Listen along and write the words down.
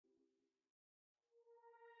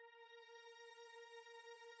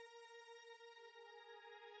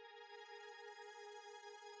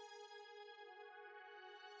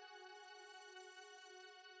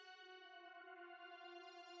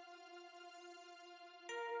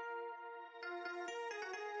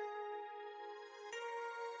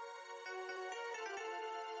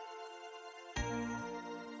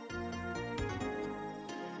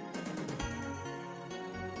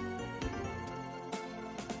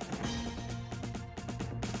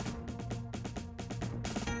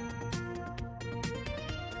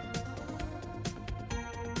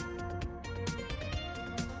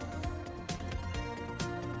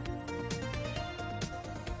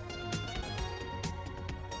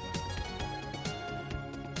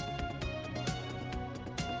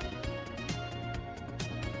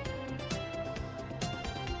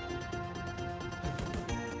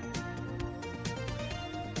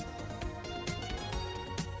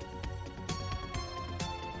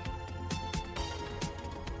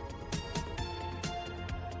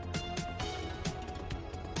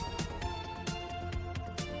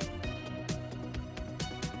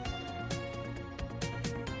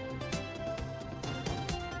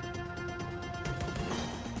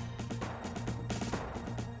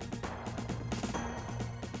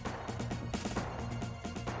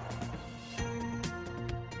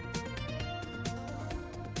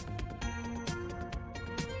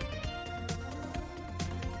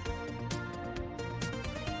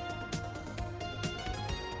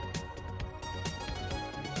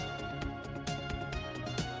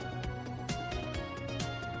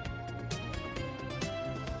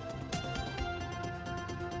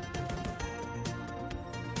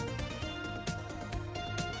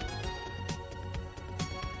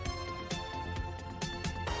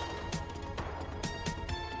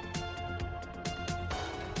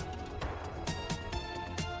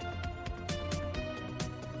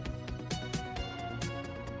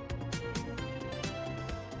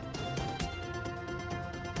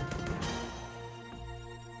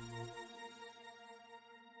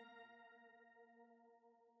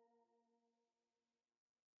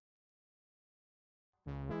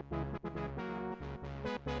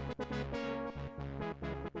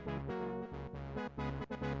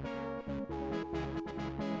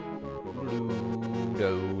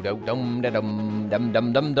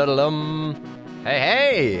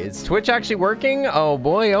Hey, is Twitch actually working? Oh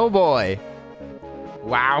boy, oh boy.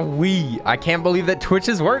 Wowee, I can't believe that Twitch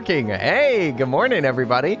is working. Hey, good morning,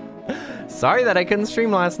 everybody. Sorry that I couldn't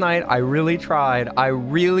stream last night. I really tried. I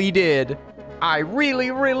really did. I really,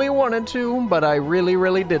 really wanted to, but I really,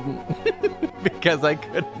 really didn't because I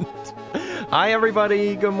couldn't. Hi,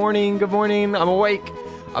 everybody. Good morning. Good morning. I'm awake.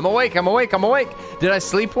 I'm awake. I'm awake. I'm awake. Did I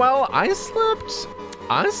sleep well? I slept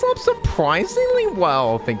surprisingly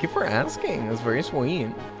well. Thank you for asking. That's very sweet.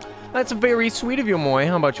 That's very sweet of you, Moy.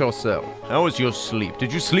 How about yourself? How was your sleep?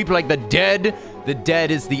 Did you sleep like the dead? The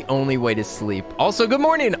dead is the only way to sleep. Also, good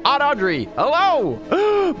morning, Odd Audrey.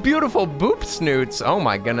 Hello. Beautiful boop snoots. Oh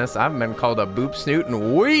my goodness, I haven't been called a boop snoot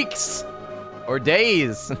in weeks or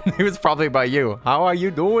days. It was probably by you. How are you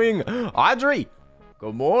doing, Audrey?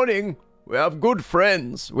 Good morning. We have good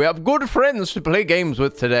friends. We have good friends to play games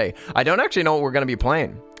with today. I don't actually know what we're gonna be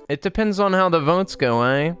playing. It depends on how the votes go,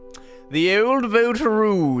 eh? The old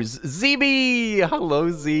votaroos. ZB! Hello,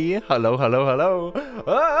 Z. Hello, hello, hello.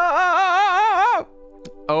 Ah!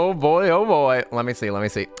 Oh boy, oh boy. Let me see, let me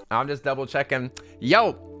see. I'm just double checking.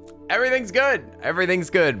 Yo, everything's good. Everything's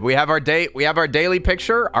good. We have our date. We have our daily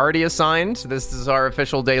picture already assigned. This is our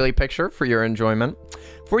official daily picture for your enjoyment.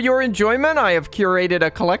 For your enjoyment, I have curated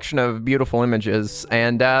a collection of beautiful images.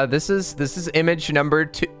 And this is image number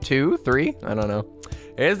two, three? I don't know.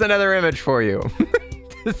 Here's another image for you.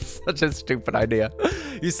 This is such a stupid idea.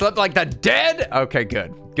 You slept like the dead? Okay,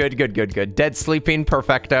 good. Good, good, good, good. Dead sleeping,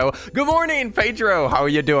 perfecto. Good morning, Pedro. How are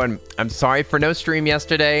you doing? I'm sorry for no stream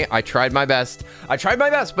yesterday. I tried my best.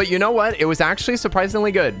 But you know what? It was actually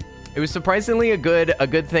surprisingly good. It was surprisingly a good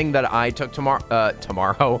thing that I took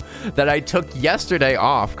that I took yesterday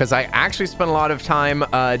off, because I actually spent a lot of time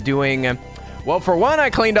doing, well, for one,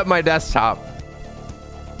 I cleaned up my desktop.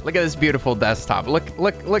 Look at this beautiful desktop. Look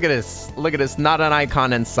at this. Look at this. Not an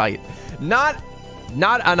icon in sight. Not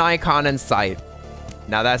an icon in sight.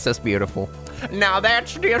 Now that's just beautiful. Now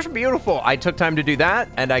that's just beautiful. I took time to do that,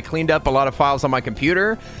 and I cleaned up a lot of files on my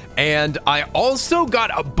computer, and I also got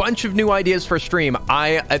a bunch of new ideas for stream.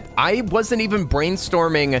 I wasn't even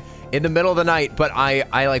brainstorming in the middle of the night, but I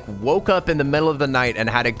like woke up in the middle of the night and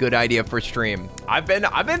had a good idea for stream. I've been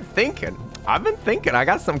thinking. I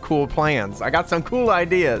got some cool plans. I got some cool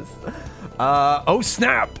ideas. Oh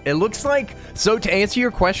snap. It looks like, so to answer your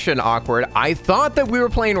question, Awkward, I thought that we were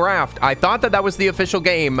playing Raft. I thought that was the official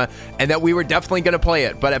game and that we were definitely going to play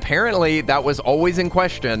it. But apparently that was always in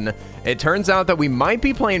question. It turns out that we might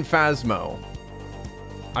be playing Phasmo.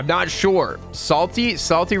 I'm not sure. Salty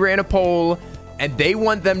ran a poll and they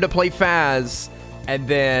want them to play Phaz. And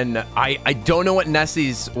then I don't know what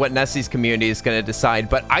Nessie's community is going to decide,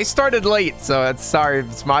 but I started late, so it's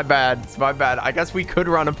my bad. I guess we could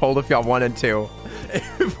run a poll if y'all wanted to,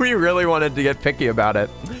 if we really wanted to get picky about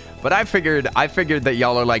it. But I figured that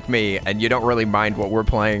y'all are like me and you don't really mind what we're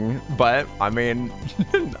playing. But I mean,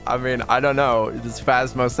 I don't know. Does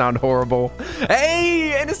Phasmo sound horrible?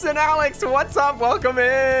 Hey, Innocent Alex, what's up? Welcome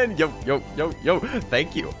in. Yo.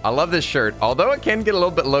 Thank you. I love this shirt, although it can get a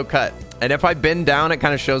little bit low cut. And if I bend down, it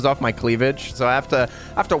kind of shows off my cleavage. So I have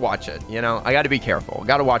to watch it. You know, I got to be careful.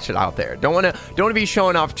 Got to watch it out there. Don't want to be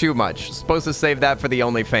showing off too much. Supposed to save that for the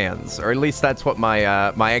OnlyFans, or at least that's what my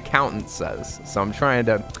accountant says. So I'm trying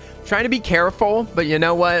to be careful. But you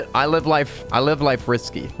know what? I live life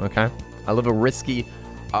risky. Okay, I live a risky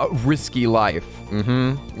life.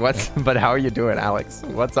 But how are you doing, Alex?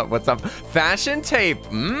 What's up? Fashion tape.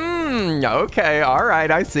 Okay, all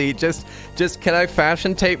right, I see. Just can I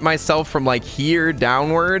fashion tape myself from like here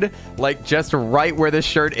downward, like just right where the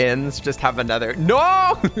shirt ends? Just have another.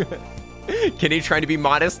 No. Kenny trying to be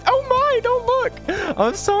modest. Oh my, don't look.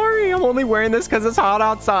 I'm sorry. I'm only wearing this because it's hot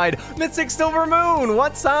outside. Mystic Silver Moon,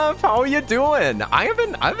 what's up? How are you doing? I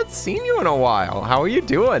haven't seen you in a while. How are you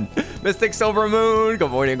doing? Mystic Silver Moon, good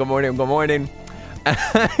morning.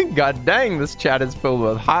 God dang, this chat is filled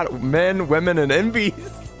with hot men, women, and envies.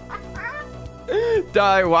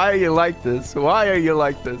 Die, why are you like this?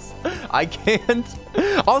 I can't.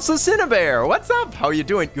 Also, Cinnabear, what's up? How are you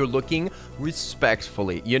doing? You're looking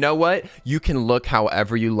respectfully. You know what? You can look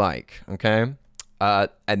however you like, okay?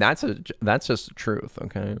 And that's just the truth,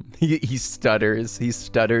 okay? He stutters. He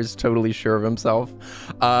stutters, totally sure of himself.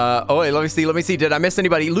 Oh, wait, let me see. Did I miss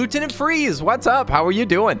anybody? Lieutenant Freeze, what's up? How are you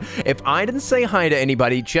doing? If I didn't say hi to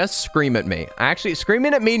anybody, just scream at me. Actually,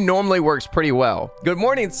 screaming at me normally works pretty well. Good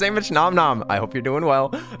morning, Sandwich Nom Nom. I hope you're doing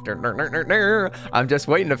well. I'm just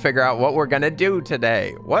waiting to figure out what we're gonna do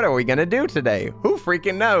today. What are we gonna do today? Who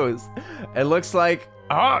freaking knows? It looks like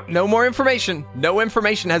no more information. No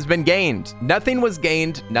information has been gained. Nothing was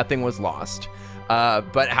gained. Nothing was lost.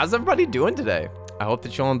 But how's everybody doing today? I hope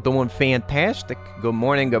that y'all doing fantastic. Good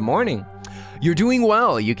morning. Good morning. You're doing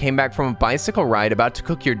well. You came back from a bicycle ride, about to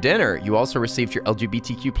cook your dinner. You also received your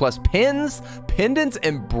LGBTQ plus pins, pendants,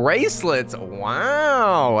 and bracelets.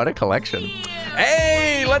 Wow, what a collection.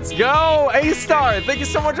 Hey, let's go. A-Star, thank you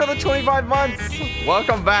so much for the 25 months.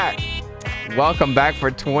 Welcome back. Welcome back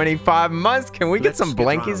for 25 months. Can we get some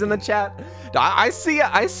blankies in the chat? I see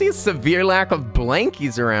a severe lack of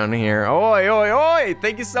blankies around here. Oi, oi, oi.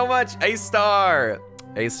 Thank you so much, A-Star.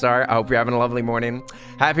 A-Star, I hope you're having a lovely morning.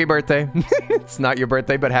 Happy birthday. It's not your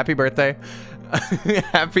birthday, but happy birthday.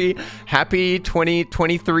 happy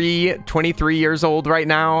 23 years old right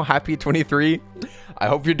now. Happy 23. I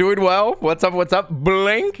hope you're doing well. What's up? What's up?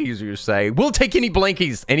 Blankies, you say. We'll take any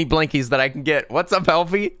blankies that I can get. What's up,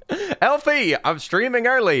 Elfie? Elfie, I'm streaming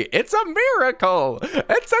early. It's a miracle.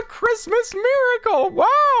 It's a Christmas miracle.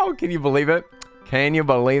 Wow. Can you believe it? Can you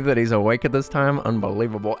believe that he's awake at this time?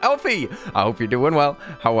 Unbelievable. Elfie, I hope you're doing well.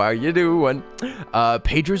 How are you doing?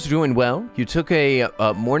 Pedro's doing well. You took a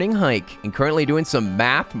morning hike and currently doing some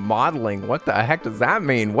math modeling. What the heck does that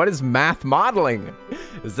mean? What is math modeling?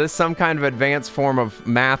 Is this some kind of advanced form of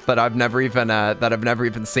math that I've never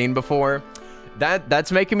even seen before?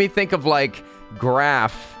 That's making me think of like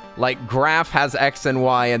graph. Like graph has X and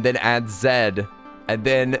Y and then adds Z. And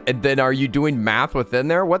then are you doing math within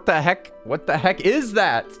there? What the heck is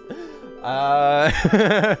that?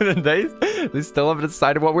 They still haven't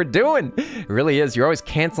decided what we're doing. It really is. You're always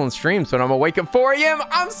canceling streams when I'm awake at 4 a.m.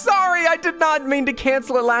 I'm sorry. I did not mean to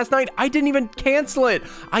cancel it last night. I didn't even cancel it.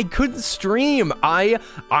 I couldn't stream. I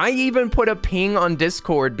even put a ping on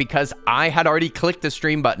Discord because I had already clicked the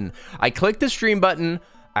stream button. I clicked the stream button.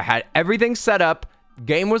 I had everything set up.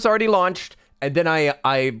 Game was already launched. And then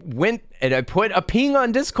I went and I put a ping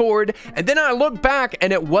on Discord, and then I looked back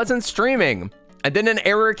and it wasn't streaming. And then an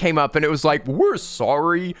error came up and it was like, we're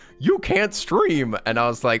sorry, you can't stream. And I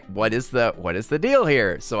was like, what is the deal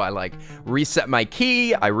here? So I like reset my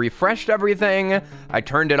key, I refreshed everything, I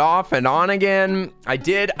turned it off and on again. I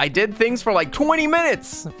did things for like 20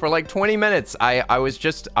 minutes. I was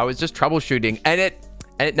just troubleshooting and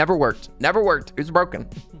it never worked. It was broken.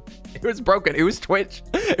 It was broken. It was Twitch.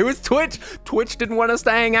 Twitch didn't want us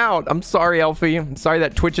to hang out. I'm sorry, Elfie. I'm sorry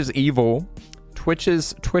that Twitch is evil. Twitch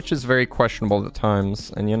is very questionable at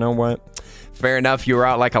times. And you know what? Fair enough. You were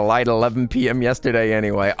out like a light 11 p.m. yesterday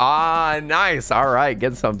anyway. Ah, nice. All right.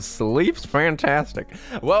 Get some sleeps. Fantastic.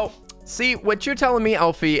 Well, see, what you're telling me,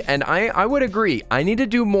 Elfie, and I would agree. I need to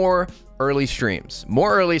do more early streams.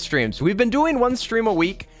 We've been doing one stream a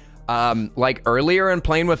week. Like earlier and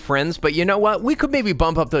playing with friends, but you know what? We could maybe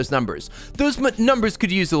bump up those numbers. Those numbers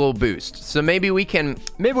could use a little boost. So maybe we can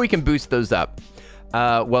boost those up.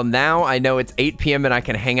 Well, now I know it's 8 p.m. and I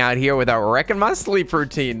can hang out here without wrecking my sleep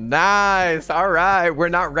routine. Nice. All right. We're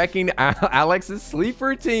not wrecking Alex's sleep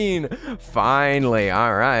routine. Finally.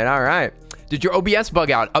 All right. Did your OBS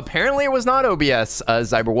bug out? Apparently it was not OBS,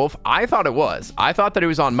 Cyberwolf. I thought it was. I thought that it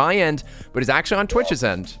was on my end, but it's actually on Twitch's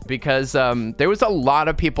end because there was a lot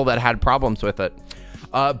of people that had problems with it.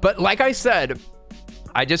 But like I said,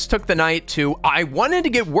 I just took the night I wanted to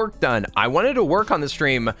get work done. I wanted to work on the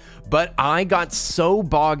stream, but I got so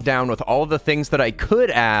bogged down with all the things that I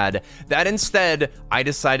could add that instead I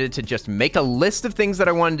decided to just make a list of things that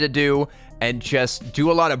I wanted to do and just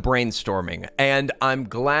do a lot of brainstorming. And I'm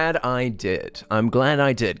glad I did.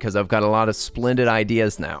 Because I've got a lot of splendid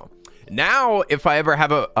ideas now. Now, if I ever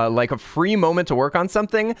have a free moment to work on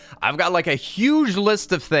something, I've got like a huge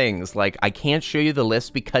list of things. Like I can't show you the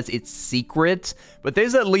list because it's secret, but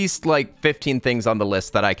there's at least like 15 things on the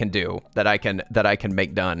list that I can do, that I can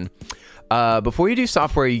make done. Before you do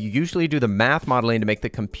software, you usually do the math modeling to make the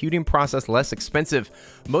computing process less expensive,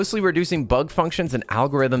 mostly reducing bug functions and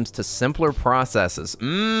algorithms to simpler processes.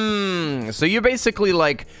 So you're basically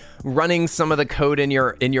like running some of the code in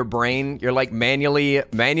your brain. You're like manually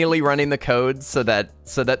running the code so that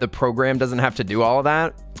the program doesn't have to do all of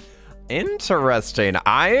that. Interesting.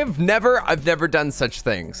 I've never done such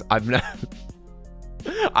things.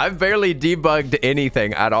 I've barely debugged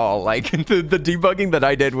anything at all. Like the debugging that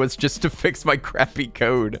I did was just to fix my crappy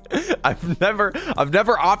code. I've never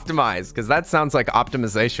optimized, because that sounds like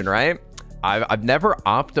optimization, right? I've never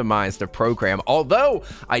optimized a program, although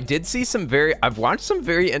I did see I've watched some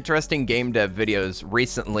very interesting game dev videos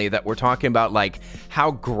recently that were talking about like how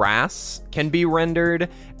grass can be rendered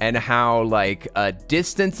and how like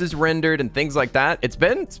distance is rendered and things like that. It's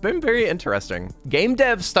been very interesting. Game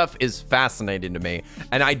dev stuff is fascinating to me,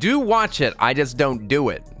 and I do watch it. I just don't do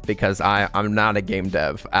it because I'm not a game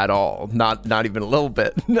dev at all. Not even a little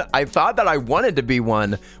bit. I thought that I wanted to be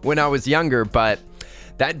one when I was younger, but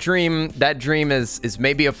that dream is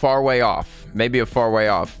maybe a far way off. Maybe a far way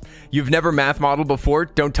off. You've never math modeled before?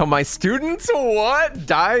 Don't tell my students. What?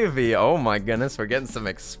 Divey. Oh my goodness, we're getting some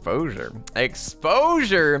exposure.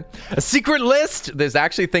 Exposure. A secret list. There's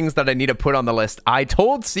actually things that I need to put on the list. I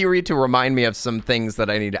told Siri to remind me of some things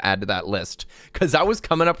that I need to add to that list, because I was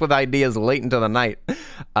coming up with ideas late into the night.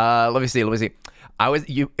 Let me see.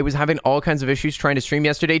 It was having all kinds of issues trying to stream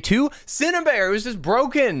yesterday too. Cinnabear, it was just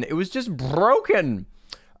broken.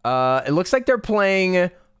 It looks like they're playing...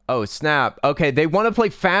 Oh, snap. Okay, they want to play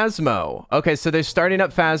Phasmo. Okay, so they're starting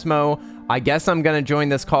up Phasmo. I guess I'm going to join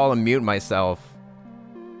this call and mute myself.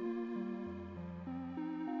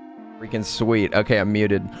 Freaking sweet. Okay, I'm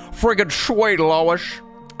muted. Freaking sweet, Lois.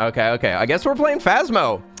 Okay. I guess we're playing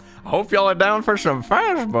Phasmo. I hope y'all are down for some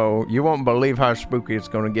Phasmo. You won't believe how spooky it's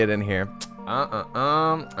going to get in here.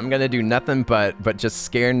 I'm going to do nothing but just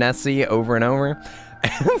scare Nessie over and over.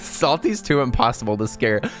 Salty's too impossible to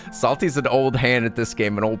scare. Salty's an old hand at this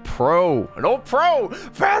game, an old pro.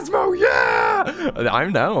 Phasmo, yeah! I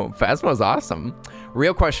know, Phasmo's awesome.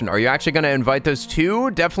 Real question, are you actually going to invite those two?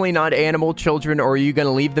 Definitely not animal children, or are you going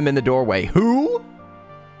to leave them in the doorway? Who?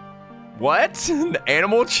 What?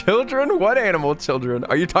 Animal children? What animal children?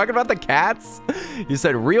 Are you talking about the cats? You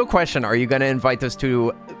said, real question, are you going to invite those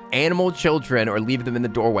two animal children or leave them in the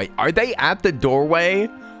doorway? Are they at the doorway?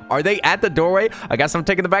 I guess I'm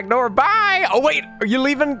taking the back door. Bye. Oh, wait. Are you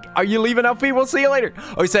leaving, Elfie? We'll see you later.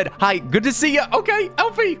 Oh, he said, hi. Good to see you. Okay,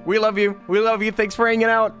 Elfie. We love you. Thanks for hanging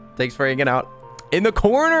out. In the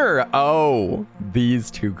corner. Oh,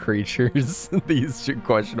 these two creatures. These two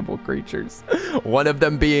questionable creatures. One of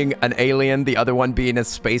them being an alien, the other one being a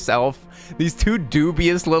space elf. These two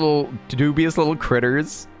dubious little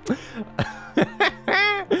critters.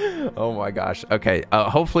 Oh my gosh. Okay,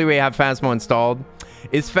 hopefully we have Phasmo installed.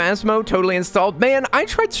 Is Phasmo totally installed? Man, I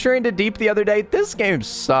tried Stranded Deep the other day. This game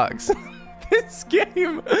sucks. This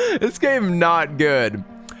game not good.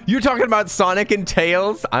 You're talking about Sonic and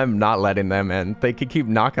Tails? I'm not letting them in. They could keep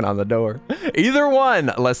knocking on the door. Either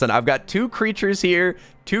one. Listen, I've got two creatures here.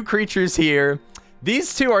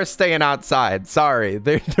 These two are staying outside. Sorry,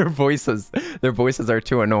 their voices are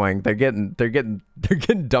too annoying. They're getting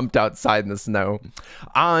dumped outside in the snow.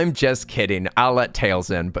 I'm just kidding. I'll let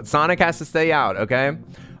Tails in, but Sonic has to stay out. Okay.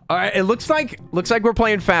 All right. It looks like we're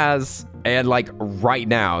playing Phaz, and like right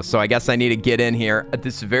now. So I guess I need to get in here at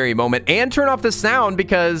this very moment and turn off the sound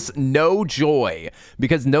because no joy,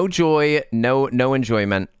 no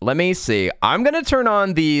enjoyment. Let me see. I'm gonna turn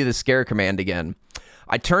on the scare command again.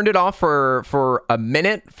 I turned it off for a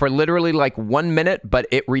minute, for literally like 1 minute, but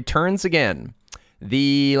it returns again.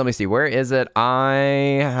 Let me see, where is it?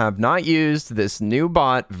 I have not used this new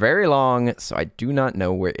bot very long, so I do not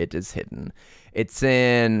know where it is hidden. It's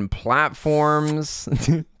in platforms.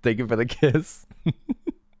 Thank you for the kiss.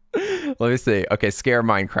 Let me see. Okay, scare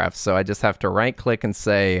Minecraft. So I just have to right click and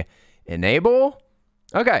say enable.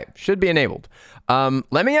 Okay, should be enabled.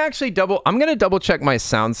 Let me actually I'm gonna double check my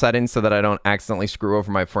sound settings so that I don't accidentally screw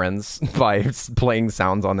over my friends by playing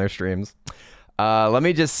sounds on their streams. Let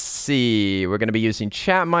me just see. We're gonna be using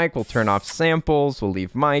chat mic. We'll turn off samples. We'll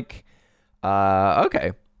leave mic.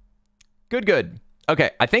 Okay. Good.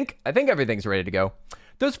 Okay, I think everything's ready to go.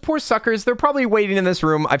 Those poor suckers, they're probably waiting in this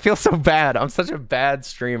room. I feel so bad. I'm such a bad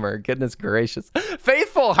streamer. Goodness gracious.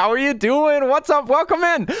 Faithful, how are you doing? What's up? Welcome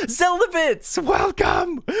in. Zeldavits,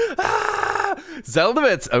 welcome.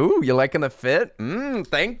 Zeldavits. Oh, you liking the fit?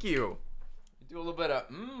 Thank you. Do a little bit of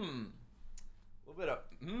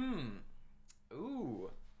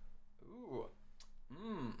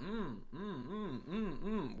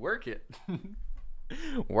Work it.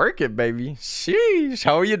 Work it, baby. Sheesh.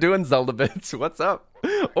 How are you doing, Zelda Bits? What's up?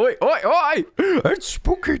 Oi. It's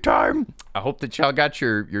spooky time. I hope that y'all got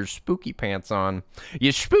your spooky pants on.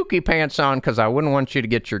 Your spooky pants on, because I wouldn't want you to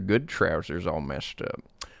get your good trousers all messed up.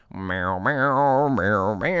 Meow, meow,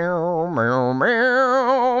 meow, meow, meow,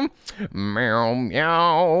 meow. Meow,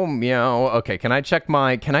 meow, meow. Okay, can I check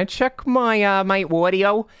my my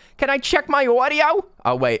audio? Can I check my audio?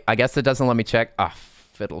 Oh, wait, I guess it doesn't let me check. Oh,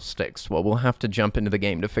 fiddlesticks. Well, we'll have to jump into the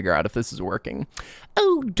game to figure out if this is working.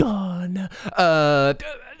 Oh, darn.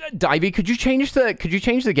 Divey, could you change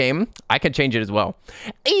the game? I can change it as well.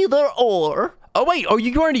 Either or. Oh, wait. Oh,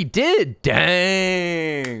 you already did.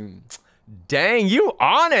 Dang. Dang, you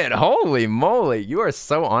on it. Holy moly. You are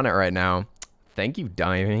so on it right now. Thank you,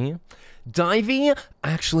 Divey. Divey,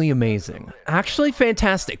 actually amazing. Actually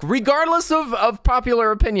fantastic. Regardless of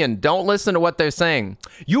popular opinion, don't listen to what they're saying.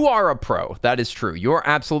 You are a pro. That is true. You are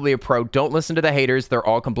absolutely a pro. Don't listen to the haters. They're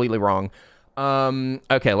all completely wrong.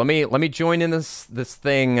 Okay, let me join in this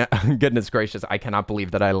thing. Goodness gracious, I cannot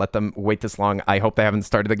believe that I let them wait this long. I hope they haven't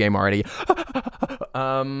started the game already.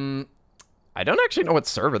 I don't actually know what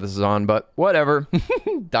server this is on, but whatever.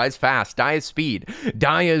 Die's fast. Die is speed.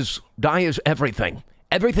 Die is everything.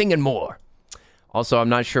 Everything and more. Also, I'm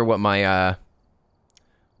not sure what my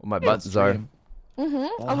buttons are.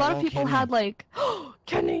 Mm-hmm. A lot of people had like, oh,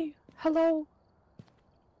 Kenny, hello.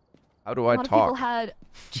 How do I talk? A lot of people had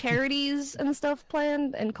charities and stuff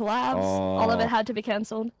planned and collabs. All of it had to be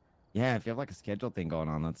canceled. Yeah, if you have like a schedule thing going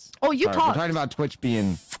on, that's. Oh, you talked. We're talking about Twitch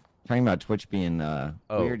being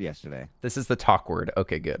weird yesterday. This is the talk word.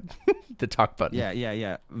 Okay, good. The talk button.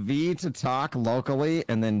 Yeah. V to talk locally,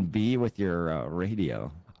 and then B with your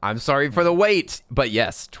radio. I'm sorry for the wait, but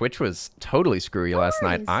yes, Twitch was totally screwy last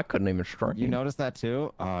night. I couldn't even strike. You noticed that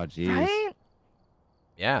too? Oh, jeez. Right?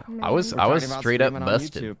 Yeah, I was straight up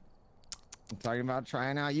busted. I'm talking about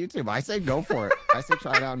trying out YouTube. I say go for it. I say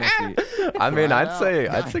try it out, Nessie. I mean, I'd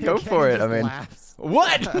say go for it. I mean, laughs.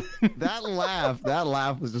 What? that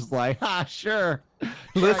laugh was just like, sure.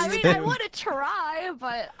 I mean, I want to try,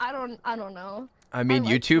 but I don't know. I mean,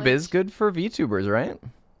 YouTube is good for VTubers, right?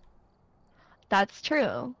 That's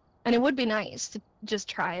true, and it would be nice to just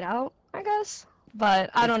try it out, I guess. But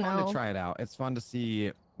I don't know. It's fun to try it out. It's fun to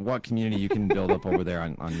see what community you can build up over there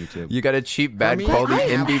on YouTube. You got a cheap, bad quality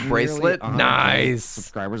indie bracelet? Nice.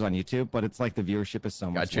 Subscribers on YouTube, but it's like the viewership is so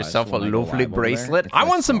much. Got yourself a lovely bracelet. I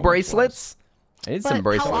want some bracelets. I need some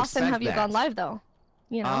bracelets. How often have you gone live though?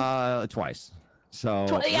 You know. Twice.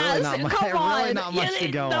 So yeah, really not much to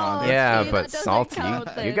go on. Yeah, but Salty,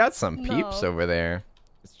 you got some peeps over there.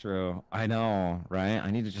 It's true. I know, right?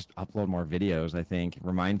 I need to just upload more videos, I think.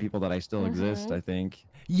 Remind people that I still exist, I think.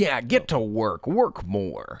 Yeah, get to work. Work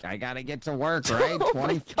more. I gotta get to work, right?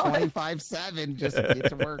 25/7. Just get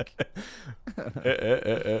to work.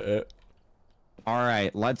 All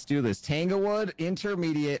right, let's do this. Tanglewood,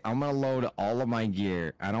 intermediate. I'm gonna load all of my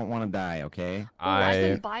gear. I don't want to die, okay? I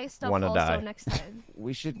can buy stuff also die. Next time.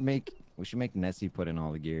 We should make Nessie put in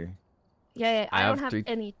all the gear. Yeah, I don't have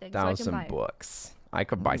anything, so I can buy books. I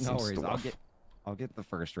could buy some worries. stuff. I'll get the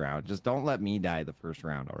first round. Just don't let me die the first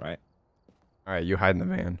round, all right? All right, you hide in the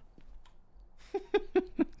van.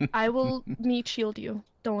 I will meat shield you.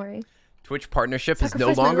 Don't worry. Twitch partnership is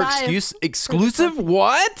no longer exclusive.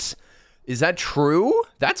 What? Is that true?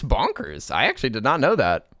 That's bonkers. I actually did not know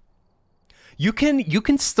that. You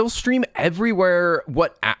can still stream everywhere.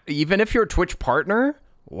 Even if you're a Twitch partner?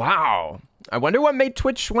 Wow. I wonder what made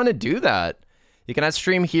Twitch want to do that. You cannot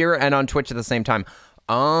stream here and on Twitch at the same time.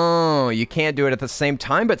 Oh, you can't do it at the same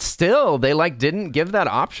time, but still, they didn't give that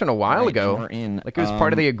option a while ago. We're in. Like it was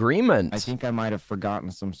part of the agreement. I think I might have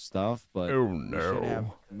forgotten some stuff, but oh no, we should have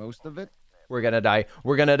most of it. We're gonna die.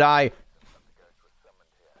 We're gonna die.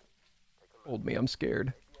 Hold me, I'm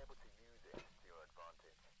scared.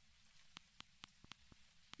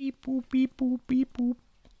 Beep boop beep boop beep boop.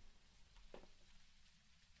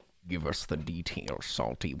 Give us the details,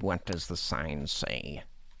 Salty. What does the sign say?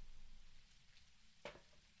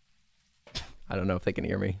 I don't know if they can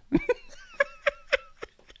hear me.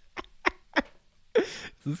 Is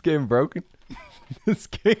this game broken? This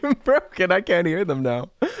game broken. I can't hear them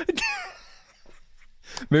now.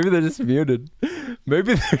 Maybe they're just muted.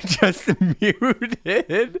 Maybe they're just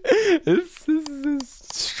muted. This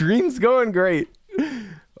stream's going great.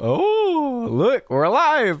 Oh, look, we're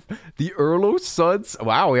alive. The Erlo Suds.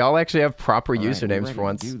 Wow, we all actually have proper usernames for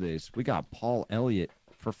once. Do this. We got Paul Elliott.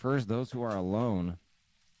 Prefers those who are alone.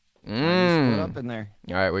 Split up in there.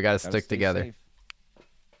 All right, we gotta stick together. Safe.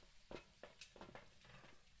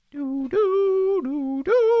 Do, do, do,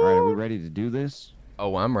 do. All right, are we ready to do this?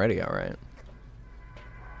 Oh, I'm ready. All right.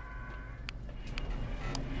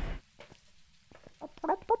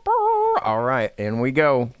 All right, in we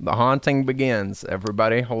go. The haunting begins.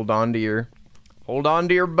 Everybody, hold on to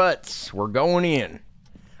your butts. We're going in.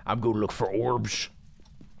 I'm gonna look for orbs.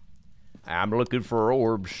 I'm looking for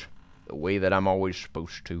orbs. The way that I'm always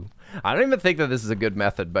supposed to. I don't even think that this is a good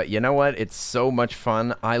method, but you know what? It's so much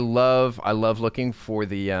fun. I love looking for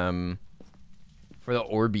the For the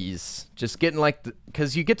Orbeez. Just getting like,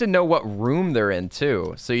 because you get to know what room they're in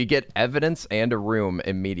too. So you get evidence and a room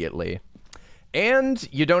immediately. And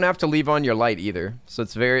you don't have to leave on your light either. So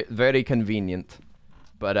it's very, very convenient.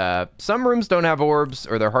 But some rooms don't have orbs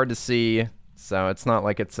or they're hard to see. So it's not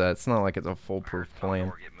like it's a foolproof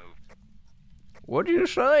plan. What did you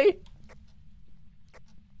say?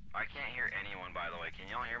 I can't hear anyone, by the way. Can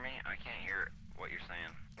y'all hear me? I can't hear what you're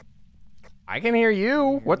saying. I can hear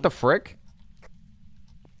you. What the frick?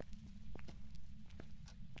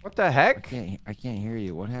 What the heck? I can't hear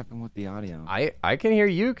you. What happened with the audio? I can hear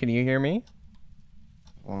you. Can you hear me?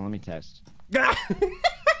 Well, let me test.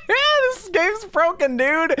 This game's broken,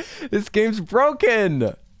 dude. This game's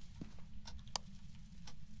broken.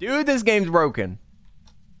 Dude, this game's broken.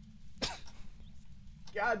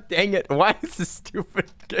 God dang it. Why is this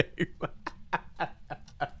stupid game?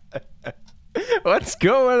 What's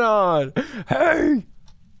going on? Hey.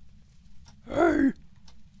 Hey.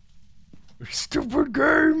 Stupid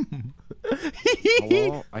game.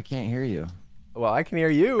 Hello? I can't hear you. Well, I can hear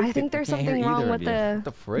you. I think there's something wrong with What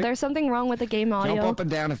the frick? There's something wrong with the game audio. Jump up and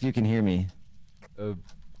down if you can hear me.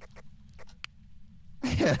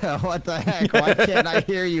 What the heck? Why can't I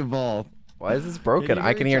hear you both? Why is this broken?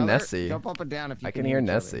 I can hear Nessie. Jump up and down if you I can hear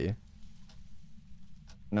Nessie.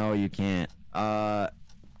 No, you can't.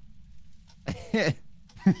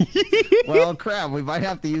 Well, crap. We might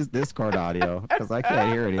have to use Discord audio because I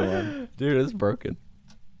can't hear anyone. Dude, it's broken.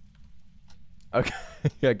 Okay,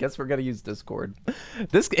 yeah, I guess we're gonna use Discord.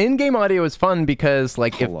 This in-game audio is fun because,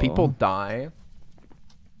 like, Hello? if people die.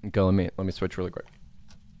 Okay, let me switch really quick.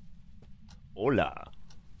 Hola.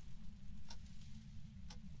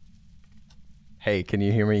 Hey, can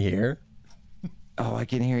you hear me here? Oh, I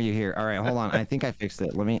can hear you here. All right, hold on. I think I fixed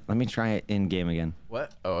it. Let me try it in game again.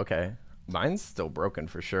 What? Oh, okay. Mine's still broken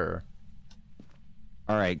for sure.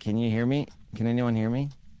 All right, can you hear me? Can anyone hear me?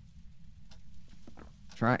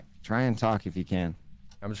 Try and talk if you can.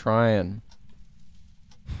 I'm trying.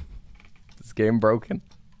 This game broken.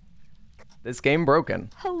 This game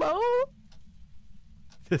broken. Hello?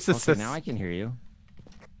 This is Okay, now I can hear you.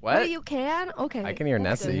 What? Oh, you can? Okay. I can hear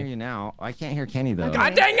that's I can Nessie. hear you now. I can't hear Kenny though.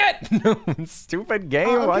 God dang it! Stupid game.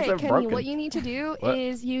 good. Why is Okay, it Kenny, broken? what you need to do What?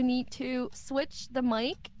 is you need to switch the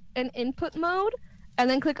mic and input mode, and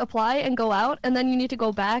then click apply and go out, and then you need to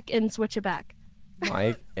go back and switch it back.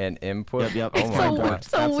 Mic and input. Yep. Oh It's my so- god. it's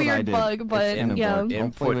so That's what I weird did. bug, but It's in a yeah. bug. Hopefully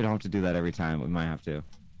Input. we don't have to do that every time. We might have to.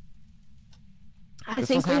 I This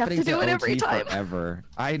think was we have happening to do it OG every time. Forever.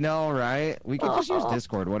 I know, right? We could just use Uh-huh.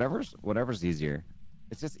 Discord. Whatever's easier.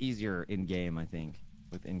 It's just easier in game, I think,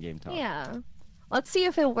 with in-game talk. Yeah. Let's see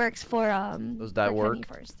if it works for Does that for work? Kenny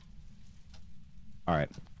first. All right.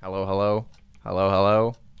 Hello, hello, hello,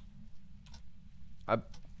 hello.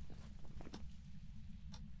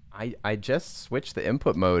 I just switched the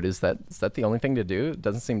input mode. Is that the only thing to do? It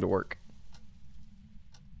doesn't seem to work.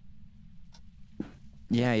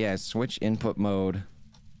 Yeah. Switch input mode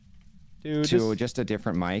Dude, to just a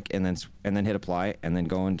different mic, and then hit apply, and then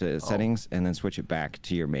go into settings, and then switch it back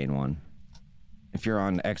to your main one. If you're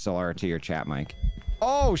on XLR, to your chat mic.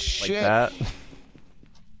 Oh like shit! that.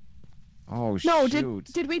 Oh No, shoot!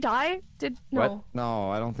 did we die? No. What?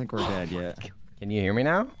 No, I don't think we're dead yet. Can you hear me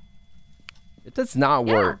now? It does not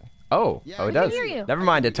Yeah. work. Oh, Yeah, oh, it we can does. hear you. Never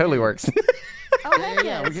mind. It totally works. Oh, heck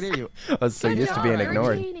Yeah, we yes. can hear you. I was so Good used to job, being you're a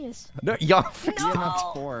ignored. genius. No, y'all. No.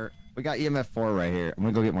 EMF 4. We got EMF 4 right here. I'm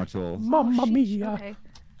gonna go get more tools. Mamma sheesh, mia. Okay.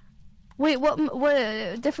 Wait,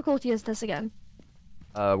 what difficulty is this again?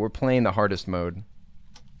 We're playing the hardest mode.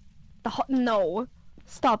 No.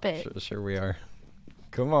 Stop it. Sure we are.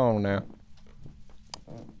 Come on now.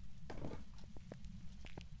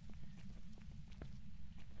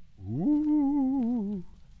 Ooh.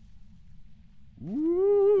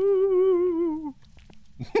 Ooh.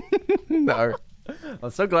 No.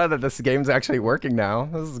 I'm so glad that this game's actually working now.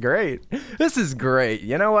 This is great. This is great.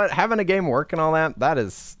 You know what? Having a game work and all that, that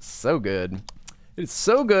is so good. It's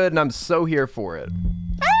so good, and I'm so here for it.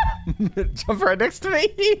 Jump right next to me.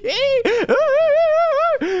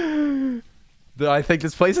 I think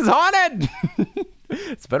this place is haunted.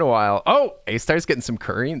 It's been a while. Oh, A-Star's getting some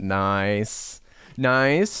curry. Nice.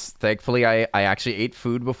 Nice. Thankfully, I actually ate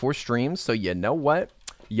food before stream, so you know what?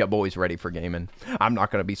 Ya boy's ready for gaming. I'm not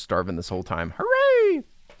going to be starving this whole time. Hooray!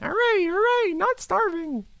 Hooray, hooray, not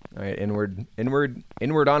starving. All right, inward, inward,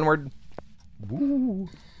 inward, onward. Woo.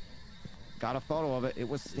 Got a photo of it. It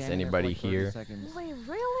was standing anybody there for like 30 here? seconds. Wait,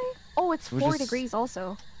 really? Oh, it's It was 4 just- degrees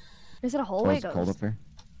also. Is it a Oh, hallway? it's cold up there?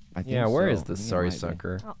 I think Yeah, where is so. this I think it sorry might be.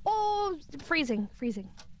 sucker? Oh, freezing.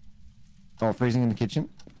 Oh, freezing in the kitchen?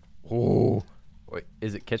 Oh. Wait,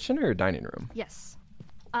 is it kitchen or dining room? Yes.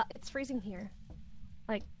 It's freezing here.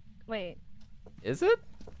 Like, wait. Is it?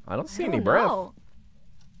 I don't see I any don't breath. know.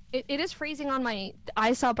 It is freezing on my.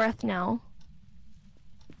 I saw breath now.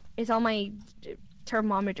 It's on my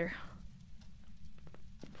thermometer.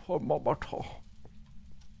 Thermometer.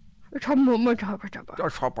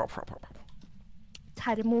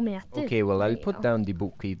 Okay, well, I'll put down the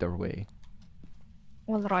book either way.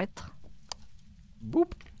 Alright.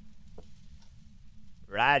 Boop.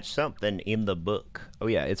 Write something in the book. Oh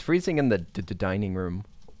yeah, it's freezing in the dining room.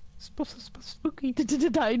 Spooky. The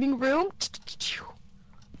dining room.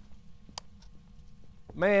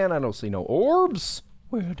 Man, I don't see no orbs.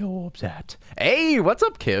 Where are the orbs at? Hey, what's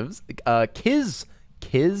up, Kivs?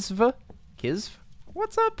 Kizv?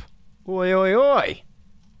 What's up? Oi, oi, oi.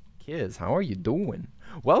 Kiz, how are you doing?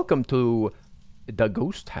 Welcome to the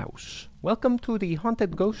ghost house. Welcome to the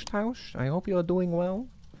haunted ghost house. I hope you are doing well.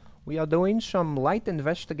 We are doing some light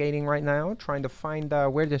investigating right now, trying to find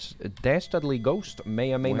where this dastardly ghost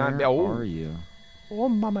may or may not be. Where are you? Oh,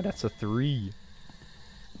 mama, that's a 3.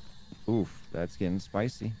 Oof, that's getting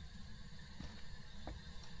spicy.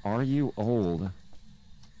 Are you old?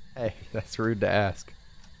 Hey, that's rude to ask.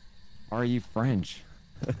 Are you French?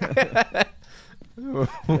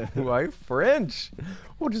 Why French?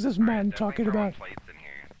 What is this man talking about?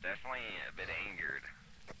 Definitely a bit angered.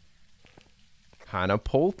 Kinda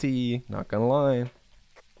polty, not gonna lie.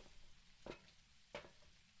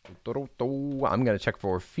 I'm gonna check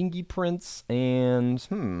for fingerprints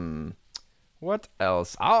and what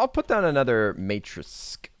else? I'll put down another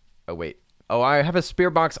matrix. Oh wait. Oh, I have a spear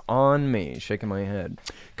box on me. Shaking my head.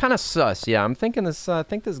 Kind of sus. Yeah, I'm thinking this. I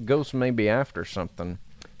think this ghost may be after something.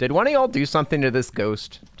 Did one of y'all do something to this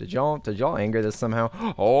ghost? Did y'all anger this somehow?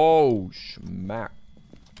 Oh, schmack.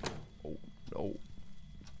 Oh, no.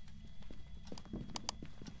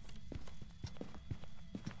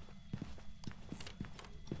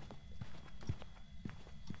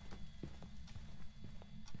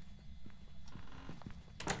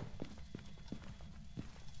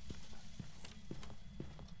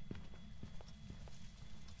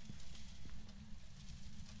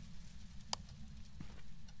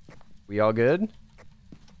 We all good?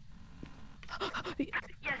 Yes.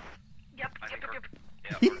 Yep.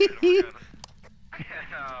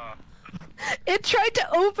 It tried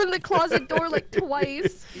to open the closet door like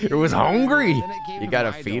twice. It was hungry. Then it came You to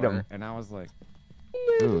gotta my feed door, him. And I was like,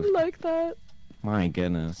 I didn't like that. my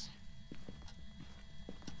goodness.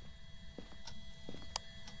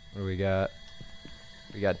 What do we got?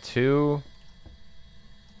 We got 2.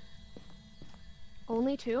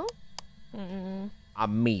 Only 2? A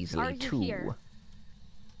measly Are you 2. here?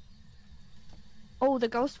 Oh, the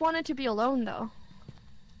ghost wanted to be alone though.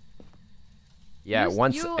 Yeah, Use it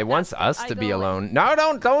wants you us after to I be go alone.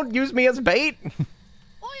 No, don't use me as bait.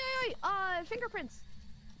 Oi, fingerprints.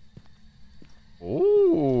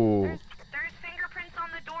 Ooh. There's fingerprints on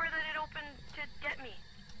the door that it opened to get me.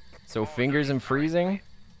 So fingers and freezing.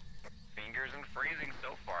 Fingers and freezing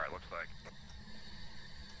so far, it looks like.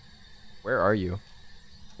 Where are you?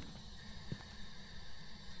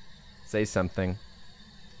 Say something.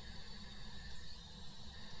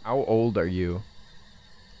 How old are you?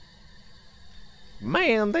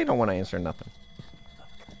 Man, they don't want to answer nothing.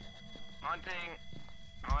 Haunting.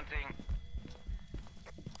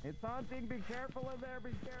 It's haunting. Be careful in there. Be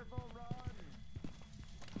careful. Run.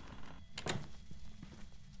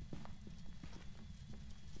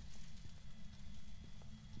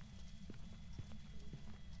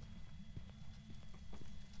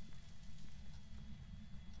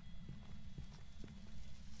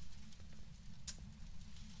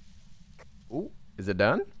 Ooh, is it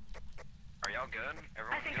done? Are y'all good?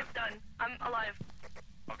 I think it's done. I'm alive.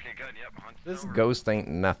 Okay, good. Yep. Hunt's This over. ghost ain't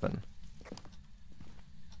nothing.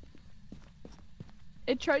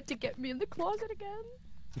 It tried to get me in the closet again.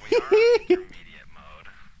 We are in intermediate mode.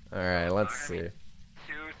 All right, let's see. Too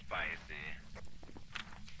spicy.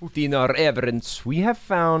 Put in our evidence. We have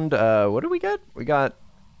found. What do we got? We got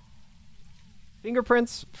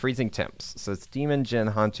fingerprints, freezing temps. So it's demon, Jin,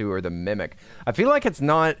 Hantu, or the mimic. I feel like it's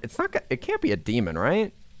not. It can't be a demon,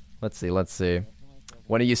 right? Let's see.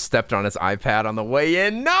 One of you stepped on his iPad on the way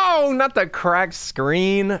in. No, not the cracked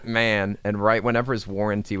screen, man. And right whenever his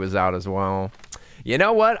warranty was out as well. You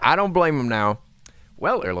know what? I don't blame him now.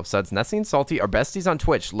 Well, Earl of Suds, Nessie and Salty are besties on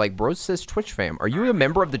Twitch, like Bros says Twitch fam. Are you a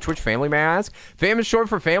member of the Twitch family, may I ask? Fam is short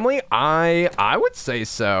for family? I would say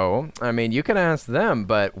so. I mean, you can ask them,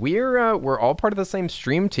 but we're all part of the same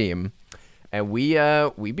stream team, and we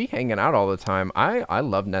be hanging out all the time. I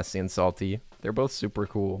love Nessie and Salty. They're both super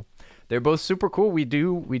cool. We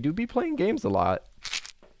do be playing games a lot.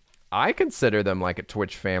 I consider them like a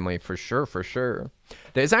Twitch family for sure, for sure.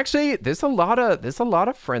 There's a lot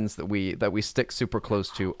of friends that we stick super close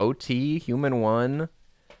to. OT, Human One,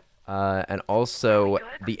 and also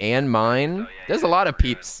the and mine. There's a lot of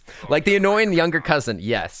peeps. Like the annoying younger cousin.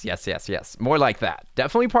 Yes. More like that.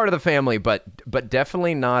 Definitely part of the family, but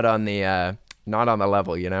definitely not on the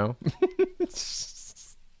level, you know?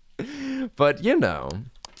 But you know,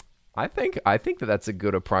 I think that's a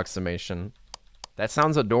good approximation. That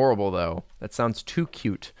sounds adorable though. That sounds too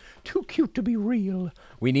cute. Too cute to be real.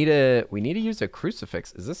 We need to use a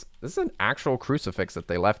crucifix. Is this an actual crucifix that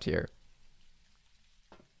they left here?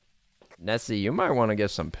 Nessie, you might want to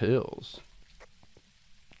get some pills.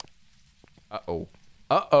 Uh-oh.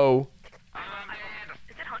 Uh-oh.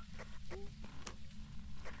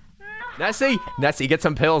 Nessie, get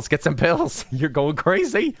some pills. Get some pills. You're going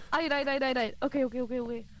crazy. I. Okay.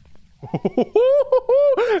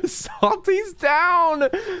 Salty's down.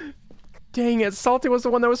 Dang it, Salty was the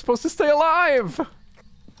one that was supposed to stay alive.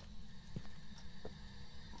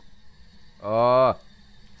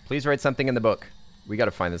 Please write something in the book. We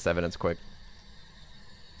gotta find this evidence quick.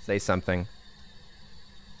 Say something.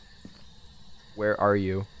 Where are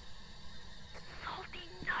you? Salty,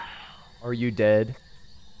 no. Are you dead?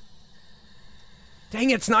 Dang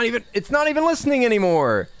it, it's not even listening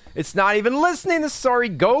anymore. It's not even listening, this sorry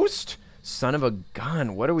ghost. Son of a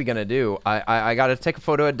gun, what are we gonna do? I gotta take a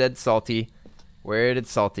photo of dead Salty. Where did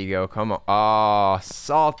Salty go? Come on. Oh,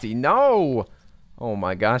 Salty, no. Oh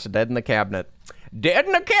my gosh, dead in the cabinet. Dead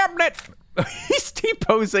in the cabinet. He's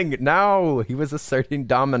T-posing. No, he was asserting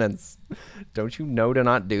dominance. Don't you know to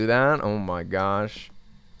not do that? Oh my gosh.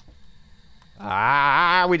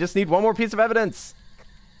 We just need one more piece of evidence.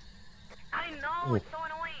 I know, it's so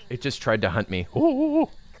annoying. It just tried to hunt me. Ooh.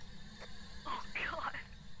 Oh god.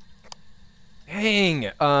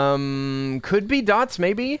 Dang. Could be dots,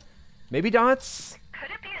 maybe. Maybe dots.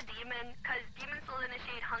 Could it be a demon? Because demons will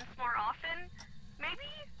initiate hunts more often? Maybe?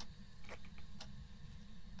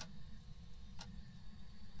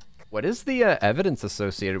 What is the evidence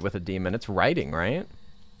associated with a demon? It's writing, right?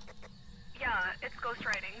 Yeah, it's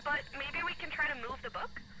ghostwriting, but maybe we can try to move the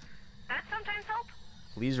book? That sometimes help?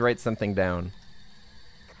 Please write something down.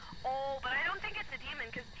 Oh, but I don't think it's a demon,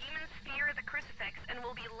 because demons fear the crucifix and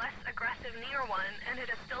will be less aggressive near one, and it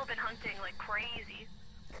has still been hunting like crazy.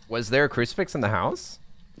 Was there a crucifix in the house?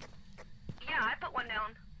 Yeah, I put one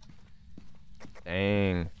down.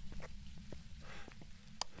 Dang.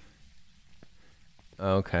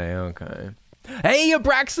 Okay. Hey,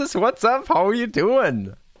 Abraxas, what's up? How are you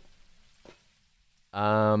doing?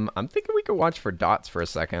 I'm thinking we could watch for dots for a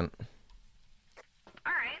second.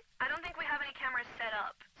 Alright, I don't think we have any cameras set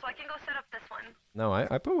up, so I can go set up this one. No,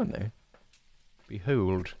 I put one there.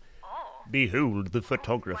 Behold. Oh. Behold the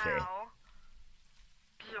photography. Wow.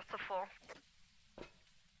 Beautiful.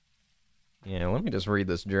 Yeah, let me just read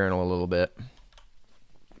this journal a little bit.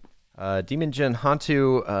 Demon Jin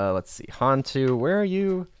Hantu, let's see. Hantu, where are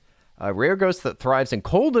you? Rare ghost that thrives in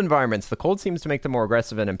cold environments. The cold seems to make them more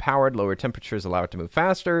aggressive and empowered. Lower temperatures allow it to move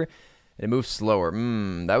faster. And it moves slower.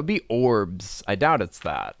 That would be orbs. I doubt it's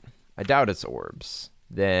that. I doubt it's orbs.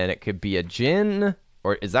 Then it could be a Jin.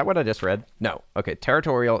 Or is that what I just read? No. Okay,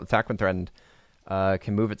 territorial, attack when threatened.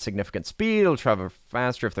 Can move at significant speed. It'll travel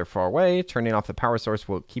faster if they're far away. Turning off the power source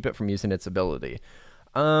will keep it from using its ability.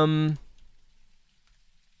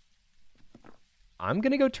 I'm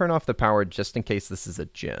gonna go turn off the power just in case this is a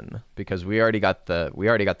Jin, because we already got the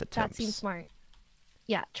temps. That seems smart.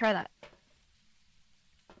 Yeah, try that.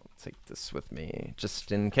 I'll take this with me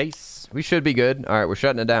just in case. We should be good. All right, we're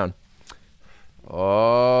shutting it down.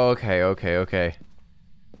 Okay.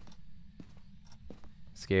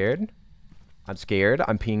 Scared? I'm scared.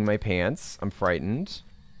 I'm peeing my pants. I'm frightened.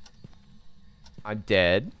 I'm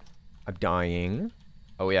dead. I'm dying.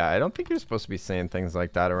 Oh yeah, I don't think you're supposed to be saying things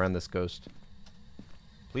like that around this ghost.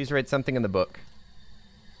 Please write something in the book.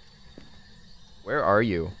 Where are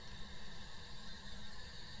you?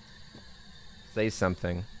 Say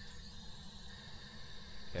something.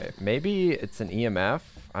 Okay, maybe it's an EMF.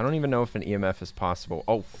 I don't even know if an EMF is possible.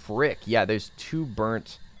 Oh, frick. Yeah, there's 2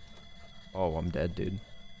 burnt... Oh, I'm dead, dude.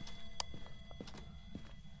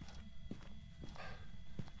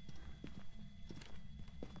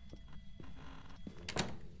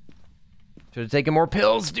 Should have taken more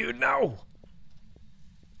pills, dude. No!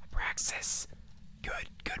 Abraxas,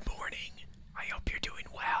 good morning. I hope you're doing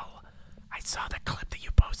well. I saw the clip that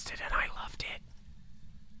you posted and I loved it.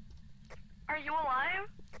 Are you alive?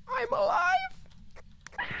 I'm alive?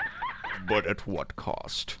 But at what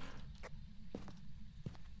cost?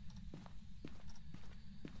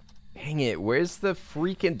 Dang it, where's the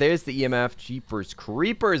freaking... There's the EMF. Jeepers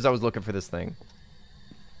creepers. I was looking for this thing.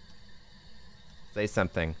 Say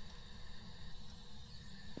something.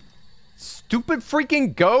 Stupid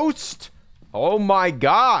freaking ghost! Oh my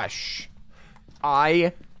gosh!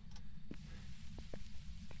 I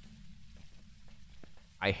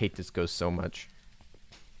hate this ghost so much.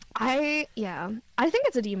 Yeah. I think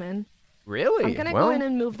it's a demon. Really? I'm gonna go in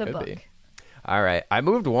and move the book. Be. All right, I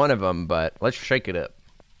moved one of them, but let's shake it up.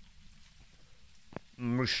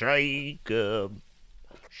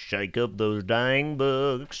 Shake up those dang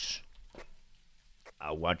books.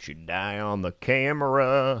 I watch you die on the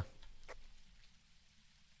camera.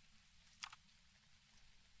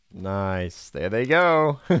 Nice. There they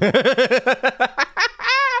go. It's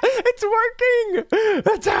working.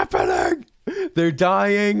 It's happening. They're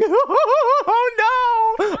dying. Oh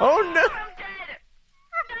no. Oh no.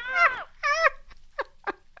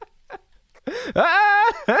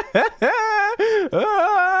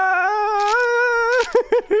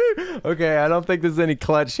 Okay, I don't think there's any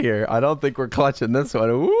clutch here. I don't think we're clutching this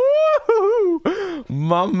one. Woo!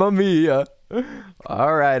 Mamma mia.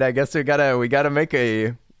 All right, I guess we gotta make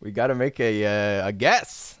a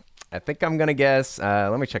guess. I think I'm gonna guess.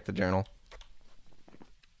 Let me check the journal.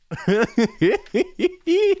 They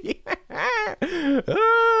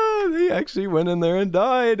actually went in there and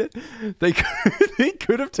died. They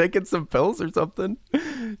could have taken some pills or something.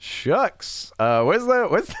 Shucks. Where's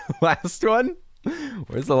the last one?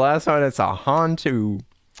 Where's the last one? It's a Hantu.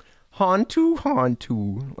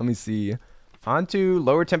 Hantu. Let me see. Hantu,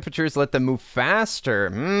 lower temperatures let them move faster.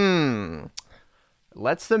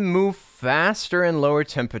 Lets them move faster in lower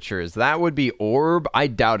temperatures. That would be orb. I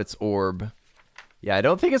doubt it's orb. Yeah, I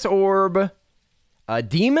don't think it's orb.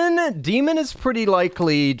 Demon is pretty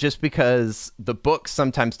likely just because the books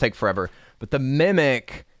sometimes take forever. But the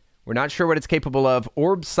mimic, we're not sure what it's capable of.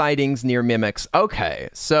 Orb sightings near mimics. Okay,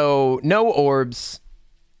 so no orbs.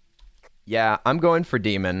 Yeah, I'm going for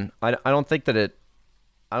demon. I don't think that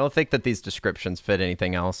these descriptions fit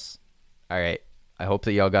anything else. All right. I hope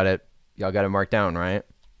that y'all got it marked down, right?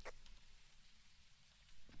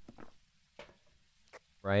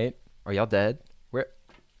 Right? Are y'all dead? Where?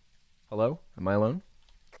 Hello? Am I alone?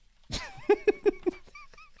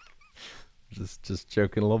 just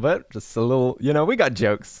joking a little bit. Just a little, we got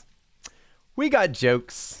jokes.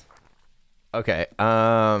 Okay.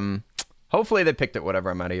 Hopefully they picked it,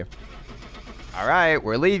 whatever. I'm out of here. All right,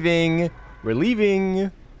 we're leaving.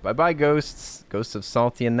 Bye-bye, ghosts. Ghosts of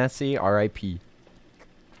Salty and Nessie, R.I.P.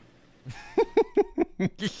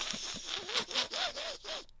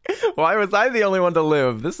 Why was I the only one to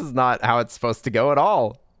live? This is not how it's supposed to go at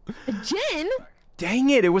all. A djinn? Dang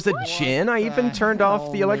it, it was a djinn. I even turned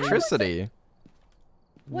off the electricity.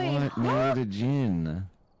 Wait, what made a djinn?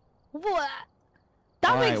 What?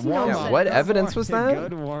 That makes no yeah, sense. what evidence was that?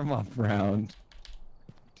 Good warm-up round.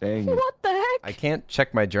 Dang. What the heck? I can't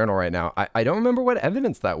check my journal right now. I don't remember what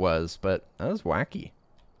evidence that was, but that was wacky.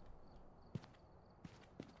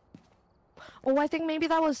 Oh, I think maybe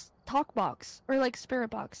that was talk box or like spirit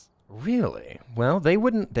box. Really? Well, they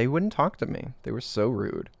wouldn't talk to me. They were so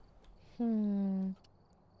rude. What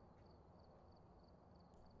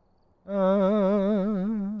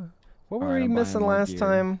were we missing last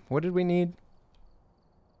time? What did we need?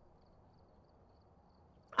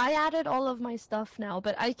 I added all of my stuff now,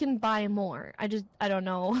 but I can buy more. I don't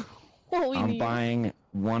know what we need. I'm buying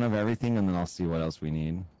one of everything, and then I'll see what else we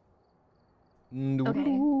need. Okay.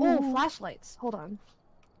 Oh, flashlights. Hold on.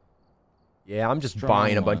 Yeah, I'm just Strong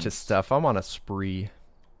buying a bunch of ones. stuff. I'm on a spree.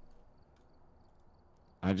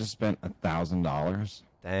 I just spent $1,000.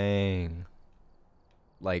 Dang.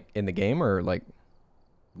 Like in the game or like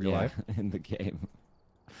real life? In the game.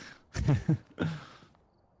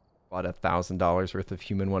 Bought $1,000 worth of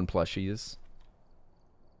Human One plushies.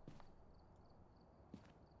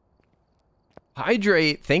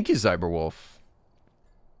 Hydrate. Thank you, Cyberwolf.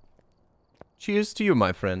 Cheers to you,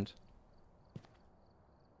 my friend.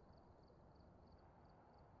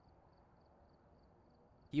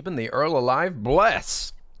 Keeping the Earl alive.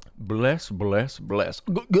 Bless. Bless. Thank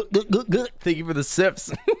you for the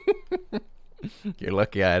sips. You're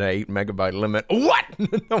lucky I had an 8 megabyte limit. What?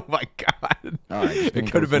 Oh my god.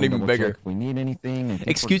 It could have been even bigger. If we need anything.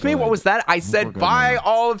 Excuse me, what was that? I said buy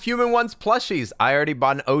all of Human One's plushies. I already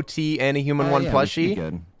bought an OT and a Human One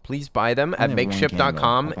plushie. Please buy them at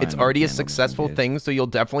makeshift.com. It's already a successful thing, so you'll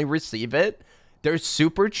definitely receive it. They're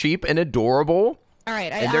super cheap and adorable. All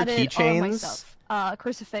right, I and they're added all of my keychains. stuff.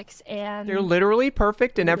 Crucifix and... They're literally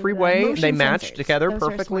perfect in every way. Motion They match sensors. together Those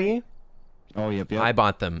are perfectly. Oh, yep. I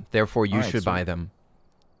bought them. Therefore, you should buy them.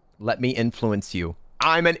 Let me influence you.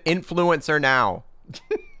 I'm an influencer now.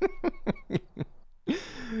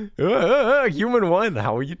 Human one,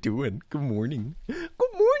 how are you doing? Good morning. Good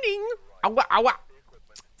morning. Ow, ow, ow.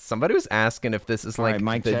 Somebody was asking if this is like All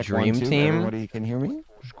right, mic the check, dream 1, 2. team. Everybody can hear me?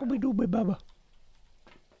 Scooby-Doo, baba.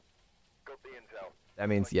 That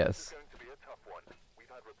means yes.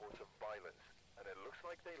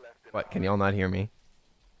 What? Can y'all not hear me?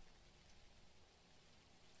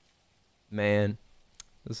 Man,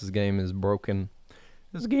 this game is broken.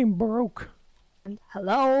 This game broke.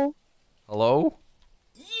 Hello? Hello?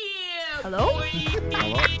 Hello?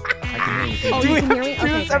 Hello? I can hear you. Oh, Dude, you can hear me? dude,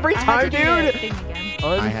 Okay, it's every great. I had time, to do the dude. thing again.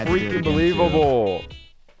 I had to do it Unfreaking again, believable.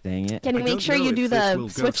 Dang it. Can you I make don't sure know you if do this the will go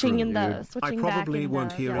switching through. in the I switching back probably in won't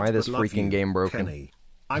the, hear yeah. it. Why this but love freaking you, game broken? Kenny.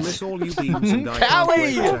 I miss all you beams and I can't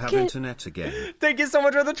wait Callie! to have internet again. Thank you so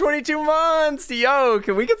much for the 22 months. Yo,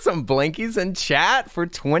 can we get some blankies in chat for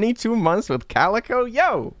 22 months with Calico?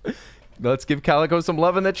 Yo, let's give Calico some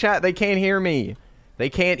love in the chat. They can't hear me. They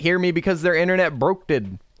can't hear me because their internet broke.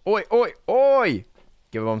 Oi, oi, oi.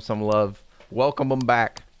 Give them some love. Welcome them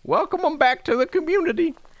back. Welcome them back to the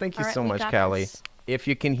community. Thank you All right, so we much, got Callie. this. If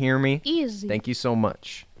you can hear me, Easy. thank you so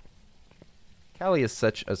much. Callie is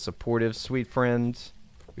such a supportive, sweet friend.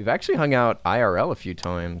 We've actually hung out IRL a few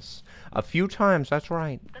times. A few times, that's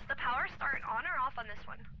right. Does the power start on or off on this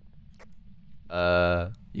one?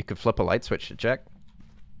 You could flip a light switch to check.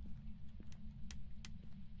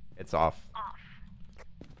 It's off. Off.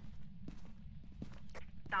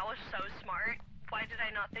 That was so smart. Why did I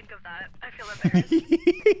not think of that? I feel embarrassed.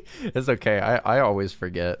 It's okay. I always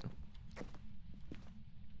forget.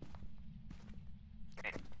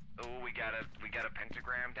 Oh, we got a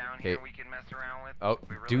pentagram down Okay. here we can mess around with. Oh,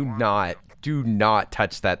 We really do want. do not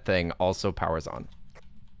touch that thing. Also powers on.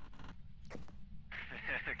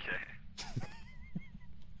 Okay.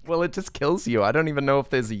 Well, it just kills you. I don't even know if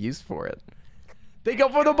there's a use for it. They go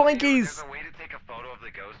for the There's blinkies. a way to take a photo of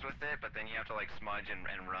the ghost with it, but then you have to like smudge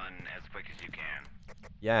and run as quick as you can.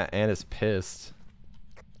 Yeah, and it's pissed.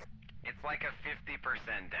 It's like a 50%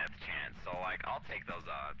 death chance, so like I'll take those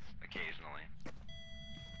odds occasionally.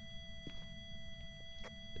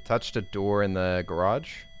 It touched a door in the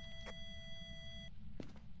garage.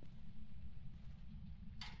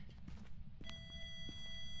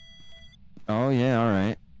 Oh, yeah, all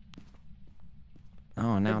right.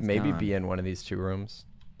 Oh, now it's Maybe gone. be in one of these two rooms.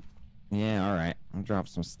 Yeah, all right. I'll drop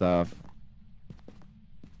some stuff.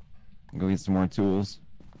 Go get some more tools.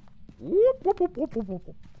 Whoop, whoop, whoop, whoop, whoop,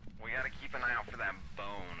 whoop. We gotta keep an eye out for that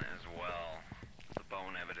bone as well. The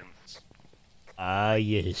bone evidence. Ah,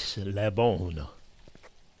 yes, la bonne.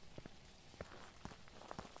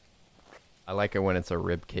 I like it when it's a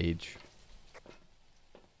rib cage.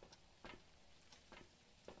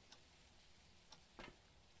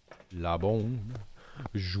 La bonne.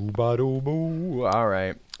 Joubadobo.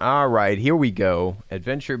 Alright. Alright, here we go.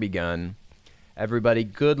 Adventure begun. Everybody,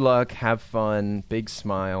 good luck, have fun, big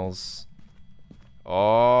smiles.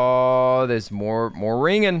 Oh, there's more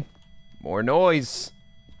ringing. More noise.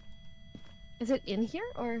 Is it in here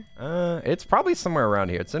or? It's probably somewhere around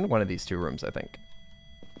here. It's in one of these two rooms, I think.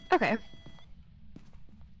 Okay.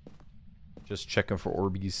 Just checking for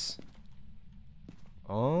Orbeez.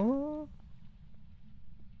 Oh.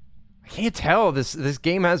 I can't tell. This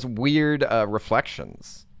game has weird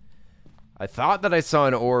reflections. I thought that I saw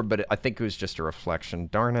an orb, but I think it was just a reflection.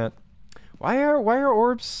 Darn it. Why are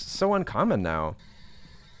orbs so uncommon now?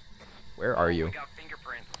 Where are you? We got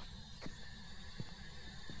fingerprints.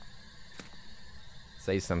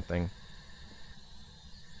 Say something.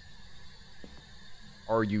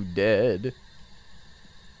 Are you dead?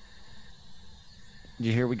 Did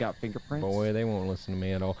you hear we got fingerprints? Boy, they won't listen to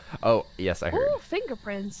me at all. Oh, yes, I heard. Oh,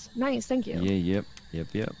 fingerprints. Nice, thank you. Yeah,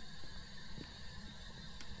 yep.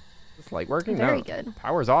 It's like working Very out. good.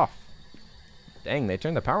 Power's off. Dang, they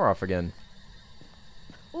turned the power off again.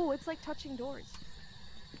 Oh, it's like touching doors.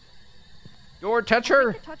 Door I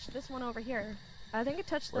toucher! think it touched this one over here. I think it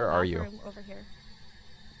touched the Where are you? bathroom over here.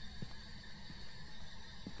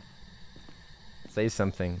 Say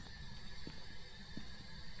something.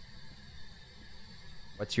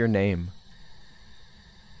 What's your name?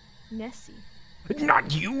 Nessie.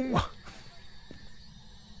 Not you!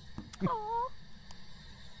 Aw.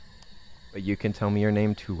 But you can tell me your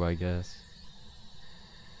name too, I guess.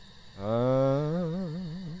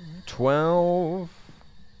 12,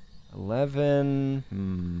 11,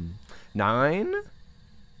 9?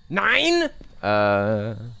 9?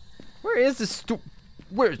 Where's the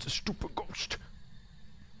stupid ghost?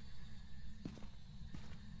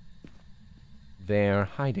 They're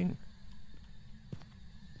hiding.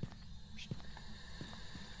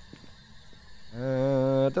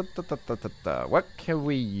 What can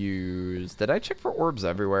we use? Did I check for orbs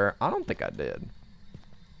everywhere? I don't think I did.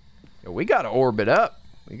 Yo, we gotta orb it up.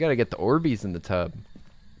 We gotta get the Orbeez in the tub.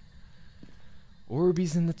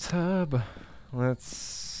 Orbeez in the tub. Let's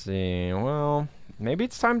see. Well, maybe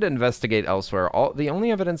it's time to investigate elsewhere. The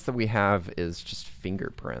only evidence that we have is just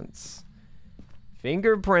fingerprints.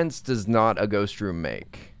 Fingerprints does not a ghost room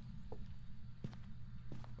make.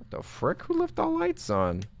 What the frick? Who left all lights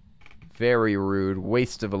on? Very rude.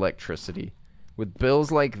 Waste of electricity. With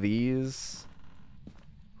bills like these,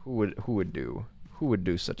 who would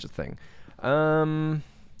do such a thing?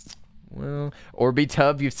 Well, Orby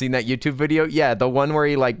Tub, you've seen that YouTube video? Yeah, the one where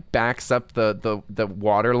he like backs up the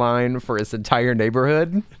water line for his entire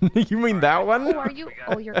neighborhood. You mean that one? Oh, are you?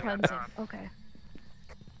 Oh, you're cleansing. Okay.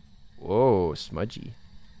 Whoa, smudgy.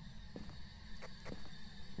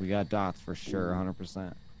 We got dots for sure,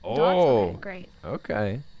 100%. Oh, Okay, great.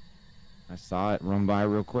 Okay. I saw it run by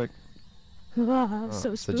real quick. So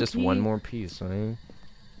So spooky. just one more piece, huh?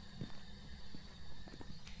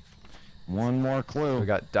 One more clue. We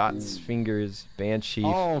got dots, fingers, banshee.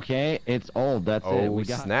 Oh, okay. It's old. That's it. Oh We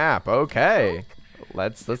got snap! Okay,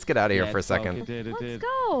 let's get out of here Yeah, for a it broke. second. It did. It Let's did.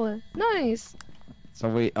 go. Nice. So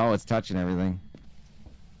we. Oh, it's touching everything.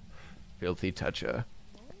 Filthy toucher.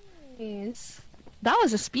 Nice. That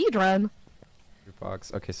was a speed run. Your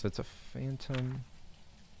box. Okay, so it's a phantom.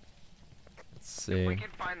 Let's If we see.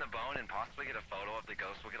 can find the bone and possibly get a photo of the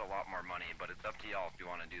ghost, we'll get a lot more money, but it's up to y'all if you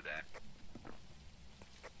want to do that.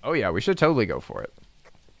 Oh yeah, we should totally go for it.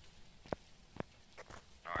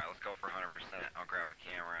 Alright, let's go for 100%. I'll grab a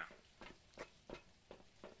camera.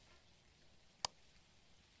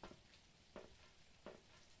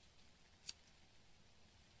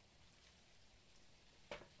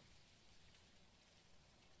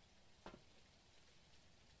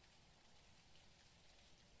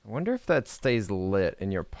 I wonder if that stays lit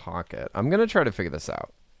in your pocket. I'm gonna try to figure this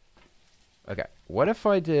out. Okay, what if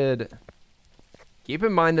I did... Keep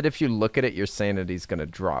in mind that if you look at it, your sanity's gonna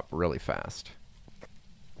drop really fast.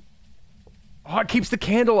 Oh, it keeps the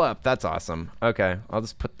candle up. That's awesome. Okay, I'll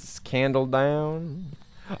just put this candle down.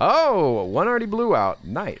 Oh, one already blew out.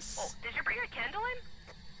 Nice. Oh, did you bring a candle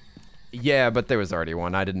in? Yeah, but there was already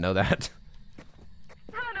one. I didn't know that.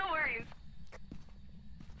 Oh, no worries.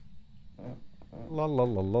 La la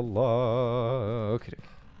la la la. Okay.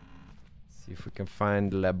 See if we can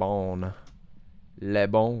find Le Bon. Le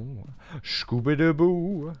Bon.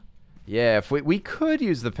 Scooby-Doo. Yeah, if we could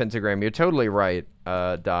use the pentagram. You're totally right,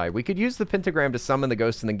 Di. We could use the pentagram to summon the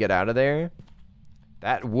ghost and then get out of there.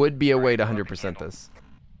 That would be a way to 100% this.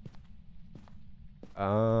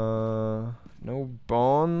 No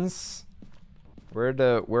bones. Where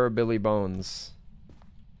are Billy Bones?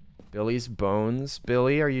 Billy's bones.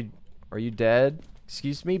 Billy, are you dead?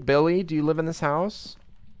 Excuse me, Billy, do you live in this house?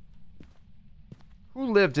 Who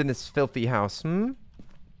lived in this filthy house, hmm?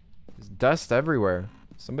 There's dust everywhere.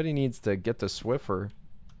 Somebody needs to get the Swiffer.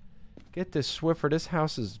 Get this Swiffer. This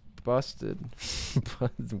house is busted.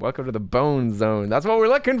 Welcome to the Bone Zone. That's what we're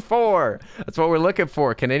looking for. That's what we're looking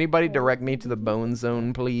for. Can anybody direct me to the Bone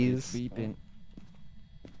Zone, please? Beeping.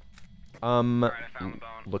 Alright, I found the bone.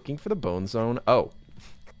 Looking for the Bone Zone. Oh,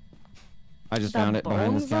 I just The found it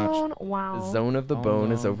behind bone this couch. zone? Wow. the zone of the Oh,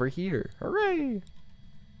 bone is no. over here. Hooray!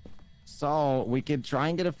 So we could try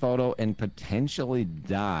and get a photo and potentially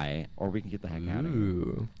die, or we can get the heck out of here.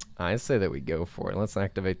 Ooh, I say that we go for it. Let's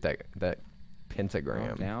activate that I'm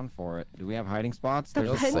pentagram. down for it. Do we have hiding spots? The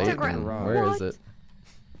Hail There's a lot in Satan. pentagram. the rock. Where is What? it?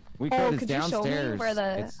 We could. Oh, It's could you show downstairs. me where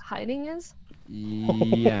the It's, hiding is?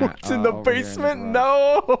 yeah. It's in the over here in basement. garage.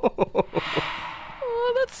 No.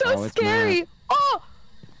 Oh, that's so Oh, it's scary. Oh!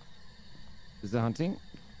 Is it hunting?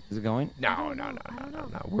 Is it going? No, I don't no, know. no, I no, don't no, know.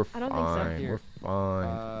 no. We're I don't think so. fine. Here. We're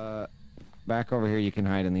fine. Back over here. You can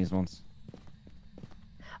hide in these ones.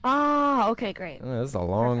 Ah, okay, great. Oh, this is a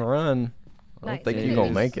long run. I don't Nice. think It you're gonna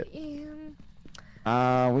is. make it.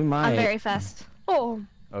 We might. I'm very fast. Oh,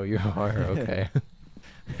 Oh, you are okay.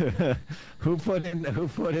 Who put in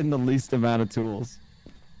the least amount of tools?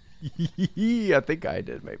 I think I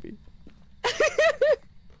did maybe.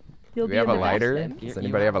 you'll Do be we have in a the lighter? basement. Does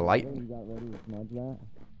anybody have a light?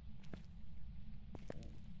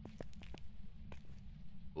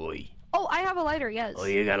 Oi. Oh, I have a lighter. Yes. Oh,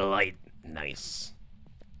 you got a light. Nice.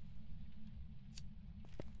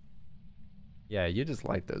 Yeah, you just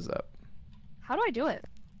light those up. How do I do it?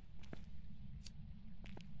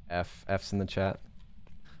 F's in the chat.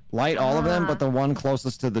 Light all of them, Ah. but the one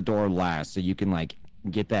closest to the door last, so you can like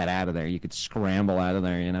get that out of there. You could scramble out of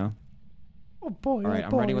there, you know. Oh boy, All right,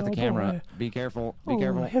 I'm ready with the camera. Be careful. Be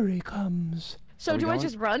careful. Here he comes. So Are we do I going?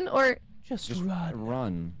 just run or? Just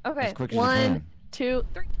run. Okay, As quick as you 1, can. 2,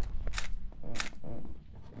 3.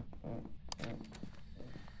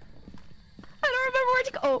 I don't remember where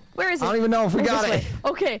to go. Oh, where is it? I don't even know if we Oh, got this it.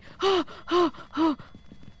 way. Okay.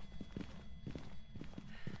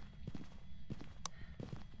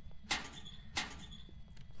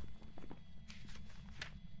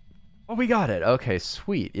 Oh, we got it. Okay,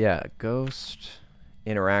 sweet. Yeah, ghost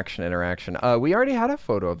interaction. We already had a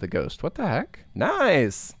photo of the ghost. What the heck?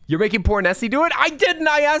 Nice. You're making poor Nessie do it? I didn't.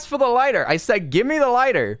 I asked for the lighter. I said, give me the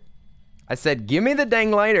lighter. I said, give me the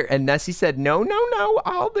dang lighter. And Nessie said, no,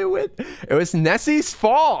 I'll do it. It was Nessie's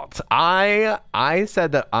fault. I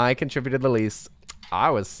said that I contributed the least. I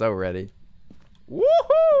was so ready.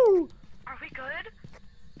 Woohoo! Are we good?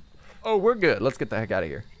 Oh, we're good. Let's get the heck out of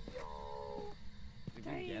here.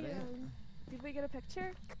 Did we get a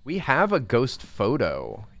picture? We have a ghost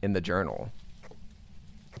photo in the journal.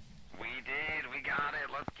 We did. We got it.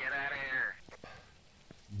 Let's get out of here.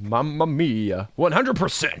 Mamma mia.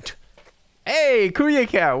 100%. Hey, Kuya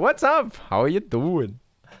Cat, what's up? How are you doing?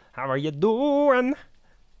 How are you doing?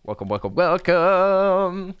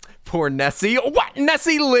 Welcome. Poor Nessie. What?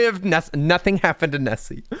 Nessie lived. Nothing happened to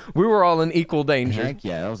Nessie. We were all in equal danger. Heck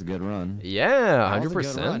yeah, that was a good run. Yeah, That was a good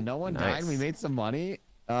 100%. run. No one died. Nice. We made some money.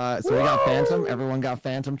 So we got Phantom. Everyone got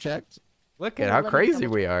Phantom checked. Look at Yeah, how let me crazy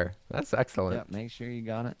double we are. That's excellent. Yep, make sure you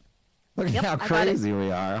got it. Look at Yep, how I got it. crazy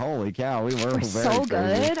we are. Holy cow, we were We're very so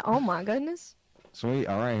crazy. good. Oh my goodness. Sweet.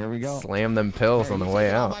 All right, here we go. Slam them pills Hey, on the you way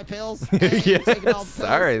taking all out. my pills? Hey, you Yeah, taking all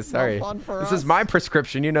pills? sorry. No fun for This us? is my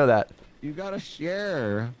prescription. You know that. You gotta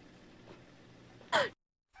share.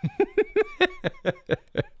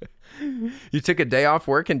 You took a day off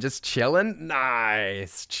work and just chilling?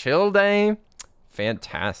 Nice. Chill day.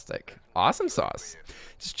 Fantastic. Awesome sauce.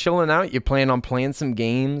 Just chilling out. You plan on playing some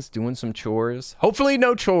games, doing some chores. Hopefully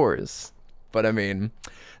no chores. But I mean,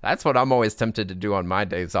 that's what I'm always tempted to do on my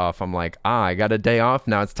days off. I'm like, I got a day off.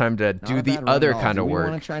 Now it's time to Not do a the bad run other at all. kind Do of we work.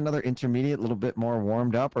 want to try another intermediate, a little bit more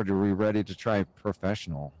warmed up, or are we ready to try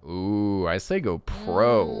professional? Ooh, I say go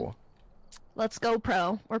pro. Let's go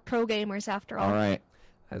pro. We're pro gamers after all. All right,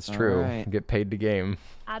 That's All true. right. Get paid to game.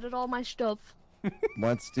 Added all my stuff.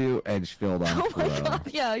 let's do Edgefield on Oh my pro. god.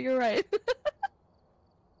 Yeah, you're right.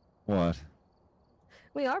 What?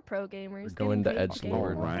 We are pro gamers. We're going getting to paid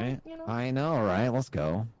Edgelord. game, Right? You know? I know, right? Let's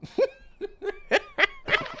go.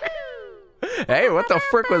 Hey, what the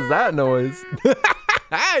frick was that noise?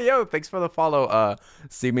 Hey, yo, thanks for the follow,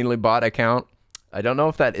 seemingly bot account. I don't know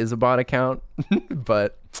if that is a bot account,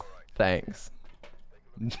 but thanks.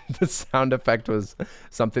 The sound effect was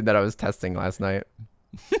something that I was testing last night.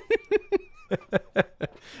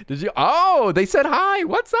 Did you? Oh, they said hi.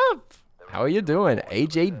 What's up? How are you doing?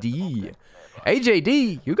 AJD.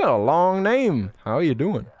 AJD, you got a long name. How are you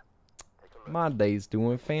doing? My day's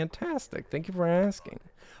doing fantastic. Thank you for asking.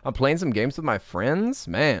 I'm playing some games with my friends.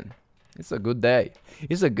 Man, it's a good day.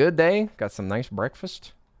 It's a good day. Got some nice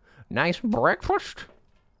breakfast. Nice breakfast.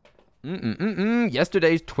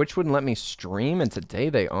 Yesterday's Twitch wouldn't let me stream, and today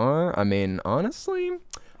they are. I mean, honestly,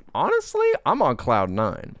 I'm on cloud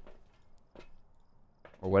 9.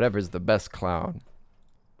 Or whatever's the best cloud.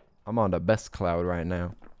 I'm on the best cloud right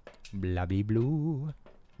now. Blabby blue.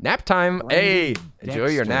 Nap time. Hey, enjoy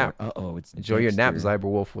your nap. Uh-oh, it's Enjoy your nap, Dexter.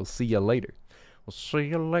 Cyberwolf. We'll see you later. We'll see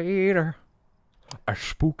you later. A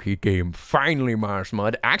spooky game. Finally, Mars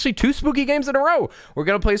Mud. Actually, 2 spooky games in a row. We're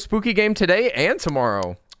going to play a spooky game today and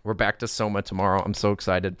tomorrow. We're back to Soma tomorrow. I'm so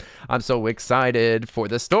excited. I'm so excited for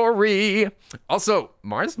the story. Also,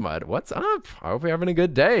 Mars Mud, what's up? I hope you're having a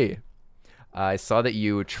good day. I saw that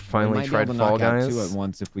you finally tried Fall Guys. Two at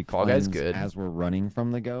once if we Fall Guys cleanse good. as we're running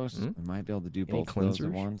from the ghost. We might be able to do Any both of those at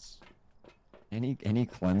cleansers? once. Any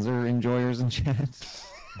cleanser enjoyers in chat?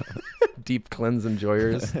 Deep cleanse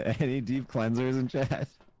enjoyers. Any deep cleansers in chat?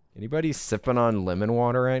 Anybody sipping on lemon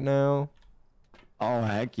water right now? Oh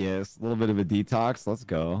heck yes, a little bit of a detox. Let's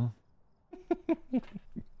go.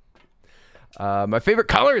 My favorite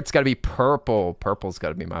color, it's got to be purple. Purple's got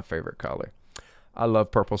to be my favorite color. I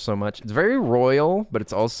love purple so much. It's very royal, but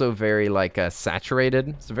it's also very like saturated.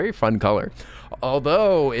 It's a very fun color.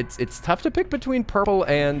 Although it's tough to pick between purple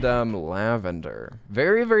and lavender.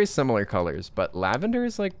 Very, very similar colors, but lavender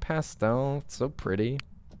is like pastel. It's so pretty.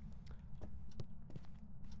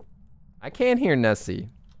 I can't hear Nessie.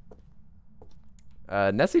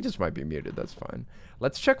 Nessie just might be muted. That's fine.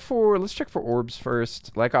 Let's check for orbs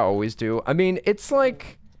first, like I always do. I mean, it's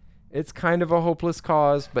like it's kind of a hopeless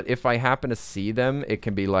cause, but if I happen to see them, it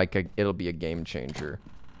can be like it'll be a game changer.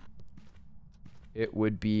 It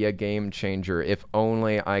would be a game changer if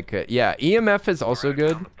only I could. Yeah, EMF is also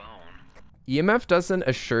good. EMF doesn't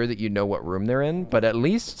assure that you know what room they're in, but at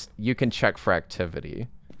least you can check for activity.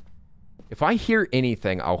 If I hear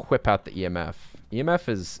anything, I'll whip out the EMF. EMF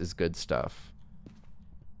is good stuff.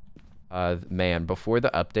 Man, before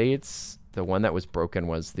the updates, the one that was broken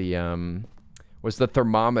was the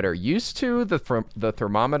thermometer. Used to, the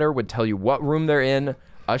thermometer would tell you what room they're in,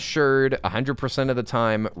 assured 100% of the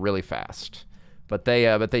time, really fast. But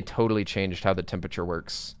they totally changed how the temperature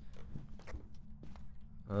works.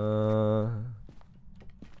 Yo,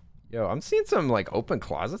 I'm seeing some like open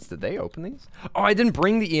closets. Did they open these? Oh, I didn't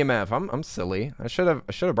bring the EMF. I'm silly. I should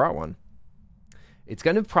have brought one. It's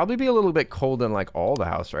gonna probably be a little bit cold in like all the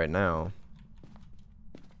house right now.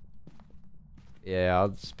 Yeah, I'll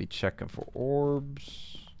just be checking for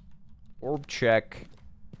orbs. Orb check.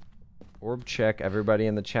 Orb check. Everybody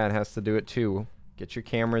in the chat has to do it too. Get your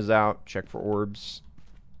cameras out. Check for orbs.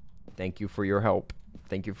 Thank you for your help.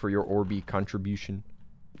 Thank you for your Orby contribution.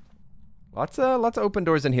 Lots of open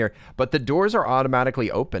doors in here, but the doors are automatically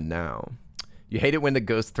open now. You hate it when the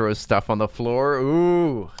ghost throws stuff on the floor.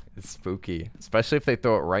 Ooh, it's spooky, especially if they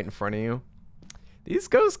throw it right in front of you. These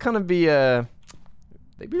ghosts kind of be they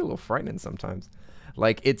be a little frightening sometimes.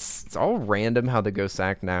 Like it's all random how the ghosts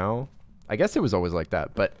act now. I guess it was always like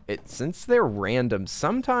that, but since they're random,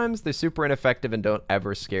 sometimes they're super ineffective and don't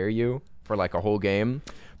ever scare you for like a whole game.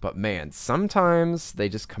 But man, sometimes they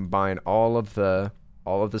just combine all of the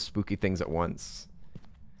spooky things at once.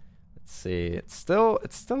 Let's see. It's still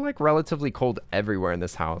like relatively cold everywhere in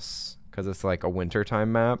this house because it's like a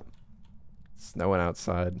wintertime map. It's snowing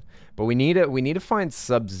outside, but we need to find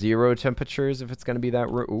sub-zero temperatures if it's gonna be that.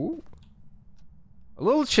 Ooh, a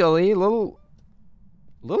little chilly, a little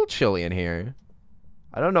chilly in here.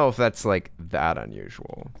 I don't know if that's like that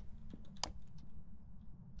unusual.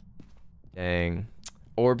 Dang.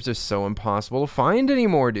 Orbs are so impossible to find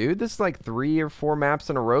anymore, dude. This is like 3 or 4 maps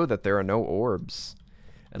in a row that there are no orbs.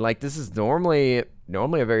 And like this is normally a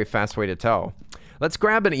very fast way to tell. Let's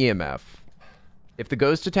grab an EMF. If the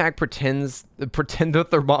ghost attack pretend the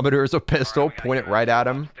thermometer is a pistol, point it right at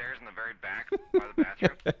him. Upstairs in the very back by the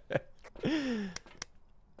bathroom.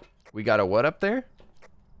 We got a what up there?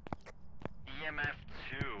 EMF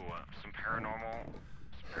 2. Some paranormal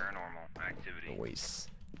activity. Noise.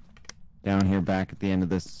 Down here back at the end of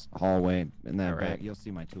this hallway in that All right. back, you'll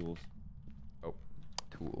see my tools. Oh,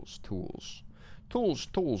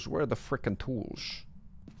 tools. Where are the frickin' tools?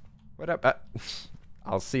 What up?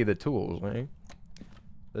 I'll see the tools, eh?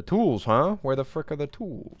 The tools, huh? Where the frick are the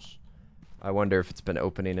tools? I wonder if it's been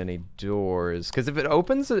opening any doors. Because if it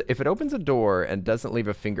opens a door and doesn't leave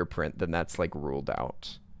a fingerprint, then that's like ruled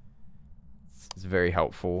out. It's very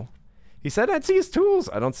helpful. He said I'd see his tools.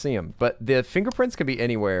 I don't see them. But the fingerprints can be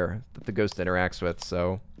anywhere that the ghost interacts with,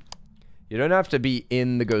 so you don't have to be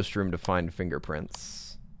in the ghost room to find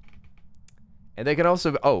fingerprints. And they can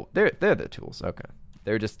also they're the tools. Okay.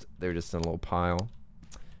 They're just in a little pile.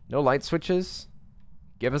 No light switches?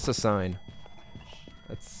 Give us a sign.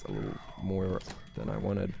 That's a little more than I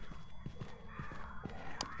wanted.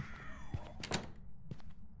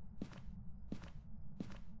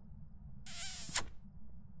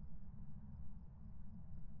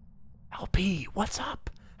 LP, what's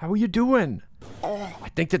up? How are you doing? Oh, I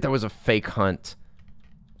think that was a fake hunt.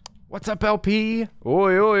 What's up, LP?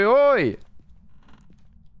 Oi, oi, oi.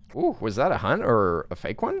 Ooh, was that a hunt or a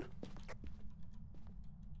fake one?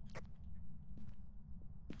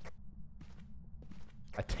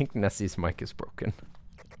 I think Nessie's mic is broken.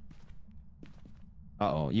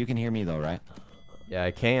 Uh-oh, you can hear me though, right? Yeah,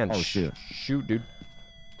 I can. Oh, shoot. Shoot, dude.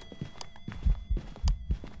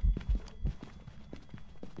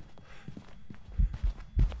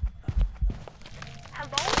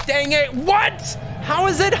 Dang it, what? How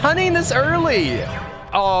is it hunting this early?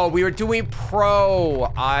 Oh, we were doing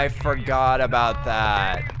pro. I forgot about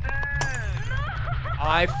that.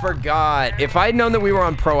 I forgot. If I'd known that we were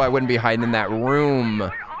on pro, I wouldn't be hiding in that room. Where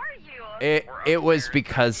are you? It's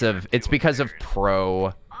because of pro.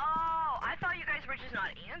 Oh, I thought you guys were just not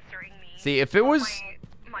answering me. See, if it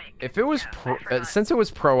was pro, since it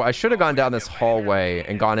was pro, I should have gone down this hallway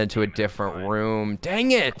and gone into a different room.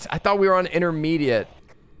 Dang it. I thought we were on intermediate.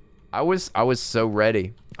 I was so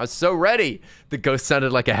ready. I was so ready. The ghost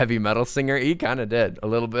sounded like a heavy metal singer. He kind of did. A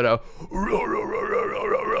little bit of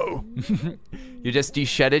You just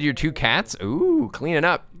de-shedded your 2 cats? Ooh, cleaning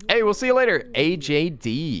up. Hey, we'll see you later.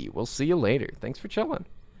 AJD. We'll see you later. Thanks for chilling.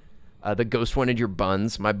 The ghost wanted your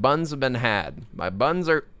buns. My buns have been had. My buns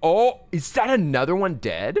are... Oh, is that another one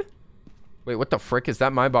dead? Wait, what the frick? Is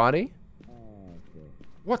that my body?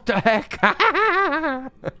 What the heck?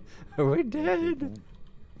 We're dead.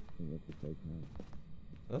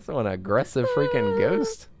 That's one aggressive freaking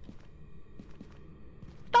ghost.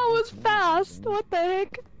 That was fast. What the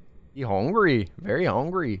heck? You hungry? Very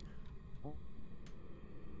hungry.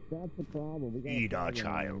 That's the problem. Eat our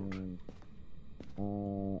child.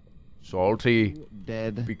 Salty.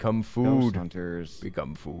 Dead. Become Ghost food. hunters.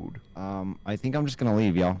 Become food. I think I'm just gonna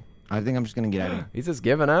leave, y'all. I think I'm just gonna get out of here. He's just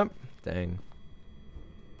giving up? Dang.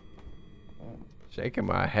 Shaking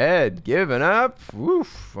my head. Giving up?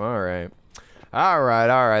 Woof. Alright.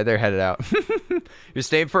 Alright. They're headed out. You're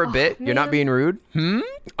staying for a bit? You're not man. being rude?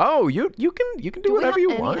 Oh, you can do whatever we you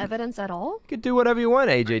have want. any evidence at all? You can do whatever you want,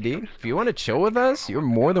 AJD. If you want to chill with us, you're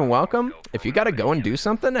more than welcome. If you gotta go and do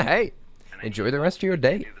something, hey, enjoy the rest of your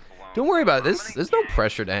day. Don't worry about this. There's no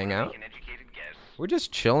pressure to hang out. We're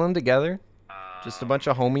just chilling together. Just a bunch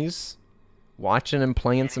of homies watching and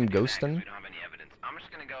playing some ghosting. We don't have any evidence. I'm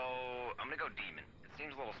gonna go demon. It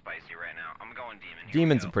seems a little spicy right now. I'm going demon. Here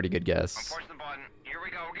Demon's we a go. pretty good I'm guess. pushing the button. Here we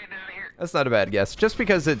go. We're getting out of here. That's not a bad guess. Just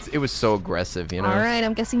because it was so aggressive, you know? Alright,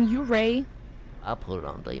 I'm guessing you, Ray. I'll put it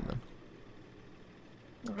on demon.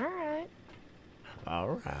 Alright.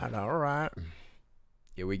 Alright.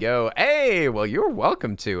 Here we go. Hey, well, you're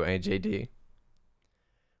welcome to, AJD.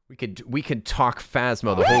 We could talk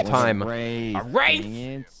Phasmo the whole time. Wraith. Wraith! Dang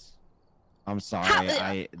it. I'm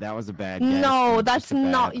sorry. That was a bad guess. No, Just that's a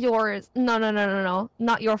bad- not yours. No.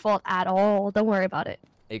 Not your fault at all. Don't worry about it.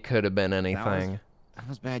 It could have been anything. That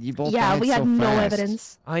was bad. You both Yeah, died we so had no fast.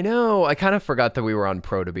 evidence. I know. I kind of forgot that we were on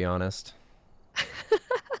pro, to be honest.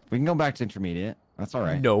 We can go back to intermediate. That's all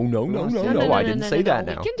right. No. I didn't say that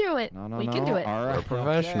now. We can do it. No. We can do it. All right. We're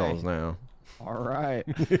professionals okay. now. All right.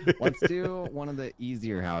 Let's do one of the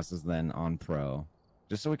easier houses then on pro,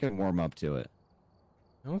 just so we can warm up to it.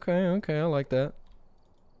 Okay, I like that.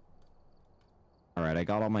 All right, I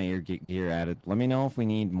got all my gear added. Let me know if we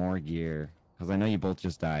need more gear, because I know you both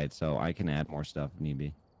just died, so I can add more stuff if need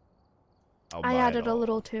be. I added a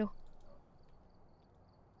little too.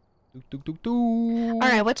 All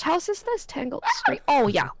Alright, which house is this? Tangled Street. Oh,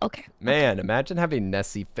 yeah. Okay. Man, imagine having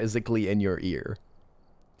Nessie physically in your ear.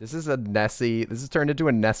 This is turned into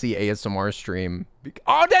a Nessie ASMR stream.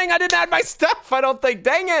 Oh, dang, I didn't add my stuff, I don't think.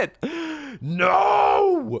 Dang it.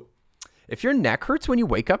 No. If your neck hurts when you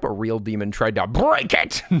wake up, a real demon tried to break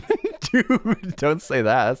it. Dude, don't say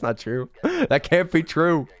that. That's not true. That can't be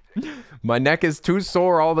true. My neck is too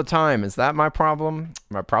sore all the time. Is that my problem?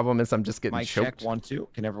 My problem is I'm just getting Mic choked. check 1 2.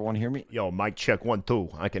 Can everyone hear me? Yo, mic check 1 2.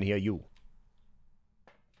 I can hear you.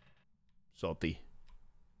 Salty.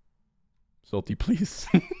 Salty, please.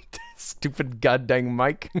 Stupid goddamn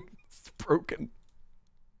mic. It's broken.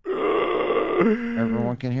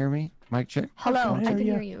 Everyone can hear me? Mic check? Hello, I can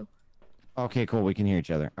hear you. Okay, cool. We can hear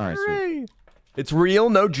each other. All right, sweet. Hooray. It's real,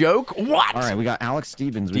 no joke. What? All right, we got Alex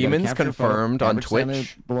Stevens. We Demons got a capture confirmed photo, on average standard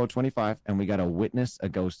Twitch. below 25, and we got to witness a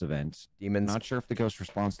ghost event. Demons Not sure if the ghost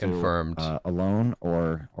responds confirmed. to alone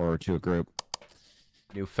or to a group.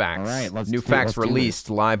 New facts. All right, let's New do- facts let's do released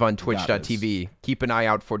live on We got this. twitch.tv. Keep an eye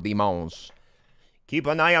out for demons. Keep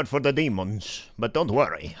an eye out for the demons, but don't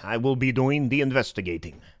worry. I will be doing the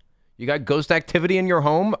investigating. You got ghost activity in your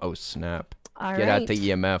home? Oh, snap. All Get right. out the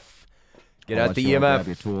EMF. Get I'll out let the you all grab EMF.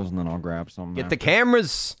 your tools, and then I'll grab some. Get the after.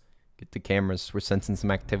 cameras. Get the cameras. We're sensing some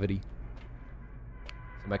activity.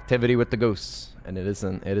 Some activity with the ghosts. And it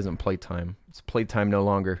isn't playtime. It's playtime no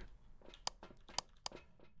longer.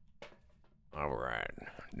 Alright.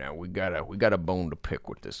 Now we got a bone to pick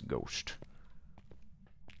with this ghost.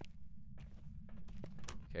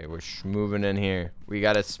 Okay, we're moving in here. We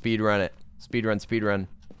gotta speed run it. Speed run.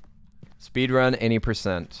 Speed run any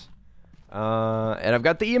percent. And I've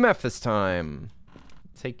got the EMF this time.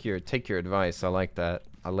 Take your advice. I like that.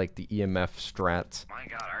 I like the EMF strat. My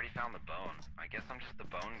God, I already found the bone. I guess I'm just the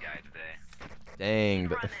bone guy today. Dang,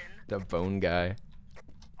 Running. the bone guy.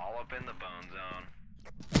 All up in the bone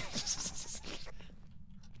zone.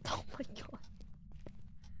 Oh my god.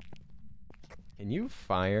 Can you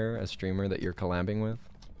fire a streamer that you're collabing with?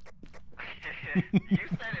 You said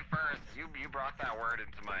it first. You brought that word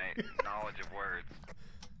into my knowledge of words.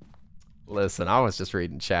 Listen, I was just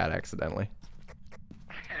reading chat accidentally.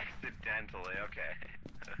 Accidentally,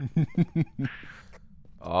 okay.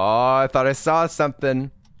 Oh, I thought I saw something.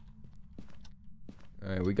 All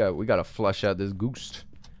right, we got to flush out this ghost.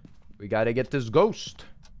 We got to get this ghost.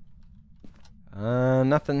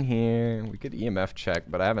 Nothing here. We could EMF check,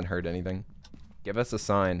 but I haven't heard anything. Give us a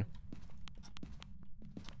sign.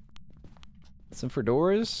 Listen for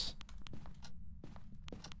doors.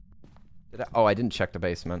 Oh, I didn't check the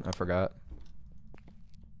basement. I forgot.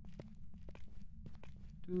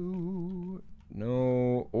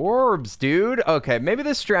 No orbs, dude. Okay, maybe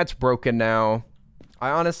this strat's broken now. I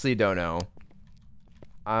honestly don't know.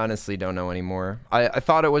 I honestly don't know anymore. I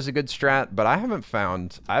thought it was a good strat, but I haven't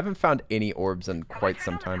found any orbs in quite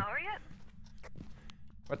some time.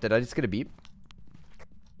 What, did I just get a beep?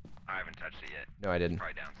 I haven't touched it yet. No, I didn't.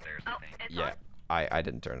 Probably downstairs, I think. It's Yeah, on? I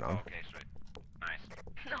didn't turn it on. Okay, sweet. Nice.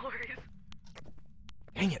 No worries.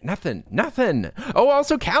 Dang it, nothing. Oh,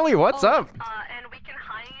 also Callie, what's up? And we can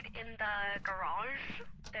hide in the garage.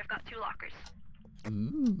 They've got 2 lockers.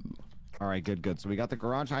 Ooh. All right, good. So we got the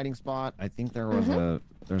garage hiding spot. I think there was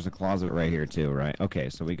there's a closet right here too, right? Okay,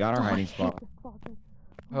 so we got our hiding spot.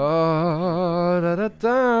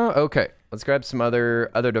 Okay, let's grab some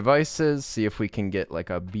other devices. See if we can get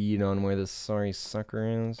like a bead on where this sorry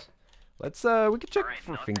sucker is. Let's we could check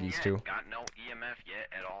for fingies yet. too. Got no EMF yet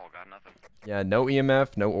at all. Got nothing. Yeah, no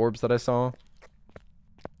EMF, no orbs that I saw.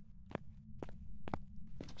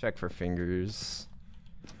 Check for fingers.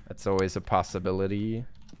 That's always a possibility.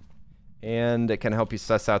 And it can help you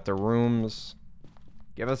suss out the rooms.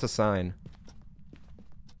 Give us a sign.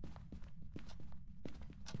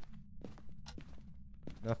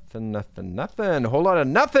 Nothing. Whole lot of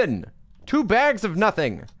nothing. 2 bags of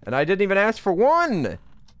nothing. And I didn't even ask for 1.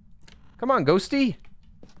 Come on, Ghosty.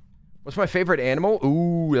 What's my favorite animal?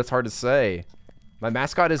 Ooh, that's hard to say. My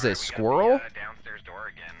mascot is a squirrel. Downstairs door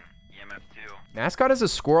again. EMF 2. Mascot is a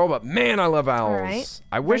squirrel, but man, I love owls. Right.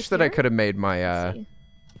 I wish that I could have made my,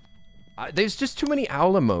 there's just too many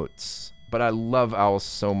owl emotes. But I love owls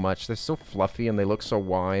so much. They're so fluffy and they look so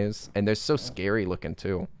wise. And they're so scary looking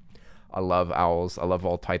too. I love owls. I love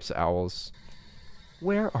all types of owls.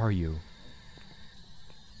 Where are you?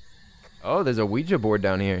 Oh, there's a Ouija board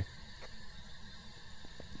down here.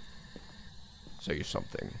 Say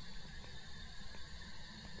something.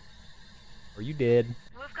 Are you dead?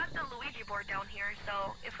 We've got the Luigi board down here,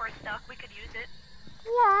 so if we're stuck, we could use it.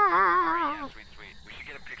 Oh, yeah, sweet. We should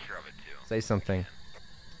get a picture of it too. Say something.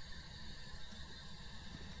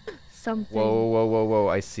 Something. Whoa.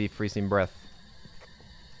 I see freezing breath.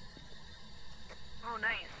 Oh,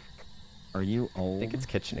 nice. Are you old? I think it's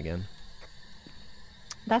kitchen again.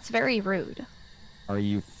 That's very rude. Are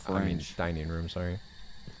you I mean, French? dining room, sorry.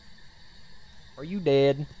 Are you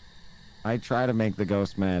dead? I try to make the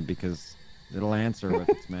ghost mad because it'll answer if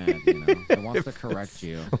it's mad, you know? It wants to correct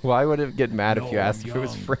you. Why would it get mad if you asked if it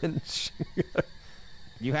was French?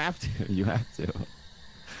 You have to.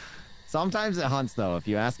 Sometimes it hunts, though. If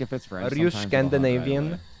you ask if it's French, Are you sometimes it'll hunt right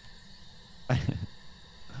Scandinavian? away.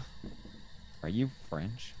 Are you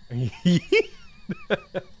French?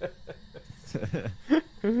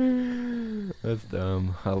 That's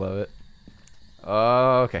dumb. I love it.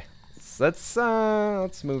 Okay.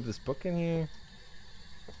 Let's move this book in here.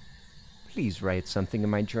 Please write something in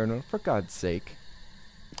my journal, for God's sake.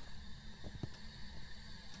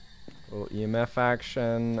 Little EMF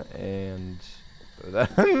action and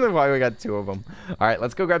why we got 2 of them. All right,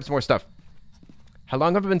 let's go grab some more stuff. How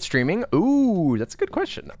long have I been streaming? Ooh, that's a good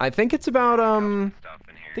question. I think it's about I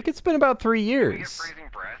think it's been about 3 years. Freezing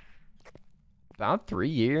breath. About 3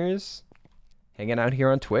 years. Hanging out here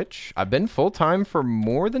on Twitch. I've been full-time for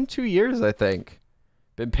more than 2 years, I think.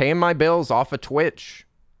 Been paying my bills off of Twitch.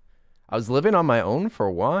 I was living on my own for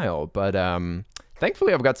a while, but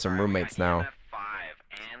thankfully I've got some roommates now.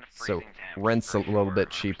 So rent's a little bit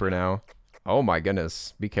cheaper now. Oh my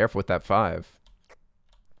goodness. Be careful with that 5.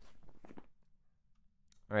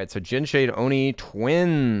 Alright, so Jin Shade Oni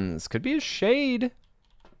twins. Could be a shade.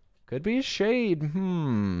 Could be a shade.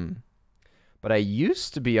 But I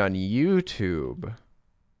used to be on YouTube.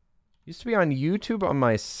 Used to be on YouTube on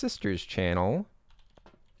my sister's channel.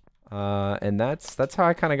 And that's how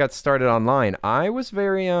I kind of got started online. I was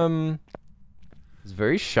very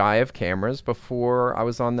shy of cameras before I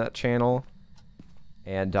was on that channel.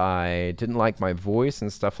 And I didn't like my voice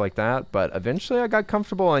and stuff like that. But eventually I got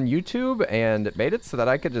comfortable on YouTube and it made it so that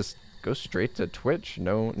I could just go straight to Twitch.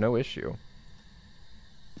 No issue.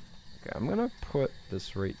 Okay, I'm gonna put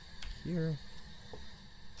this right here.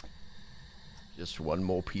 Just one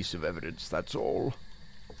more piece of evidence, that's all.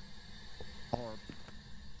 Orb.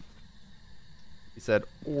 He said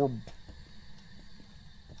orb.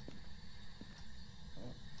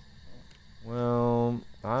 Well,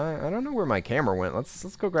 I don't know where my camera went.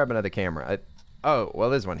 Let's go grab another camera. Oh, well,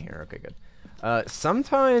 there's one here. Okay, good.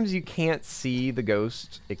 Sometimes you can't see the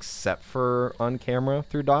ghost except for on camera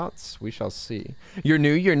through dots. We shall see. You're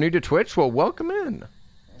new to Twitch? Well, welcome in.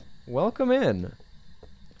 Welcome in.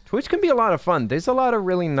 Twitch can be a lot of fun. There's a lot of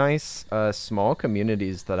really nice small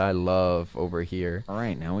communities that I love over here. All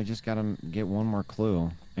right, now we just gotta get one more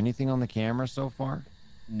clue. Anything on the camera so far?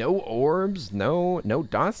 No orbs, no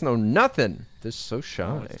dots, no nothing. They're so shy.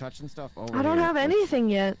 Oh, it's touching stuff over I don't here, have anything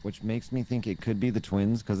yet. which makes me think it could be the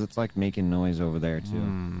twins because it's like making noise over there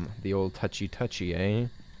too. The old touchy, eh?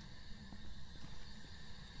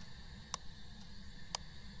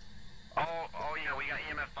 Oh, yeah, we got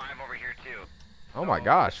EMF 5 over here too. Oh my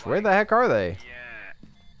gosh, where the heck are they? Yeah,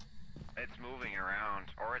 it's moving around,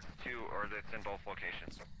 or it's in both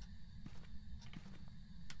locations.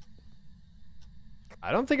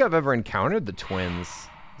 I don't think I've ever encountered the twins.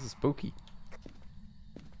 This is spooky.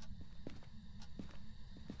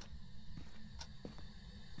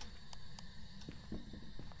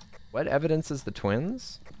 What evidence is the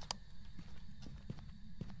twins?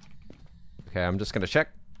 Okay, I'm just gonna check.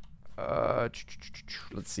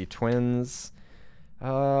 Let's see, twins.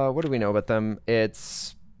 What do we know about them? It's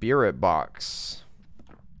Spirit Box.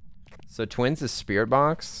 So twins is Spirit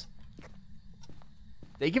Box.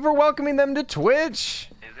 Thank you for welcoming them to Twitch.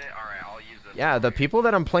 Is it? Alright, I'll use this. Yeah, the people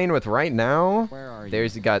that I'm playing with right now, Where are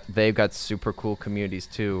you? they've got super cool communities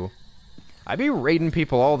too. I be raiding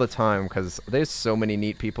people all the time because there's so many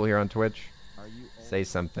neat people here on Twitch. Are you old? Say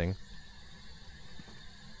something.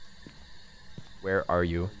 Where are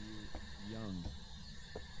you? Young.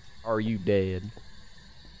 Are you dead?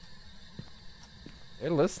 They're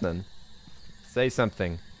listening. Say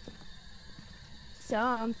something.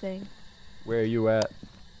 Something. Where are you at?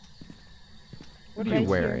 What are you Right here.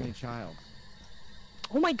 wearing? Only child.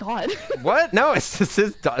 Oh my god. What? No, it's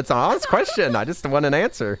an honest question. I just want an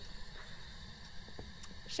answer.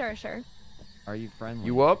 Sure. Are you friendly?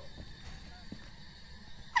 You up?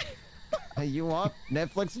 Hey, you up?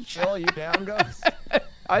 Netflix and chill. You down, Ghost?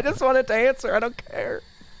 I just wanted to answer. I don't care.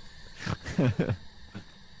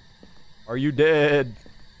 Are you dead?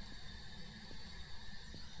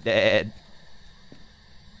 Dead.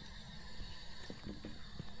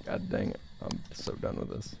 God dang it. I'm so done with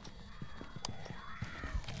this.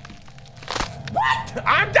 What?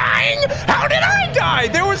 I'm dying? How did I die?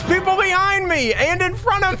 There was people behind me and in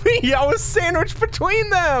front of me. I was sandwiched between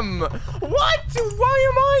them. What?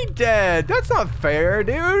 Why am I dead? That's not fair,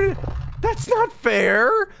 dude. That's not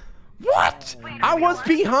fair. What? I was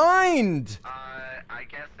behind. I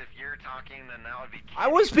guess if you're talking, then that would be Kenny. I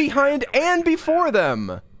was behind and before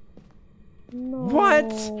them. No. What?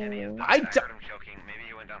 Kenny is I I heard him choking. Maybe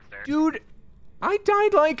he went downstairs. Dude, I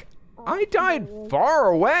died far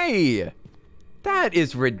away. That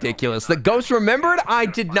is ridiculous. The ghost remembered? I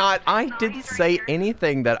didn't say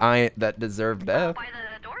anything that deserved death. By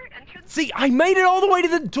the door entrance. See, I made it all the way to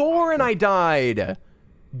the door and I died.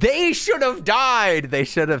 They should have died. They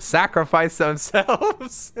should have sacrificed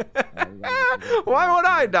themselves. Why would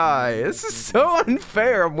I die? This is so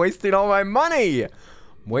unfair. I'm wasting all my money. I'm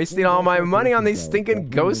wasting all my money on these stinking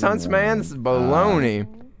ghost hunts, man. This is baloney.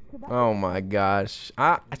 Oh my gosh.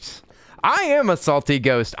 I am a salty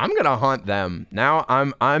ghost. I'm gonna haunt them. Now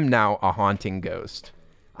I'm now a haunting ghost.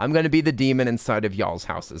 I'm gonna be the demon inside of y'all's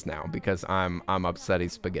houses now because I'm upsetty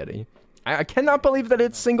spaghetti. I cannot believe that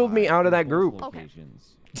it singled me out of that group. Okay.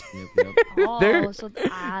 Yep. Oh, so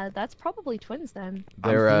that's probably twins then.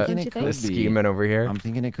 They're thinking it could they're be. scheming over here. I'm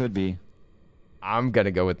thinking it could be. I'm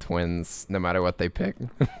gonna go with twins no matter what they pick.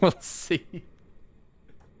 We'll see.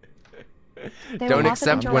 They Don't will often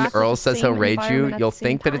accept when interact with Earl the says same he'll raid you. environment at You'll the same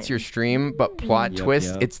think that it's your time. stream, but plot Yep,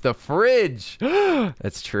 twist, yep. it's the fridge.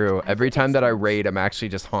 That's true. Every time that I raid, I'm actually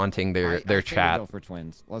just haunting their I say we chat. Go for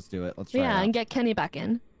twins. Let's do it. Let's try Yeah, it and out. get Kenny back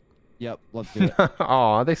in. Yep. Let's do it.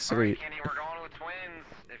 Aw, they Alright, sweet. Kenny, we're going with twins.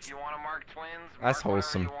 If you want to mark twins, That's mark whatever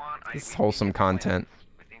wholesome. you want. This is we wholesome think content.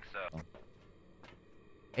 twins. We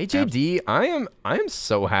think so. HAD, I am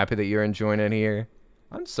so happy that you're enjoying it here.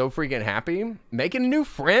 I'm so freaking happy. Making a new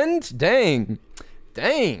friend? Dang.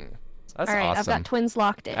 That's All right, awesome. I've got twins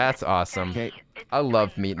locked in. That's awesome. Okay. I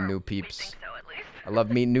love meeting new We peeps. think so, at least. I love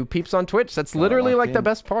meeting new peeps on Twitch. That's Got it literally locked like the in.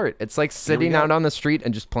 best part. It's like sitting go. out on the street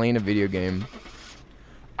and just playing a video game.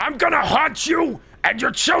 I'm gonna haunt you and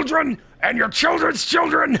your children and your children's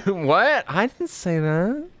children. What? I didn't say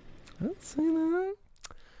that. I didn't say that.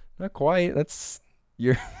 Not quite. That's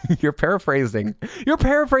you're paraphrasing. You're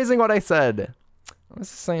paraphrasing what I said. I was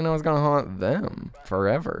just saying I was gonna haunt them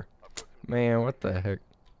forever. Man, what the heck?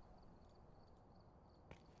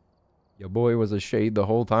 Your boy was a shade the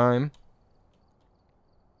whole time.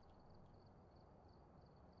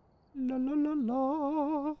 La la la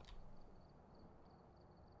la.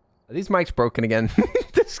 Are these mics broken again?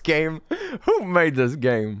 This game. Who made this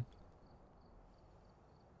game?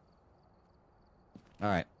 All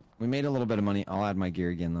right. We made a little bit of money. I'll add my gear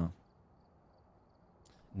again though.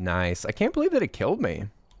 Nice. I can't believe that it killed me.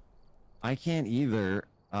 I can't either.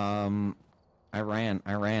 I ran.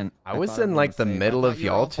 I was thought in everyone like was the safe. middle I of thought you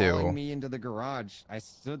were all y'all two. following me into the garage. I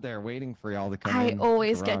stood there waiting for y'all to come I in.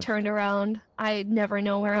 always get Garage. turned around. I never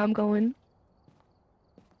know where I'm going.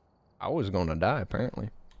 I was gonna die, apparently.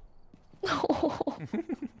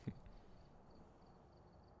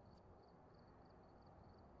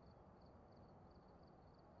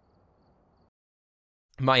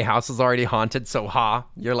 My house is already haunted, so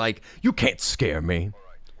you're like, you can't scare me.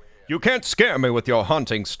 You can't scare me with your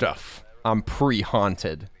haunting stuff. I'm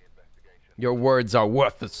pre-haunted. Your words are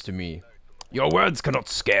worthless to me. Your words cannot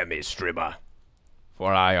scare me, streamer.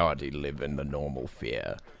 For I already live in the normal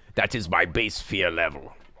fear. That is my base fear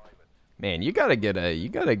level. Man, you gotta get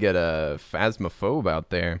a phasmophobe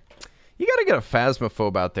out there. You gotta get a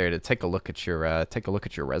phasmophobe out there to take a look at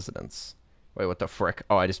your residence. Wait, what the frick?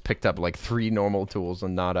 Oh, I just picked up like 3 normal tools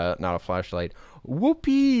and not a flashlight.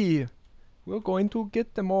 Whoopee! We're going to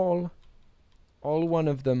get them all. All one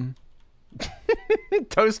of them.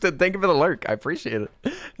 Toasted, thank you for the lurk. I appreciate it.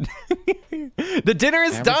 The dinner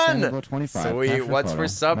is done! Sweet, what's for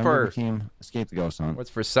supper? Team escape the ghost hunt. What's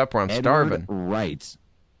for supper? I'm starving.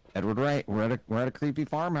 Edward Wright. We're at a creepy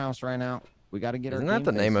farmhouse right now. We got to get Isn't our that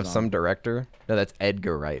the name of on. some director? No, that's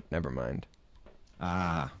Edgar Wright. Never mind.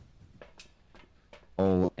 Ah.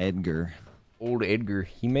 Old Edgar. Old Edgar.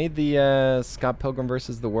 He made the Scott Pilgrim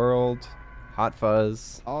vs. the World, Hot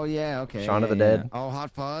Fuzz. Oh yeah, okay. Shaun of the Dead. Oh, Hot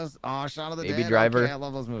Fuzz. Oh, Shaun of the Dead. Baby Driver. Okay, I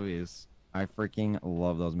love those movies. I freaking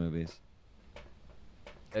love those movies.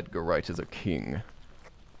 Edgar Wright is a king.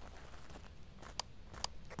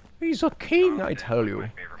 He's a king, I tell you. My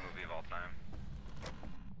favorite movie of all time.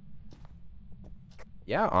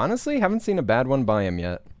 Yeah, honestly, haven't seen a bad one by him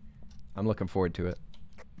yet. I'm looking forward to it.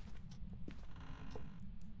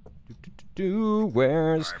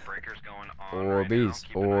 Where's Alright, breaker's going on right now. Orbeez,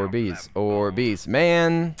 Keep an eye out for Orbeez, that bone. Orbeez.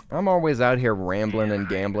 Man, I'm always out here rambling and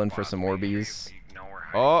gambling for some Orbeez.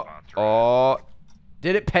 Oh, oh.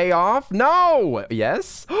 Did it pay off? No!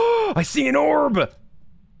 Yes? I see an orb!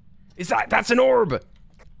 That's an orb!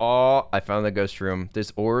 Oh, I found the ghost room.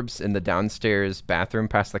 There's orbs in the downstairs bathroom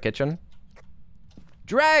past the kitchen.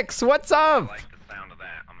 Drex, what's I up? like the sound of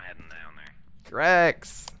that. I'm heading down there.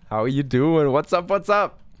 Drex, how are you doing? What's up, what's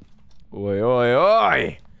up? Oi, oi,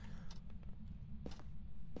 oi!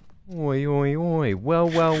 Oi, oi, oi. Well,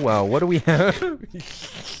 well, well. What do we have?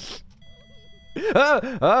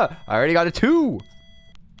 I already got a 2.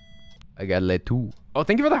 I got a 2. Oh,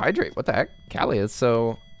 thank you for the hydrate. What the heck? Callie is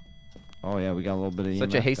so... Oh yeah, we got a little bit of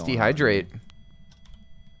Such a EMF hasty going on. hydrate.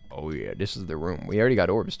 Oh yeah, this is the room. We already got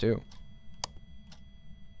orbs too.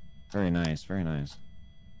 Very nice, very nice.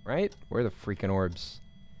 Right? Where are the freaking orbs?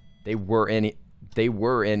 They were in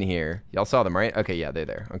here. Y'all saw them, right? Okay, yeah, they're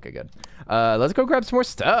there. Okay, good. Let's go grab some more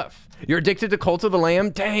stuff. You're addicted to Cult of the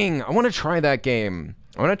Lamb? Dang, I want to try that game.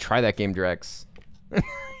 I want to try that game, Drex.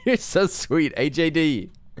 You're so sweet.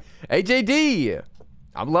 AJD. AJD!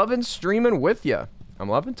 I'm loving streaming with you. I'm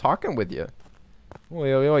loving talking with you.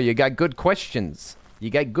 Oi, oi, oi, you got good questions. You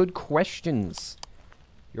got good questions.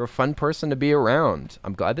 You're a fun person to be around.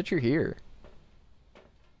 I'm glad that you're here.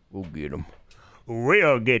 We'll get them.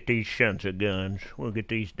 We'll get these sons of guns. We'll get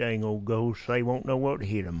these dang old ghosts. They won't know what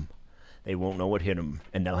hit them. They won't know what hit them,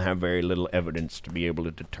 and they'll have very little evidence to be able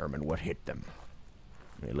to determine what hit them.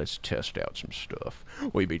 Hey, let's test out some stuff.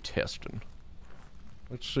 We be testing.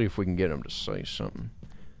 Let's see if we can get them to say something.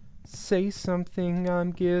 Say something,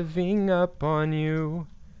 I'm giving up on you.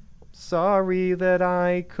 Sorry that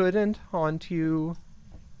I couldn't haunt you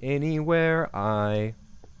anywhere What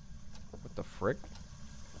the frick?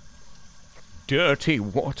 Dirty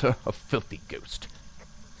water, a filthy ghost.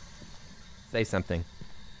 Say something.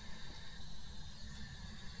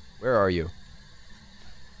 Where are you?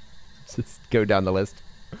 Just go down the list.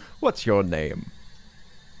 What's your name?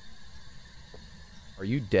 Are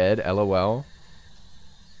you dead, LOL?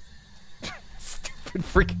 Stupid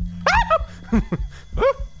freak.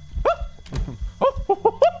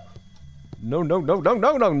 No, no, no, no,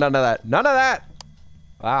 no, no, none of that. None of that.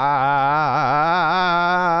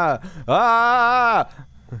 Ah, ah,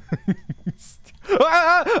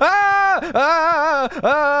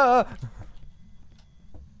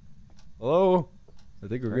 Hello? I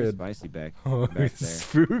think we're Very good. spicy back Oh, there. it's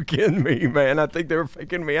spooking me, man. I think they were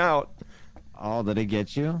faking me out. Oh, did it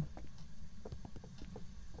get you?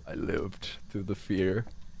 I lived through the fear.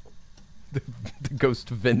 The ghost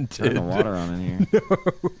vented. Turn the water on in here.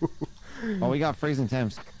 No. Oh, we got freezing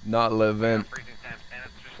temps. Not living. Freezing temps, and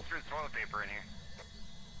it's just threw toilet paper in here.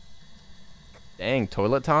 Dang,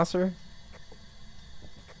 toilet tosser?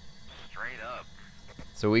 Straight up.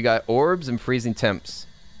 So we got orbs and freezing temps.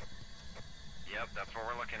 Yep, that's what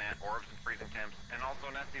we're looking at. Orbs and freezing temps. And also,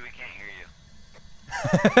 Nessie, we can't hear you.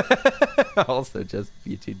 Also just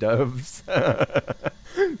BT dubs.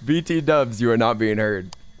 BT dubs, you are not being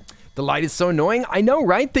heard. The light is so annoying. I know,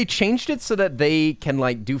 right? They changed it so that they can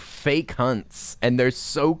like do fake hunts, and they're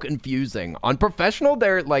so confusing. On professional,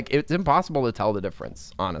 they're like, it's impossible to tell the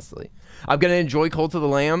difference, honestly. I'm gonna enjoy Cult of the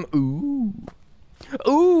Lamb. Ooh.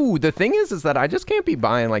 Ooh, the thing is that I just can't be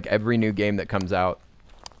buying like every new game that comes out.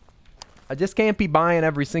 I just can't be buying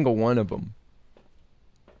every single one of them.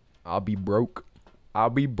 I'll be broke. I'll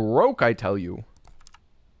be broke, I tell you.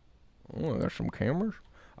 Oh, there's some cameras.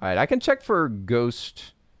 All right, I can check for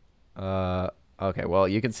ghost. Okay, well,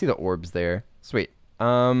 you can see the orbs there. Sweet.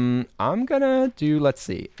 I'm gonna do, let's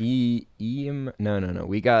see. No.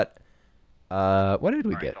 We got, what did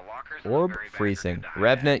we get? Orb freezing.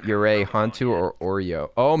 Revenant, Ure, Hantu, or Oreo.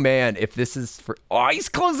 Oh, man, if this is for... Oh, he's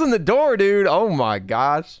closing the door, dude. Oh, my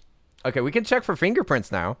gosh. Okay, we can check for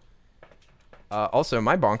fingerprints now. Also, am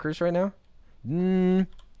I bonkers right now?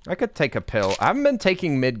 I could take a pill. I haven't been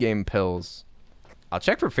taking mid-game pills. I'll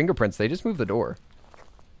check for fingerprints. They just moved the door.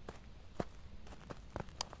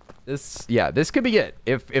 This could be it.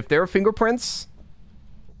 If there are fingerprints,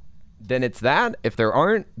 then it's that. If there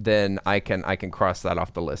aren't, then I can cross that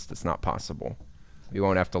off the list. It's not possible. We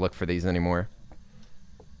won't have to look for these anymore.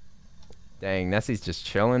 Dang, Nessie's just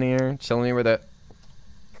chilling here. Chilling here with it.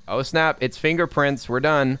 Oh, snap. It's fingerprints. We're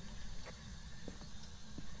done.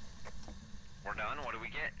 We're done? What do we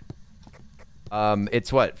get?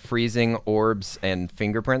 It's what? Freezing, orbs, and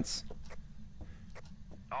fingerprints?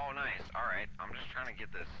 Oh, nice. Alright. I'm just trying to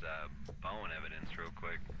get this bone evidence real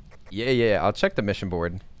quick. Yeah. I'll check the mission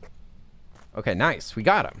board. Okay, nice. We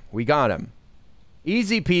got him. We got him.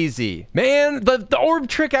 Easy peasy. Man, the orb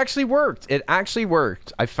trick actually worked. It actually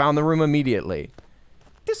worked. I found the room immediately.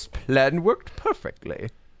 This plan worked perfectly.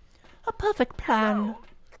 A perfect plan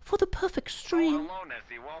for the perfect stream. Oh, hello,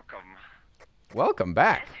 Nessie. Welcome. Welcome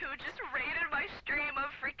back. Guess who just raided my stream? I'm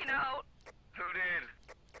freaking out. Who did?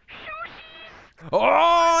 Sushis!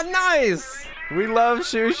 Oh, nice. We love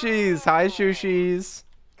Shushis. Hi, Shushis.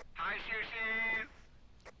 Hi, Shushies.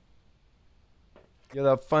 You're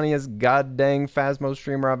the funniest goddamn Phasmo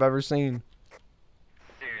streamer I've ever seen.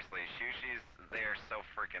 Seriously, Shushies, they are so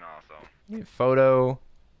freaking awesome. Photo.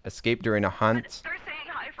 Escape during a hunt. Start saying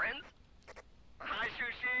hi, friends. Hi,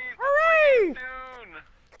 Shushies. Hooray! Soon.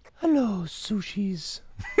 Hello, Sushis.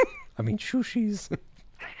 I mean, Shushis. There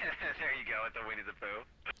you go, with the Winnie the Pooh.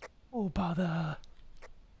 Oh, bother.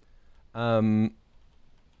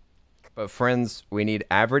 But friends, we need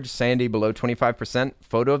average sanity below 25%,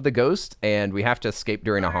 photo of the ghost, and we have to escape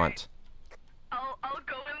during a haunt. I'll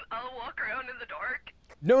walk around in the dark.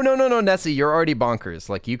 No, Nessie, you're already bonkers.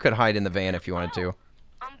 Like, you could hide in the van if you wanted to.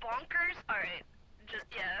 I'm bonkers? Alright. Just,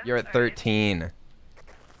 yeah. You're at 13.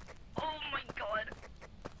 Oh my god.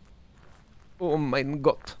 Oh my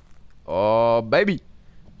god. Oh, baby.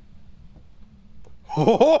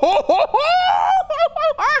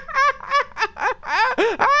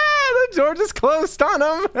 The door just closed on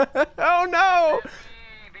him. Oh no.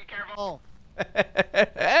 Be careful.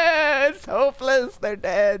 It's hopeless. They're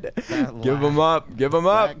dead. Give them up. Give them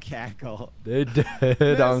up. That cackle. They're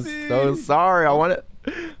dead. I'm so sorry.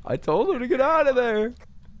 I told them to get out of there.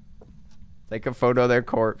 Take a photo of their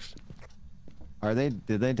corpse. Did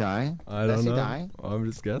they die? I don't know. Die? I'm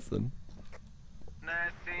just guessing.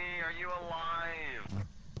 Nessie, are you alive?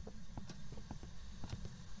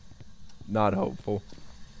 Not hopeful.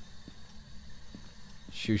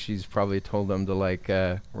 Shushi's probably told them to like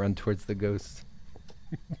run towards the ghost.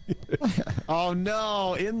 Oh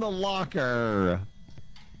no! In the locker.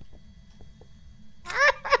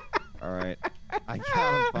 All right. I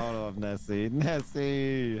got a photo of Nessie.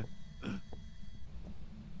 Nessie.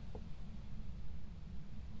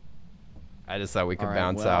 I just thought we could All right,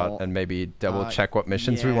 bounce well, out and maybe double check what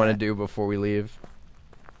missions we want to do before we leave.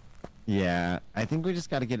 Yeah, I think we just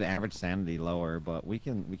got to get average sanity lower, but we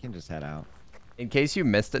can just head out. In case you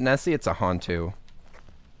missed it, Nessie, it's a Hantu.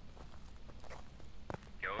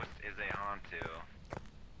 Ghost is a Hantu.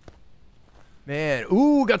 Man,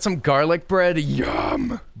 ooh, got some garlic bread.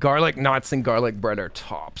 Yum! Garlic knots and garlic bread are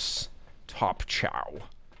tops. Top chow.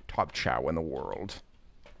 Top chow in the world.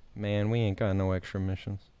 Man, we ain't got no extra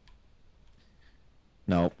missions.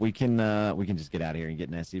 No, we can just get out of here and get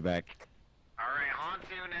Nessie back. Alright,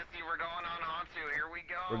 Hantu, Nessie, we're going on Hantu. Here we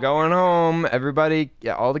go. We're going home. Everybody,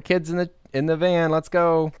 yeah, all the kids in the van, let's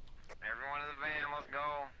go. Everyone in the van, let's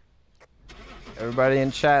go. Everybody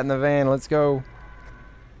in chat in the van, let's go.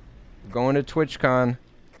 We're going to TwitchCon.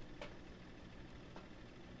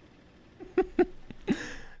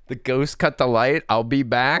 The ghost cut the light. I'll be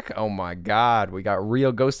back. Oh my god, we got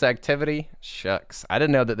real ghost activity. Shucks. I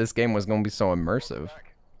didn't know that this game was going to be so immersive.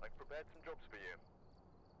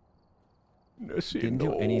 Didn't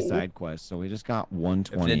do any side quests, so we just got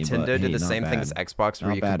 120. If Nintendo did the same thing as Xbox,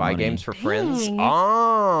 where you could buy games for friends. Dang.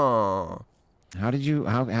 Oh, How did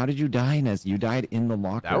you die, Ness? You died in the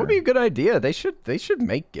locker. that would be a good idea. They should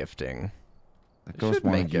make gifting. That They ghost should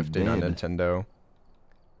make wanted you gifting on dead. Nintendo.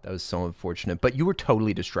 That was so unfortunate. But you were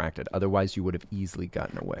totally distracted. Otherwise, you would have easily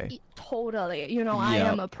gotten away. Totally. You know, I Yep,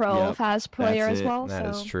 am a pro yep, fast player that's as it. well. That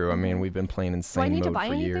is so. true. I mean, we've been playing insane need to mode buy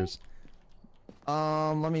for anything? years.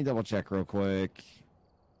 Let me double check real quick.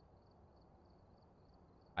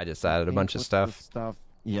 I just added a bunch of stuff.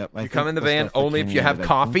 Yep. You come in the van only if you have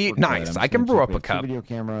coffee? Nice, I can brew up a cup. Video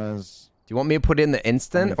cameras. Do you want me to put in the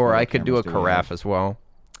instant, or I could do a carafe as well?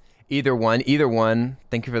 Either one. Either one.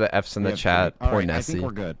 Thank you for the F's in the chat. All Poor right, Nessie. I think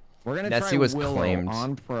we're good. We're gonna Nessie try was Willow claimed.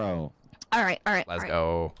 on pro. All right. Let's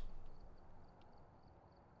go.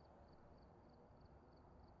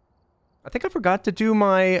 I think I forgot to do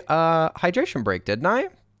my hydration break, didn't I?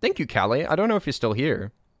 Thank you, Callie. I don't know if you're still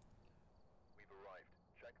here.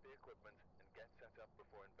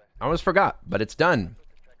 I almost forgot, but it's done.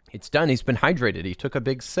 It's done. He's been hydrated. He took a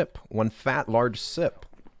big sip. One fat, large sip.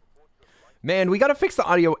 Man, we gotta fix the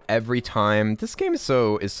audio every time. This game is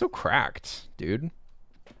so cracked, dude.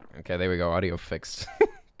 Okay, there we go. Audio fixed.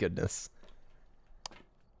 Goodness.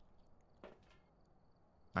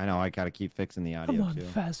 I know. I gotta keep fixing the audio too.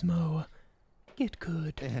 Phasmo. Get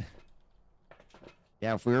good.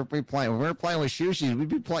 Yeah, if we were playing with Shushis, we'd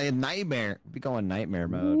be playing Nightmare. We'd be going Nightmare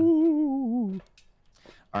mode. Ooh.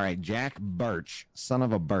 All right, Jack Birch, son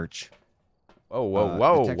of a Birch. Whoa, whoa,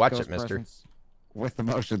 whoa. Detect Watch ghost it, mister. presence with the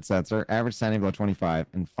motion sensor, average standing below 25,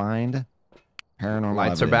 and find paranormal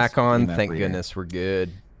Lights are evidence, back on. EMF Thank reader. goodness we're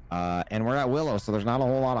good. And we're at Willow, so there's not a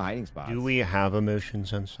whole lot of hiding spots. Do we have a motion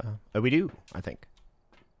sensor? Oh, we do, I think.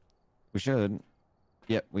 We should.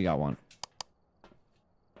 Yep, we got one.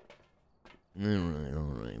 All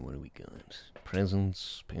right. What do we got?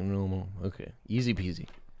 Presence, paranormal. Okay, easy peasy.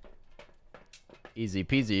 Easy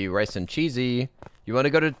peasy, rice and cheesy. You want to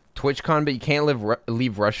go to TwitchCon, but you can't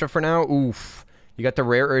leave Russia for now? Oof. You got the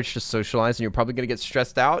rare urge to socialize, and you're probably going to get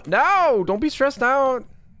stressed out? No! Don't be stressed out!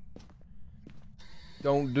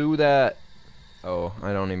 Don't do that. Oh,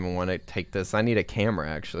 I don't even want to take this. I need a camera,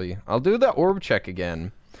 actually. I'll do the orb check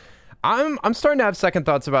again. I'm starting to have second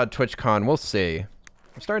thoughts about TwitchCon. We'll see.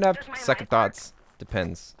 I'm starting to have second thoughts.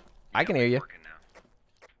 Depends. I can hear you.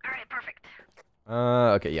 Alright, perfect.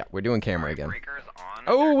 Okay, yeah, we're doing camera again.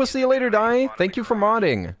 Oh, we'll see you later, Di. Thank you for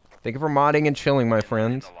modding. Thank you for modding and chilling, my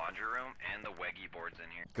friend.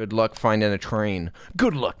 Good luck finding a train.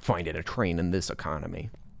 Good luck finding a train in this economy.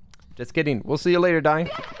 Just kidding. We'll see you later, Di.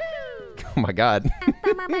 Oh my god.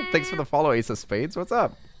 Thanks for the follow, Ace of Spades. What's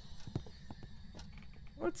up?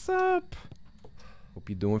 What's up? Hope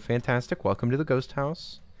you're doing fantastic. Welcome to the ghost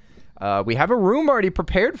house. We have a room already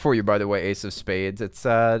prepared for you, by the way, Ace of Spades. It's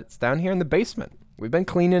down here in the basement. We've been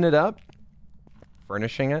cleaning it up,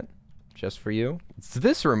 furnishing it just for you. It's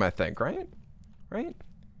this room, I think, right? Right?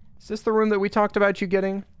 Is this the room that we talked about you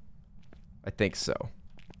getting? I think so.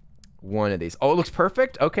 One of these. Oh, it looks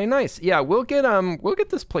perfect. Okay, nice. Yeah, we'll get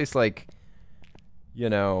this place, like, you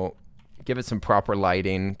know, give it some proper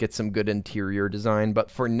lighting, get some good interior design.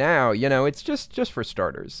 But for now, you know, it's just for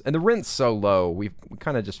starters. And the rent's so low, we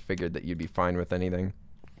kind of just figured that you'd be fine with anything.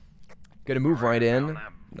 Gonna move right in.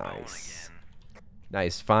 Nice.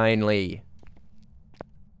 Nice, finally.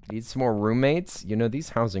 Need some more roommates? You know, these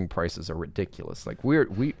housing prices are ridiculous. Like,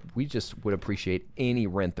 we just would appreciate any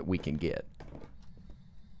rent that we can get.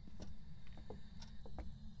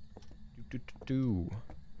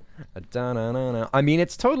 I mean,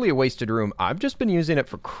 it's totally a wasted room. I've just been using it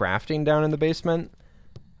for crafting down in the basement.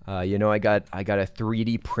 You know, I got a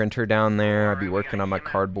 3D printer down there. I'll be working on my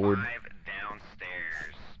cardboard.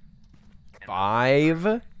 5?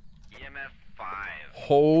 EMF 5.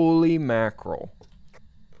 Holy mackerel.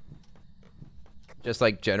 Just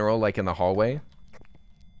like general, like in the hallway.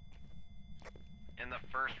 In the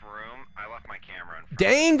first room, I left my camera in front.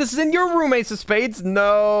 Dang, this is in your room, Ace of Spades.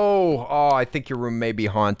 No. Oh, I think your room may be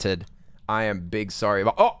haunted. I am big sorry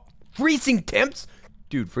about. Oh, freezing temps,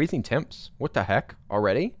 dude. Freezing temps. What the heck?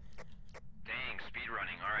 Already? Dang, speed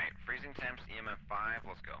running. All right, freezing temps, EMF 5.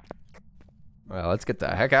 Let's go. Well, let's get the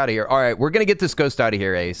heck out of here. All right, we're gonna get this ghost out of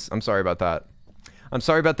here, Ace. I'm sorry about that. I'm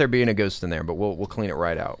sorry about there being a ghost in there, but we'll clean it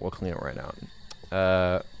right out. We'll clean it right out.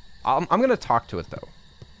 I'm gonna talk to it though.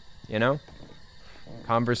 You know,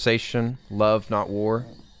 conversation, love, not war.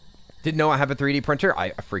 Didn't know I have a 3D printer. I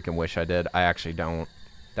freaking wish I did. I actually don't.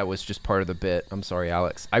 That was just part of the bit. I'm sorry,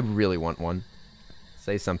 Alex. I really want one.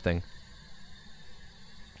 Say something.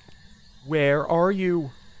 Where are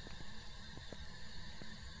you?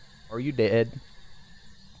 Are you dead?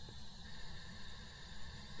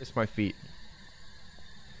 Kiss my feet.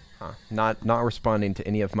 Huh. Not responding to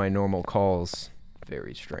any of my normal calls.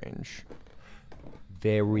 Very strange.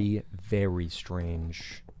 Very, very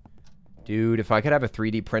strange. Dude, if I could have a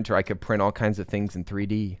 3D printer, I could print all kinds of things in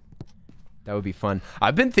 3D. That would be fun.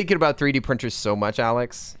 I've been thinking about 3D printers so much,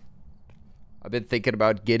 Alex. I've been thinking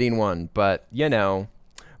about getting one, but, you know,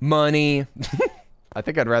 money. I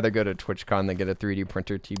think I'd rather go to TwitchCon than get a 3D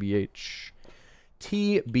printer, TBH.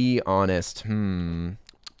 To be honest,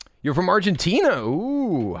 You're from Argentina.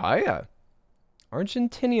 Ooh, hiya.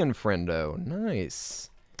 Argentinian friendo. Nice.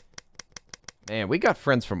 Man, we got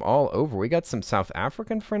friends from all over. We got some South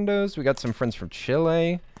African friendos. We got some friends from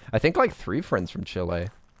Chile. I think like 3 friends from Chile.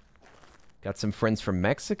 Got some friends from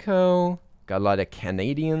Mexico. Got a lot of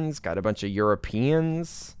Canadians. Got a bunch of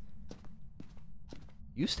Europeans.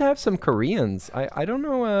 Used to have some Koreans. I don't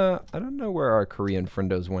know where our Korean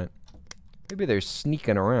friendos went. Maybe they're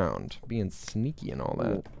sneaking around, being sneaky and all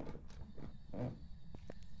that.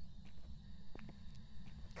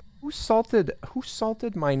 Who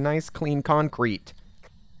salted my nice clean concrete?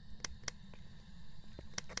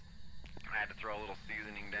 I had to throw a little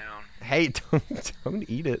seasoning down. Hey, don't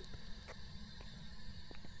eat it.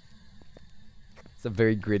 It's a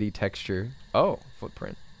very gritty texture. Oh,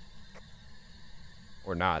 footprint.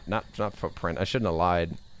 Or not footprint. I shouldn't have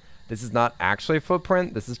lied. This is not actually a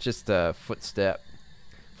footprint. This is just a footstep.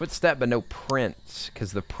 Footstep, but no print,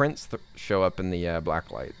 because the prints show up in the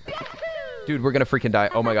black light. Dude, we're gonna freaking die.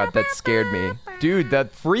 Oh my god, that scared me. Dude,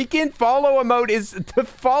 that freaking follow emote is the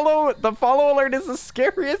follow alert is the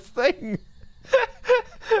scariest thing.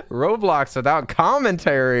 Roblox without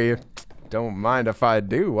commentary. Don't mind if I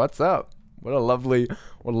do. What's up? What a lovely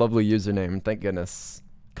username. Thank goodness.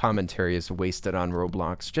 Commentary is wasted on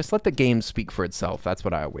Roblox. Just let the game speak for itself. That's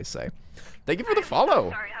what I always say. Thank you for the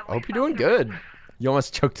follow. I hope you're doing good. You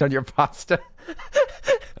almost choked on your pasta.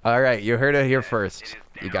 All right, you heard it here first.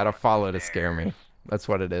 You gotta follow to scare me. That's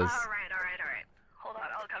what it is. All right. Hold on,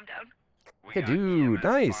 I'll come down. Okay, dude,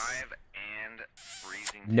 nice.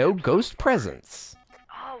 No ghost presence.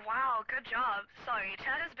 Oh, wow, good job. Sorry,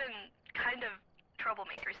 Chad has been kind of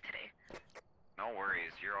troublemakers today. No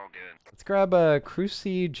worries, you're all good. Let's grab a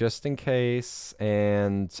Cruci just in case,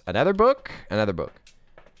 and another book.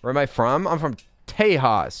 Where am I from? I'm from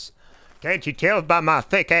Tejas. Can't you tell by my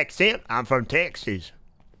thick accent? I'm from Texas.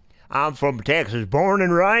 I'm from Texas, born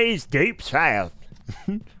and raised deep south.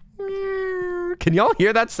 Can y'all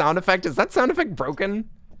hear that sound effect? Is that sound effect broken?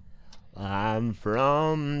 I'm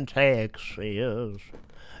from Texas,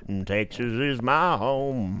 and Texas is my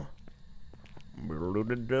home.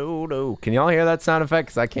 Can y'all hear that sound effect?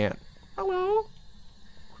 'Cause I can't. Hello?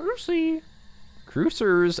 Cruci.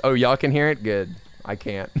 Cruisers. Oh, y'all can hear it? Good. I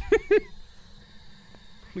can't.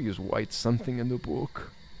 Please write something in the book.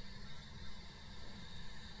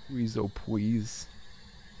 Please, oh please.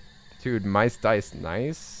 Dude, mice dice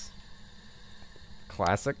nice.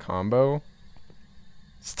 Classic combo.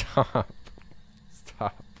 Stop.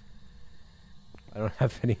 Stop. I don't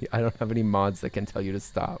have any mods that can tell you to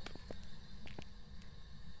stop.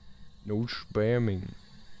 No spamming.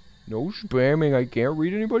 No spamming. I can't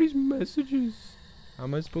read anybody's messages. How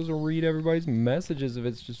am I supposed to read everybody's messages if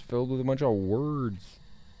it's just filled with a bunch of words?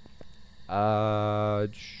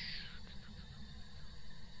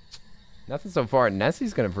 Nothing so far.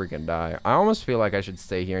 Nessie's gonna freaking die. I almost feel like I should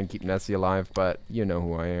stay here and keep Nessie alive, but you know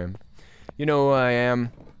who I am. You know who I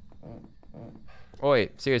am. Oh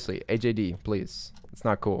wait, seriously, AJD, please. It's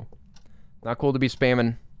not cool. Not cool to be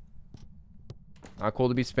spamming. Not cool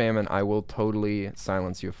to be spamming. I will totally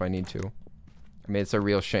silence you if I need to. I mean, it's a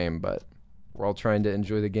real shame, but we're all trying to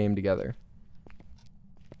enjoy the game together.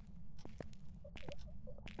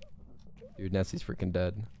 Dude, Nessie's freaking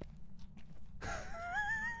dead.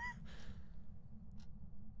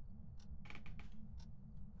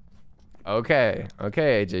 Okay,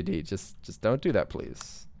 AJD, just don't do that,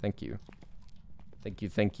 please. Thank you.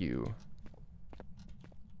 Thank you.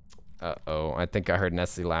 Uh-oh, I think I heard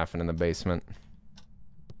Nessie laughing in the basement.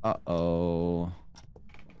 Uh-oh.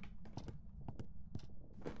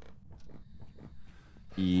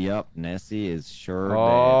 Yep, Nessie is sure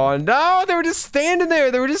dead. No, they were just standing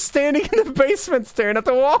there. They were just standing in the basement staring at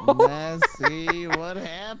the wall. Nessie, what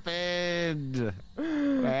happened?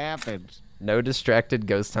 What happened? No distracted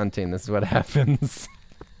ghost hunting. This is what happens.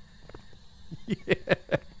 Yeah.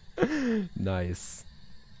 Nice.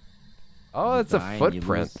 Oh, it's a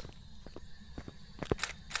footprint.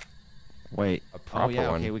 Wait. A proper yeah,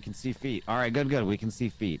 one. okay, we can see feet. All right, good, good. We can see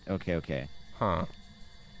feet. Okay, okay. Huh.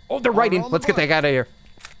 Oh, they're writing. roll the Let's get the guy out of here.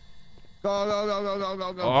 Go, go, go, go, go,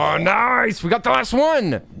 go, go. Oh, nice. We got the last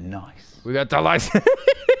one. Nice. We got the last.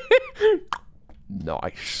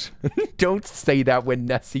 Nice. Don't say that when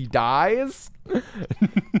Nessie dies. Okay,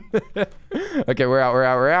 we're out, we're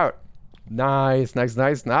out, we're out. Nice, nice,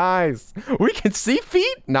 nice, nice. We can see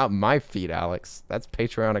feet? Not my feet, Alex. That's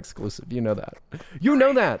Patreon exclusive. You know that. You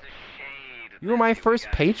know that. You were my first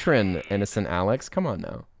patron, innocent Alex. Come on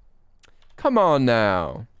now. Come on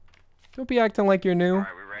now. Don't be acting like you're new. All right,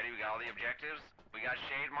 we ready? We got all the objectives. We got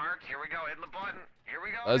shade marks. Here we go. Hitting the button. Here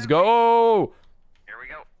we go. Let's go. Here we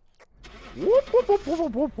go. Whoop, whoop, whoop,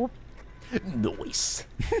 whoop, whoop, whoop. Noise.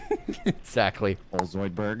 Exactly.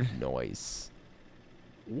 Zoidberg. Noise.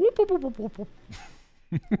 Whoop, whoop, whoop, whoop, whoop.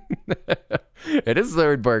 It is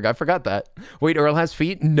Zoidberg. I forgot that. Wait, Earl has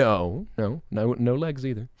feet? No. No legs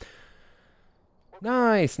either.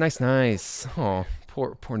 Nice, nice, nice. Oh,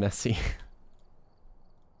 poor Nessie.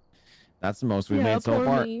 That's the most we've made so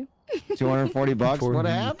far. Me. 240 bucks. Poor What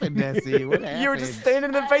me. happened, Nessie? What happened? You were just standing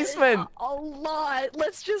in the basement. A lot.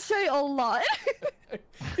 Let's just say a lot.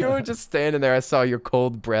 You were just standing there. I saw your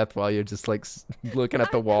cold breath while you're just like looking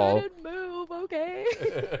at the wall. I couldn't move, okay?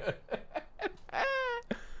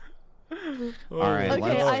 All right. Okay,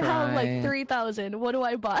 let's I try... have like 3,000. What do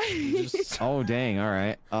I buy? Oh dang! All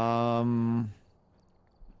right.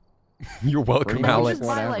 You're welcome, Pretty much Alex. Just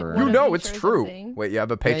buy, like, whatever. You one know of it's each or true. something. Wait, you have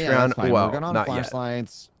a Yeah, yeah, Patreon? that's fine. Well, We're good on not yet.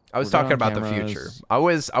 flashlights. I was We're good talking on about the cameras. future.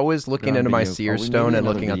 I was looking Good on into my video. seer Oh, we stone need and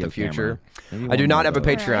another looking at the video future. camera. Maybe I do one not more have a of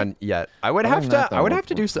those. Patreon yet. I would Other have than to. that, I would though, have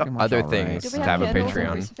to do we're some pretty much other all right. things Do to we have a candles and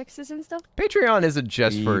Patreon. crucifixes and stuff? Patreon isn't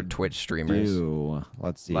just for We Twitch streamers.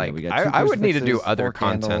 Let's see. Like, we got I two would need to do crucifixes, other 4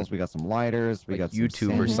 candles, content. We got some lighters. We Like got some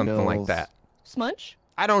YouTube or something like sandals. that. Smudge?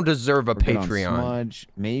 I don't deserve a We're good on Patreon. Smudge.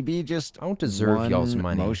 Maybe just I don't deserve one y'all's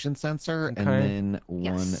money. motion sensor and Okay. then one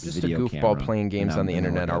Yes. Just a video goofball camera. playing games And on the then we're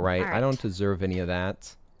internet, good. all right? I Alright. don't deserve any of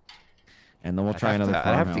that. And then we'll try I another.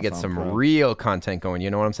 have to get some real content going. You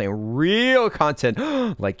know what I'm saying? Real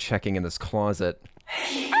content, like checking in this closet.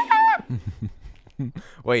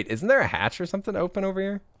 Wait, isn't there a hatch or something open over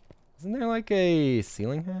here? Isn't there like a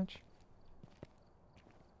ceiling hatch?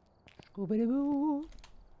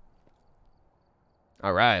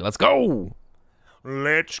 All right, let's go.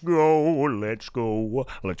 Let's go, let's go.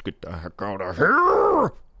 Let's get the heck out of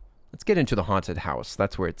here. Let's get into the haunted house.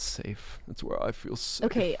 That's where it's safe. That's where I feel safe.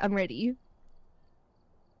 Okay, I'm ready.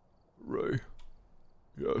 Ray.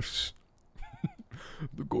 Yes.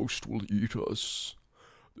 The ghost will eat us.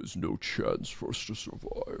 There's no chance for us to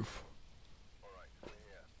survive.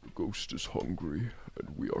 The ghost is hungry,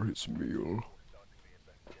 and we are his meal.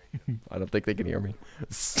 I don't think they can hear me.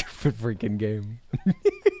 Stupid freaking game.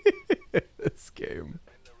 This game.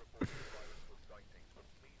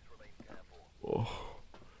 Oh,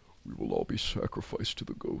 we will all be sacrificed to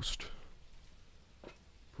the ghost.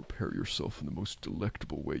 Prepare yourself in the most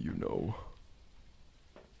delectable way you know.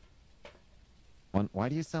 Why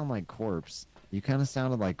do you sound like Corpse? You kind of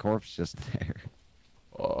sounded like Corpse just there.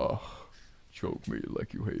 Choke me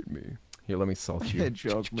like you hate me. Here, let me salt you.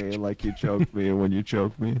 Choke me like you choked me when you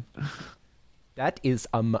choked me. That is,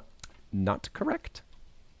 not correct.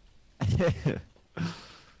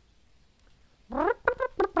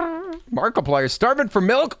 Markiplier starving for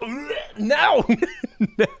milk? No!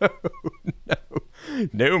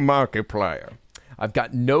 No Markiplier. I've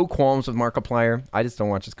got no qualms with Markiplier. I just don't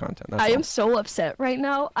watch his content. That's I all. am so upset right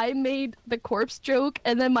now. I made the corpse joke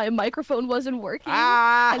and then my microphone wasn't working.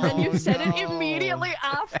 And then you said it immediately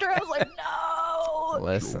after. I was like, no.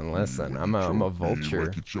 Listen. I'm a vulture.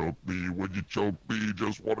 When you choke me,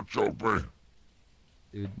 just want to choke me.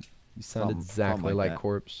 Dude, you sound Something exactly like that.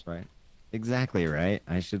 Corpse. Right. Exactly right.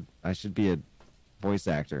 I should be a voice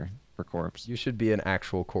actor for Corpse. You should be an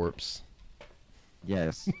actual corpse.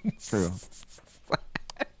 Yes. True.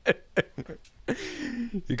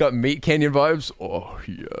 You got Meat Canyon vibes? Oh,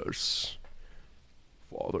 yes.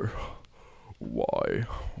 Father, why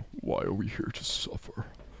are we here to suffer?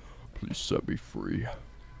 Please set me free.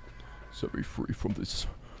 Set me free from this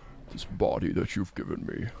body that you've given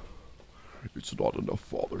me. It's not enough,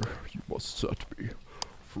 Father. You must set me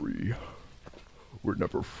free. We're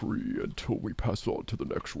never free until we pass on to the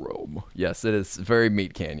next realm. Yes, it is very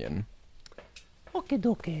Meat Canyon. Okie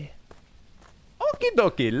dokie. Okie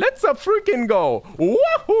dokie, let's freaking go!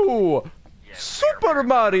 Wahoo! Super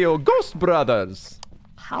Mario Ghost Brothers!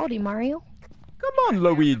 Howdy, Mario. Come on,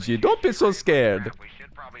 Luigi, don't be so scared. We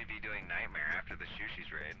should probably be doing Nightmare after the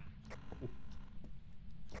Shushi's raid.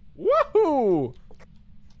 Wahoo!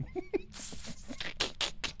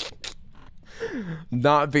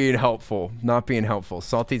 Not being helpful. Not being helpful.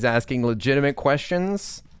 Salty's asking legitimate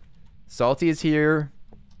questions. Salty is here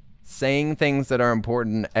saying things that are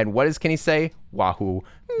important. And what does Kenny say? Wahoo.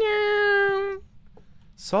 No.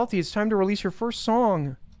 Salty, it's time to release your first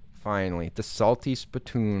song. Finally, the Salty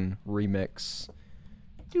Spittoon remix.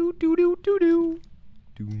 Do do do do do.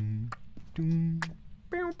 Doom doom.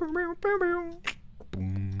 Bow bow bow bow bow.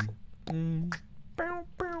 Boom boom. Bow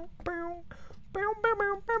bow bow. Bow bow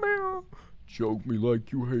bow bow bow. Choke me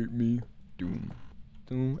like you hate me. Doom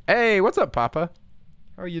doom. Hey, what's up, Papa?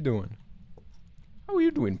 How are you doing? How are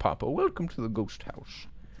you doing, Papa? Welcome to the ghost house.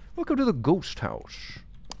 Welcome to the ghost house.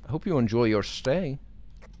 I hope you enjoy your stay.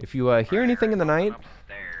 If you hear anything in the night,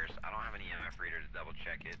 Upstairs. I don't have an EMF reader to double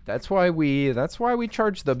check it. that's why we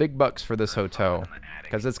charge the big bucks for this hotel,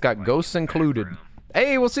 because it's got ghosts included.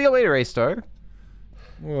 Hey, we'll see you later, A-Star.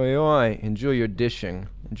 Oi, oi. Enjoy your dishing.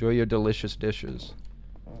 Enjoy your delicious dishes.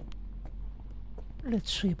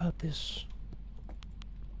 Let's see about this.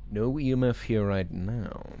 No EMF here right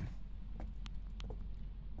now.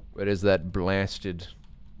 What is that blasted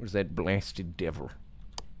devil?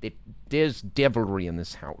 There's devilry in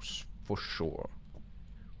this house, for sure.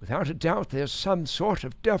 Without a doubt, there's some sort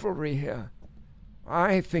of devilry here.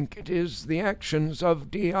 I think it is the actions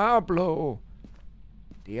of Diablo.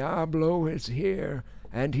 Diablo is here,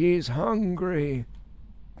 and he's hungry.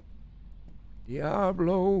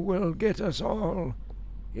 Diablo will get us all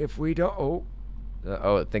if we don't.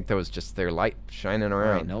 Oh, I think that was just their light shining around.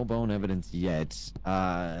 Alright, no bone evidence yet.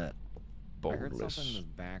 I heard Boneless. something in this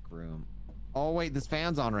back room. Oh wait, this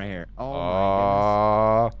fan's on right here. Oh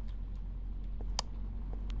my goodness.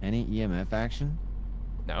 Any EMF action?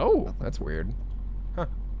 No, that's weird. Huh.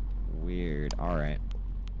 Weird. Alright.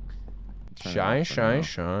 Shy.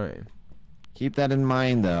 Keep that in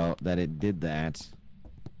mind though, that it did that.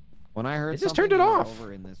 When I heard It just something, turned it was off.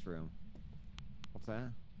 over in this room. What's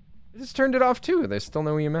that? I just turned it off too. There's still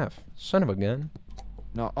no EMF. Son of a gun.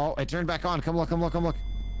 No, oh, it turned back on. Come look.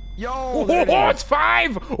 Yo! Oh, There it is. it's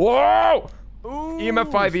 5! Whoa! Ooh,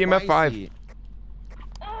 EMF 5, EMF 5. spicy.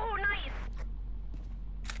 Oh, nice.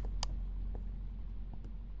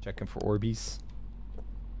 Checking for Orbeez.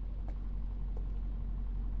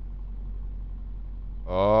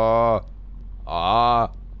 Oh.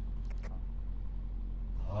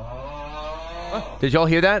 Did y'all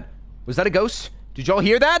hear that? Was that a ghost? Did y'all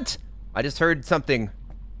hear that? I just heard something.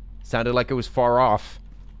 Sounded like it was far off.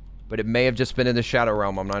 But it may have just been in the shadow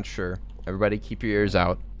realm. I'm not sure. Everybody keep your ears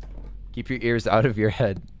out. Keep your ears out of your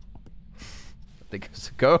head. I think it's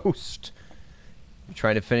a ghost. You're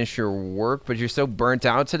trying to finish your work, but you're so burnt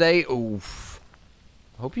out today. Oof.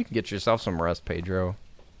 I hope you can get yourself some rest, Pedro.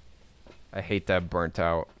 I hate that burnt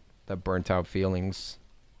out feelings.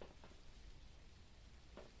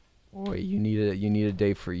 Boy, you need a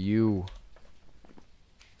day for you.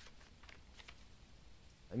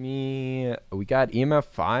 I mean, we got EMF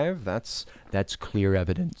 5. That's clear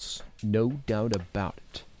evidence. No doubt about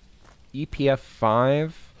it. EPF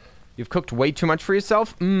 5. You've cooked way too much for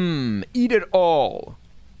yourself? Eat it all.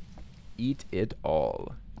 Eat it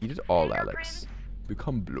all. Eat it all, Alex.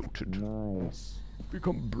 Become bloated. Nice.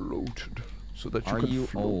 Become bloated so that you Are can you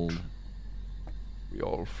float. old? We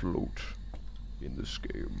all float in this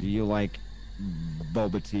game. Do you like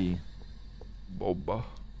boba tea? Boba.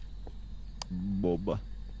 Boba.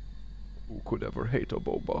 Who could ever hate a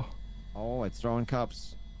boba? Oh, it's throwing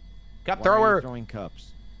cups. Cup Why are you thrower. throwing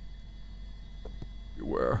cups.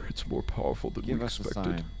 Beware, it's more powerful than Give we us a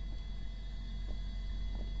expected. sign.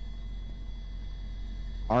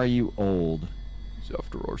 Are you old? He's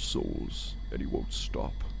after our souls, and he won't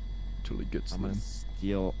stop till he gets I'm them.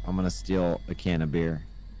 gonna steal a can of beer.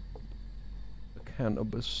 A can of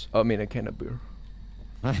beer.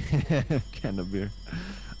 Can of beer.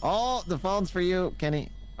 Oh, the phone's for you, Kenny.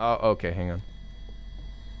 Oh, okay, hang on.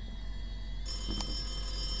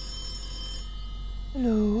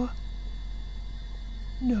 Hello?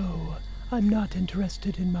 No, I'm not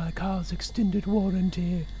interested in my car's extended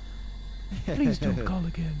warranty. Please don't call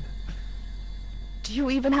again. Do you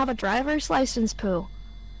even have a driver's license, Pooh?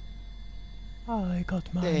 I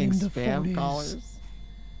got mine Dang in the spam 40s. callers.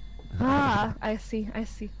 Ah, I see.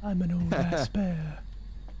 I'm an old ass bear.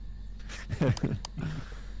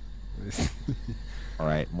 All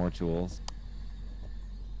right, more tools.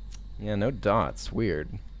 Yeah, no dots. Weird.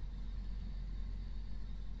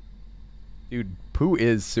 Dude, Pooh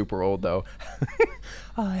is super old, though.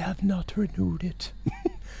 I have not renewed it.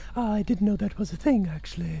 I didn't know that was a thing,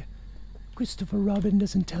 actually. Christopher Robin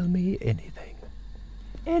doesn't tell me anything.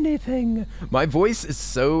 Anything. My voice is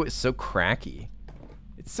so cracky.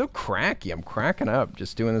 It's so cracky. I'm cracking up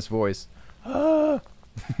just doing this voice.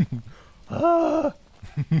 Ah!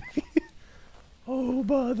 Oh,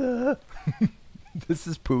 bother. This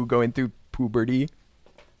is Pooh going through puberty.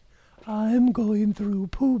 I'm going through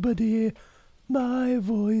puberty. My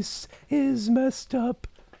voice is messed up.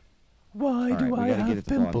 Why do I have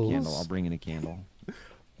pimples? Candle. I'll bring in a candle.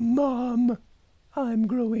 Mom, I'm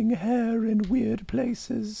growing hair in weird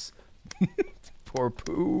places. Poor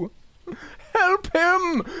Pooh. Help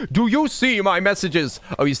him! Do you see my messages?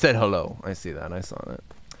 Oh, you said hello. I see that. I saw that.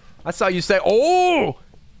 I saw you say, oh!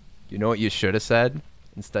 You know what you should have said?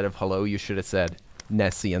 Instead of hello, you should have said,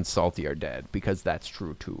 Nessie and Salty are dead, because that's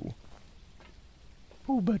true too.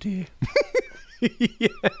 Puberty. Yeah.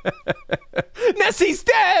 Nessie's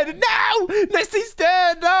dead! No! Nessie's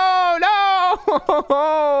dead! No!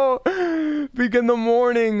 No! Begin the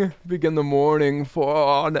mourning. Begin the mourning,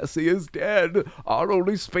 for Nessie is dead. Our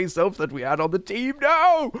only space elf that we had on the team.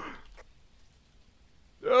 No!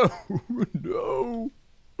 No! No!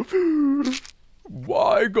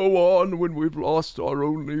 Why go on when we've lost our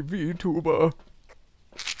only VTuber?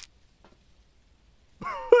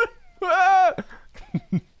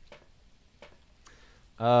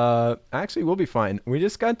 Actually, we'll be fine. We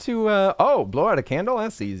just got to, oh, blow out a candle?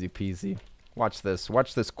 That's easy peasy. Watch this.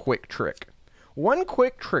 Watch this quick trick. One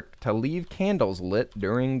quick trick to leave candles lit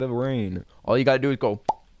during the rain. All you gotta do is go,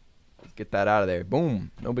 let's get that out of there.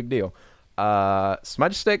 Boom. No big deal.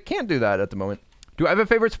 Smudge stick, can't do that at the moment. Do I have a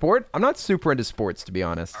favorite sport? I'm not super into sports, to be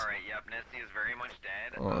honest. Alright, yep, Nessie is very much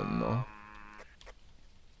dead. Oh, no.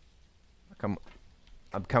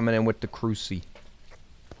 I'm coming in with the cruci.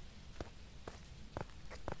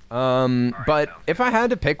 But if I had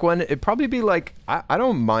to pick one, it'd probably be like, I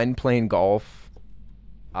don't mind playing golf.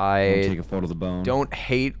 I take a photo of the bone. Don't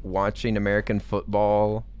hate watching American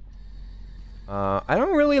football. I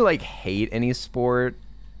don't really like hate any sport.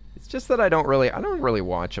 It's just that I don't really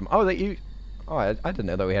watch them. Oh, I didn't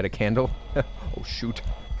know that we had a candle. Oh shoot.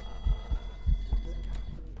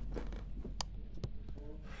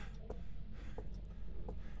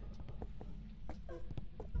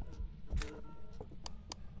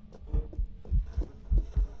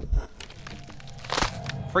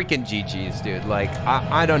 Freaking GG's, dude. Like,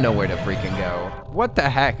 I don't know where to freaking go. What the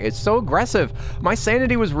heck? It's so aggressive. My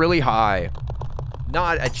sanity was really high.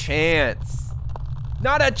 Not a chance.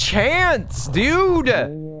 Not a chance, dude! I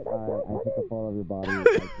took a photo of your body.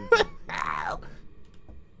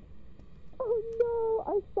 Oh no,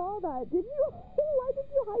 I saw that. Did you? Why did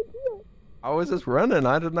you hide here? I was just running.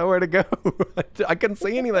 I didn't know where to go. I couldn't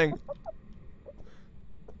see anything.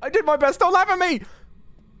 I did my best. Don't laugh at me!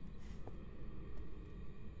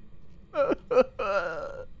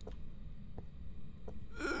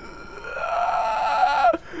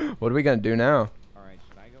 What are we gonna do now? Alright,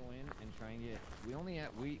 should I go in and try and get...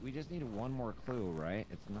 We just need one more clue, right?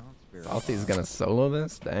 It's not spirit. Salty's gonna solo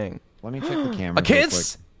this? Dang. Let me check the camera. A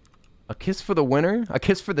kiss? A kiss for the winner? A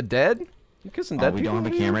kiss for the dead? You kissing dead we people? don't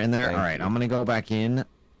have a camera in there? Thank Alright, you. I'm gonna go back in.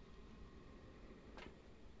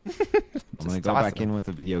 I'm gonna go back in with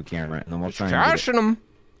a video camera, and then we'll try and Joshing them.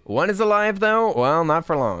 One is alive, though. Well, not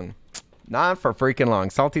for long. Not for freaking long.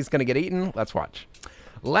 Salty's gonna get eaten. Let's watch.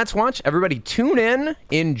 Let's watch. Everybody tune in.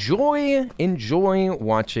 Enjoy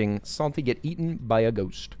watching Salty get eaten by a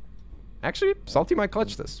ghost. Actually, Salty might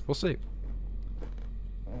clutch this. We'll see.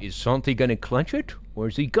 Is Salty gonna clutch it, or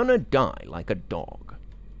is he gonna die like a dog?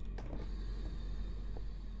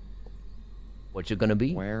 What's it gonna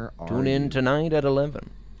be? Where are Tune in you? tonight at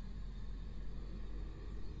 11.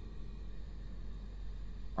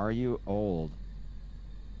 Are you old?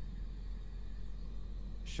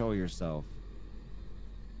 Show yourself.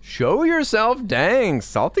 Show yourself? Dang,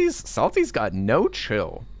 Salty's got no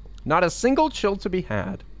chill. Not a single chill to be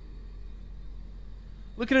had.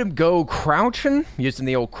 Look at him go crouching, using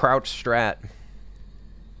the old crouch strat.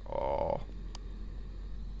 Oh.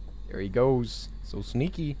 There he goes. So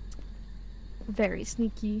sneaky. Very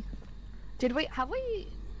sneaky.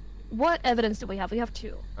 What evidence do we have? We have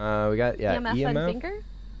two. We got, yeah, EMF and finger?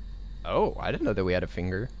 Oh, I didn't know that we had a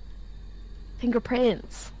finger.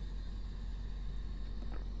 Fingerprints.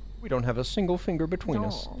 We don't have a single finger between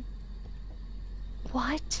us.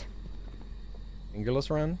 What?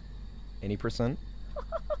 Fingerless run? Any percent?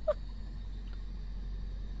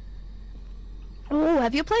 Oh,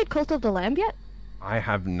 have you played Cult of the Lamb yet? I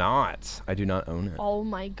have not. I do not own it. Oh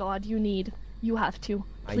my god, you have to.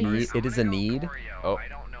 I need, Please. it is a need? Oh.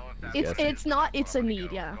 It's a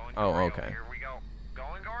need, yeah. Oh, okay.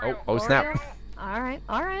 Oh, snap. Alright.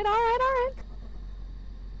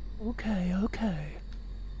 Okay.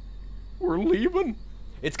 We're leaving.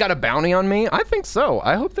 It's got a bounty on me? I think so.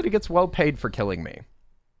 I hope that he gets well paid for killing me.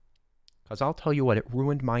 Because I'll tell you what, it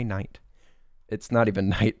ruined my night. It's not even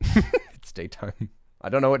night. It's daytime. I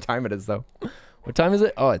don't know what time it is, though. What time is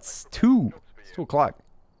it? Oh, it's 2. It's 2 o'clock.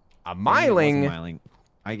 A myling. Myling.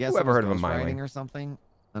 I guess Who it ever was heard of a ghostwriting myling? or something,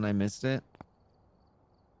 and I missed it.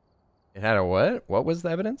 It had a what? What was the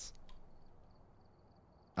evidence?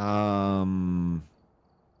 I don't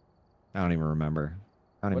even remember.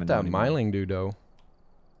 I don't What even know that anymore. myling do, though?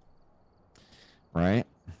 Right?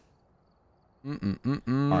 All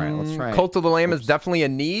right, let's try it. Cult of the Lamb is definitely a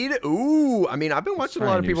need. Ooh, I mean, I've been watching a try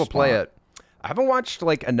lot a of new people play spot. it. I haven't watched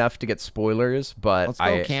like enough to get spoilers, but Let's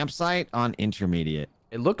go campsite on intermediate.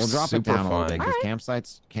 It looks We'll drop it super down a little fun. bit because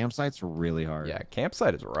campsites are really hard. Yeah,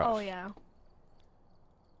 campsite is rough. Oh yeah.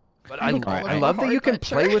 But I think all of I them love are that you hard, can but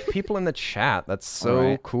play sure. with people in the chat. That's so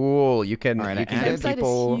Alright. cool. You can Alright, you I can added- get Campsite is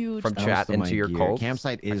people huge, from though. chat Most of into my your gear. cult.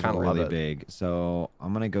 Campsite I is kinda love really it. big, so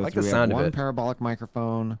I'm gonna go like through. the We have sound of one it. parabolic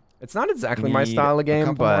microphone. It's not exactly We my need style of a game,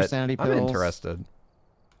 couple more but sanity I'm pills. interested.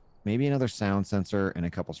 Maybe another sound sensor and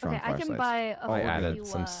a couple strong Okay, I can flashlights. buy a I we're added few,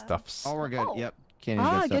 some stuffs. Oh, we're good. Oh. Yep. Kenny's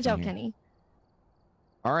got Ah, stuff good in job, here. Kenny.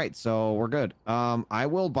 All right, so we're good. I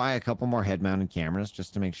will buy a couple more head-mounted cameras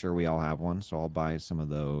just to make sure we all have one. So I'll buy some of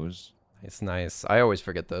those. It's nice. I always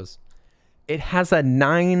forget those. It has a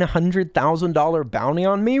 $900,000 bounty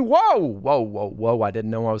on me. Whoa, whoa, whoa, whoa! I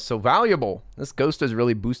didn't know I was so valuable. This ghost is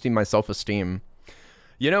really boosting my self-esteem.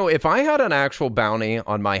 You know, if I had an actual bounty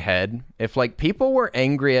on my head, if like people were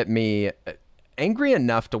angry at me, angry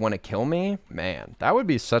enough to want to kill me, man, that would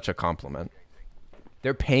be such a compliment.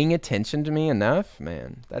 They're paying attention to me enough,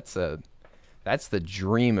 man. That's the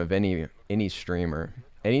dream of any streamer.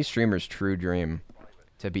 Any streamer's true dream,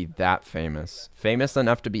 to be that famous. Famous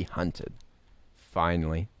enough to be hunted.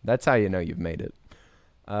 Finally. That's how you know you've made it.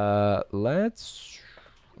 Let's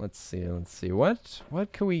see.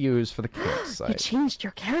 What can we use for the You campsite? changed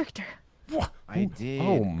your character. I did.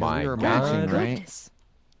 Oh 'cause my we were God. matching, right? Goodness.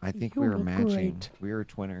 I think You we were look matching. great. We were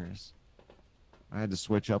twinners. I had to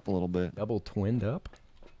switch up a little bit Double twinned up?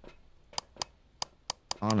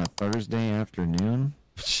 on a Thursday afternoon.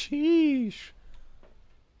 Sheesh.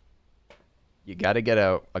 You gotta get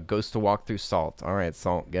a ghost to walk through Salt. Alright,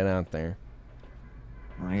 Salt, get out there.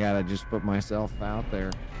 I gotta just put myself out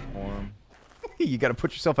there for him. You gotta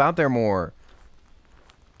put yourself out there more.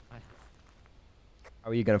 How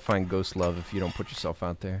are you gonna find ghost love if you don't put yourself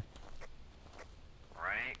out there?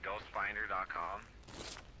 Right? Ghostfinder.com.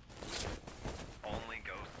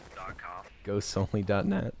 Onlyghosts.com.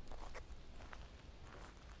 Ghostsonly.net.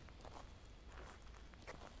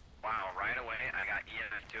 Wow, right away I got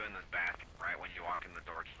EMF2 in this back, right when you walk in the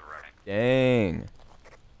door to the right. Dang.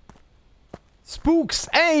 Spooks!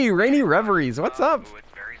 Hey, Rainy Reveries, what's up? Ooh,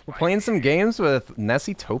 it's very We're playing some games with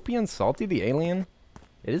Nessietopia and Saltythealien.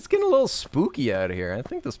 It is getting a little spooky out here. I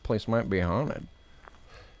think this place might be haunted.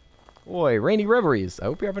 Boy, Rainy Reveries, I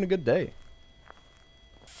hope you're having a good day.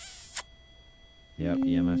 Yep,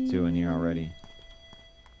 EMF2 in here already.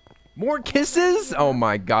 More kisses? Oh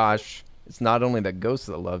my gosh. It's not only the ghost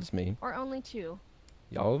that loves me. Or only 2.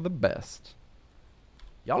 Y'all are the best.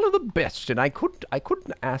 Y'all are the best, and I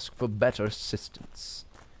couldn't ask for better assistance.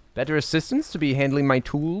 Better assistance to be handling my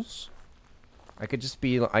tools. I could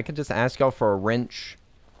just ask y'all for a wrench.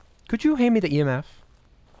 Could you hand me the EMF?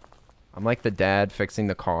 I'm like the dad fixing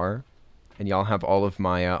the car, and y'all have all of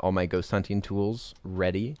my all my ghost hunting tools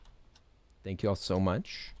ready. Thank y'all so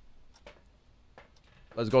much.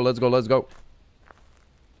 Let's go, let's go, let's go.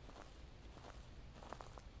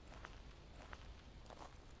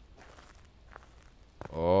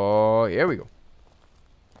 Oh, here we go.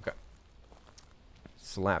 Okay.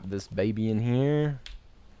 Slap this baby in here.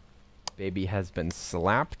 Baby has been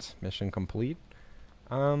slapped. Mission complete.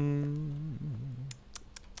 Where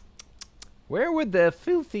would the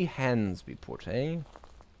filthy hands be put, eh?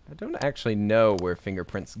 I don't actually know where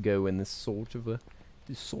fingerprints go in this sort of a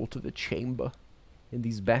chamber. In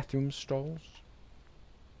these bathroom stalls.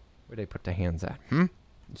 Where they put the hands at? You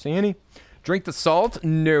see any? Drink the salt?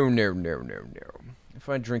 No, no, no, no, no. If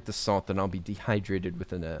I drink the salt, then I'll be dehydrated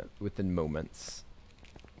within moments.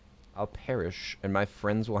 I'll perish, and my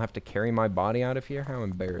friends will have to carry my body out of here. How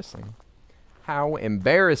embarrassing! How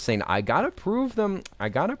embarrassing! I gotta prove them. I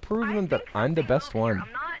gotta prove them that I'm the best one.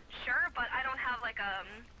 I'm not sure, but I don't have like a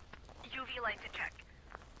UV light to check.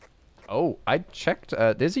 Oh, I checked.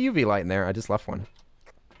 There's a UV light in there. I just left one.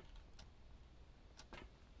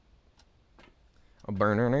 A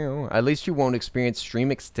burner now. At least you won't experience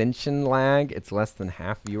stream extension lag. It's less than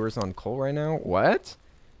half viewers on Cole right now. What?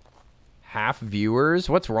 Half viewers?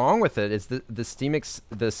 What's wrong with it? Is the Steam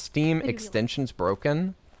extension's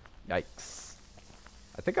broken? Yikes!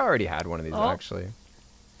 I think I already had one of these actually.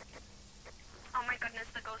 Oh my goodness,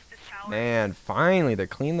 the ghost is showering. Man, finally they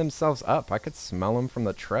cleaned themselves up. I could smell them from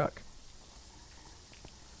the truck.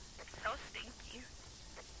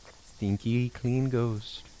 stinky clean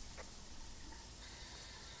ghost.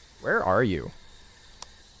 Where are you?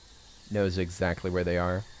 Knows exactly where they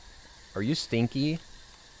are. Are you stinky?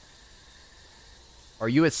 Are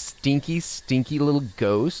you a stinky, stinky little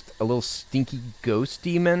ghost? A little stinky ghost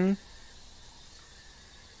demon?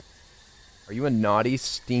 Are you a naughty,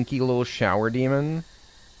 stinky little shower demon?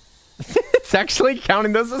 It's actually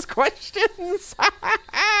counting those as questions.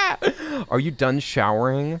 Are you done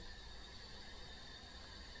showering?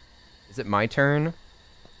 Is it my turn?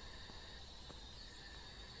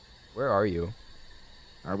 Where are you?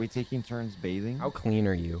 Are we taking turns bathing? How clean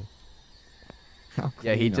are you? How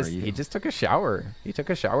Yeah, clean are you? he just took a shower. He took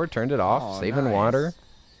a shower, turned it off, Oh, saving nice. water.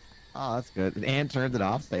 Oh, that's good. And turned it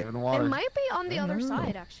off, saving water. It might be on the other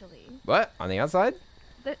side, actually. What? On the outside?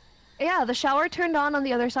 Yeah, the shower turned on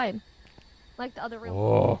the other side. Like the other room.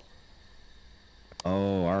 Oh.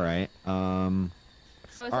 Oh, all right. All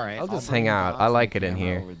right. I'll just hang out. I like it in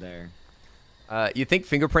here. Over there. You think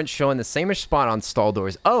fingerprints show in the same spot on stall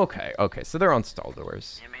doors? Oh, okay. Okay, so they're on stall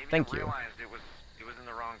doors. Yeah, maybe Thank I you. realized it was in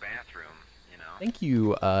the wrong bathroom, you know? Thank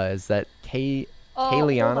you. Is that Oh,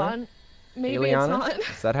 Kayliana? hold on. Maybe Kayliana? it's not.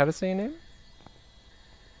 Is that how to say your name?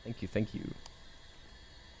 Thank you, thank you.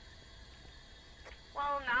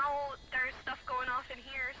 Well, now there's stuff going off in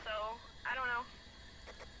here, so I don't know.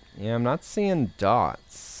 Yeah, I'm not seeing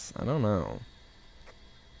dots. I don't know.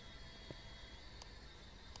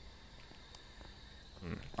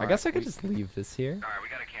 I guess I could just leave this here. Alright, we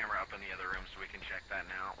got a camera up in the other room so we can check that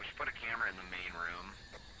now. We should put a camera in the main room.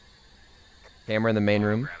 Camera in the main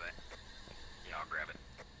room. Grab it. Yeah, I'll grab it.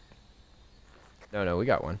 No, we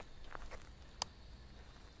got one.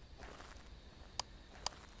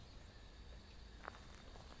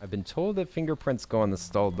 I've been told that fingerprints go on the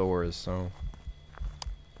stall doors, so...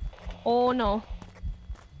 Oh no.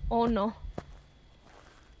 Oh no.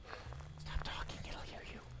 Stop talking, it'll hear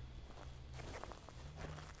you.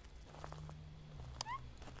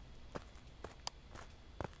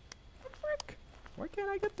 What the frick? Why can't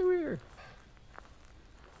I get through here?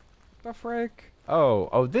 The frick?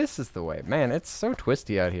 Oh, this is the way. Man, it's so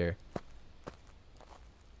twisty out here.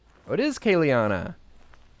 Oh, it is Kayliana.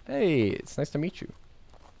 Hey, it's nice to meet you.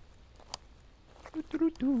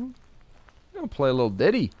 I'm gonna play a little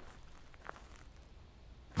ditty.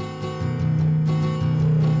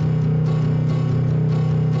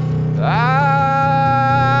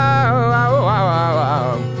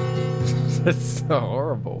 This is so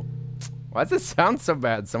horrible. Why does it sound so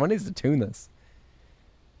bad? Someone needs to tune this.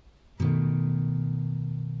 The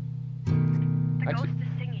Actually, ghost is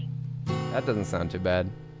singing. that doesn't sound too bad.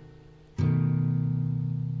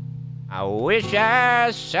 I wish I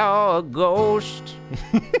saw a ghost.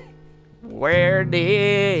 Where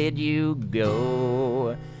did you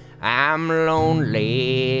go? I'm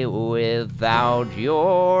lonely without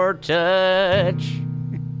your touch.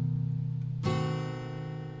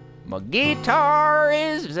 My guitar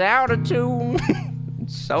is out of tune.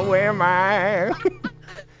 So am I.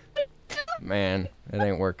 Man, it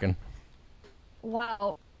ain't working.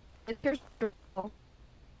 Wow. It's your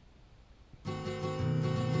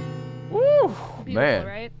Woo, beautiful, man.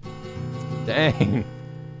 right? Dang.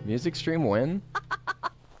 Music stream win?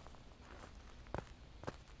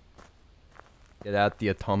 Get out the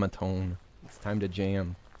automaton. It's time to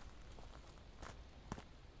jam.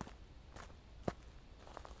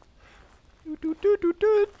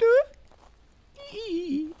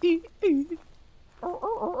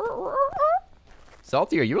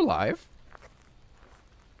 Salty, are you alive?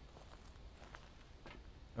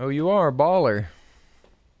 Oh, you are, baller.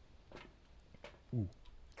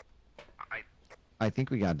 I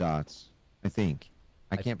think we got dots. I think.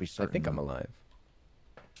 I can't be certain. I think I'm though. alive.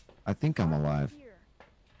 I think I'm alive.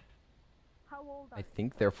 How old I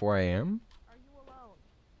think, therefore, I am. are you alone?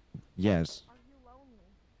 Yes. Are you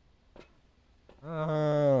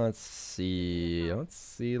lonely? Let's see. Let's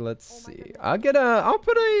see. goodness. I'll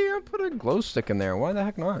put a glow stick in there. Why the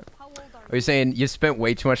heck not? How old Are you saying you spent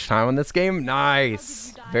way too much time on this game?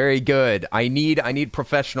 Nice. Very good. I need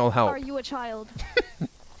professional help. Are you a child?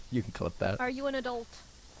 You can clip that. Are you an adult?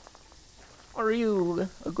 Are you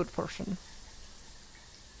a good person?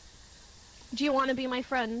 Do you want to be my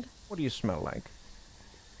friend? What do you smell like?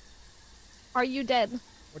 Are you dead?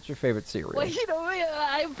 What's your favorite cereal? Wait,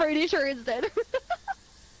 I'm pretty sure it's dead.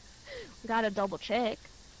 Gotta double check.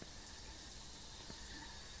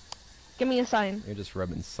 Give me a sign. You're just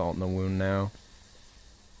rubbing salt in the wound now.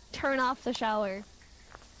 Turn off the shower.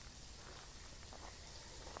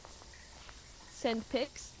 Send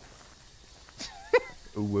pics.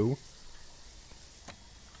 Ooh woo.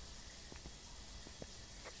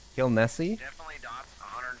 Kill Nessie? Definitely dots,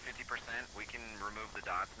 150%. 50%, we can remove the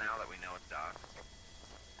dots now that we know it's dots.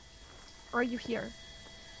 Are you here?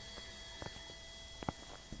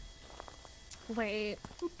 Wait.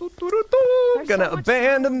 There's Gonna so much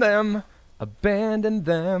abandon them. Abandon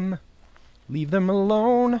them. Leave them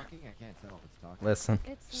alone. I can't tell if it's talking. Listen,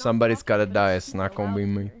 It's not somebody's gotta talking, but die. it's It's not super gonna be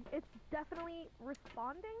loud me. here. It's definitely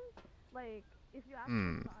responding. Like, if you ask for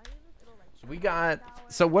signs, it'll like. So we got.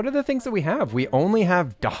 So what are the things that we have? We only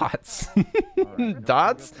have dots.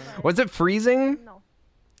 Dots? Was it freezing? No.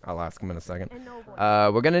 I'll ask him in a second. And no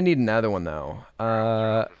voice. We're gonna need another one though. This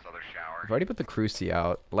other shower. I've already put the cruci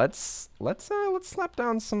out. Let's slap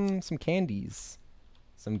down some candies,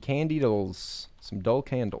 some candies, some dull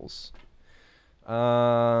candles.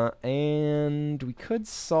 And we could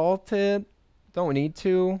salt it. Don't need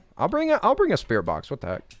to. I'll bring a spirit box. What the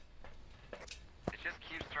heck? It just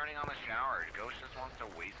keeps turning on the shower. Ghost just wants to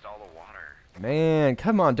waste all the water. Man,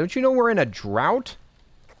 come on. Don't you know we're in a drought?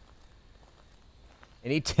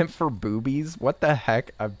 Any tip for boobies? What the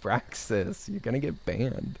heck? Abraxas. You're gonna get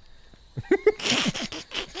banned.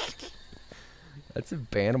 That's a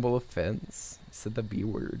bannable offense. I said the B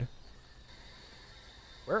word.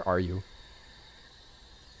 Where are you?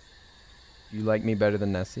 Do you like me better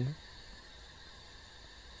than Nessie?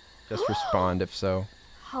 Just respond if so.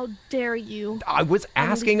 How dare you? I was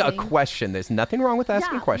asking a leaving. question. There's nothing wrong with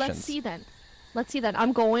asking Yeah, questions. let's see then. Let's see then.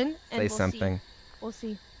 I'm going and Say we'll something. See. We'll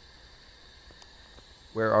see.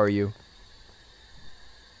 Where are you?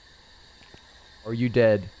 Are you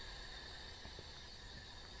dead?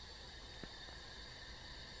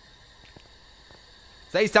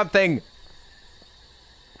 Say something!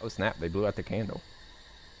 Oh snap, they blew out the candle.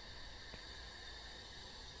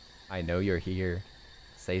 I know you're here.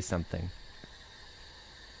 Say something.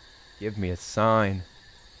 Give me a sign.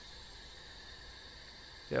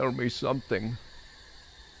 Tell me something.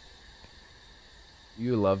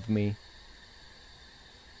 You love me.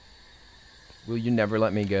 Will you never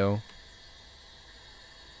let me go?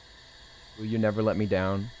 Will you never let me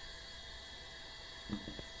down?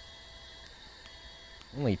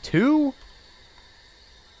 Only two?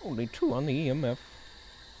 Only two on the EMF.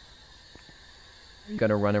 Are you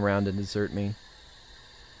gonna run around and desert me?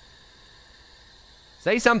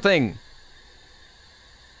 Say something!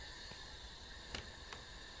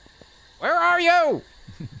 Where are you?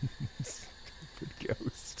 Stupid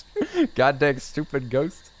ghost. Goddamn stupid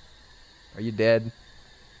ghost. Are you dead?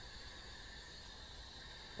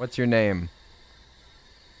 What's your name?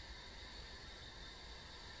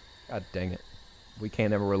 God dang it. We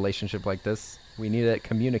can't have a relationship like this. We need to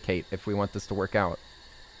communicate if we want this to work out.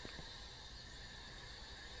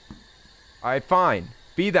 Alright, fine.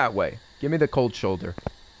 Be that way. Give me the cold shoulder.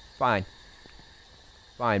 Fine.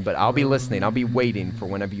 Fine, but I'll be listening. I'll be waiting for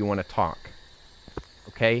whenever you want to talk.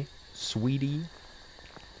 Okay? Sweetie?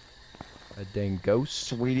 A dang ghost?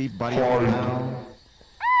 Sweetie, buddy. What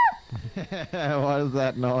is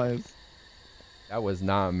that noise? That was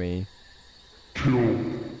not me.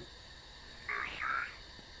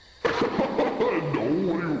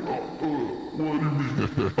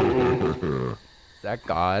 Is that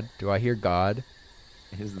God? Do I hear God?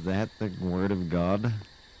 Is that the word of God?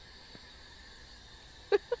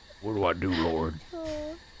 What do I do, Lord?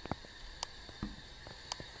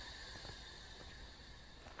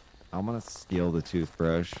 I'm gonna steal the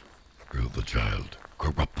toothbrush. Kill the child.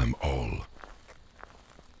 Corrupt them all.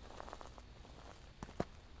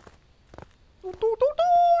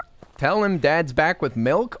 Tell him Dad's back with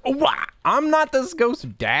milk? Oh, wah! I'm not this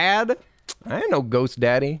ghost dad. I ain't no ghost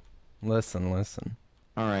daddy. Listen, listen.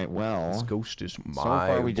 Alright, well. This ghost is my So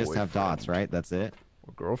far we just have boyfriend. dots, right? That's it?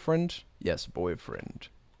 Or girlfriend? Yes, boyfriend.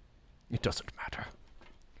 It doesn't matter.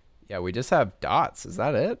 Yeah, we just have dots. Is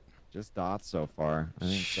that it? Just dots so far. I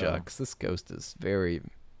think so. Shucks, this ghost is very,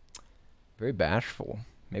 very bashful.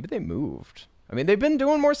 Maybe they moved. I mean, they've been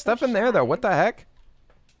doing more stuff in there, though. What the heck?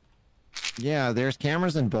 Yeah, there's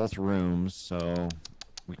cameras in both rooms, so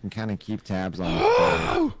we can kind of keep tabs on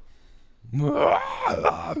it.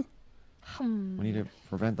 We need to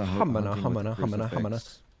prevent the Humana, haunting with the humana.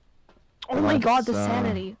 crucifix. Oh my god, the Let's,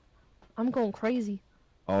 sanity. I'm going crazy.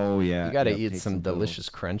 Oh, yeah. You gotta yep, eat take some pills. delicious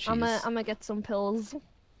crunchies. I'm gonna get some pills.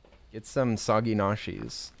 Get some soggy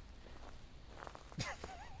noshies. I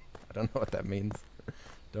don't know what that means.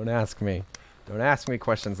 Don't ask me. Don't ask me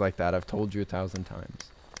questions like that. I've told you 1,000 times.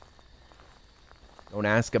 Don't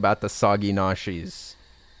ask about the soggy noshies.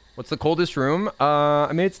 What's the coldest room? I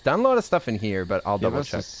mean, it's done a lot of stuff in here, but I'll Give double us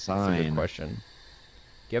a check. That's a good sign. question.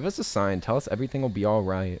 Give us a sign. Tell us everything will be all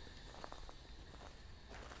right.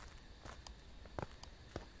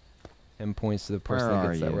 10 points to the person Where that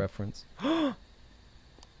are gets that you? reference.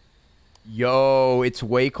 Yo, it's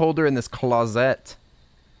way colder in this closet.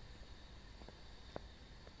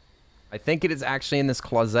 I think it is actually in this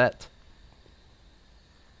closet.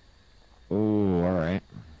 Oh, all right.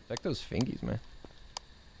 Check those fingies, man.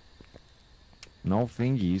 No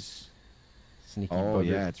fingies. Sneaky Oh, buggers.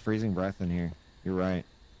 yeah, it's freezing breath in here. You're right.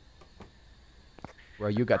 Well,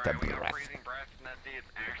 you got that we got breath. freezing breath, Nessie. It's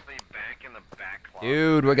actually back in the back closet.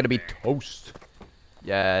 Dude, we're gonna be there. toast.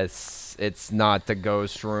 Yes, it's not the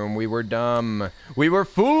ghost room. We were dumb. We were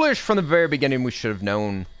foolish from the very beginning. We should have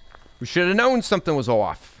known. We should have known something was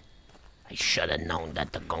off. I should have known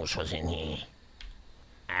that the ghost was in here.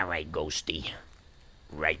 All right, Ghosty.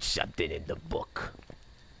 Write something in the book.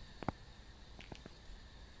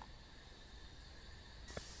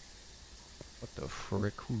 What the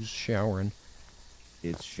frick? Who's showering?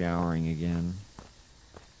 It's showering again.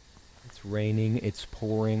 It's raining. It's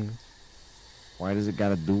pouring. Why does it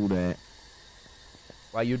gotta do that?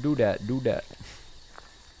 Why you do that? Do that.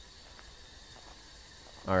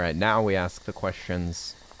 All right, now we ask the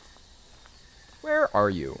questions. Where are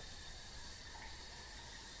you?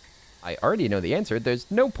 I already know the answer. There's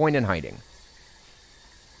no point in hiding.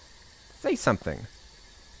 Say something.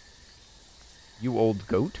 You old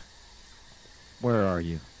goat. Where are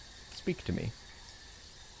you? Speak to me.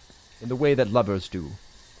 In the way that lovers do.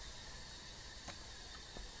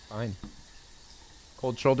 Fine.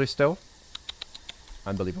 Cold shoulder still?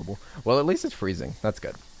 Unbelievable. Well, at least it's freezing. That's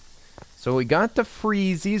good. So we got the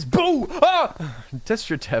freezies. Boo! Ah!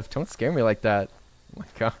 District Dev, don't scare me like that. Oh my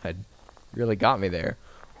god. Really got me there.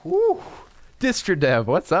 Woo! District Dev,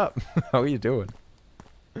 what's up? How are you doing?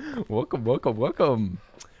 Welcome, welcome, welcome.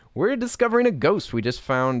 We're discovering a ghost. We just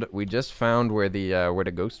found where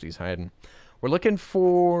the ghostie's hiding. We're looking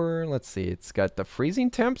for, let's see, it's got the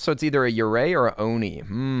freezing temp, so it's either a Yurei or a Oni.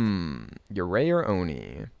 Yurei or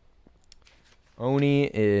Oni.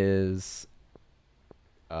 Oni is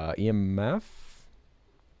EMF.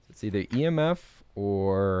 It's either EMF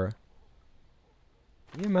or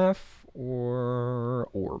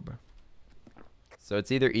orb. So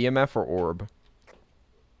it's either EMF or orb.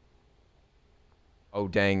 Oh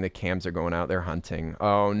dang, the cams are going out. They're hunting.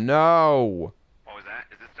 Oh no! What was that?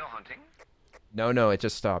 Is it still hunting? No, it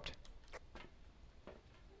just stopped.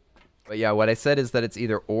 But yeah, what I said is that it's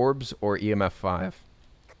either orbs or EMF 5.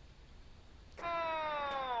 Oh,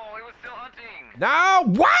 it was still hunting. No!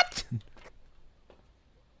 What?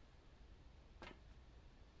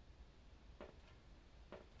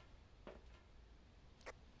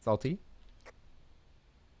 Salty?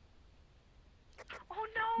 Oh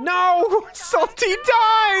no! No! Salty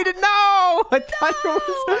died! No! I thought it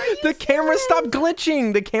was... The camera stopped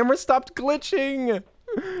glitching! The camera stopped glitching!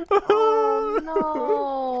 Oh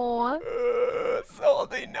no!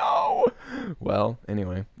 Salty, no! Well,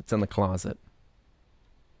 anyway, it's in the closet.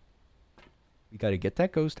 We gotta get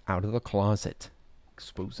that ghost out of the closet.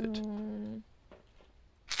 Expose it.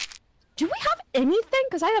 Do we have anything?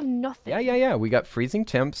 Because I have nothing. Yeah. We got freezing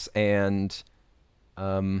temps and...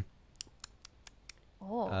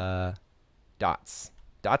 dots.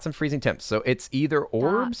 Dots and freezing temps. So it's either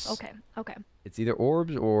orbs. Okay. It's either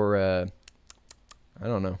orbs or, I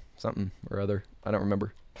don't know. Something or other. I don't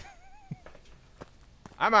remember.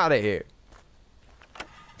 I'm out of here.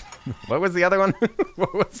 What was the other one?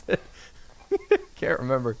 What was it? Can't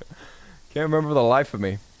remember. Can't remember for the life of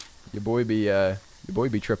me. Your boy be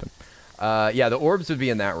tripping. Yeah, the orbs would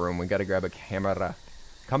be in that room. We gotta grab a camera.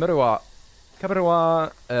 Camera wa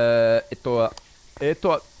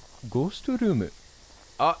ghost room.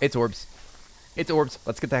 Oh, it's orbs. It's orbs.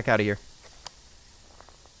 Let's get the heck out of here.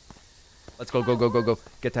 Let's go.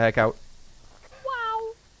 Get the heck out.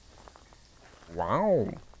 Wow.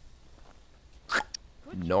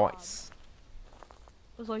 Nice.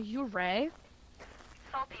 Was like Yurei?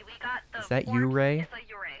 Salty, we got the Is that orbs Yurei? is a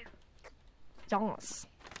Yurei. Yes.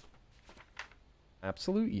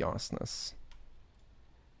 Absolute yosness.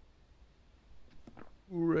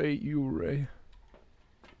 Yurei.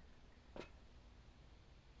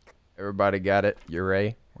 Everybody got it?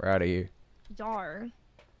 Yurei? We're out of here. Yar.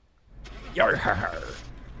 Yar.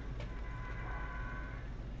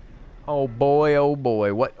 Oh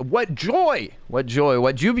boy. What joy! What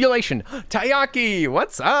jubilation! Tayaki,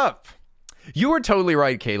 what's up? You were totally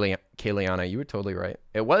right, Kayliana. You were totally right.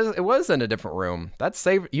 It was in a different room.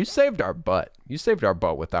 You saved our butt. You saved our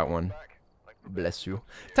butt with that one. Bless you.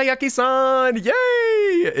 Tayaki-san! Yay!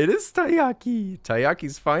 It is Tayaki.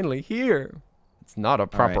 Tayaki's finally here. It's not a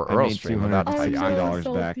proper right, Earl I made stream without $260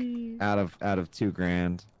 Tayaki. back out of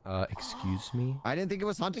 $2,000. Excuse me? I didn't think it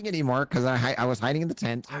was hunting anymore because I was hiding in the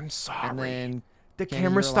tent. I'm sorry. And then the Kenny, camera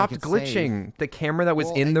you were like, stopped "It's glitching. safe." The camera that was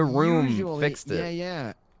Well, in the room usually- fixed it.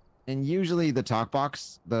 Yeah. And usually the talk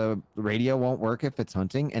box, the radio won't work if it's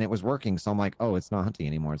hunting, and it was working. So I'm like, oh, it's not hunting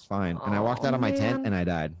anymore. It's fine. And I walked out of my tent and I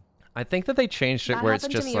died. I think that they changed it That where it's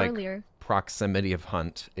happened to just me like earlier. proximity of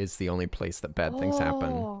hunt is the only place that bad things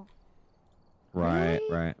happen. Oh, Right, Really?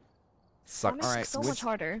 right. that Sucks. makes Alright, it so which- much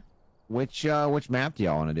harder. Which map do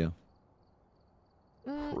y'all want to do?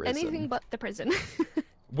 Prison. Anything but the prison.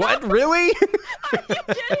 What? Really? Are you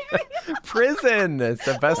kidding me? Prison. It's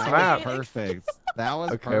the best map. Perfect. That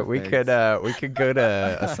was Okay, perfect. we could go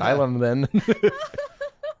to Asylum then.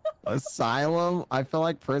 Asylum? I feel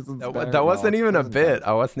like prison's better. That wasn't No, even a prison's bit. better.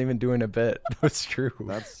 I wasn't even doing a bit. That's true.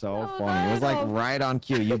 That's so Oh, funny. It was like no. right on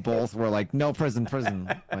cue. You both were like, no, prison.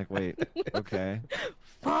 Like, wait, okay.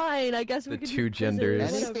 Fine, I guess we The could two do prison,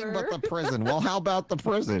 genders. Anything but whatever. the prison. Well, how about the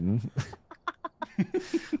prison?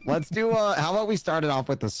 Let's do, how about we start it off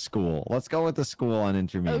with the school? Let's go with the school on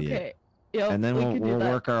intermediate. Okay. Yep, And then we we'll can do that.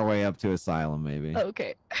 work our way up to Asylum, maybe.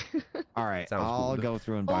 Okay. All right, Sounds I'll good. go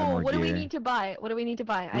through and buy Oh, more what gear. do we need to buy? What do we need to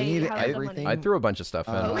buy? We need have the money. everything. I threw a bunch of stuff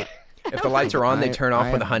in. Uh, If the lights are on, they turn off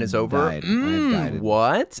when the hunt is over. died. I have died.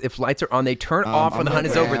 What? If lights are on, they turn off when I'm the hunt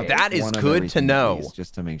gonna is over. grab that is one of good to everything, know. please,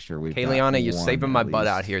 just to make sure we've Kayliana, got you're one saving at my butt least.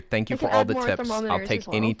 out here. Thank you I for can all add the more tips. I'll thermometers take as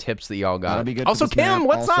well. any tips that y'all That'll got. be good Also, for this Kim, map.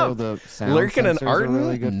 what's Also, up? the sound Lurking and sensors are Arden?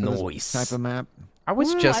 really good for Nice. this type of map. I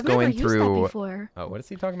was Ooh, just I've never going used that through. before. Oh, what is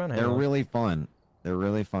he talking about? Hang They're on. really fun. They're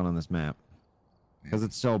really fun on this map because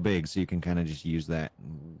it's so big, so you can kind of just use that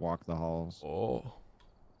and walk the halls.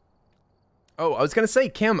 Oh, I was gonna say,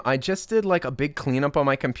 Kim, I just did like a big cleanup on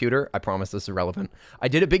my computer. I promise this is irrelevant. I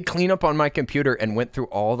did a big cleanup on my computer and went through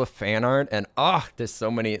all the fan art, and there's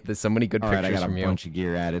so many good All right, I pictures got a from you. bunch of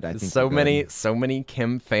gear added. I think So we're good. many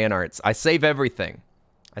Kim fan arts. I save everything.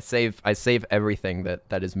 I save everything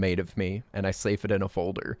that is made of me, and I save it in a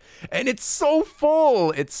folder. And it's so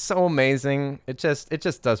full. It's so amazing. It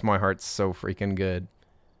just does my heart so freaking good.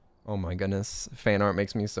 Oh my goodness. Fan art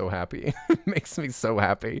makes me so happy. Makes me so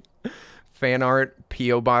happy. Fan art,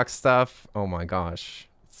 P.O. box stuff. Oh my gosh.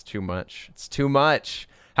 It's too much. It's too much.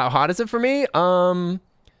 How hot is it for me?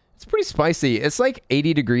 It's pretty spicy. It's like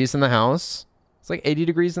 80 degrees in the house. It's like 80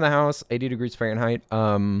 degrees in the house, 80 degrees Fahrenheit.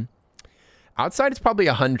 Outside it's probably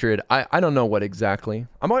 100. I don't know what exactly.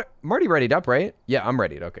 I'm already readied up, right? Yeah, I'm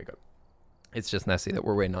readied. Okay, good. It's just Nessie that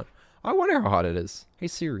we're waiting on. I wonder how hot it is. Hey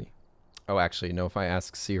Siri. Oh, actually, no, if I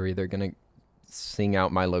ask Siri, they're gonna sing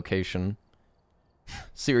out my location.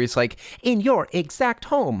 Siri's like, in your exact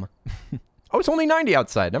home. Oh, it's only 90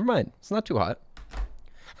 outside. Never mind. It's not too hot.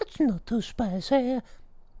 It's not too spicy.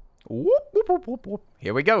 Whoop, whoop, whoop, whoop, whoop.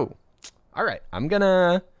 Here we go. All right, I'm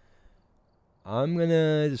gonna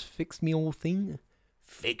just fix me old thing.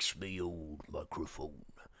 Fix me old microphone.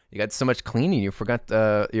 You got so much cleaning. You forgot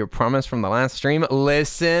your promise from the last stream.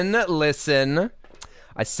 Listen.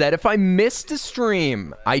 I said if I missed a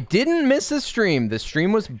stream, I didn't miss a stream. The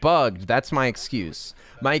stream was bugged. That's my excuse.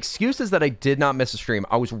 My excuse is that I did not miss a stream.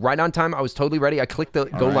 I was right on time. I was totally ready. I clicked the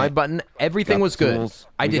go live button. Everything was good.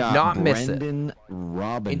 I did not miss it. Brendan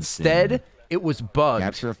Robinson. Instead, it was bugged.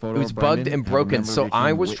 Capture a photo It was of bugged Brendan. and Have a broken. member So of your I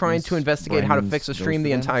team was trying to witness investigate how to Brendan's fix a stream ghost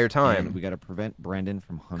the events, entire time. and we got to prevent Brendan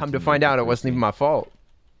from hunting. Come to find out, it wasn't even my fault.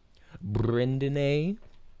 Brendan A.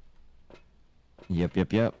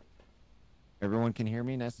 Yep. Everyone can hear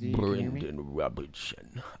me, Nessie? You can hear me? Brendan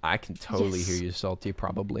Robinson. I can totally Yes. hear you, Salty,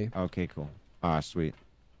 probably. Okay, cool. Ah, sweet.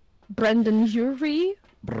 Brendan Urie.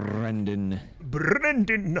 Brendan.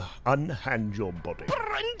 Brendan, unhand your body.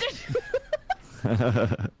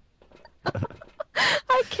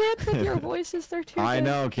 I can't with your voices. They're too I good.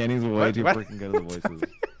 know, Kenny's way What? too What? freaking good at the voices.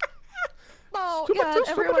 Oh, yeah, and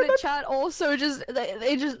everyone in chat also just,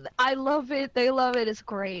 they just, I love it. They love it. It's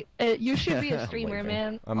great. You should be a streamer,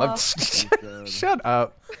 man. I'm like, shut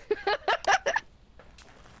up.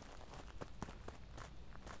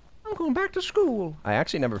 I'm going back to school. I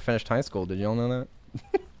actually never finished high school. Did y'all know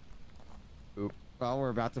that? Well, we're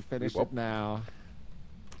about to finish Whoop. it now.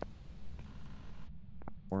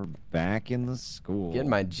 We're back in the school. Getting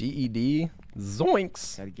my GED.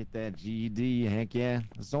 Zoinks. Gotta get that GED, heck yeah.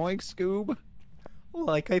 Zoink, Scoob.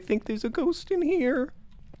 Like, I think there's a ghost in here.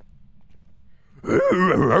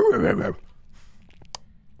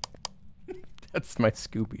 That's my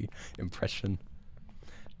Scooby impression.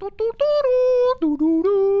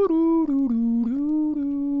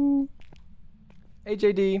 Hey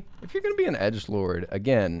JD, if you're gonna be an edgelord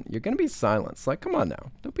again, you're gonna be silenced. Like, come on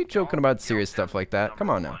now. Don't be joking about serious stuff like that. Come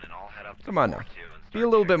on now. Come on now. Be a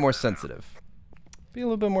little bit more sensitive. Be a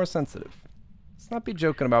little bit more sensitive. Let's not be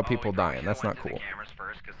joking about people dying. That's not cool. Cameras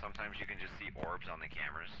first, because sometimes you can just see orbs on the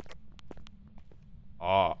cameras.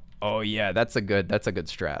 Oh yeah, that's a good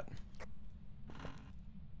strat.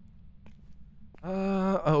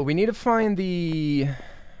 Oh, we need to find the...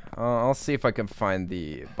 I'll see if I can find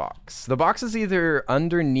the box. The box is either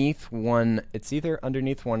underneath one... It's either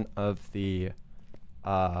underneath one of the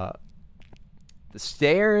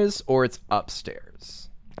stairs or it's upstairs.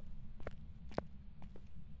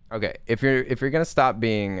 Okay, if you're gonna stop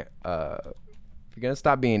being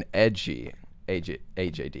edgy,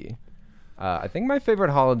 AJD, I think my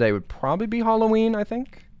favorite holiday would probably be Halloween. I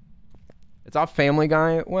think it's off Family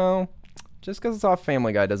Guy. Well, just because it's off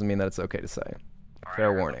Family Guy doesn't mean that it's okay to say.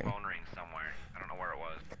 Fair warning. The phone ring somewhere. I don't know where it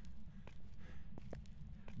was.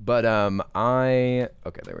 But okay,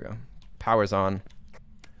 there we go. Power's on.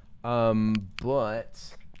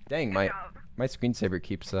 But dang, my screensaver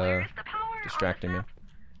keeps distracting me.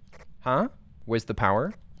 Huh? Where's the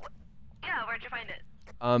power? Yeah, where'd you find it?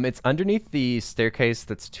 It's underneath the staircase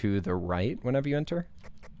that's to the right whenever you enter.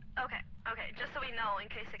 Okay, just so we know in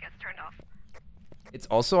case it gets turned off. It's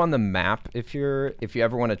also on the map if you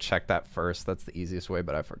ever want to check that first. That's the easiest way,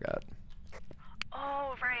 but I forgot.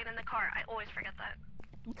 Oh, right, in the car. I always forget that.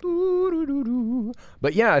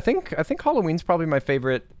 But yeah, I think Halloween's probably my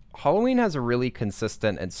favorite. Halloween has a really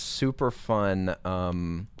consistent and super fun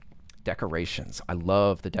decorations. I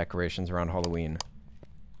love the decorations around Halloween.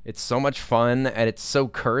 It's so much fun and it's so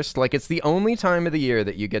cursed. Like, it's the only time of the year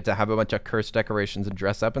that you get to have a bunch of cursed decorations and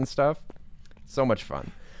dress up and stuff. So much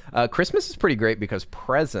fun. Christmas is pretty great because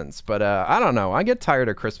presents, but I don't know. I get tired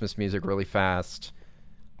of Christmas music really fast.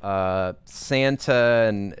 Santa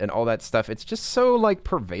and all that stuff. It's just so, like,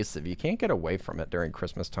 pervasive. You can't get away from it during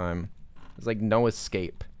Christmas time. There's, like, no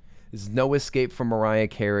escape. There's no escape from Mariah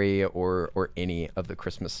Carey or any of the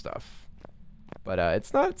Christmas stuff. But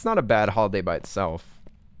it's not a bad holiday by itself.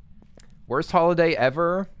 Worst holiday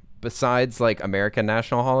ever, besides, like, American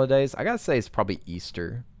national holidays, I gotta say it's probably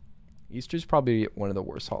Easter. Easter's probably one of the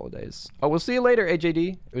worst holidays. Oh, we'll see you later,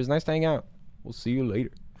 AJD. It was nice to hang out. We'll see you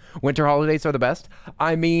later. Winter holidays are the best.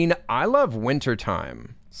 I mean, I love winter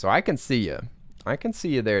time, so I can see you. I can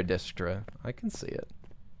see you there, Distra. I can see it.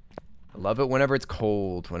 I love it whenever it's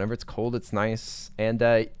cold. Whenever it's cold, it's nice. And,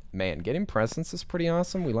 man, getting presents is pretty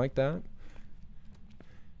awesome. We like that.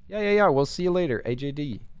 Yeah. We'll see you later,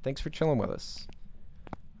 AJD. Thanks for chilling with us.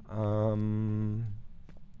 But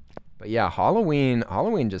yeah, Halloween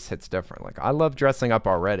just hits different. Like, I love dressing up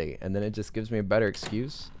already, and then it just gives me a better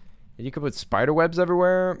excuse. And you could put spider webs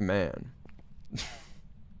everywhere, man.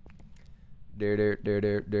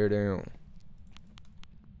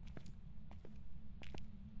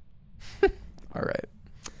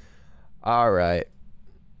 All right.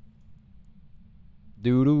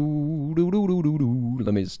 Let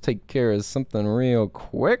me just take care of something real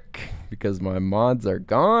quick because my mods are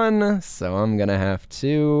gone, so I'm gonna have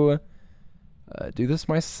to do this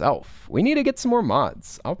myself. We need to get some more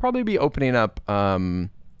mods. I'll probably be opening up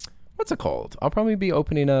what's it called? I'll probably be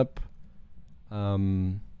opening up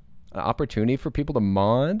an opportunity for people to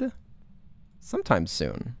mod sometime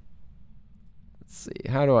soon. Let's see.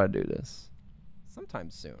 How do I do this? Sometime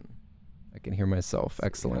soon. I can hear myself.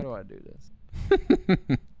 Excellent. How do I do this?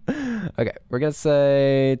 Okay, we're gonna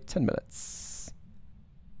say 10 minutes.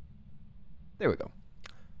 There we go.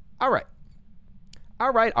 All right.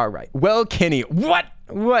 Well, Kenny, what?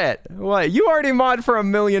 You already mod for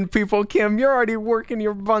 1 million people, Kim. You're already working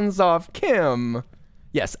your buns off, Kim.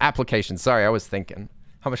 Yes, application. Sorry, I was thinking.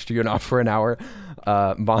 How much do you offer for an hour?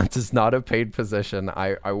 Mods is not a paid position.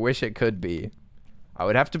 I wish it could be. I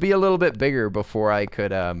would have to be a little bit bigger before I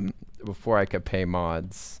could pay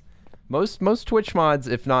mods. Most Twitch mods,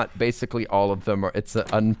 if not basically all of them, it's an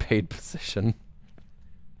unpaid position.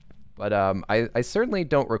 But I certainly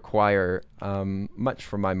don't require much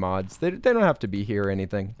from my mods. They don't have to be here or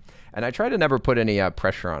anything, and I try to never put any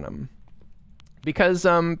pressure on them because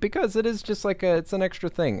it is just like it's an extra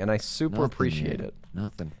thing, and I super appreciate it.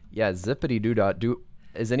 Nothing. Yeah, zippity doo dah.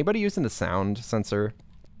 Is anybody using the sound sensor?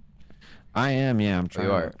 I am. Yeah, I'm trying.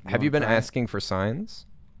 You are. Have you been asking for signs?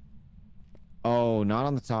 Oh, not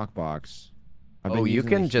on the talk box. Oh, you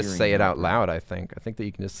can just say it out loud, I think. I think that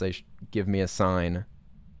you can just say, give me a sign,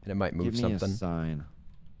 and it might move something. Give me a sign.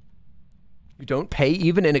 You don't pay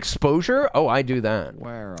even in exposure? Oh, I do that.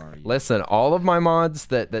 Where are you? Listen, all of my mods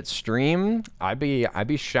that stream, I be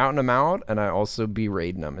shouting them out, and I also be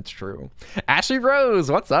raiding them. It's true. Ashley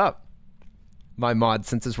Rose, what's up? My mod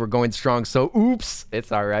senses were going strong, so oops.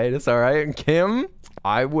 It's all right. It's all right. And Kim,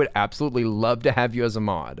 I would absolutely love to have you as a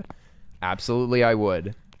mod. Absolutely, I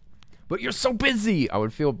would. But you're so busy. I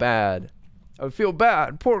would feel bad. I would feel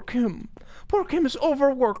bad. Poor Kim. Poor Kim is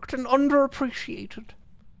overworked and underappreciated.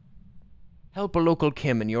 Help a local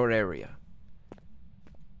Kim in your area.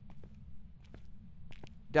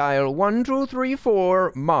 Dial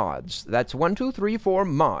 1234 mods. That's 1234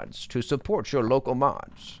 mods to support your local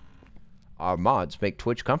mods. Our mods make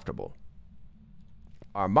Twitch comfortable.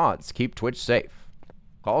 Our mods keep Twitch safe.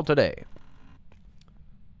 Call today.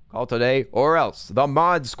 Call today, or else the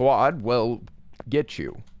mod squad will get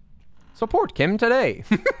you. Support Kim today.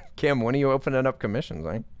 Kim, when are you opening up commissions,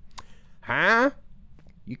 eh? Huh?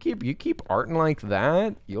 You keep arting like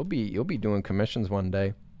that, you'll be doing commissions one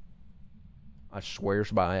day. I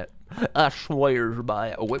swears by it. I swears by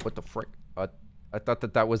it. Oh wait, what the frick? I thought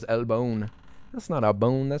that was a bone. That's not a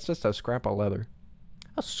bone. That's just a scrap of leather.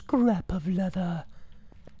 A scrap of leather.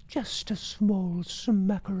 Just a small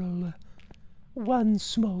smackerel. One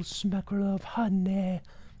small smackerel of honey.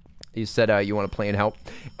 You said you want to play and help.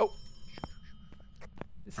 Oh,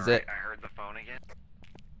 this is it. I heard the phone again.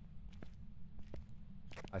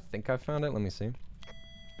 I think I found it. Let me see.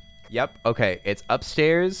 Yep. Okay. It's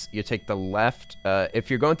upstairs. You take the left. If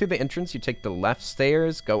you're going through the entrance, you take the left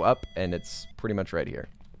stairs, go up, and it's pretty much right here.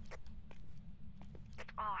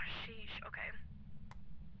 Oh, sheesh. Okay.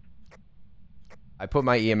 I put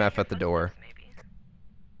my EMF at the door. Maybe.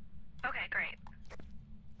 Okay, great.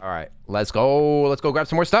 All right. Let's go. Let's go grab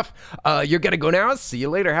some more stuff. You're gonna go now. See you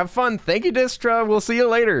later. Have fun. Thank you, Distra. We'll see you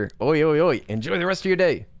later. Oi, oi, oi. Enjoy the rest of your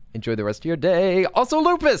day. Enjoy the rest of your day. Also,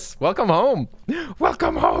 Lupus, welcome home.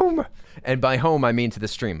 Welcome home. And by home, I mean to the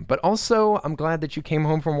stream. But also, I'm glad that you came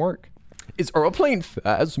home from work. Is Earl playing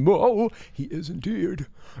Phasmo? He is indeed.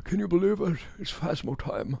 Can you believe it? It's Phasmo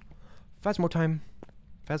time. Phasmo time.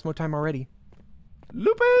 Phasmo time already.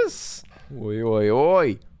 Lupus! Oi, oi,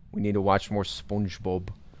 oi. We need to watch more SpongeBob.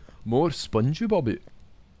 More SpongeBob.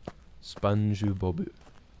 SpongeBob.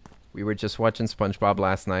 We were just watching SpongeBob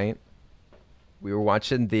last night. We were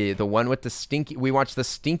watching the one with the stinky... We watched the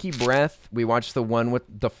stinky breath. We watched the one with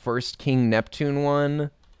the first King Neptune one.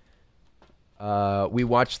 We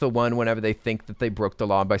watched the one whenever they think that they broke the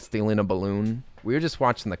law by stealing a balloon. We were just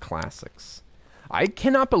watching the classics. I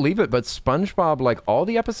cannot believe it, but SpongeBob, like, all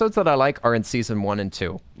the episodes that I like are in season 1 and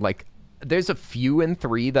 2. Like, there's a few in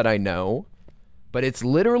 3 that I know, but it's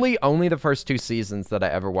literally only the first 2 seasons that I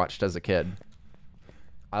ever watched as a kid.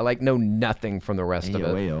 I, like, know nothing from the rest of it.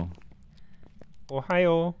 Ayo.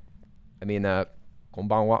 Ohio. I mean,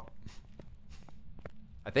 konbanwa.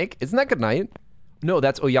 I think. Isn't that good night? No,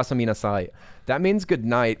 that's oyasumi nasai. That means good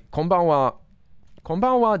night. Konbanwa.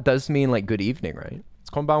 Konbanwa does mean, like, good evening, right? It's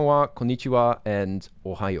konbanwa, konnichiwa, and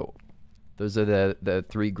ohayo. Those are the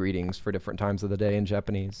 3 greetings for different times of the day in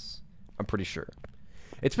Japanese. I'm pretty sure.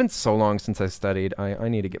 It's been so long since I studied. I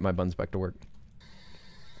need to get my buns back to work.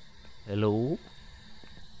 Hello?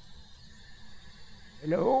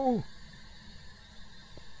 Hello?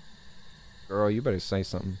 Girl, you better say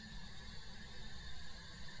something.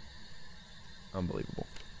 Unbelievable.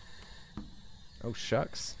 Oh,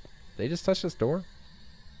 shucks. They just touched this door?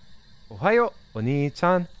 Ohayo,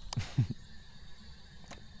 Oni-chan.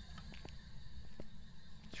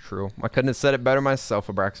 True. I couldn't have said it better myself,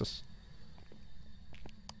 Abraxas.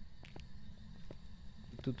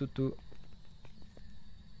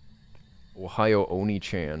 Ohio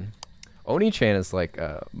Oni-chan. Oni-chan is like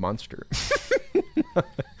a monster.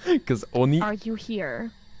 Because Oni... Are you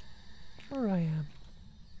here? Sure I am.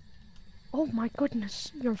 Oh my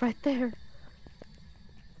goodness, you're right there.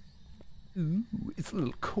 Ooh, it's a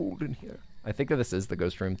little cold in here. I think that this is the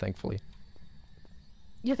ghost room, thankfully.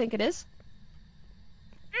 You think it is?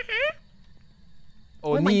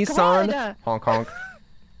 Oh, my Nissan. God. Honk honk.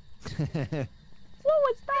 What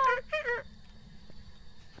was that?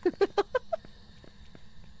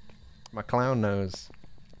 My clown nose.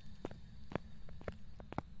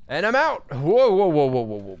 And I'm out. Whoa, whoa, whoa, whoa,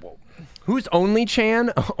 whoa, whoa, whoa. Who's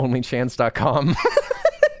OnlyChan? Onlychans.com.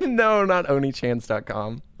 No, not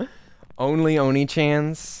Onlychans.com. Only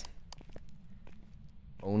Onlychans.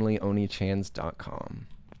 Only Onlychans.com.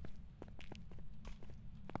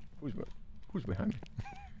 Who's behind me?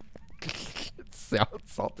 It sounds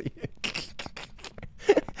salty.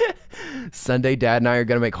 Sunday, Dad and I are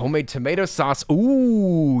gonna make homemade tomato sauce.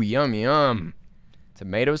 Ooh, yum yum.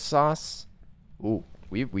 Tomato sauce. Ooh,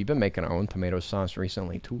 we've been making our own tomato sauce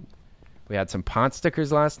recently too. We had some pot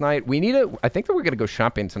stickers last night. We need I think that we're gonna go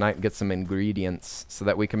shopping tonight and get some ingredients so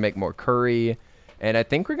that we can make more curry. And I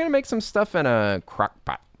think we're gonna make some stuff in a crock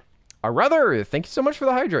pot. Rather, thank you so much for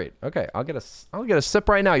the hydrate. Okay, I'll get a sip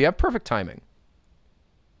right now. You have perfect timing.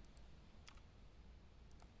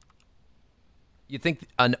 You think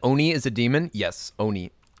an oni is a demon? Yes,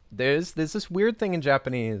 oni. There's this weird thing in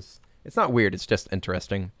Japanese. It's not weird, it's just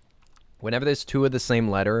interesting. Whenever there's 2 of the same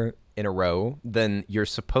letter in a row, then you're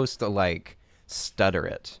supposed to, like, stutter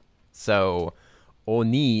it. So,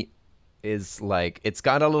 oni is like, it's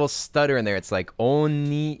got a little stutter in there. It's like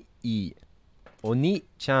Oni-i.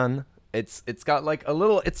 Oni-chan. It's got like a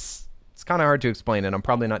little, it's kind of hard to explain, and I'm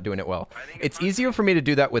probably not doing it well. It's easier for me to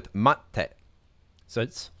do that with mate. So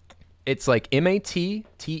it's like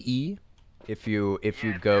M-A-T-T-E if you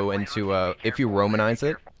go into if you romanize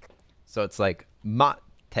it. So it's like mate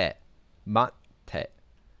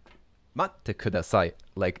kudasai.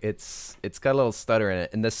 Like it's got a little stutter in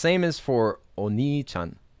it. And the same is for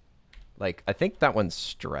Oni-chan. Like I think that one's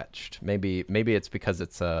stretched. Maybe it's because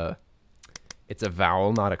it's a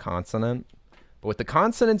vowel, not a consonant. But with the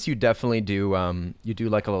consonants, you definitely do you do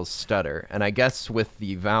like a little stutter. And I guess with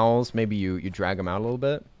the vowels, maybe you drag them out a little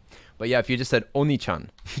bit. But yeah, if you just said Oni-chan,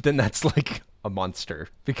 then that's like a monster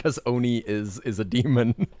because Oni is a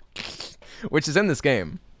demon, which is in this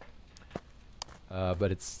game.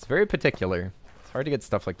 But it's very particular. It's hard to get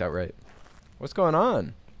stuff like that right. What's going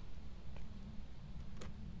on?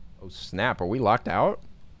 Oh snap! Are we locked out?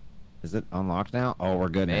 Is it unlocked now? Oh, we're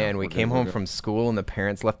good now. Man, we came home from school and the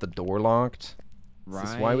parents left the door locked. Right.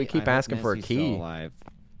 This is why we keep asking for a Nessie's key. still alive.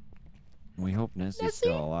 We hope Nessie's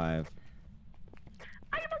still alive.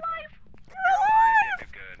 I am alive!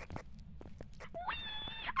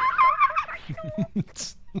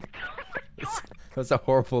 That was a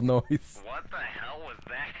horrible noise. What the hell was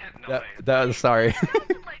that noise? That was sorry. It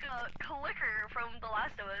sounded like a clicker from The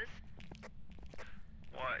Last of Us.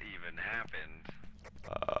 What even happened?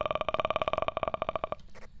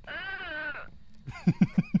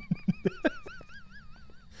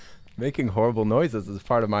 Making horrible noises is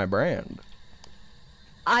part of my brand.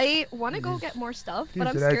 I want to go get more stuff, but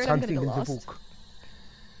I'm scared I'm gonna get lost.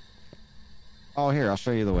 Oh, here, I'll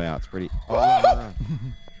show you the way out. It's pretty. Oh, no.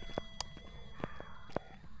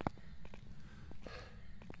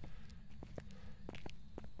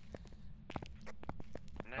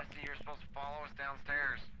 Nessie, you're supposed to follow us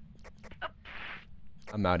downstairs.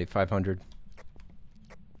 I'm outie 500.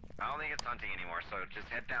 I don't think it's hunting anymore, so just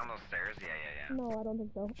head down those stairs. Yeah. No, I don't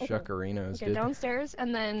think so. Okay. Shuckarinos, Okay, dude. downstairs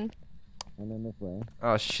and then. And then this way.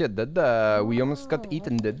 Oh shit, we almost got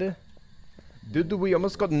eaten, did? We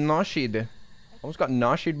almost got noshied. Almost got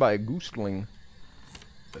noshied by a gooseling.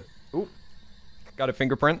 Ooh. Got a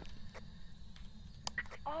fingerprint.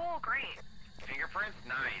 Oh, great. Fingerprints?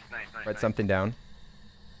 Nice. Write something down.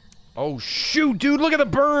 Oh shoot, dude, look at the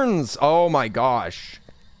burns! Oh my gosh.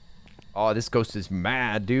 Oh, this ghost is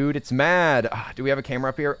mad, dude. It's mad. Do we have a camera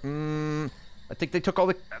up here? I think they took all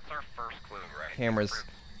the That's our first clue, right? cameras.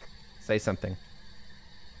 Say something.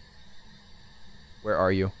 Where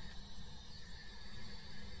are you?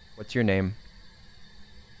 What's your name?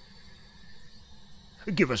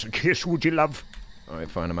 Give us a kiss, would you, love? Alright,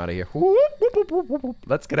 fine, I'm out of here.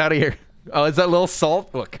 Let's get out of here. Oh, is that Little Salt?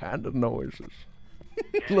 What kind of noises?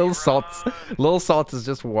 Little Salt is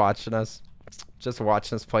just watching us. Just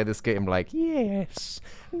watching us play this game like, Yes,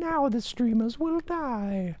 now the streamers will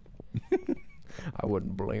die. I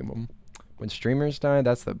wouldn't blame them. When streamers die,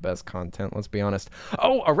 that's the best content, let's be honest.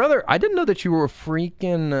 Oh, or rather, I didn't know that you were a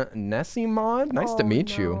freaking Nessie mod. Nice to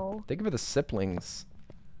meet you. Thank you for the siblings.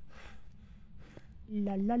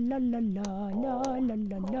 La la la la la la la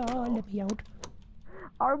la la. Let me out.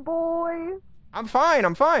 Our boy. I'm fine.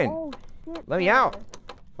 Oh shit. Let me out.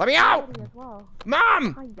 Let me out! As well.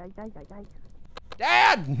 Mom!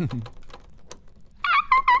 Dad!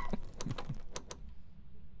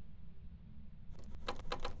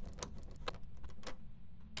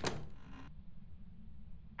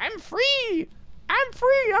 I'm free! I'm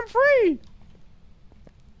free!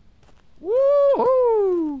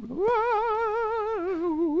 Woo-hoo!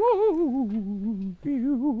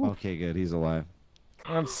 Okay, good. He's alive.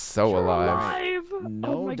 I'm so alive.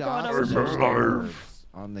 No Oh my God, dots I'm or so stars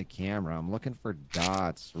on the camera. I'm looking for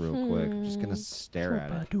dots real quick. I'm just gonna stare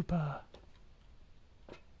at it.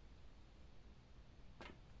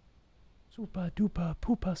 Super duper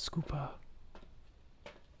pooper scooper.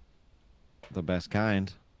 The best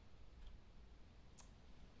kind.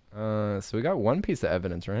 So we got one piece of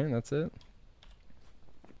evidence, right? That's it?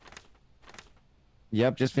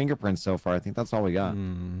 Yep, just fingerprints so far. I think that's all we got.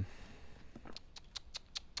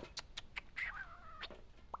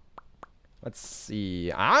 Let's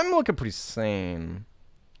see. I'm looking pretty sane.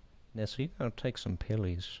 Nessie, you gotta take some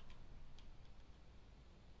pillies.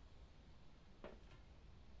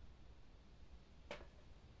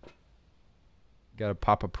 Gotta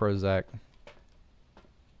pop a Prozac.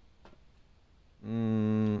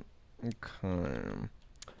 Okay.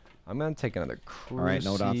 I'm gonna take another crucifix. All right,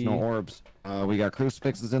 no dots, no orbs. We got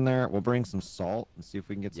crucifixes in there. We'll bring some salt and see if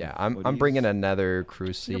we can get some. Yeah, I'm bringing another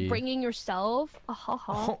crucifix. You're bringing yourself?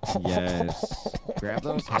 Yes. Grab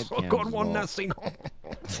those head cams. Good one, as well. Nessie.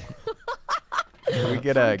 Can we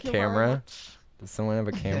get a camera? Does someone have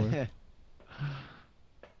a camera?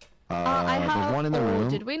 I have There's one in the room.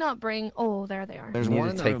 Did we not bring? Oh, there they are. There's We one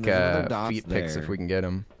need in to the room. take There's another dots feet pics there. if we can get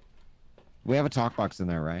them. We have a talk box in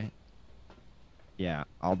there, right? Yeah,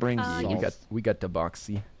 I'll bring salt. We got the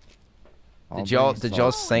boxy. I'll Did y'all bring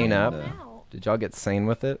salt sane up? and, Did y'all get sane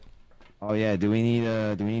with it? Oh yeah, do we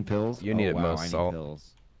need pills? You needed wow, most I need salt.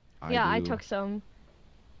 Pills. Yeah, I do. took some.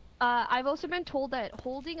 I've also been told that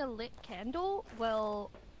holding a lit candle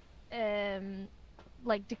will,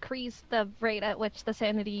 like decrease the rate at which the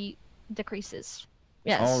sanity decreases.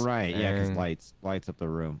 Yes. All right, yeah, because Dang. lights up the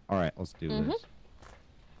room. All right, let's do this.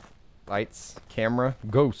 Lights, camera,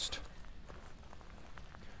 ghost.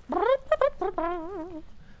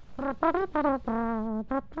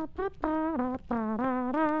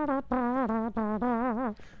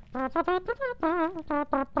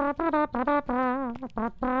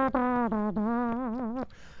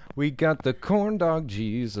 We got the corn dog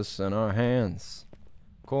Jesus in our hands.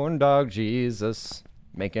 Corn dog Jesus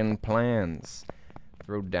making plans.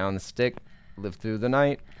 Throw down the stick, live through the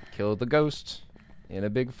night, kill the ghost in a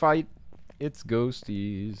big fight. It's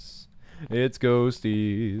ghosties. It's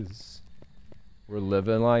ghosties. We're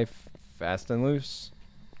living life fast and loose.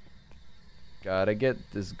 Gotta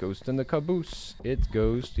get this ghost in the caboose. It's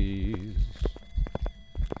ghosties.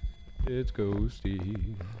 It's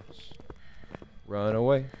ghosties. Run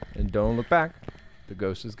away and don't look back. The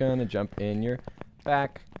ghost is gonna jump in your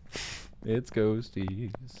back. It's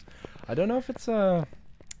ghosties. I don't know if it's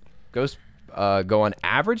ghost go on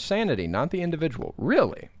average sanity, not the individual.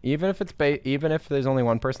 Really? Even if it's even if there's only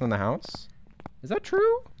one person in the house? Is that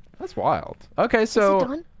true? That's wild. Okay, so Is it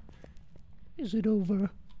done? Is it over?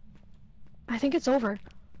 I think it's over.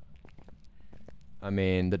 I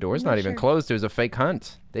mean, the door's I'm not not even sure. closed. It was a fake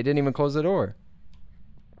hunt. They didn't even close the door.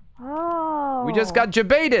 Oh. We just got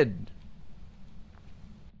jebaited.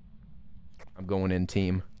 I'm going in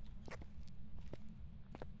team.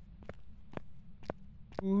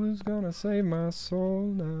 Who's gonna save my soul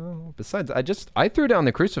now? Besides, I threw down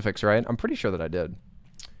the crucifix, right? I'm pretty sure that I did.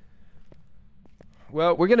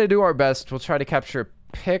 Well, we're gonna do our best. We'll try to capture a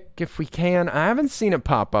pic if we can. I haven't seen it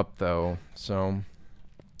pop up though, so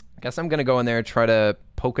I guess I'm gonna go in there and try to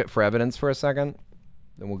poke it for evidence for a second.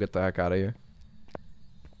 Then we'll get the heck out of here.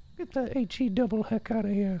 Get the HE double heck out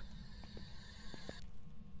of here.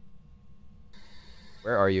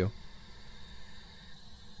 Where are you?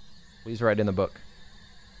 Please write in the book.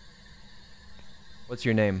 What's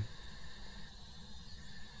your name?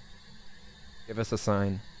 Give us a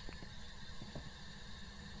sign.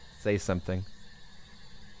 Say something.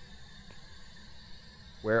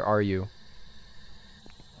 Where are you?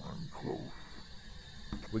 I'm close.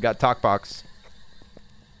 We got talk box.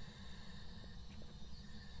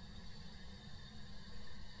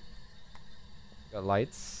 Got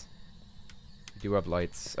lights. We do have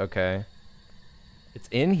lights. Okay. It's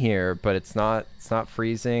in here, but it's not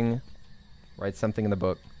freezing. Write something in the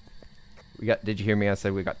book. We got. Did you hear me? I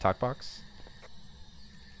said we got talk box.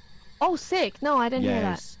 Oh, sick. No, I didn't hear that.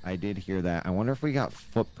 Yes, I did hear that. I wonder if we got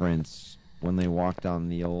footprints when they walked on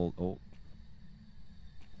the old. Oh.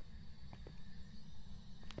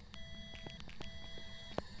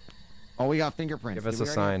 Oh, we got fingerprints. Give us Did we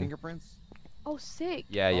a already have sign. Fingerprints? Oh, sick.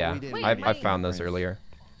 Yeah, Oh, yeah. we did. Wait, I my- found those Fingerprints. earlier.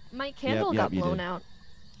 My candle got you blown did. out.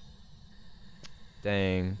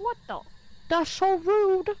 Dang. What the? That's so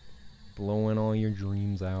rude. Blowing all your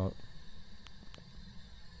dreams out.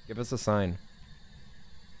 Give us a sign.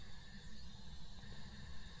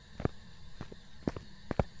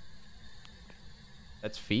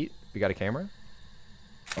 That's feet? We got a camera?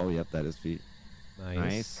 Oh, yep, that is feet.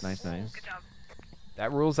 Nice. Nice. Good job.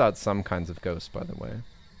 That rules out some kinds of ghosts, by the way.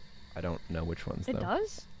 I don't know which ones, It though.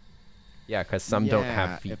 does? Yeah, because some don't Yeah,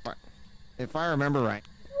 have feet. If I remember right.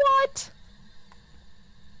 What?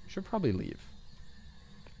 Should probably leave.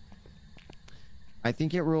 I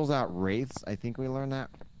think it rules out wraiths. I think we learned that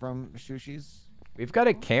from Shushi's. We've got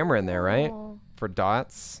a camera in there, right? Oh. For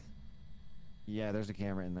dots. Yeah, there's a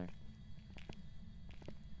camera in there.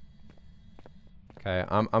 Okay,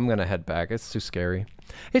 I'm gonna head back. It's too scary.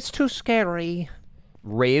 It's too scary.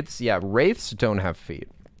 Wraiths, yeah, wraiths don't have feet.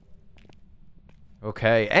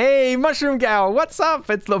 Okay, hey, Mushroom Gal, what's up?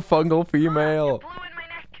 It's the fungal female. Blew in my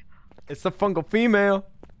neck. It's the fungal female.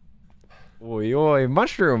 Oi, oi,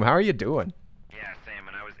 Mushroom, how are you doing? Yeah, Sam,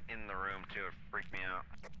 and I was in the room too. It freaked me out.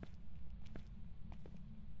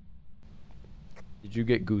 Did you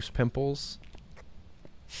get goose pimples?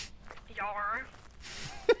 Yar.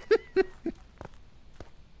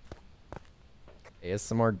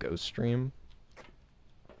 ASMR ghost stream?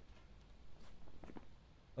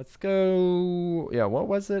 Let's go. Yeah, what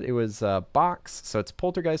was it? It was box. So it's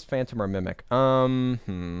poltergeist, phantom, or mimic.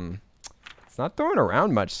 It's not throwing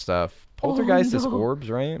around much stuff. Poltergeist is orbs,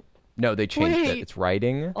 right? No, they changed it. It's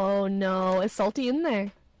writing. Oh no, is Salty in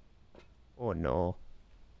there? Oh no.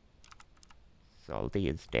 Salty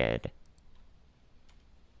is dead.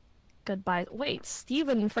 Goodbye. Wait,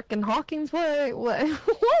 Stephen frickin' Hawking's what? What was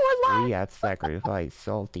that? We have sacrificed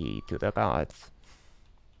Salty to the gods.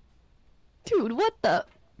 Dude, what the?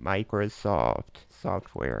 Microsoft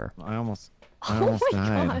software. I almost Oh my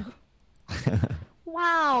died. god.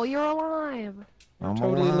 Wow, you're alive. I'm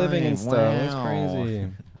Totally living and alive. stuff. That's Wow.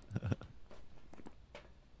 crazy.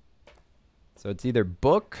 So it's either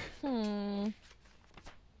book,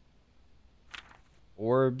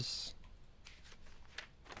 orbs.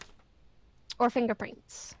 Or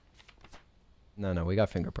fingerprints. No, we got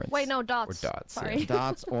fingerprints. Wait, no, dots. Or dots. Sorry. Yeah.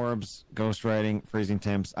 Dots, orbs, ghostwriting, freezing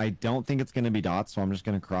temps. I don't think it's going to be dots, so I'm just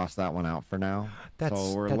going to cross that one out for now.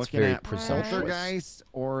 So we're looking very at presumptuous. poltergeist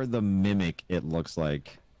or the mimic, it looks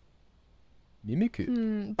like. Mimic.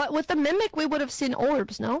 But with the mimic, we would have seen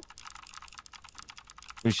orbs, no?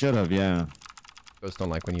 We should have, yeah. Ghosts don't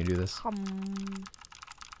like when you do this.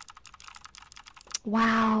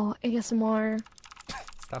 Wow, ASMR.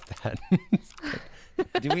 Stop that.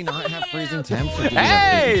 Do we not have freezing temps? Or do we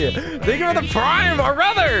Hey! Thank you for the prime, our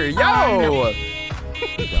brother! Yo!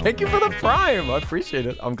 Thank you for the prime. I appreciate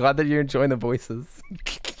it. I'm glad that you're enjoying the voices.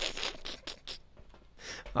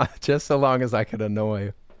 Just so long as I can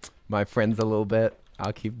annoy my friends a little bit,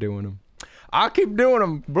 I'll keep doing them. I'll keep doing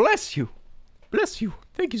them. Bless you. Bless you.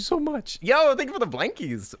 Thank you so much. Yo, thank you for the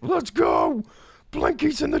blankies. Let's go.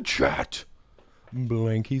 Blankies in the chat.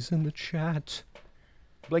 Blankies in the chat.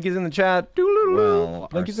 Blankies in the chat. Well,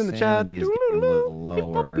 Blankies in the sand chat. is getting a little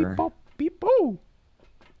lower. Beep-o.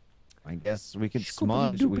 I guess we could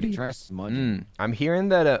smudge. We could try smudging. I'm hearing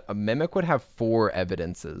that a mimic would have 4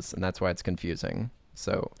 evidences, and that's why it's confusing.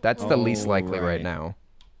 So that's the least likely right now.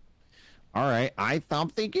 All right, I'm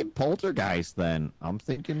thinking poltergeist then. I'm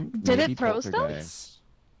thinking. Did maybe it throw poltergeist.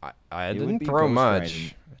 stuff? I It would didn't be throw much.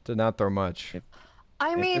 ghostwriting. It did not throw much.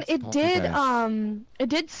 I If mean, it's it poltergeist.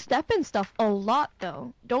 did step in stuff a lot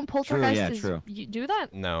though. Don't poltergeists true. you do that?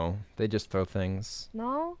 No, they just throw things.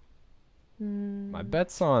 No? My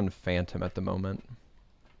bet's on Phantom at the moment.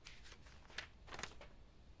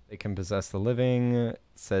 They can possess the living. It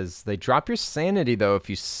says they drop your sanity though if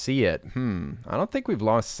you see it. I don't think we've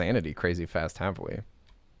lost sanity crazy fast, have we?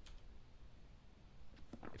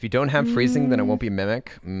 If you don't have freezing, then it won't be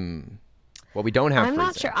mimic. Well, we don't have I'm freezing.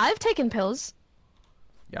 not sure. I've taken pills.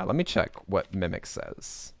 Yeah, let me check what mimic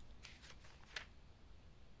says.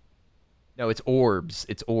 No, it's orbs.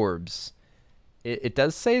 It's orbs. It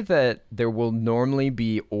does say that there will normally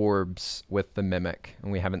be orbs with the mimic,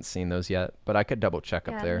 and we haven't seen those yet, but I could double check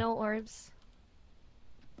up there. No orbs.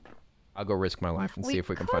 I'll go risk my life and see if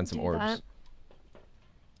we can find some orbs. That.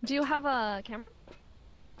 Do you have a camera?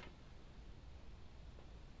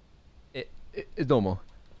 Domo.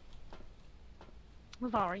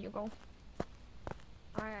 There you go.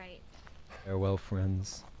 Alright. Farewell,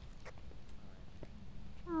 friends.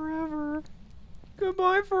 Forever.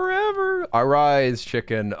 Goodbye forever. Arise,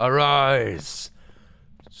 chicken. Arise.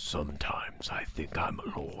 Sometimes I think I'm a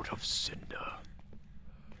Lord of Cinder.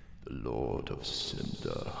 The Lord of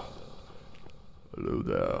Cinder. Hello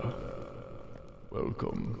there.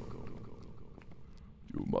 Welcome.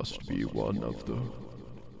 You must be one of the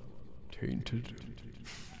tainted.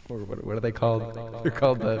 What are they called? They're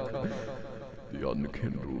called the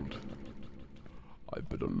unkindled. I've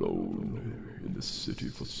been alone in the city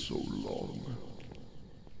for so long.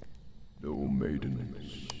 No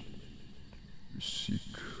maidens. You seek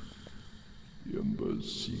the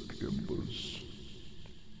embers, seek embers.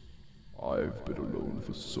 I've been alone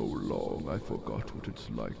for so long, I forgot what it's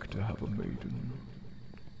like to have a maiden.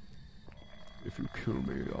 If you kill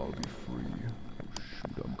me, I'll be free. Oh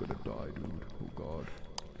shoot, I'm gonna die, dude. Oh god.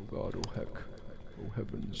 Oh god, oh heck. Oh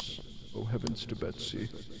heavens. Oh heavens to Betsy.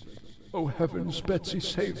 Oh heavens, Betsy,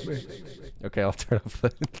 save me. Okay, I'll turn off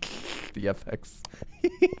the FX.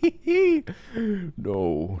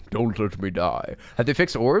 No, don't let me die. Have they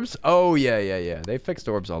fixed orbs? Oh, yeah. They fixed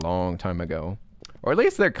orbs a long time ago. Or at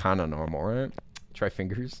least they're kind of normal, right? Try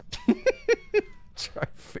fingers. Try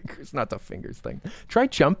fingers, not the fingers thing. Try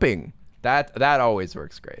jumping. That always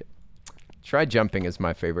works great. Try jumping is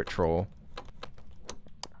my favorite troll.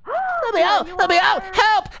 Let me out! Let me out!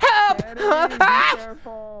 Help! Help!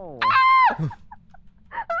 Careful.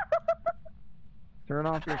 Turn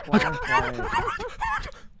off your flashlight.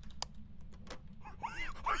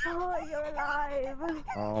 Oh, you're alive.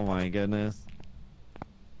 Oh my goodness.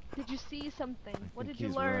 Did you see something? What think did you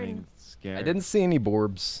he's learn? running scared. I didn't see any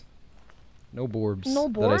Borbs. No Borbs. No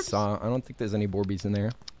That I Borbs? saw. I don't think there's any Borbies in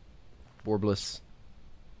there. Borbless.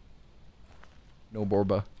 No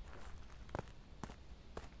Borba.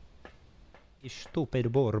 You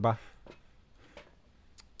stupid Borba.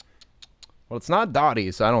 Well, it's not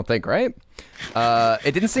Dottie, so I don't think, right?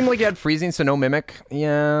 It didn't seem like you had freezing, so no Mimic.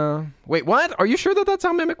 Yeah. Wait, what? Are you sure that that's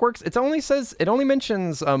how Mimic works? It only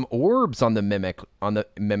mentions orbs on the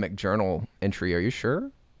Mimic journal entry. Are you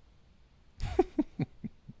sure?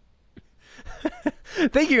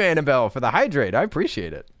 Thank you, Annabelle, for the hydrate. I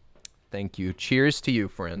appreciate it. Thank you. Cheers to you,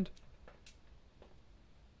 friend.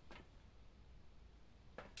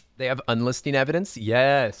 They have unlisting evidence?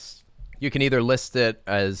 Yes. You can either list it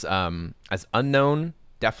as unknown,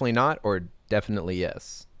 definitely not, or definitely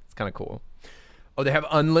yes. It's kind of cool. Oh, they have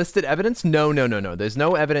unlisted evidence? No. There's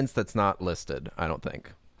no evidence that's not listed, I don't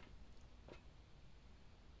think.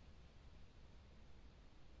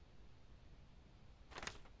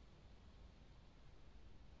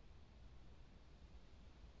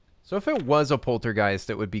 So if it was a poltergeist,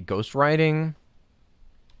 it would be ghost writing.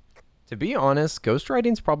 To be honest, ghost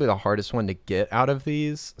writing's probably the hardest one to get out of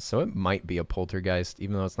these, so it might be a poltergeist,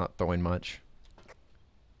 even though it's not throwing much.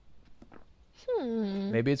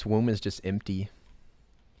 Maybe its womb is just empty.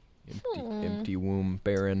 Empty womb,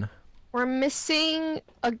 barren. We're missing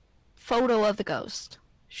a photo of the ghost.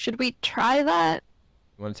 Should we try that?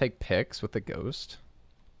 You want to take pics with the ghost?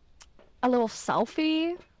 A little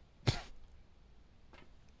selfie?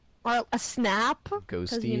 Or a snap?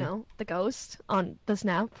 Because, Ghosty? you know, the ghost on the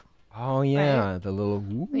snap. Oh, yeah, Right? the little...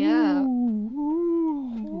 Ooh. Yeah.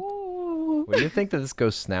 What do you think that this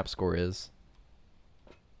ghost snap score is?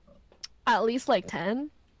 At least like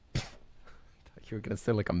 10. You were going to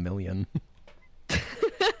say like 1 million. I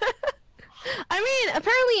mean,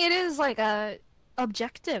 apparently it is like a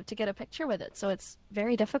objective to get a picture with it, so it's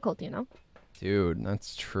very difficult, you know? Dude,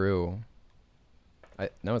 that's true.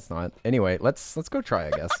 No, it's not. Anyway, let's go try,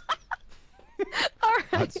 I guess.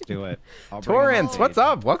 Let's do it. Torrance, what's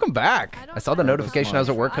up? Welcome back. I saw the notification I was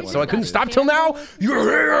at work, so I couldn't stop till now. You're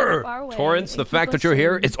here! Torrance, the fact that you're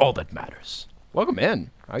here is all that matters. Welcome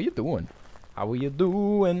in. How you doing? How are you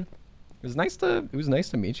doing? It was nice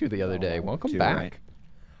to meet you the other day. Welcome back.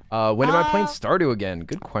 When am I playing Stardew again?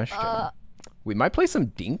 Good question. We might play some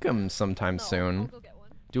Dinkum sometime soon.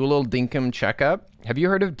 Do a little Dinkum checkup. Have you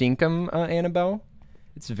heard of Dinkum, Annabelle?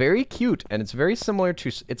 It's very cute, and it's very similar to...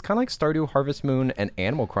 It's kind of like Stardew, Harvest Moon, and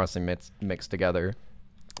Animal Crossing mixed together.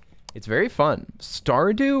 It's very fun.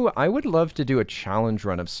 Stardew, I would love to do a challenge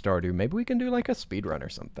run of Stardew. Maybe we can do like a speed run or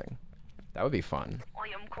something. That would be fun.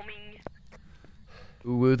 I am coming.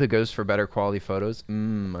 Ooh, the ghost for better quality photos.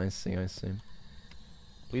 I see.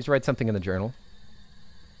 Please write something in the journal.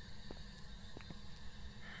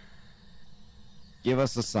 Give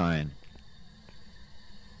us a sign.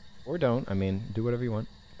 Or don't. I mean, do whatever you want.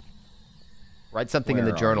 Write something in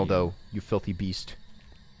the journal, though, you filthy beast.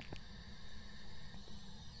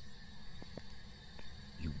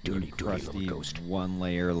 You dirty crusty little ghost.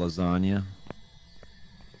 One-layer lasagna.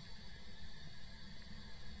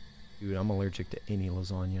 Dude, I'm allergic to any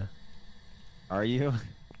lasagna. Are you?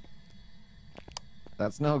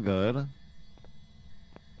 That's no good.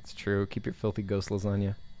 It's true. Keep your filthy ghost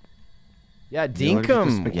lasagna. Yeah, You allergic to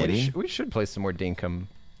Dinkum. spaghetti? We should play some more Dinkum.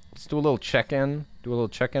 Let's do a little check-in. Do a little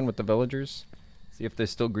check-in with the villagers. See if they're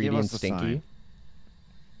still greedy and us a stinky. sign.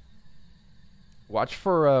 Watch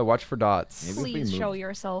for dots. Maybe if we Please show moved-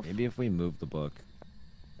 yourself. Maybe if we move the book.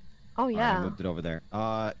 Oh, I yeah. moved it over there.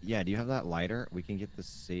 Yeah, do you have that lighter? We can get the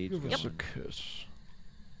sage Give us a going. kiss.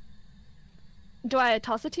 Do I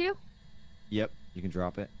toss it to you? Yep, you can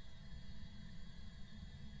drop it.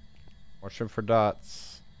 Watching for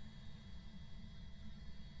dots.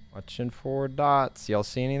 Watching for dots. Y'all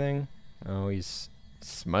see anything? Oh, he's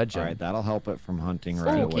smudging. Alright, that'll help it from hunting Oh,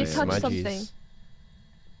 right he away. touched Smudgies. something.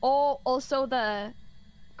 Oh, also the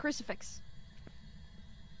crucifix.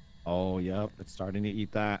 Oh, yep, it's starting to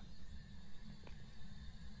eat that.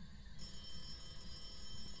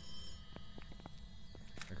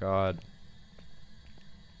 Oh, God.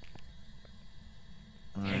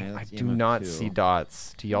 Alright, I that's do EMF not 2. see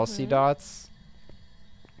dots. Do y'all see dots?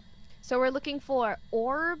 So we're looking for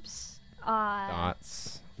orbs.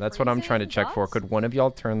 Dots. That's what I'm trying to check for. dots? Could one of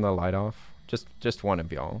y'all turn the light off? Just one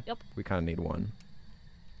of y'all. Yep. We kind of need one.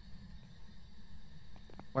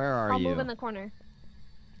 Where are I'll you? move in the corner.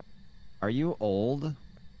 Are you old?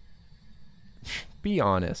 Be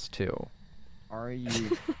honest, too. Are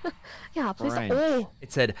you... Yeah, please. French? Oh,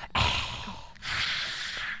 It said...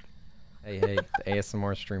 Hey, the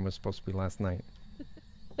ASMR stream was supposed to be last night.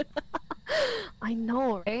 I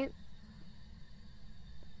know, right?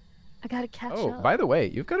 I gotta catch Oh, up. by the way,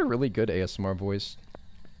 you've got a really good ASMR voice.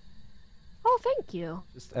 Oh, thank you.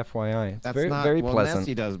 Just FYI, it's That's very not, very well, pleasant.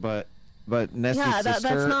 Nessie does, but Nessie's Yeah, sister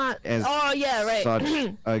that's not. is Oh yeah, right.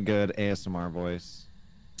 such a good ASMR voice.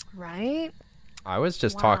 Right. I was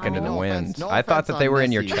just Wow. talking to the No wind. no I thought offense that they on were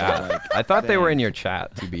in your Nessie, chat. but, like, I thought they were in dang. your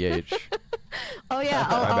chat, TBH. Oh yeah,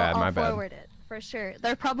 My bad. I'll forward it for sure.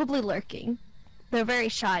 They're probably lurking. They're very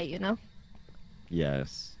shy, you know.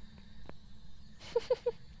 Yes.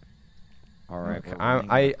 All right. Okay, we're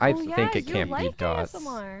running I Oh, think yeah, it can't you be like dots.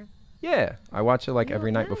 ASMR. Yeah, I watch it like You-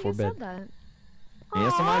 every night yeah, before you bed. said that.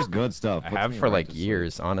 ASMR is Aw. good stuff. I Puts have me for right like to sleep.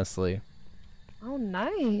 years, honestly. Oh,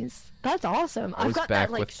 nice. That's awesome. I I've was got back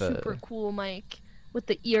that like with the- super cool mic with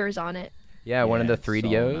the ears on it. Yeah, one of the it's so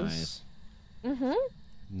 3DOs. nice. Mm-hmm.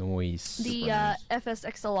 Noise. The nice.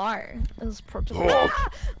 FSXLR is protocol. Oh. Ah!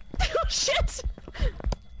 Oh shit!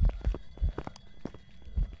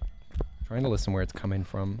 Trying to listen where it's coming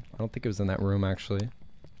from. I don't think it was in that room actually.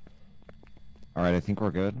 All right, I think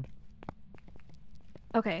we're good.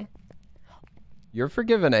 Okay. You're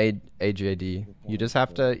forgiven, AJD. You just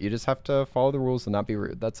have to follow the rules and not be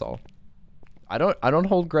rude. That's all. I don't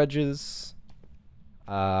hold grudges.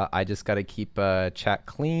 I just gotta keep chat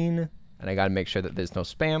clean, and I gotta make sure that there's no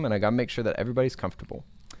spam, and I gotta make sure that everybody's comfortable.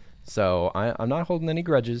 So I'm not holding any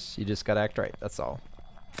grudges. You just gotta act right. That's all.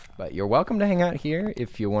 But you're welcome to hang out here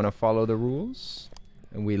if you want to follow the rules,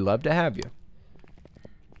 and we love to have you.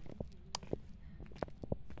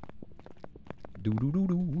 Do do do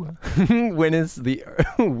do.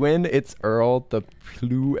 When it's Earl the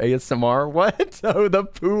Poo ASMR? What? Oh, the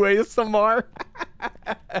Poo ASMR.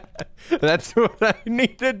 That's what I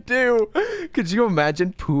need to do. Could you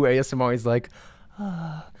imagine Poo ASMR? He's like,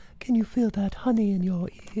 can you feel that honey in your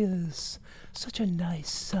ears? Such a nice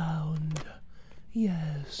sound.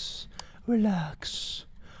 Yes. Relax.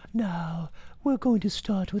 Now we're going to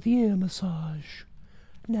start with ear massage.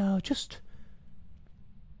 Now just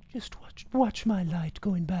watch my light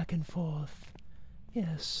going back and forth.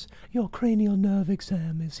 Yes, your cranial nerve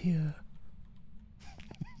exam is here.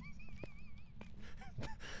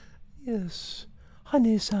 Yes,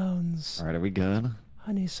 honey sounds. All right, are we good?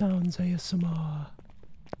 Honey sounds ASMR. All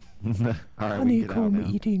right, we can get out Honeycomb now.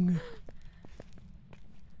 eating.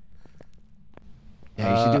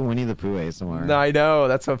 Yeah, you should do Winnie the Pooh ASMR. No, I know.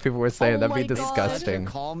 That's what people were saying. Oh That'd be my God. disgusting.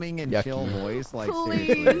 Calming and Yucky. chill voice, like Please.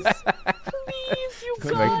 seriously. Please, you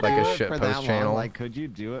Could Make got like it. a do it shit for post that long? channel. Like, could you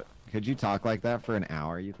do it? Could you talk like that for an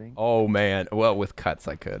hour? You think? Oh man. Well, with cuts,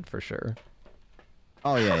 I could for sure.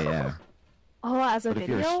 Oh yeah, yeah. Oh, as a But if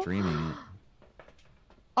you're video? streaming it,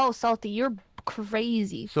 Oh, Salty, you're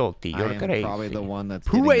crazy. Salty, I am probably the one that's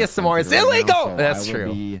Pooh getting ASMR is offended right illegal! now, so That's I will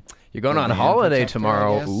true. be You're going the on man holiday protector, I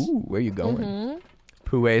tomorrow. guess. Ooh, where you going? Mm-hmm.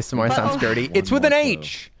 Pooh ASMR But- sounds dirty. One It's with an more clue.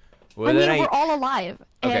 H. With I an mean, H. we're all alive.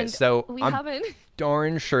 Okay, And so we I'm haven't.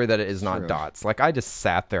 darn sure that it is not True. dots. Like I just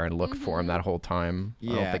sat there and looked for him that whole time.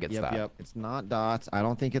 Yeah, I don't think it's yep, that. Yep. It's not dots. I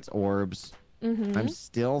don't think it's orbs. Mm-hmm. I'm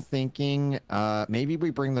still thinking maybe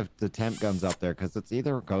we bring the temp guns up there because it's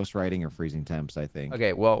either ghost writing or freezing temps, I think.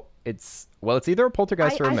 Okay, well it's either a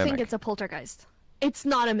poltergeist or a I mimic. think it's a poltergeist. It's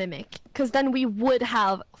not a mimic, because then we would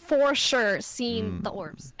have for sure seen the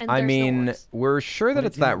orbs. And I there's mean, no orbs. we're sure that But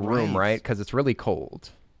it's it's that in room, right. right? Because it's really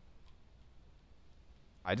cold.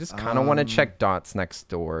 I just kind of want to check dots next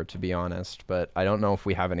door, to be honest, but I don't know if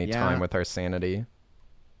we have any Yeah. time with our sanity.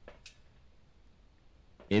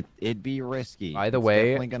 It'd be risky. By the It's way,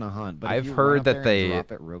 definitely gonna hunt. But if I've you run heard up that there and they-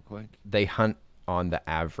 drop it real quick. They hunt on the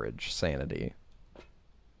average sanity.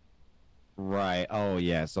 Right. Oh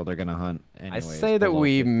yeah. So they're gonna hunt. Anyways, I say that below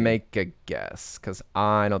we 50. make a guess, because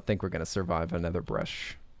I don't think we're going to survive another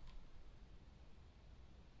brush.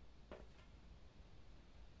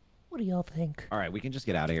 What do y'all think? All right, we can just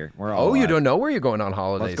get out of here. We're all. Oh, you alive. don't know where you're going on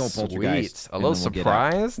holiday. Let's go poltergeist, Sweet. A and little then we'll get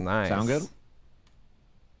out. surprise. Nice. Sound good?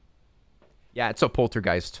 Yeah, it's a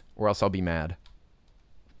poltergeist, or else I'll be mad.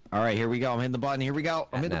 All right, here we go. I'm hitting the button. Here we go.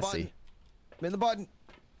 I'm At in the Nessie. button. I'm in the button.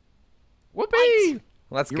 Whoopee!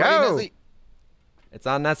 Let's You go. ready, Nessie? It's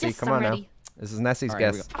on Nessie. Yes, Come I'm on ready. now. This is Nessie's All right,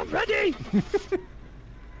 here we guess. I'm ready!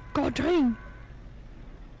 God dang.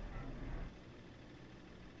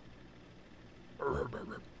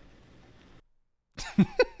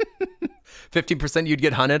 50% you'd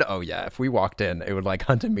get hunted? Oh yeah, if we walked in, it would like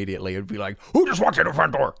hunt immediately. It would be like, who just walked in the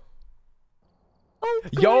front door? Oh,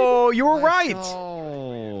 God. Yo, you were Let's right.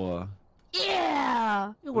 go. Yeah!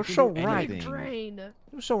 You We were can so do right. anything. Drain. You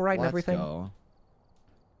were so right and Let's everything. go.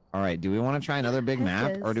 All right, do we want to try another big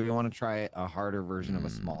map, or Yes. do we want to try a harder version of a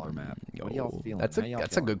smaller map? What are y'all Oh, feeling? That's How a y'all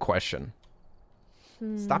that's a feeling? good question.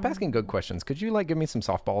 Stop asking good questions. Could you like give me some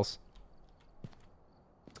softballs?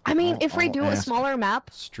 I mean, if we I'll do a ask. smaller map,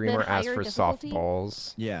 Streamer then asked higher for difficulty,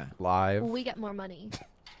 softballs Yeah. live. we get more money.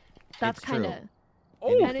 That's It's kind true. of.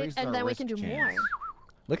 It And, increases and our then we risk can do chance. more.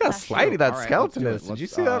 Look how That's slidey true. that All right, skeleton let's is. do it. Did you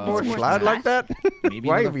Let's, see that boy It's more slide like that? Maybe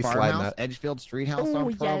Why the are we sliding farmhouse, that? Edgefield Street House Oh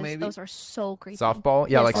on Pro, yes, maybe? those are so creepy. Softball?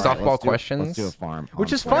 Yeah, like Yes, All right, softball let's do- questions. Let's do a farm.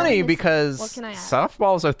 Which is What funny else? because What can I add?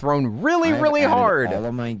 softballs are thrown really, I've really added hard. all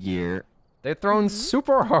of my gear. They're thrown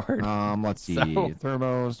super hard. Let's see. So-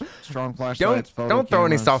 Thermos, strong flashlights, photo Don't throw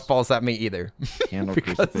any cameras, softballs at me either. candle,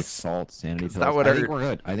 Because crucifix, salt, sanity pills. that would I think hurt. we're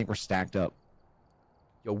good. I think we're stacked up.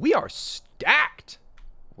 Yo, we are stacked.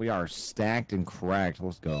 We are stacked and cracked.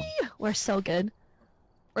 Let's go. We're so good.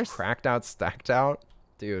 We're Cracked out, stacked out.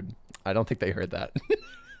 Dude, I don't think they heard that.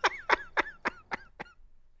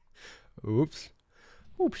 Oops.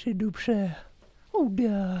 Oopsie doopsie. Oh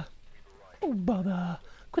dear. Oh bother.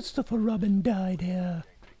 Christopher Robin died here.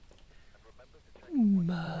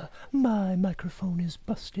 My microphone is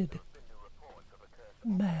busted.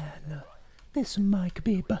 Man, this mic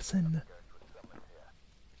be bussin'.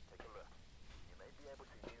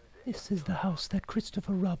 This is the house that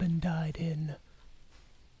Christopher Robin died in.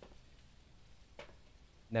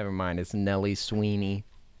 Never mind, it's Nellie Sweeney.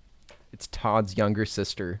 It's Todd's younger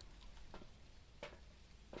sister.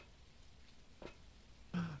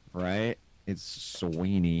 Right? It's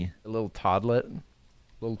Sweeney. A little toddlet.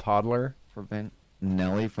 Little toddler. Prevent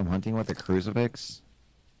Nelly from hunting with a crucifix.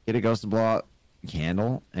 Get a ghost to blow out a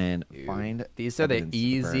candle and find. These are the evidence of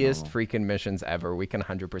easiest paranormal. freaking missions ever. We can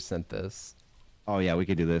 100% this. Oh yeah, we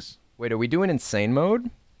could do this. Wait, are we doing insane mode?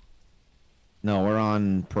 No, we're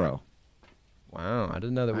on pro. Wow, I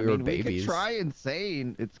didn't know that we were babies. We could try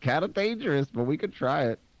insane. It's kind of dangerous, but we could try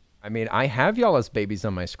it. I mean, I have y'all as babies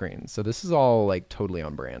on my screen, so this is all like totally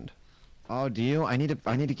on brand. Oh, do you? I need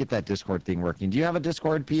to get that Discord thing working. Do you have a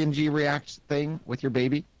Discord PNG React thing with your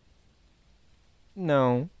baby?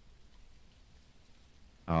 No,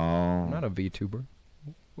 Oh, I'm not a VTuber.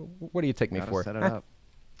 What do you take me gotta for? set it up.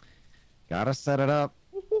 Gotta set it up.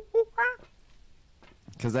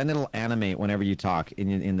 Because then it'll animate whenever you talk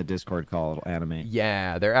in the Discord call. It'll animate.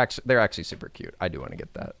 Yeah, they're actually super cute. I do want to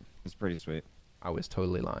get that. It's pretty sweet. I was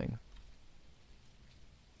totally lying.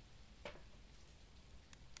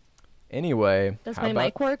 Anyway, Does how my about-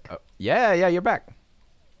 mic work? Oh, yeah, you're back.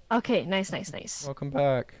 Okay, nice. Welcome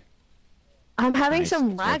back. I'm having Nice,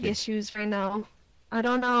 some lag wicked. issues right now. I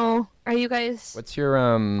don't know. Are you guys What's your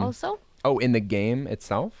also? Oh, in the game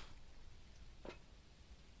itself?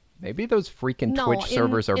 Maybe those freaking No, Twitch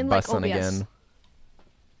servers are in, like, bussing OBS. again.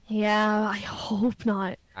 Yeah, I hope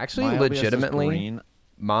not. Actually, My OBS is legitimately, green.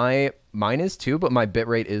 mine is too, but my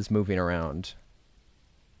bitrate is moving around,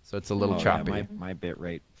 so it's a little Oh, yeah, choppy. my bit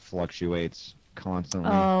rate fluctuates constantly.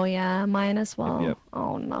 Oh yeah, mine as well. yep.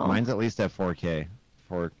 Oh no. Mine's at least at 4K.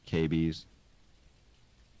 4 KBs.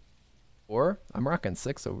 Or I'm rocking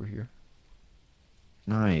 6 over here.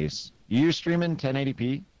 Nice. You streaming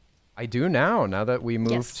 1080p? I do now that we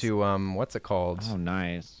moved Yes. to what's it called? Oh,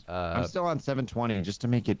 nice. I'm Uh, still on 720 just to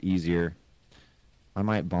make it easier. I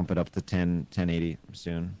might bump it up to 1080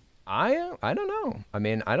 soon. I don't know. I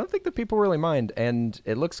mean, I don't think that people really mind, and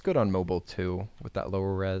it looks good on mobile too with that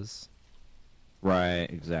lower res. Right,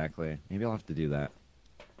 exactly. Maybe I'll have to do that.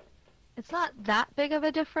 It's not that big of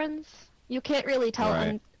a difference. You can't really tell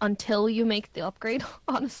Right. until you make the upgrade,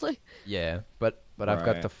 honestly. Yeah, but I've got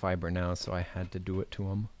Right. the fiber now, so I had to do it to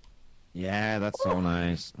them. Yeah, that's so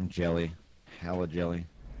nice. I'm jelly. Hella jelly.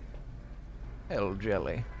 Hell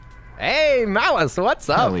jelly. Hey, Malice, what's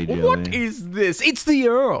up? Jelly, What jelly. is this? It's the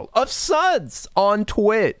Earl of Suds on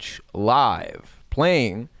Twitch, live,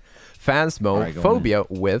 playing Phasmophobia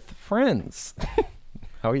with friends.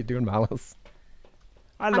 How are you doing, Malice?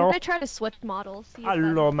 I'm Hello. gonna try to switch models. see if that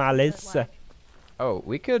Hello, makes Malice. it lag. Oh,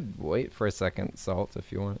 we could wait for a second, Salt,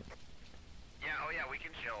 if you want. Yeah, oh yeah, we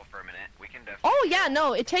can chill for a minute. We can definitely. Oh yeah,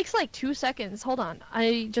 no, it takes like 2 seconds. Hold on,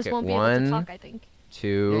 I just Okay, won't be able one. to talk. I think.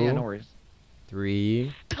 2, Yeah, no worries.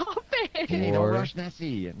 3, Stop it. Hey, no Four, rush,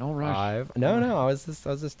 Nessie. No rush. 5. No, I was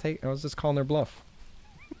just calling their bluff.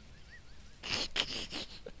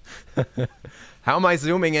 How am I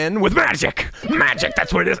zooming in with magic? Magic,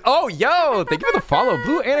 that's what it is. Oh, yo, thank you for the follow,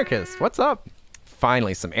 Blue Anarchist. What's up?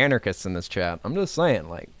 Finally, some anarchists in this chat. I'm just saying,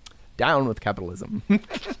 like, down with capitalism.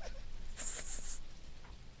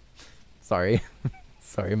 Sorry.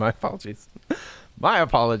 Sorry, my apologies. My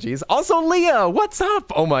apologies. Also, Leah, what's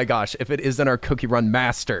up? Oh my gosh, if it isn't our Cookie Run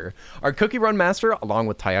Master. Our Cookie Run Master, along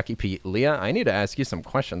with Tayaki Pete. Leah, I need to ask you some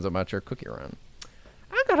questions about your Cookie Run.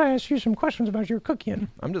 I gotta ask you some questions about your cooking.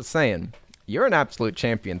 I'm just saying, You're an absolute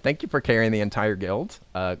champion. Thank you for carrying the entire guild.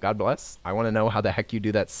 God bless. I want to know how the heck you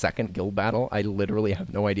do that second guild battle. I literally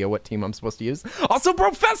have no idea what team I'm supposed to use. Also,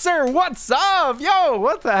 Professor, what's up? Yo,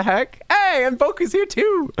 what the heck? Hey, and Boku's here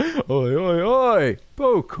too. Oi, oi, oi.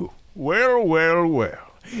 Boku. Well, well,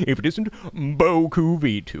 well. If it isn't Boku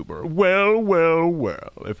VTuber, well, well,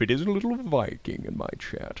 well. If it isn't a little Viking in my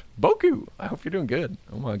chat. Boku, I hope you're doing good.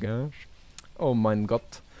 Oh my gosh. Oh mein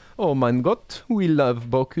Gott. Oh mein Gott. We love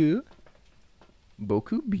Boku.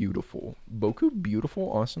 Boku beautiful. Boku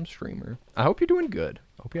beautiful, awesome streamer. I hope you're doing good.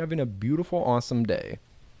 I hope you're having a beautiful, awesome day.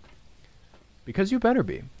 Because you better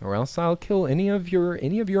be, or else I'll kill any of your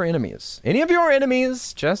enemies. Any of your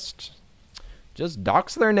enemies, just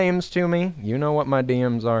dox their names to me. You know what my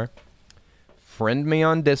DMs are. Friend me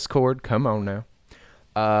on Discord. Come on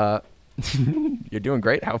now. You're doing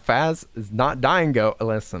great. How Phaz is not dying. Go.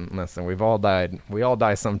 Listen. We've all died. We all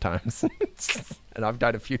die sometimes. And I've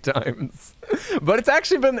died a few times. But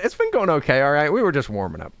it's been going okay, all right? We were just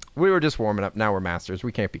warming up. Now we're masters.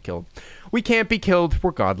 We can't be killed.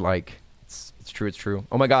 We're godlike. It's true.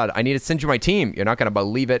 Oh my god, I need to send you my team. You're not gonna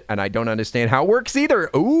believe it, and I don't understand how it works either.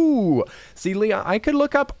 Ooh. See, Leah, I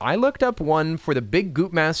looked up one for the big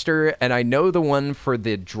Goop Master, and I know the one for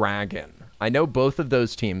the dragon. I know both of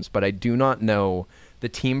those teams, but I do not know the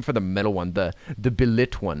team for the middle one, the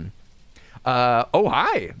Belit one. Oh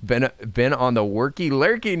hi. Been on the worky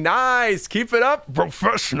lurky. Nice. Keep it up.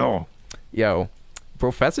 Professional. Yo,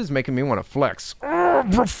 Professor's making me want to flex. Oh,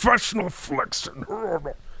 professional flexing.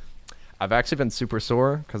 I've actually been super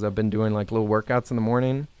sore because I've been doing like little workouts in the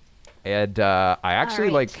morning, and I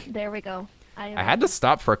actually There we go. I had to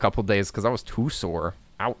stop for a couple days because I was too sore.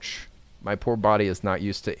 Ouch. My poor body is not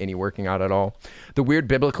used to any working out at all. The weird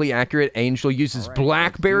biblically accurate angel uses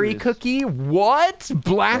blackberry cookie. What?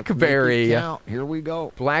 Blackberry. Here we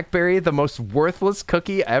go. Blackberry, the most worthless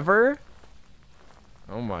cookie ever.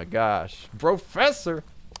 Oh my gosh, Professor.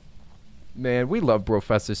 Man, we love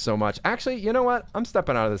Professor so much. Actually, you know what? I'm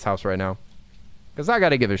stepping out of this house right now. Because I got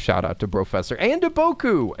to give a shout out to Professor and to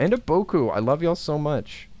Boku. I love y'all so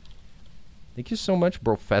much. Thank you so much,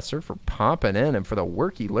 Professor, for popping in and for the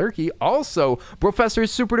worky lurky. Also, Professor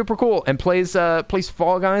is super duper cool and plays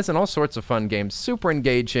Fall Guys and all sorts of fun games. Super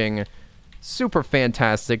engaging, super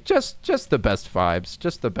fantastic. Just the best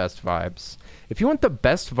vibes. If you want the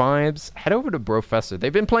best vibes, head over to Professor.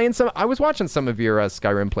 They've been playing I was watching some of your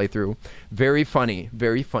Skyrim playthrough. Very funny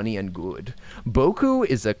and good. Boku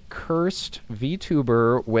is a cursed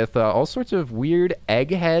VTuber with all sorts of weird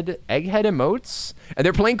egghead emotes. And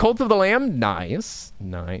they're playing Cult of the Lamb. Nice.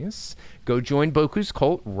 Go join Boku's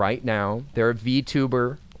cult right now. They're a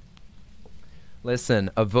VTuber. Listen,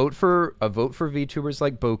 a vote for VTubers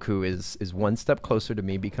like Boku is one step closer to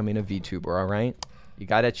me becoming a VTuber, all right? You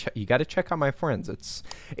gotta check out my friends.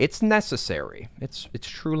 It's necessary. It's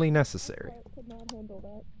truly necessary.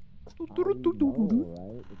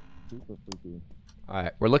 All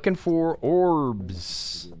right, we're looking for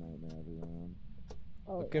orbs.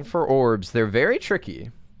 They're very tricky.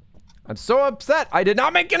 I'm so upset. I did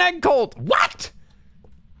not make an egg cult. What?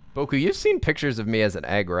 Boku, you've seen pictures of me as an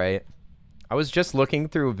egg, right? I was just looking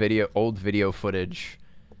through old video footage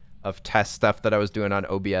of test stuff that I was doing on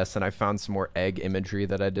OBS, and I found some more egg imagery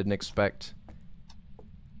that I didn't expect.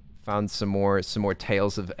 Found some more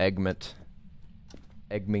tales of Egmont.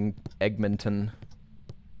 Egmonton.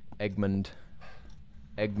 Egmond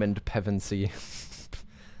Pevensey.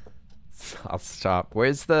 I'll stop.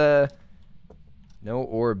 Where's the... No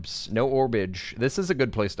orbs. No orbage. This is a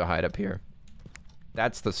good place to hide up here.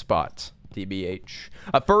 That's the spot. TBH.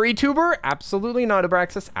 A furry tuber? Absolutely not,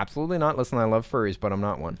 Abraxas. Absolutely not. Listen, I love furries, but I'm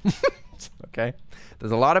not one. Okay?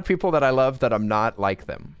 There's a lot of people that I love that I'm not like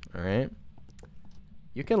them. All right?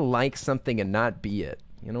 You can like something and not be it.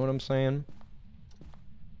 You know what I'm saying?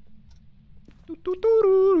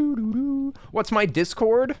 What's my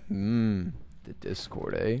Discord? The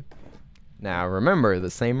Discord, eh? Now, remember, the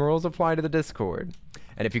same rules apply to the Discord.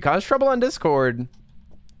 And if you cause trouble on Discord...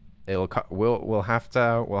 We'll have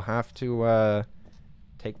to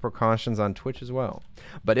take precautions on Twitch as well.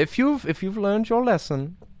 But if you've learned your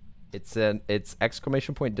lesson, it's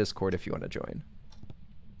 !Discord if you want to join.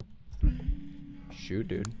 Shoot,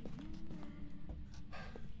 dude.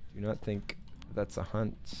 Do not think that's a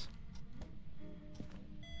hunt.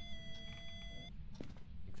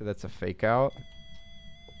 Think that's a fake out.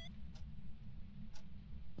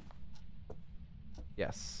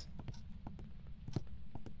 Yes.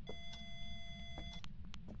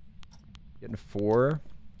 Getting 4.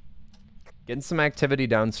 Getting some activity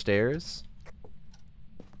downstairs.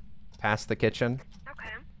 Past the kitchen. Okay.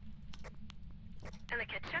 In the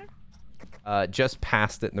kitchen? Just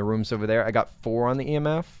past it in the rooms over there. I got 4 on the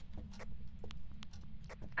EMF.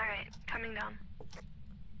 Alright, coming down.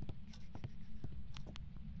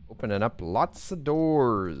 Opening up lots of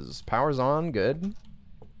doors. Power's on, good.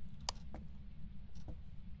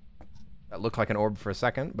 That looked like an orb for a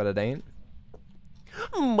second, but it ain't.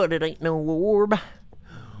 But it ain't no orb.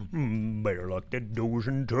 Better lock the doors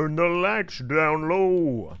and turn the lights down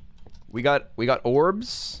low. We got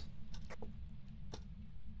orbs.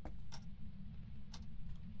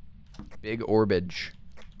 Big orbage.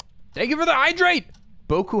 Thank you for the hydrate!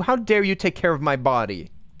 Boku, how dare you take care of my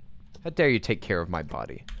body? How dare you take care of my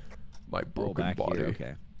body? My broken back body. here,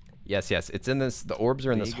 okay. Yes, yes. It's in this. The orbs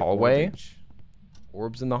are in this Big hallway. orbage.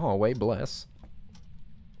 Orbs in the hallway. Bless.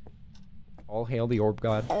 All hail the orb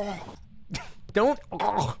god. Don't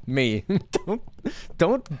me.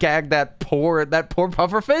 don't gag that poor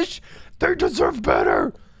pufferfish. They deserve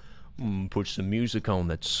better. Put some music on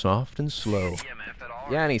that's soft and slow.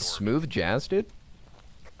 Yeah, any smooth jazz, dude?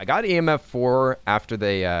 I got EMF 4 after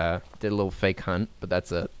they did a little fake hunt, but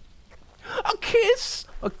that's it. A kiss!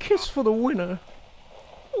 A kiss for the winner.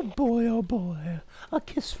 Oh boy, a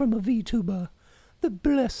kiss from a VTuber. The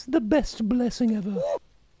best blessing ever.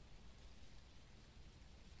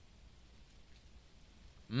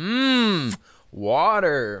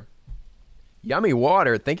 Water. Yummy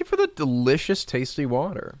water. Thank you for the delicious, tasty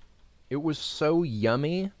water. It was so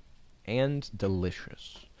yummy and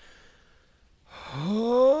delicious.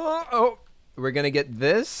 Oh, we're gonna get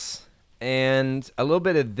this and a little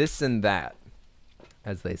bit of this and that,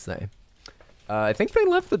 as they say. I think they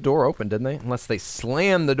left the door open, didn't they? Unless they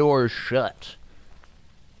slammed the door shut.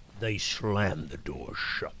 They slammed the door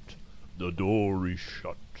shut. The door is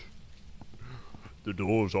shut. The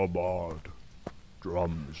doors are barred.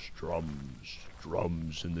 Drums, drums,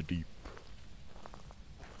 drums in the deep.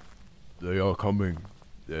 They are coming.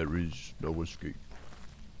 There is no escape.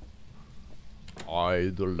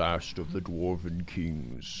 I, the last of the Dwarven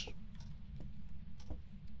Kings.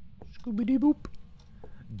 Scooby-dee-boop.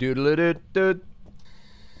 Doodle-doo-doo.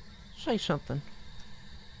 Say something.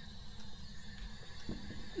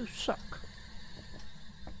 You suck.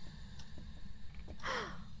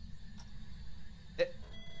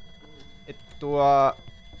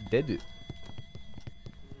 Dead.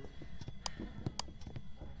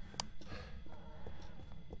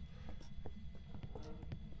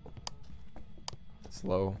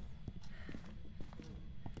 Slow.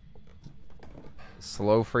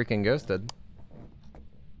 Slow freaking ghosted.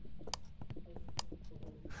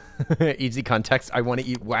 Easy context. I want to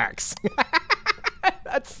eat wax.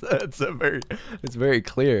 It's very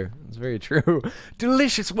clear. It's very true.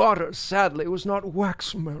 Delicious water. Sadly, it was not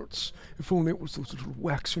wax melts. If only it was those little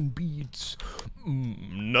waxen beads.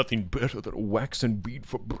 Nothing better than a waxen bead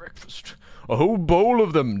for breakfast. A whole bowl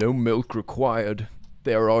of them. No milk required.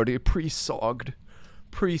 They are already pre-sogged.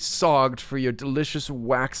 Pre-sogged for your delicious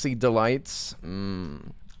waxy delights.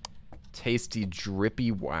 Tasty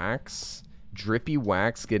drippy wax. Drippy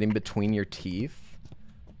wax getting between your teeth.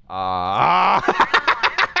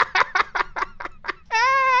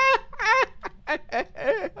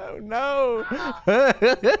 Oh no.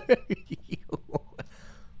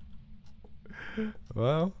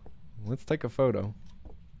 Well, let's take a photo.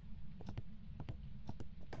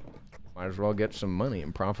 Might as well get some money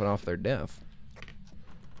and profit off their death.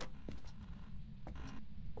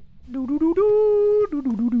 Here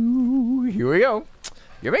we go.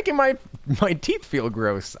 You're making my teeth feel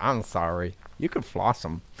gross. I'm sorry. You could floss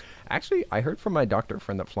them. Actually, I heard from my doctor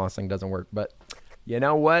friend that flossing doesn't work, but you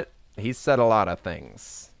know what? He said a lot of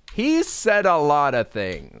things. He said a lot of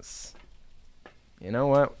things. You know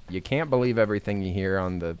what? You can't believe everything you hear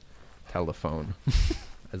on the telephone,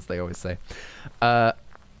 as they always say.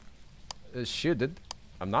 Shoot,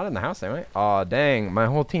 I'm not in the house, am I? Aw, dang. My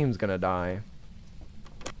whole team's gonna die.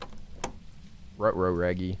 Ruh-roh,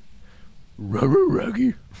 Reggie. Ruh-roh,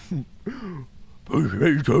 Reggie. Push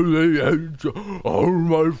me to the edge. All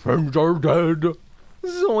my friends are dead.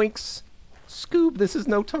 Zoinks. Scoob, this is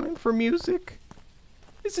no time for music.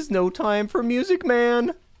 This is no time for music,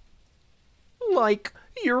 man. Like,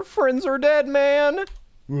 your friends are dead, man.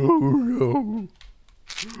 Oh no.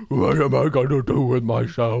 What am I gonna do with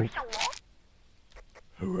myself?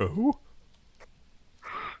 Hello?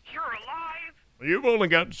 You're alive? You've only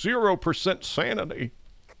got 0% sanity.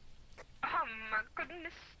 Oh my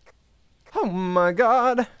goodness. Oh my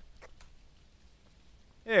god.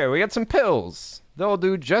 Here, we got some pills. They'll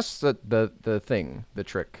do just the thing, the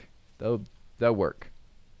trick. They'll work.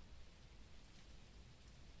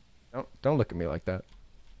 Don't look at me like that.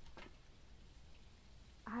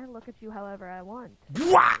 I look at you however I want.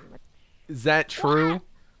 What? Is that true?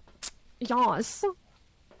 Yes.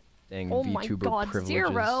 Dang Oh my VTuber god,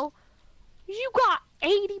 privileges. 0. You got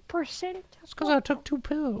 80%. It's because I took 2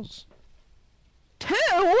 pills. 2?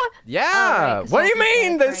 Yeah. Alright, What do you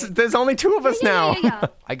mean? right. There's only 2 of us now. Yeah.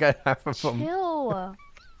 I got half of them. Chill.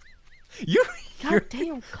 You're God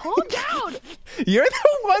damn, calm down. You're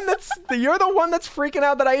the one that's freaking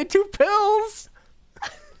out that I ate 2 pills.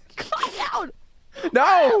 Calm down.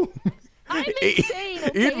 No. I'm insane.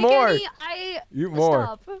 Okay? Eat more. Kenny, Eat more.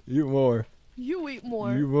 Stop. Eat more. You eat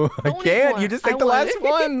more. Eat more. I Don't eat can't. more. You just take I the won't. last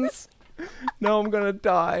ones. No, I'm gonna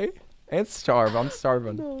die. And starve. I'm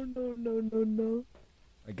starving. No.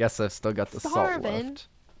 I guess I've still got the salt Starving? left.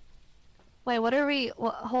 Wait, what are we?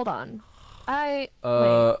 Hold on. Wait.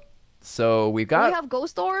 So we've Do we got have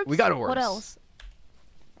ghost orbs? we got orbs. What else?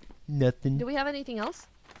 Nothing. Do we have anything else?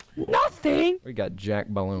 Nothing. We got Jack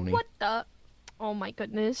Baloney. What the? Oh my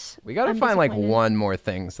goodness. We gotta I'm find like disappointed. one more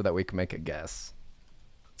thing so that we can make a guess.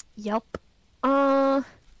 Yep. I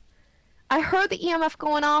heard the EMF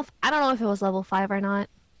going off. I don't know if it was level 5 or not.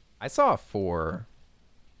 I saw a 4,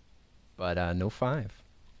 but no 5.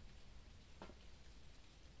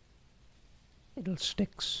 Little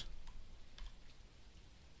sticks.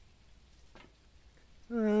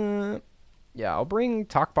 Yeah, I'll bring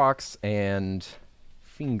Talkbox and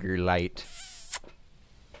Finger Light.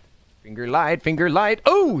 Finger Light.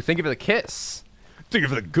 Oh, think of the kiss. Think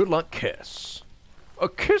of the good luck kiss. A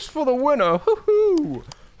kiss for the winner. Hoo-hoo.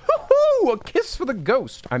 Hoo-hoo. A kiss for the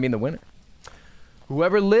ghost. I mean the winner.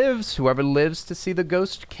 Whoever lives to see the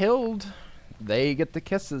ghost killed, they get the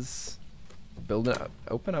kisses. Build it up.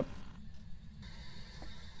 Open up.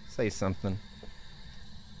 Say something.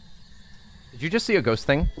 Did you just see a ghost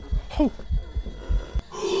thing? Oh.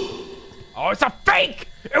 Oh, it's a fake!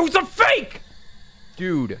 It was a fake!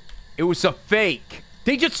 Dude, it was a fake.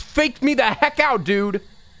 They just faked me the heck out, dude.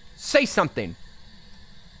 Say something.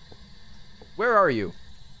 Where are you?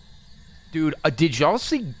 Dude, did y'all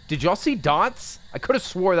see dots? I could have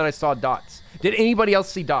swore that I saw dots. Did anybody else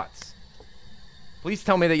see dots? Please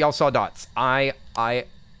tell me that y'all saw dots. I'm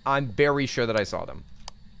very sure that I saw them.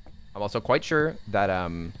 I'm also quite sure that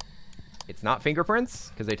it's not fingerprints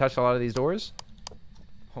because they touched a lot of these doors.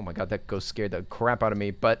 Oh my god, that ghost scared the crap out of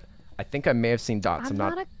me, but I think I may have seen dots. I'm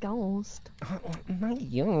not a ghost. Not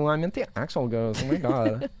you. I meant the actual ghost. Oh my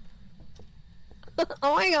god.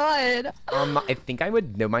 Oh my god. I think I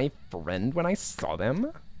would know my friend when I saw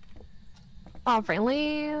them. Oh,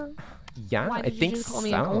 really? Yeah, Why I did think you just call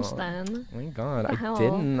me so. a ghost then? Oh my god, The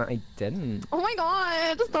hell? I didn't. Oh my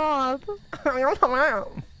god, stop.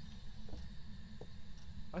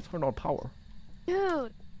 I turned on power.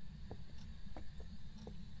 Dude.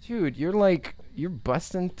 Dude, you're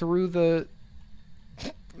busting through the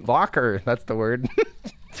locker. That's the word.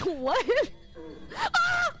 What?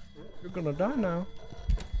 Ah! You're gonna die now.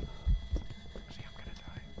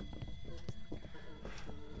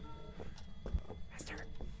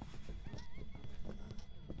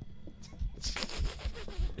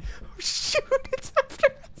 Oh shoot, it's after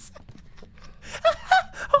us.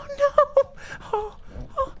 Oh no.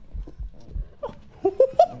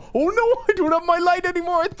 Oh no, I don't have my light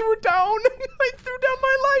anymore. I threw it down. I threw down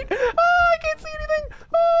my light. Oh, I can't see anything.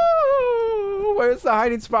 Oh, where's the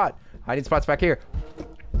hiding spot? Hiding spot's back here.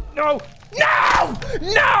 No! No!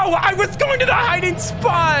 No! I was going to the hiding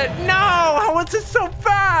spot! No! How was it so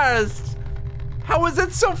fast? How was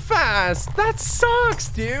it so fast? That sucks,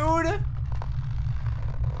 dude.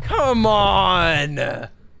 Come on. It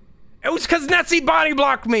was because Nessie body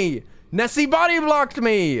blocked me. Nessie body blocked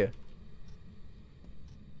me.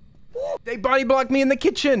 They body blocked me in the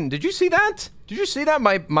kitchen. Did you see that? Did you see that?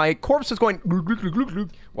 My corpse was going glug, glug, glug, glug,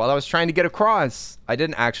 glug, while I was trying to get across. I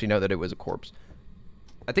didn't actually know that it was a corpse.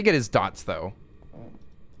 I think it is dots, though.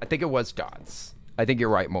 I think it was dots. I think you're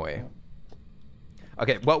right, Moy.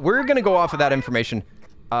 Okay, well, we're going to go off of that information.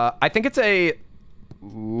 I think it's a...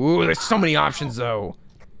 Ooh, there's so many options, though.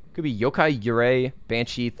 Could be Yokai, Yurei,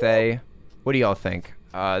 Banshee, Thay. What do y'all think?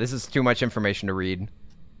 This is too much information to read.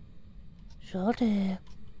 Shut up.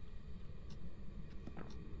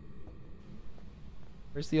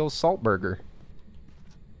 Where's the old salt burger?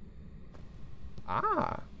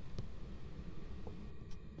 Ah.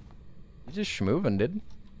 You just schmoovin', dude.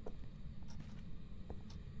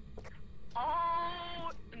 Oh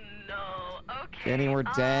no. Okay. Kenny, we're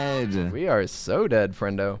dead. We are so dead,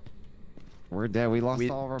 friendo. We're dead. We lost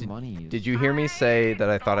all of our money. Did you hear me say that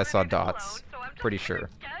I thought I saw dots? Pretty sure.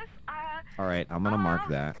 All right, I'm gonna mark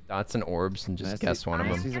that. Dots and orbs and just guess one of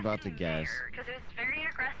them. He's about to guess. Because it's very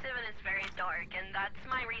aggressive and it's very dark. and that's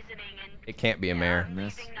my reasoning. And It can't be a mare. I'm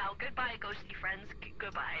leaving now. Goodbye, ghosty friends.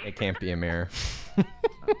 Goodbye. It can't be a mare.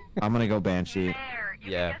 I'm gonna go Banshee. Mare.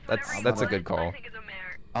 You Yeah, can guess whatever that's you a good want. call. I think it's a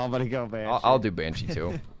mare. I'm gonna go Banshee. I'll do Banshee too.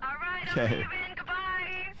 All right, I'm Okay. leaving.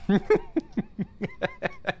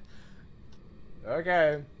 Goodbye.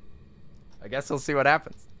 Okay. I guess we'll see what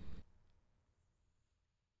happens.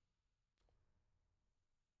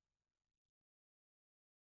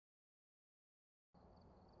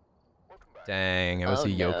 Dang, it was Oh, a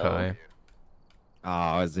no. yokai.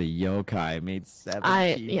 Oh, it's a yokai. Made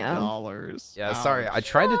yeah. $17. Yeah, sorry. I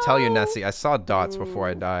tried to tell you, Nessie. I saw dots before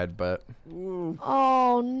I died, but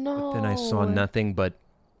Oh no. then I saw nothing but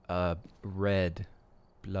red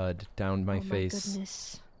blood down my Oh, face.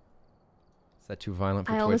 goodness. Is that too violent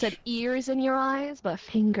for I Twitch? almost had ears in your eyes, but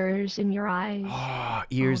fingers in your eyes. Oh,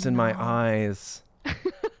 ears Oh, in my no. eyes.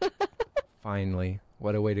 Finally.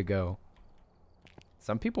 What a way to go.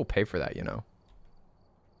 Some people pay for that, you know.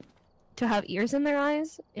 To have ears in their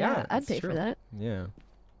eyes? Yeah, I'd it's pay for true. that. Yeah.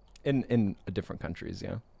 In different countries,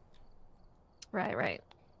 yeah. Right, right.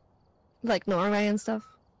 Like Norway and stuff,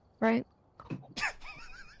 right?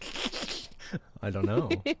 I don't know.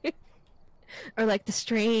 Or like the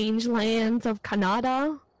strange lands of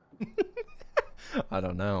Canada. I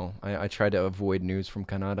don't know. I try to avoid news from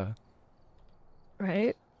Canada.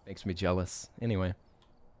 Right? Makes me jealous. Anyway.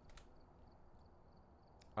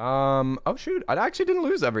 Oh shoot, I actually didn't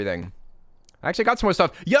lose everything. I actually got some more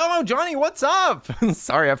stuff. Yo, Johnny, what's up?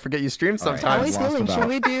 Sorry, I forget you stream All right, How are we sometimes. feeling? Should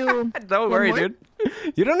we do Don't one worry, more? dude.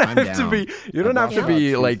 You don't I'm have to down. be. You don't I've have to lost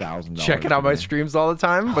be about like $2,000 checking out my today. streams all the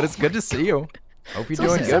time. But it's good to see you. Hope you're It's a doing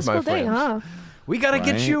good, my successful day, friend. huh? We gotta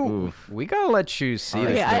get Right? you. Oof. We gotta let you see All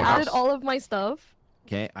this. right, Okay, I new added house. all of my stuff.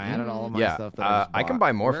 Okay, I added all of my Yeah, stuff that I, just I can bought.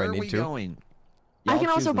 buy more if I Where are need we to. Going? I Y'all can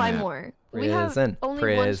choose also the buy map. more. We have Prison,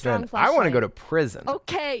 only one strong prison. I want to go to flashlight. prison.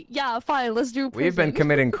 Okay, yeah, fine. Let's do prison. We've been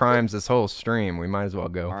committing crimes this whole stream. We might as well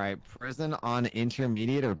go. All right, prison on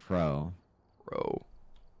intermediate or pro? Pro.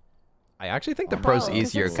 I actually think the Oh, pro's Pro, 'cause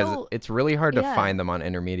easier it's because so- it's really hard to yeah. find them on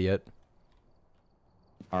intermediate.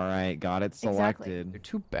 All right, got it Exactly. selected. They're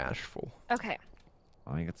too bashful. Okay.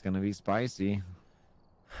 I think it's gonna be spicy.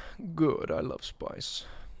 Good, I love spice.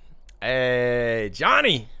 Hey,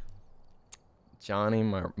 Johnny! Johnny,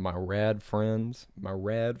 my rad friends. My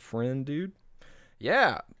rad friend, dude.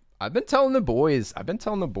 Yeah, I've been telling the boys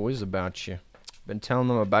about you. Been telling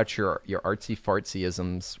them about your artsy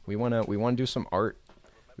fartsyisms. We wanna do some art.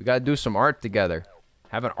 We gotta do some art together.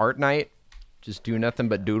 Have an art night. Just do nothing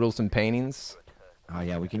but doodles and paintings. Oh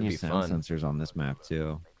yeah, we can It'd use be sound fun. sensors on this map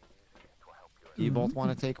too. Do you both want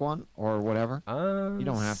to take one or whatever? You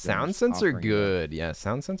don't have to, I'm Sound just sensor offering it up. good. Yeah,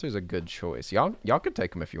 sound sensor's a good choice. Y'all could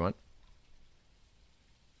take them if you want.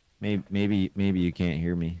 Maybe you can't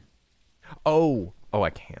hear me. Oh, I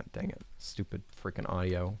can't. Dang it. Stupid freaking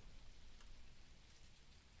audio.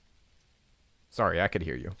 Sorry, I could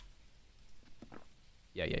hear you.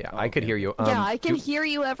 Yeah. I could Okay. hear you. Yeah, I can do, hear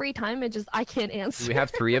you every time. It just I can't answer. do we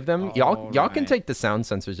have 3 of them? Y'all can Alright. take the sound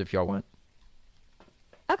sensors if y'all want.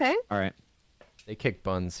 Okay. All right. They kick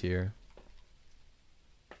buns here.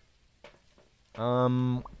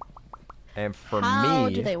 And for How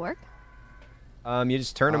me, do they work? you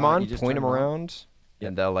just turn them You on, just point turn them 'em on. around,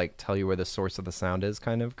 and they'll like tell you where the source of the sound is,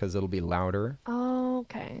 kind of, because it'll be louder.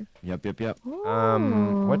 Okay. Yep.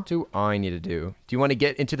 Ooh. What do I need to do? Do you want to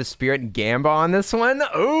get into the spirit and gamba on this one?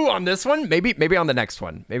 Oh, on this one? Maybe on the next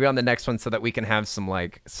one. Maybe on the next one so that we can have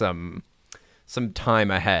some time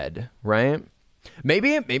ahead, right?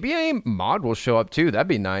 Maybe a mod will show up too. That'd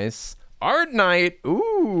be nice. Art night.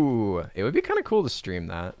 Ooh, it would be kind of cool to stream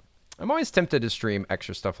that. I'm always tempted to stream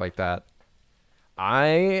extra stuff like that.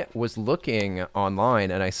 I was looking online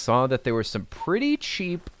and I saw that there were some pretty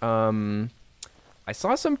cheap lavalier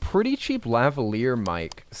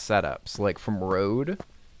mic setups, like from Rode. It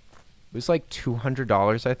was like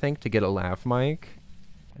 $200, I think, to get a lav mic.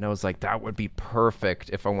 And I was like, that would be perfect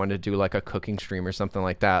if I wanted to do like a cooking stream or something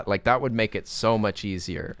like that. Like that would make it so much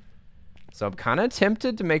easier. So I'm kind of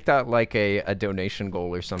tempted to make that like a donation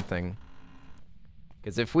goal or something.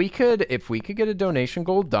 Because if we could get a donation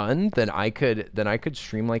goal done, then I could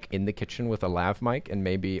stream like in the kitchen with a lav mic and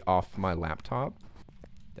maybe off my laptop.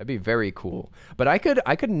 That'd be very cool. But I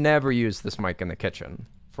could never use this mic in the kitchen.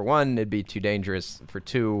 For one, it'd be too dangerous. For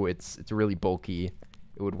two, it's really bulky.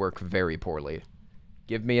 It would work very poorly.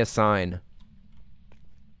 Give me a sign.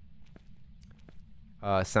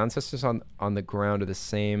 Sound sensors on the ground are the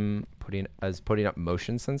same putting up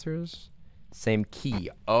motion sensors. Same key.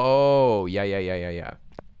 Oh, yeah.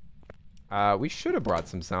 We should have brought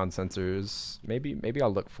some sound sensors. Maybe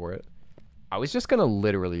I'll look for it. I was just gonna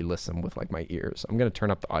literally listen with like my ears. I'm gonna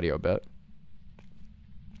turn up the audio a bit.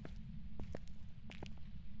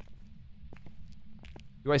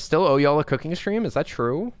 Do I still owe y'all a cooking stream? Is that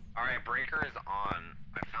true? Alright, breaker is on.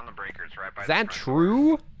 I found the breakers right by Is the that front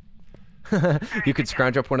door. true? You could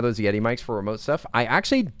scrounge up one of those Yeti mics for remote stuff. I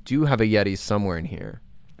actually do have a Yeti somewhere in here.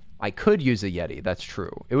 I could use a Yeti, that's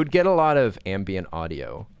true. It would get a lot of ambient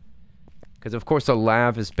audio. Because of course a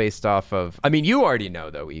lav is based off of... I mean, you already know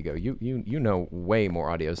though, Ego. You know way more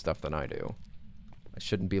audio stuff than I do. I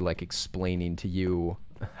shouldn't be like explaining to you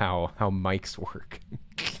how mics work.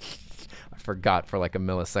 I forgot for like a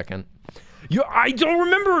millisecond. I don't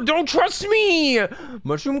remember. Don't trust me.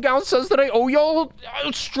 Mushroom Gal says that I owe y'all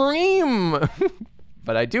a stream.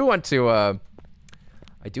 But I do want to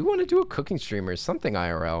do a cooking stream or something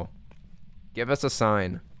IRL. Give us a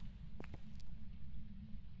sign.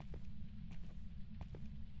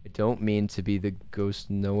 I don't mean to be the ghost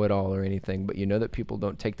know-it-all or anything, but you know that people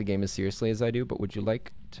don't take the game as seriously as I do, but would you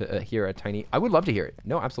like to hear a tiny... I would love to hear it.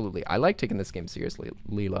 No, absolutely. I like taking this game seriously,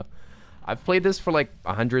 Leela. I've played this for like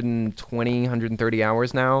 120, 130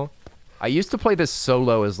 hours now. I used to play this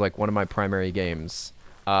solo as like one of my primary games.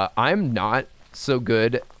 I'm not so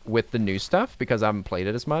good with the new stuff because I haven't played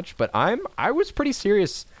it as much, but I was pretty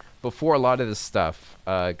serious before a lot of this stuff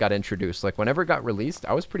got introduced. Like whenever it got released,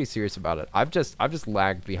 I was pretty serious about it. I've just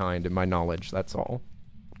lagged behind in my knowledge, that's all.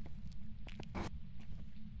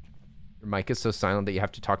 Your mic is so silent that you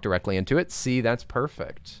have to talk directly into it. See, that's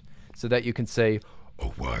perfect. So that you can say, a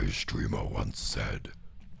wise streamer once said.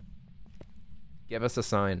 Give us a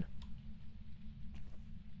sign.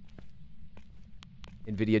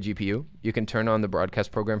 NVIDIA GPU. You can turn on the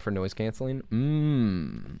broadcast program for noise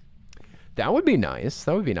canceling. That would be nice.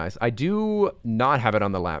 That would be nice. I do not have it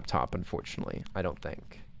on the laptop, unfortunately. I don't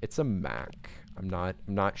think. It's a Mac. I'm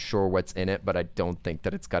not sure what's in it, but I don't think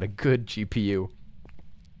that it's got a good GPU.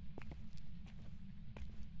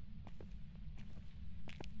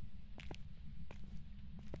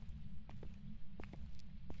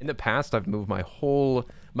 In the past, I've moved my whole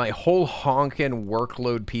honkin'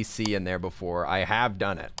 workload PC in there before. I have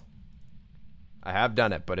done it. I have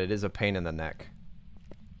done it, but it is a pain in the neck.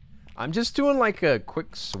 I'm just doing like a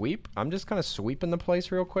quick sweep. I'm just kind of sweeping the place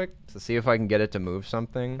real quick to see if I can get it to move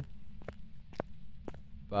something.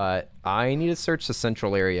 But I need to search the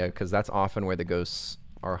central area because that's often where the ghosts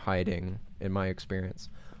are hiding, in my experience.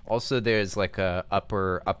 Also, there's like a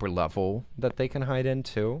upper level that they can hide in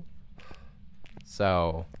too.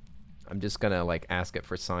 So, I'm just gonna like ask it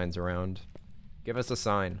for signs around. Give us a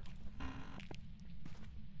sign.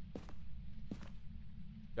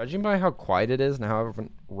 Judging by how quiet it is and how I've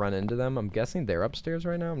run into them, I'm guessing they're upstairs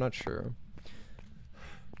right now. I'm not sure.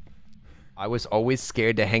 I was always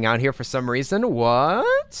scared to hang out here for some reason.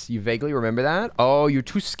 What? You vaguely remember that? Oh, you're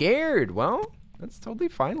too scared. Well, that's totally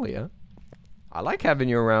fine, Leah. I like having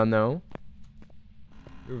you around, though.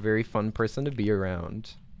 You're a very fun person to be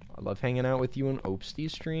around. I love hanging out with you on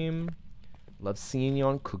Opste's stream. Love seeing you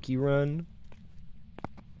on Cookie Run.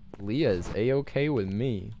 Leah is A-okay with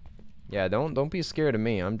me. Yeah, don't be scared of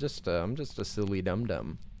me. I'm just a silly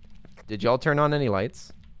dum-dum. Did y'all turn on any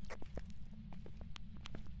lights?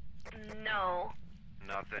 No.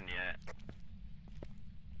 Nothing yet.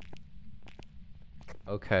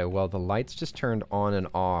 Okay, well the lights just turned on and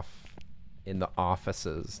off in the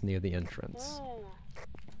offices near the entrance. Ooh.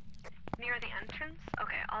 Near the entrance?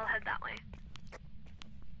 Okay, I'll head that way.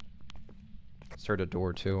 Just heard a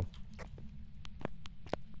door too.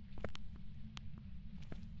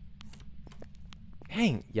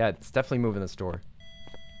 Dang, yeah, it's definitely moving this door.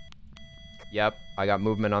 Yep, I got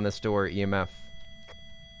movement on this door, EMF.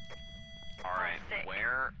 Alright,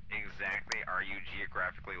 where exactly are you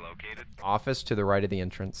geographically located? Office to the right of the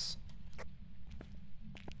entrance.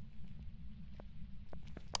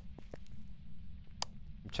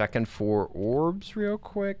 I'm checking for orbs real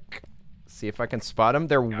quick. See if I can spot them.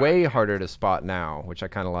 They're way harder to spot now, which I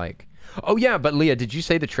kind of like. Oh yeah, but Leah, did you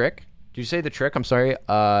say the trick? Did you say the trick? I'm sorry.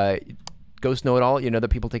 Ghost know-it-all. You know that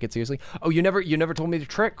people take it seriously. Oh, you never told me the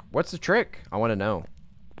trick. What's the trick? I want to know.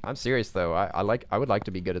 I'm serious though. I would like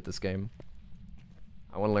to be good at this game.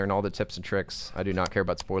 I want to learn all the tips and tricks. I do not care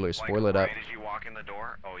about spoilers. Spoil it up. Right as you walk in the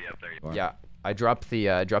door? Oh, yep, there you are. Yeah, I dropped the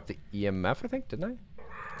EMF, I think, didn't I?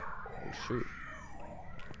 Oh shoot.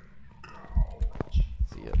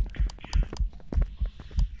 See it.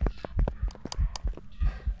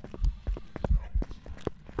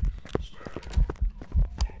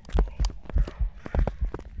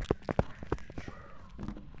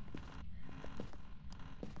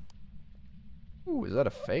 Ooh, is that a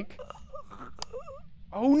fake?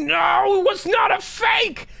 Oh no, it was not a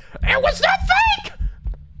fake! It was not fake!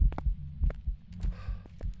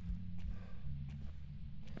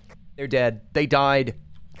 They're dead. They died.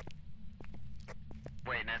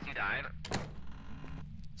 Wait, Nessie died?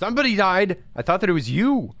 Somebody died. I thought that it was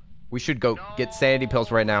you. We should go get sanity pills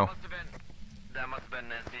right now. That must have been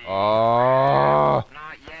Nessie. Oh.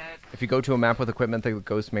 Not yet. If you go to a map with equipment that the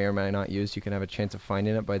ghost may or may not use, you can have a chance of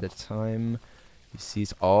finding it by the time you see.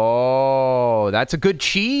 Oh, that's a good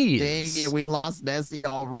cheese. Dang it, we lost Nessie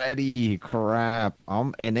already. Crap.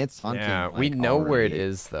 And it's hunting. Yeah, like, we know where it already.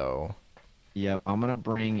 is though. Yeah, I'm gonna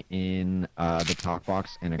bring in the talk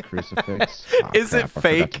box and a crucifix. Is it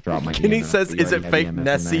fake? Kenny EMF. says, We is it already have fake EMF in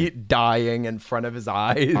Nessie there. dying in front of his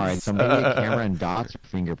eyes? All right, so maybe a camera and dots or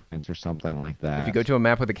fingerprints or something like that. If you go to a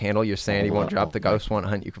map with a candle, your sanity Oh, won't drop. oh, The ghost won't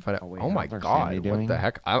hunt. You can find it. wait, Oh my how's our god, sanity what doing? the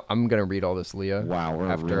heck? I'm gonna read all this, Leah. Wow,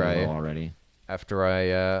 we're after really I low already. after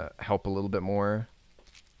I help a little bit more.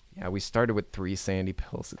 Yeah, we started with 3 sandy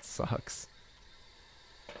pills. It sucks.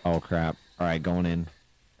 Oh crap! All right, going in.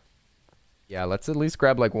 Yeah, let's at least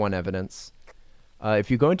grab like 1 evidence.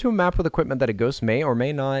 If you go into a map with equipment that a ghost may or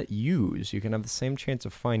may not use, you can have the same chance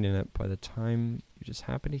of finding it by the time you just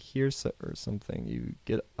happen to hear or something. You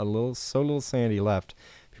get so little sandy left.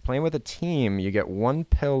 If you're playing with a team, you get 1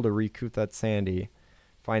 pill to recoup that sandy,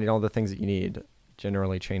 finding all the things that you need,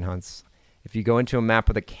 generally chain hunts. If you go into a map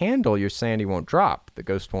with a candle, your sandy won't drop. The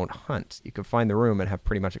ghost won't hunt. You can find the room and have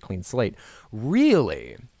pretty much a clean slate.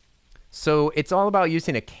 Really? So it's all about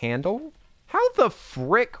using a candle? How the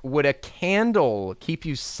frick would a candle keep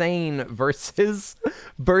you sane versus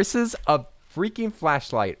a freaking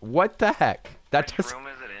flashlight? What the heck? That Which room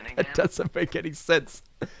is it in again? That doesn't make any sense.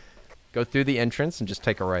 Go through the entrance and just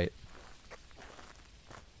take a right.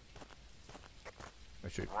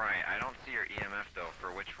 Right, I don't see your EMF though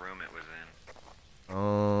for which room it was in.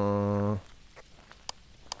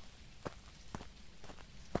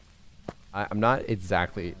 I'm not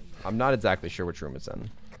exactly sure which room it's in.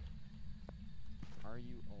 Are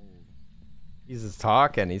you old? He's just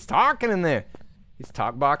talking. He's talking in there. He's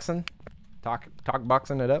talk boxing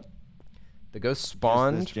it up. The ghost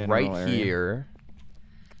spawned general right area. here.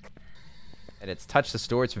 And it's touched the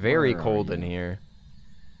store. It's very Where are cold in you? here.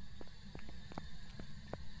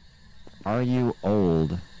 Are you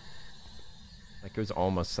old? Like it was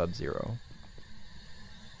almost sub-zero.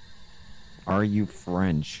 Are you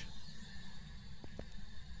French?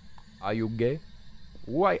 Are you gay?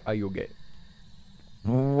 Why are you gay?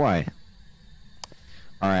 Why?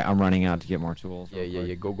 All right, I'm running out to get more tools. Yeah, real yeah, quick.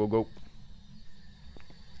 yeah. Go, go, go.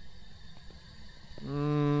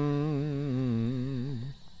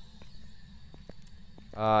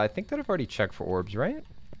 I think that I've already checked for orbs, right?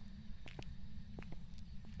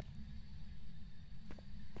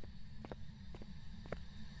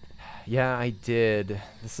 Yeah, I did.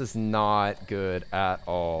 This is not good at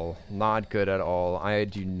all. Not good at all.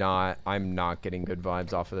 I'm not getting good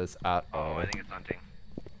vibes off of this at all. Oh, I think it's hunting.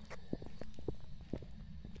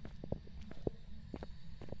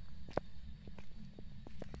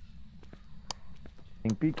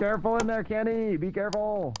 Be careful in there, Kenny. Be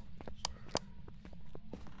careful.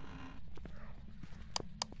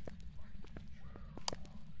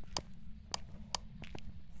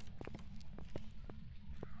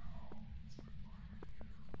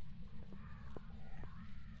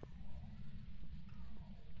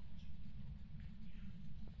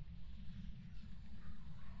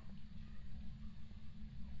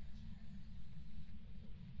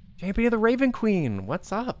 Champion of the Raven Queen,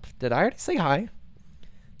 what's up? Did I already say hi?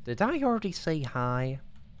 Did I already say hi?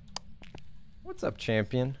 What's up,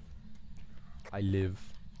 champion? I live.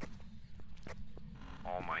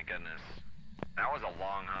 Oh my goodness. That was a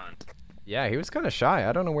long hunt. Yeah, he was kind of shy.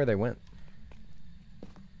 I don't know where they went.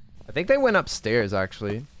 I think they went upstairs,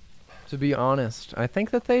 actually. To be honest. I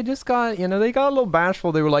think that they just got, they got a little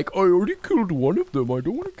bashful. They were like, I already killed one of them. I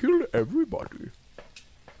don't want to kill everybody.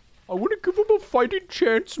 I want to give him a fighting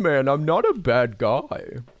chance, man. I'm not a bad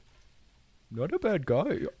guy. Not a bad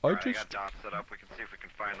guy. I got dots set up. We can see if we can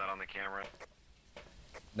find that on the camera.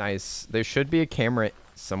 Nice. There should be a camera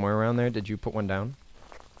somewhere around there. Did you put one down?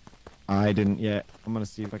 I didn't yet. I'm gonna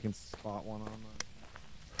see if I can spot one on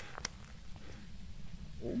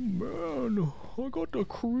Oh man, I got the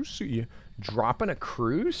crucie. Dropping a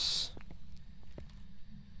cruise?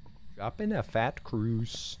 Dropping a fat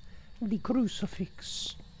cruise. The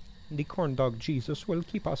crucifix. The corn dog Jesus will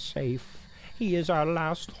keep us safe. He is our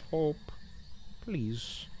last hope.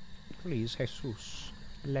 Please, please, Jesus,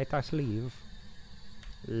 let us leave.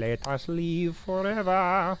 Let us leave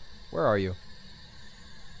forever. Where are you?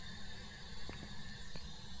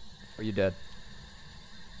 Are you dead?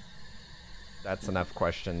 That's enough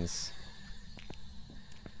questions.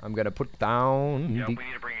 I'm gonna put down. Yep, we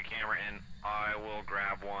need to bring a camera in. I will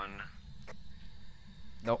grab one.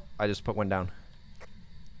 Nope, I just put one down.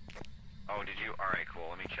 Oh, did you? Alright, cool.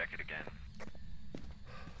 Let me check it again.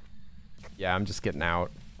 Yeah, I'm just getting out.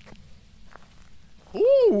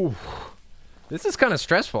 Ooh. This is kind of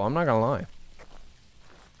stressful, I'm not gonna lie.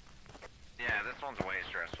 Yeah, this one's way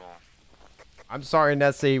stressful. I'm sorry,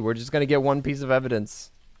 Nessie. We're just gonna get one piece of evidence.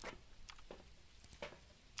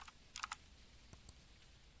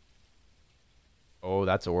 Oh,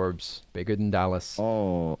 that's orbs. Bigger than Dallas.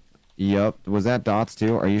 Oh, yep. Was that dots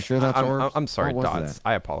too? Are you sure that's orbs? I'm sorry, What was dots. that?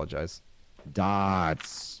 I apologize.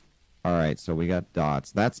 Dots. All right, so we got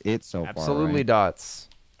dots. That's it so far. Absolutely right? dots.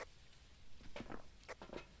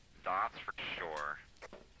 Dots for sure.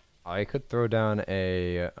 I could throw down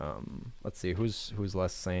a let's see, who's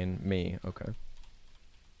less sane? Me, okay.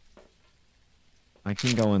 I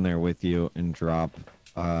can go in there with you and drop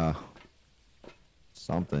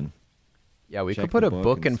something. Yeah, we Check could put the a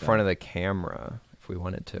book and in stuff. front of the camera if we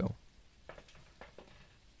wanted to.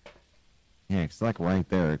 Yeah, it's like right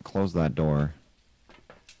there. Close that door.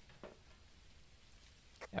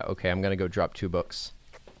 Yeah, okay, I'm gonna go drop 2 books.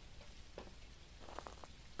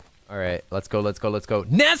 Alright, let's go, let's go, let's go.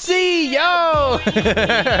 Nessie! Yo!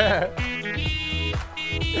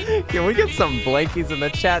 Can we get some blankies in the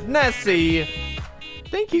chat? Nessie!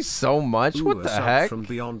 Thank you so much. Ooh, What a the sub heck? From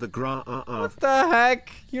beyond the What the heck?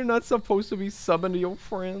 You're not supposed to be subbing to your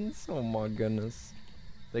friends. Oh my goodness.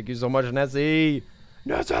 Thank you so much, Nessie.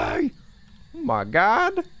 Nessie! Oh my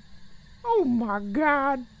god. Oh my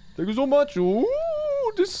god. Thank you so much. Ooh,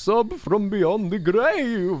 the sub from beyond the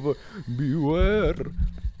grave. Beware.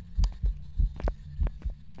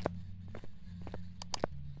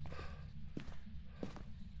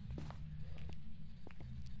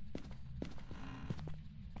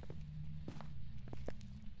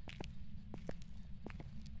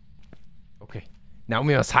 Okay. Now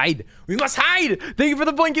we must hide. We must hide. Thank you for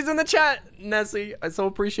the blinkies in the chat, Nessie. I so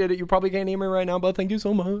appreciate it. You probably can't hear me right now, but thank you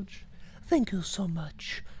so much. Thank you so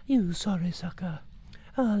much. You sorry sucker.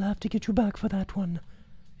 I'll have to get you back for that one.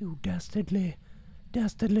 You dastardly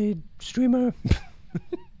streamer.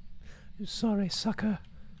 You sorry sucker.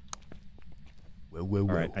 All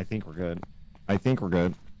right, I think we're good. I think we're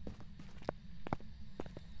good.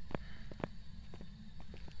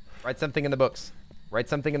 Write something in the books. Write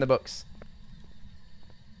something in the books.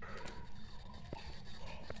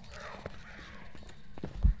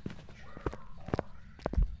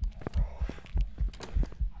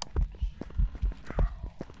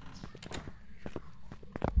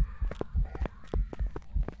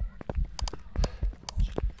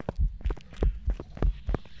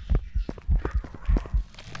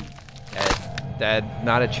 Dead.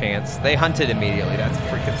 Not a chance. They hunted immediately. That's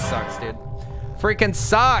freaking sucks, dude. Freaking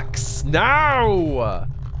sucks. No!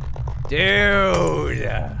 Dude.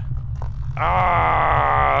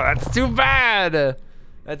 Ah, that's too bad.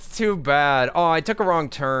 That's too bad. Oh, I took a wrong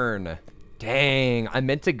turn. Dang. I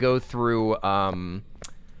meant to go through,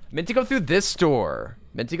 this door.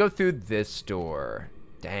 Meant to go through this door.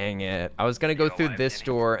 Dang it. I was gonna go through this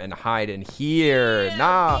door and hide in here.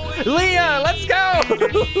 Nah. Leah, let's go!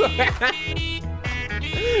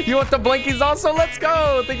 You want the blinkies also? Let's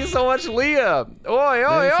go! Thank you so much, Leah. Oi,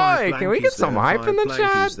 oi, oi! Can we get some hype in the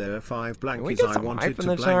chat? There are 5 blankies. Can we get some I wanted hype in to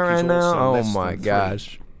the chat right blankies now? also Oh less my than 3.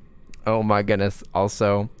 gosh. Oh my goodness.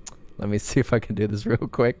 Also, let me see if I can do this real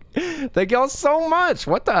quick. Thank y'all so much.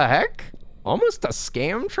 What the heck? Almost a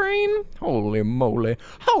scam train? Holy moly.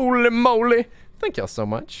 Holy moly. Thank y'all so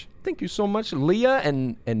much. Thank you so much, Leah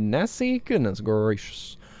and Nessie. Goodness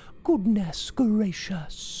gracious. Goodness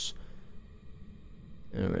gracious.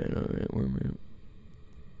 All right.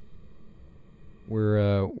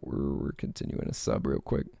 We're continuing a sub real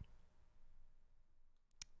quick.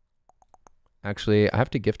 Actually, I have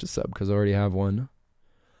to gift a sub because I already have one.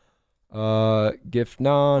 Gift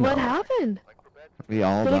none. What happened? We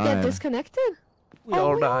all Did died. it get disconnected? We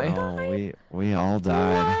all died. Oh, we all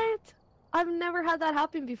died. What? I've never had that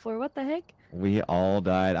happen before. What the heck? We all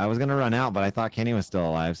died. I was gonna run out, but I thought Kenny was still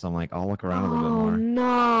alive, so I'm like, I'll look around a little bit Oh more.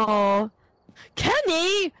 no.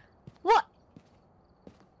 Kenny! What?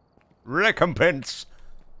 Recompense.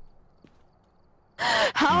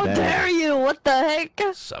 How Dead. dare you? What the heck?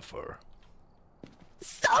 Suffer.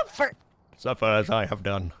 Suffer! Suffer as I have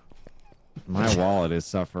done. My wallet is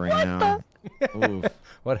suffering now. Oof.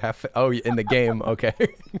 What happened? Oh, in the game. Okay.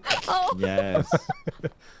 Oh, Yes.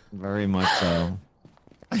 Very much so.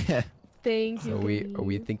 thank you. So are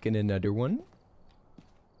we thinking another one?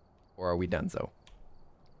 Or are we done so?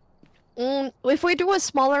 If we do a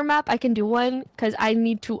smaller map, I can do one because I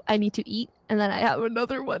need to eat, and then I have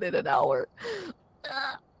another one in an hour.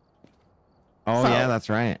 Oh So- yeah, that's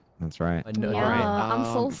right. That's right. Another Yeah, one. I'm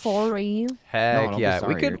so sorry. Heck don't be yeah.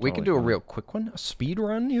 sorry, We you're could totally do a fine. real quick one. A speed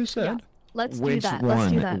run, you said? Let's do Which that. one?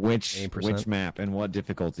 Let's do that. Which 80%. map and what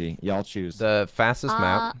difficulty? Y'all choose. The fastest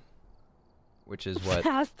map, which is what?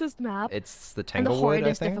 Fastest map. It's the And the Tanglewood, I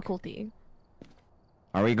hardest think. difficulty.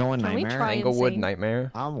 Are we going Can we Nightmare? try and Tanglewood sing?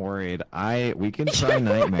 Nightmare. I'm worried. We can try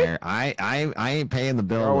Nightmare. I ain't paying the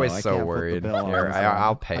bill. You're always though. I so can't foot the worried. bill on Here, this I'll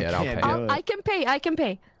one. pay it. I I'll can't pay do it. it. I can pay. I can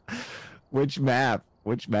pay. Which map?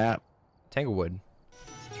 Which map? Tanglewood.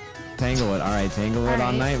 Tanglewood. All right, Tanglewood All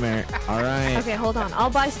on right. Nightmare. All right. Okay, hold on. I'll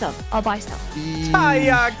buy stuff. I'll buy stuff.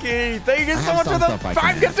 Tayaki, thank you I so have much for some the stuff I 5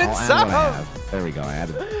 can add. gifted I'll add what I subs. have. There we go. I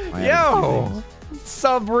added a few Yo, things.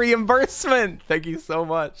 sub reimbursement. Thank you so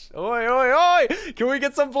much. Oi, oi, oi. Can we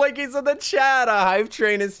get some blinkies in the chat? A hype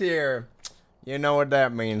train is here. You know what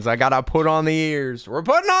that means. I gotta put on the ears. We're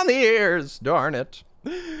putting on the ears. Darn it.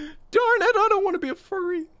 Darn it. I don't want to be a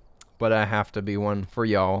furry. But I have to be one for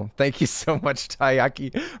y'all. Thank you so much,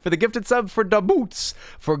 Tayaki, for the gifted sub, for Da Boots,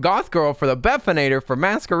 for Goth Girl, for the Beffinator, for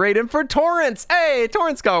Masquerade, and for Torrance. Hey,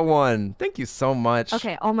 Torrance got one. Thank you so much.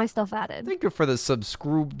 Okay, all my stuff added. Thank you for the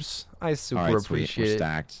subscribes. I super All right, sweet. appreciate We're it.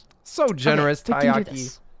 stacked. So generous, we can do Tayaki.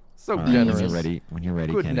 this. So All right, generous. when you're ready. When you're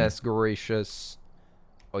ready, Goodness gracious.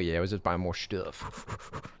 Oh yeah, I was just buying more stuff.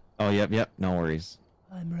 Kenny. Oh, yep. No worries.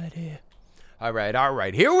 I'm ready. All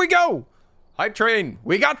right. Here we go. Hype train.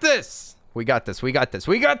 We got this. We got this.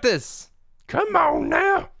 Come on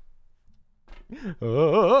now.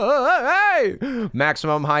 Hey!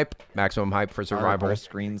 Maximum hype for survival. Our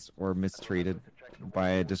screens were mistreated by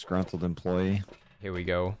a disgruntled employee. Here we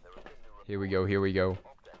go.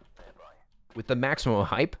 With the maximum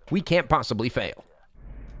hype, we can't possibly fail.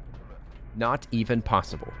 Not even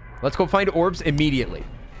possible. Let's go find orbs immediately.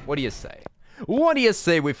 What do you say?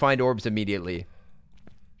 We find orbs immediately?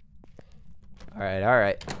 All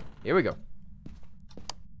right. Here we go.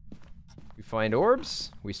 We find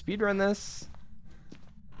orbs. We speedrun this.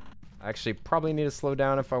 I actually probably need to slow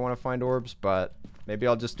down if I want to find orbs, but maybe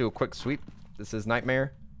I'll just do a quick sweep. This is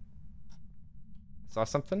Nightmare. Saw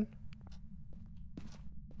something?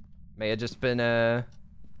 May have just been an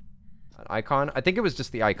icon. I think it was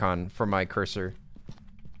just the icon for my cursor.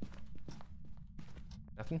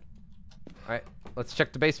 Nothing? Alright, let's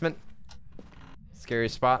check the basement. Scary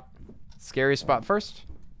spot. Scary spot first.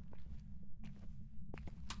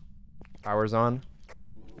 Power's on.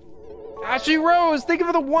 Ashy Rose, thank you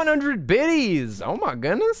for the 100 biddies. Oh my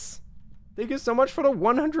goodness. Thank you so much for the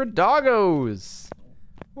 100 doggos.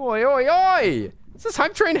 Oi, oi, oi. Is this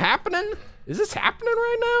hype train happening? Is this happening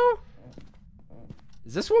right now?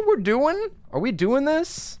 Is this what we're doing? Are we doing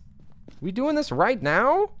this? We doing this right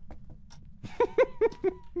now? A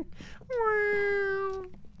little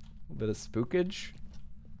bit of spookage.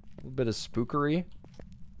 A little bit of spookery.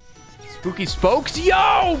 Spooky spokes.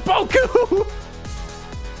 Yo, Boku!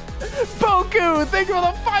 Boku, thank you for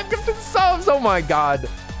the 5 gifted subs. Oh my god.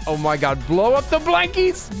 Blow up the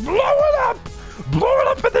blankies. Blow it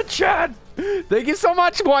up in the chat. Thank you so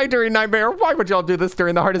much. Why during Nightmare? Why would y'all do this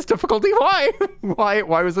during the hardest difficulty? Why?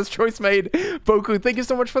 Why was this choice made? Boku, thank you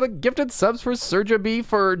so much for the gifted subs, for Serja B,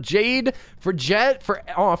 for Jade, for Jet,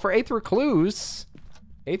 for Eighth Recluse.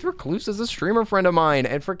 Eighth Recluse is a streamer friend of mine,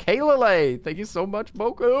 and for Kaylale. Thank you so much,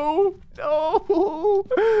 Boku. No,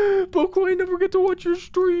 Boku, I never get to watch your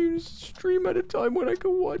streams. Stream at a time when I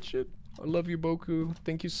can watch it. I love you, Boku.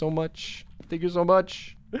 Thank you so much.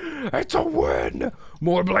 It's a win.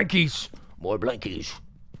 More blankies.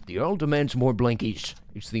 The Earl demands more blankies.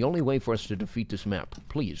 It's the only way for us to defeat this map.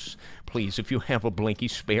 Please, if you have a blankie,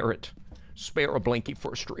 spare it. Spare a blankie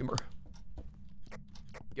for a streamer.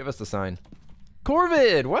 Give us the sign.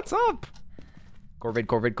 Corvid, what's up?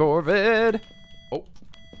 Corvid. Oh.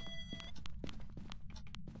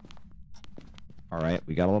 All right,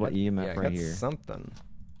 we got a little EMF right here. Something.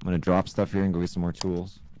 I'm gonna drop stuff here and go get some more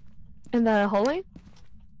tools. In the hallway?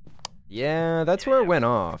 Yeah, that's where it went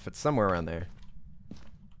off. It's somewhere around there.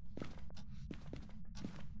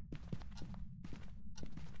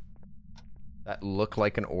 That looked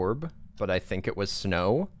like an orb, but I think it was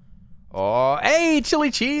snow. Oh, hey,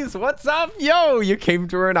 Chili Cheese, what's up? Yo, you came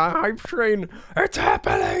to a hype train. It's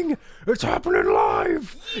happening. It's happening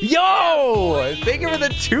live. Yo, thank you for the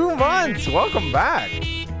 2 months. Welcome back.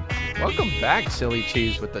 Chili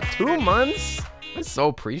Cheese, with the 2 months. I so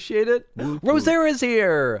appreciate it. Rosera's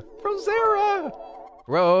here.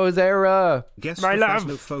 Rosera. Guess My the love.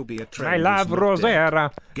 Phasmophobia trend I love is not Rosera.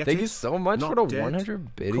 dead. Get Thank it? you so much Not for the dead. 100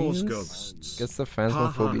 Cause biddies. ghosts. Guess the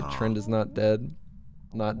Phasmophobia Ha, ha, ha. trend is not dead.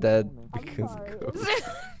 Not dead because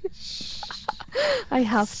ghosts. I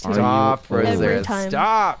have to. Stop, Every Rosera. time.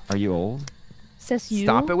 Stop. Are you old? Says you.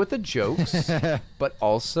 Stop it with the jokes, but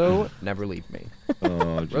also never leave me.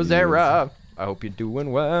 Oh, geez. Rosera. I hope you're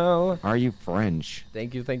doing well. Are you French?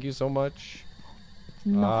 Thank you so much.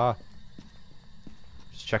 No.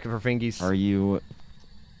 Just checking for fingies. Are you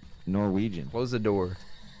Norwegian? Close the door.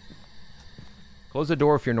 Close the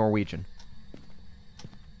door if you're Norwegian.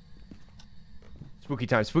 Spooky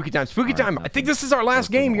time, spooky time, spooky time. I think this is our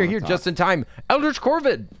last game. You're here just in time. Eldritch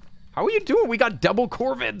Corvid. How are you doing? We got double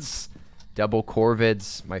Corvids. Double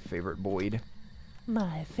Corvids. My favorite Boyd.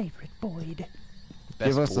 My favorite Boyd. Best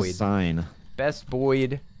Give us Boyd. a sign. Best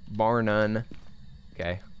Boyd, bar none.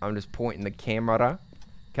 Okay, I'm just pointing the camera.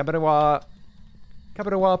 Camera,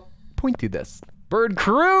 point to this. Bird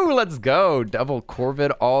crew, let's go. Double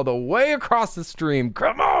Corvid all the way across the stream.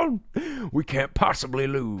 Come on. We can't possibly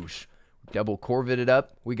lose. Double Corvid it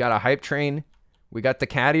up. We got a hype train. We got the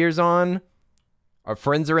cat ears on. Our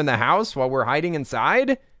friends are in the house while we're hiding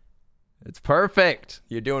inside. It's perfect.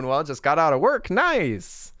 You're doing well. Just got out of work.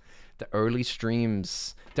 Nice. The early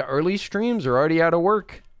streams. The early streams are already out of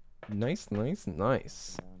work. Nice, nice,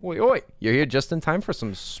 nice. Oi, oi. You're here just in time for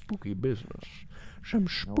some spooky business. Some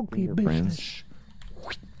spooky business.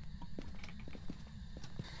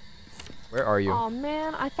 Where are you? Oh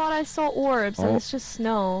man, I thought I saw orbs and it's just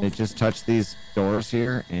snow. They just touched these doors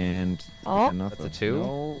here and That's a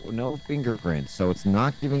 2? No fingerprints. So it's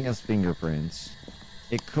not giving us fingerprints.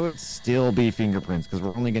 It could still be fingerprints because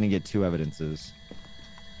we're only going to get 2 evidences.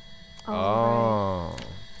 Oh.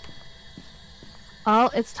 Oh,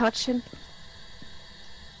 it's touching.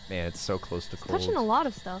 Man, it's so close to cold. Touching a lot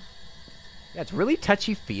of stuff. Yeah, it's really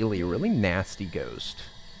touchy-feely, really nasty ghost.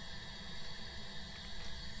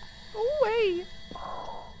 Go away.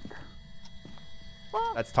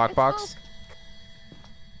 Well, That's Talkbox?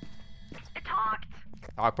 It talked.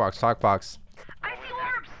 Talkbox, Talkbox. I see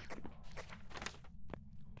orbs.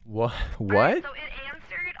 What? What? Right, so it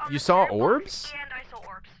answered on You the saw clear box, orbs? And I saw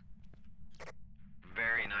orbs.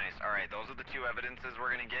 Very nice. All right, those are the 2 evidences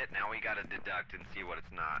we're gonna get. Now we gotta deduct and see what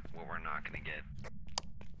it's not, what we're not gonna get.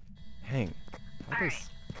 Hang.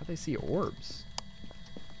 How'd they see orbs?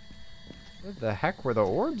 Where the heck were the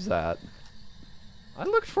orbs at? I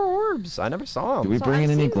looked for orbs. I never saw them. Do we bring in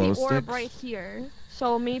any glow the orb sticks? right here.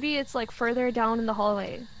 So maybe it's like further down in the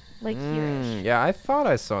hallway. Like here-ish. Yeah, I thought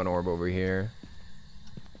I saw an orb over here.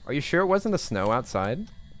 Are you sure it wasn't the snow outside?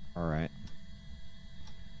 All right.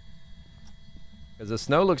 Because the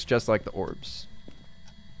snow looks just like the orbs.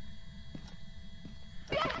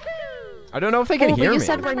 I don't know if they can hear but you me.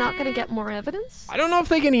 said we're not gonna get more evidence? I don't know if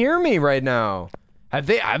they can hear me right now. Have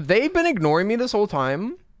they been ignoring me this whole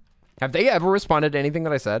time? Have they ever responded to anything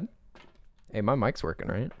that I said? Hey, my mic's working,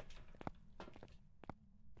 right?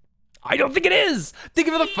 I don't think it is! Thank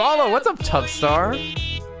you for the follow! What's up, Tough Star?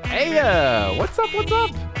 Hey, what's up, what's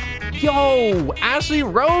up? Yo, Ashley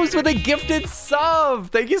Rose with a gifted sub!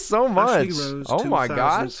 Thank you so much. Oh my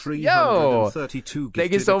gosh. Yo!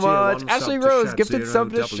 Thank you so much. Ashley Rose, gifted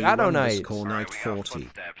sub to Shadow Knight.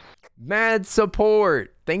 Mad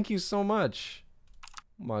support. Thank you so much.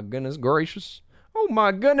 Oh my goodness gracious. Oh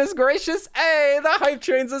my goodness gracious. Hey, the hype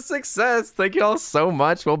train's a success. Thank you all so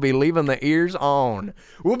much. We'll be leaving the ears on.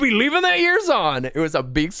 We'll be leaving the ears on. It was a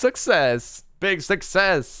big success. Big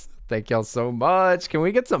success. Thank y'all so much. Can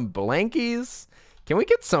we get some blankies? Can we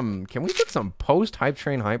get some post hype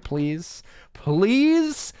train hype, please?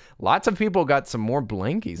 Please? Lots of people got some more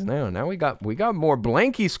blankies now. Now we got more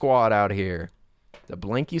blankie squad out here. The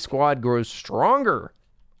blankie squad grows stronger.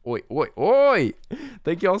 Oi, oi, oi.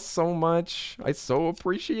 Thank y'all so much. I so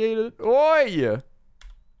appreciate it. Oi.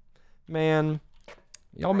 Man,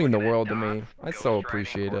 y'all mean the world to me. I so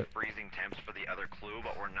appreciate it. Freezing temps for the other clue,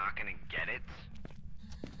 but we're not gonna get it.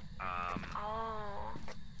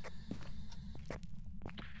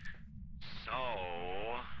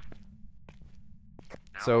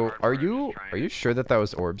 So, are you sure that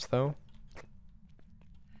was orbs though?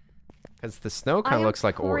 Because the snow kind of looks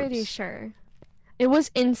like orbs. I'm pretty sure. It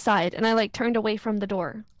was inside, and I like turned away from the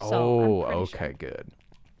door. So oh, I'm okay, sure. good.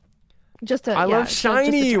 Just a, I love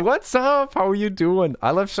Shiny. What's up? How are you doing?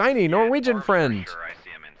 I love Shiny, Norwegian friend. Sure, I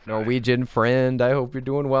see him inside. Norwegian friend. I hope you're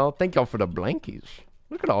doing well. Thank y'all for the blankies.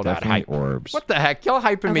 Look at all that hype. Orbs. What the heck? Y'all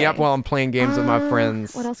hyping me up while I'm playing games with my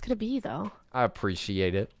friends. What else could it be though? I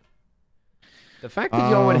appreciate it. The fact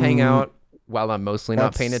that y'all would hang out while I'm mostly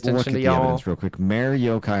not paying attention to y'all. Real quick, Mayor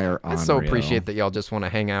Yokai are I so appreciate that y'all just want to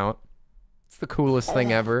hang out. It's the coolest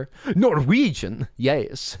thing ever. Norwegian,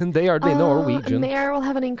 yes, they are the Norwegian. Mayor will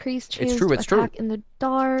have an increased chance to attack in the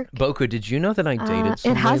dark. Boku, did you know that I dated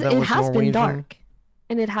somebody that was Norwegian? It has been dark,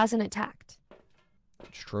 and it hasn't attacked.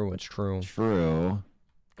 It's true. It's true. True.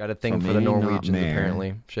 Got a thing for the Norwegians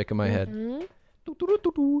apparently. Shaking my head.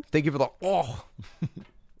 Thank you for the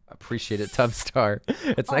I Appreciate it, Tubstar.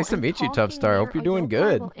 It's nice to and meet you, talking Tubstar. Hope you're there, doing a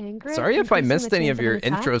good. local angry Sorry if I increasing missed the any chance of your an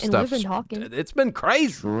attack, intro and stuff. we've been talking. It's been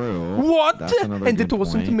crazy. True. What? That's another And it good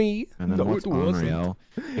wasn't point. me. And then No, what's it wasn't. Onryo?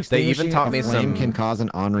 They even Extinguishing taught a me flame some. can cause an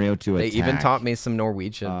Onryo to They attack. even taught me some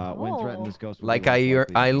Norwegian. When threatened, this ghost will Like be less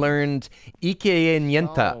likely I to- learned Ike en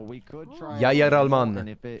Jenta. Oh, we could try Jajar it, and Alman.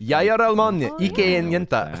 if it- Jajar Alman. Oh, Ike yeah. en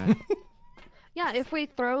Jenta. Yeah, if we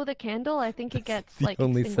throw the candle, I think it gets The like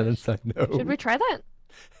only extinguished. sentence I know. Should we try that?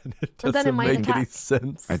 It And then it doesn't might make any attack.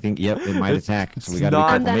 sense. I think, yep, it might attack. So we It's gotta not-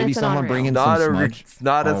 be And careful. then Maybe it's an someone Onryo. bring in Not some a smudge. it's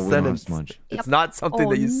not a Oh, we don't have sentence. smudge. It's Yep. not something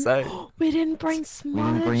that you say. We didn't bring smudge.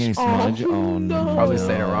 We didn't bring any smudge. Oh, no. Probably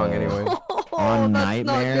saying it wrong anyway. Oh, On that's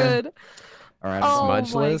Nightmare? not good. All right, Oh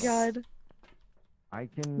Smudgeless? my god. I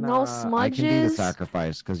can. No I can do the smudges?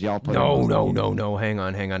 sacrifice because y'all put. No, in no, no, no. Hang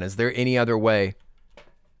on, hang on. Is there any other way?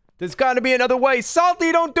 There's got to be another way.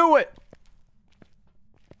 Salty, don't do it.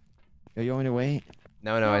 Are you want me to wait?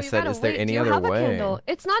 No, no. I you said, gotta is there wait. any Do you other have a way? candle?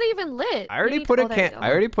 It's not even lit. I already You need- put a oh, there you can. go.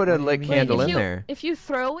 I already put a lit Wait, candle if in you, there. If you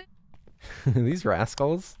throw it, These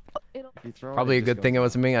rascals. it'll. If you throw it, Probably it a just good goes thing it off.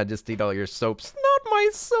 wasn't me. I just eat all your soaps. Not my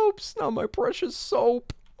soaps. Not my precious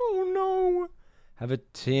soap. Oh no. Have a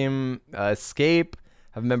team escape.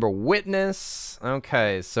 Have a member witness.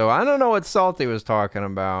 Okay, so I don't know what Salty was talking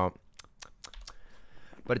about.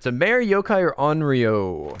 But it's a Mare, Yokai, or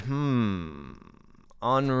Onryo.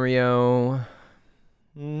 Onryo.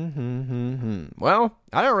 Well,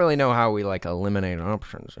 I don't really know how we like eliminate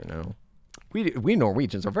options, you know. We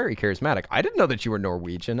Norwegians are very charismatic. I didn't know that you were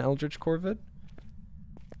Norwegian, Eldritch Corvid.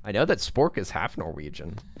 I know that Spork is half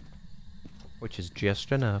Norwegian, which is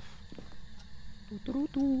just enough.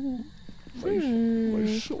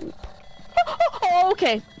 My soap. Oh,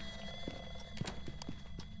 okay.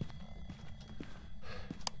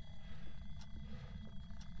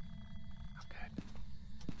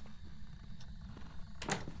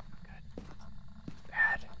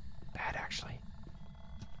 Bad actually.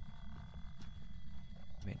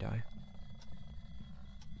 May die.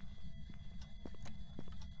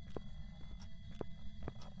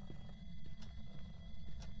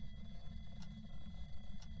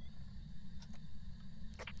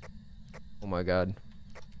 Oh my god.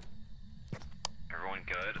 Everyone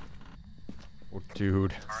good? Oh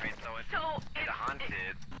dude. Alright, so it's So, it's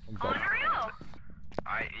hunted. Onryo.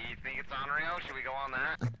 You think it's Onryo? Should we go on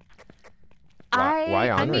that? Why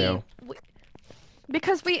I Onryo? mean,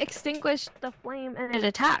 because we extinguished the flame and it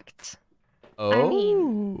attacked.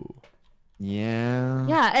 Oh. Yeah.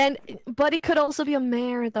 Yeah, but it could also be a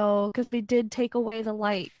mare though, because we did take away the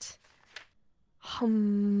light.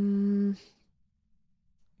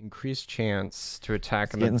 Increased chance to attack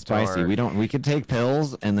It's in the getting spicy. dark. We could take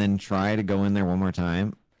pills and then try to go in there one more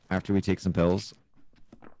time after we take some pills.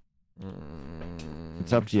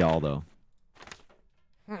 It's up to y'all though.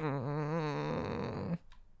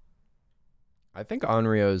 I think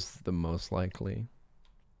Onryo's the most likely.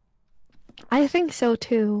 I think so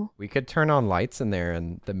too. We could turn on lights in there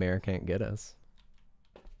and the mayor can't get us.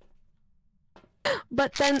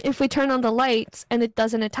 But then if we turn on the lights and it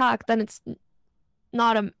doesn't attack, then it's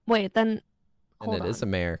not a wait. Then And hold it on. is a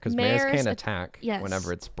mayor, because mayors Mares can't at- attack yes.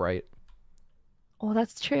 whenever it's bright. Oh,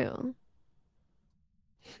 that's true.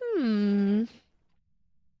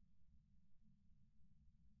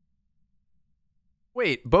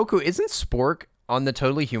 Wait, Boku, isn't Spork on the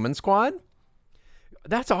Totally Human squad?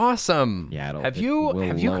 That's awesome. Yeah, Have you lower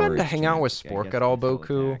gotten to its hang out with chance, I Spork guess, at all, until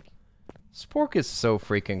Boku? attack. Spork is so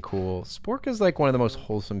freaking cool. Spork is like one of the most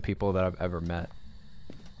wholesome people that I've ever met.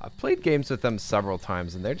 I've played games with them several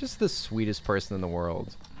times, and they're just the sweetest person in the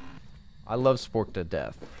world. I love Spork to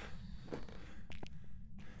death.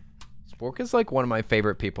 Spork is like one of my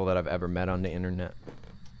favorite people that I've ever met on the internet.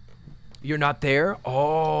 You're not there?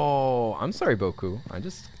 Oh, I'm sorry, Boku. I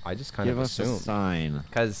just kind Give of us a assumed. sign.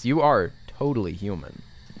 Because you are totally human.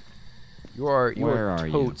 You are Where are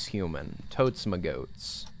you? totes human. Totes my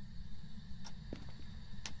goats.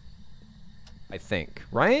 I think.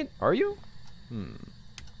 Right? Are you?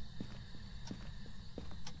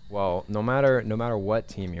 Well, no matter what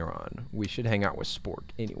team you're on, we should hang out with Spork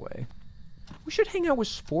anyway. We should hang out with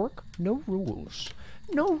Spork. No rules.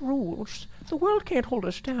 No rules. The world can't hold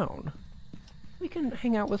us down. We can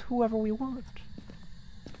hang out with whoever we want.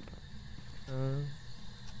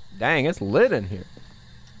 Dang, it's lit in here.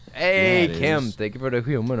 Hey, Yeah, it Kim, is. thank you for the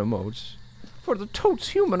human emotes. For the totes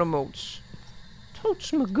human emotes.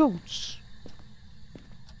 Totes my goats.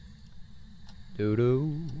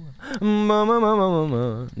 Doo-doo.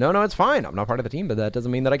 No, it's fine. I'm not part of the team, but that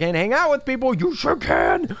doesn't mean that I can't hang out with people. You sure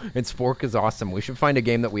can. And Spork is awesome. We should find a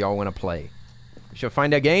game that we all want to play. We should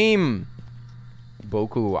find a game.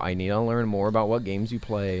 Boku, I need to learn more about what games you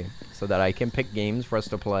play so that I can pick games for us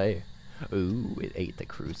to play. Ooh, it ate the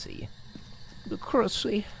crucie. The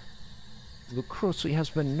crucie. The crucie has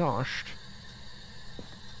been noshed.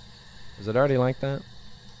 Is it already like that?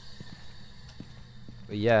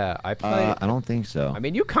 But yeah, I play. I don't think so. I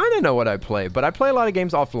mean, you kind of know what I play, but I play a lot of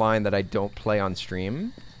games offline that I don't play on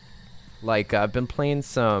stream. Like, I've been playing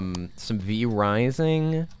some V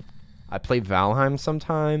Rising. I play Valheim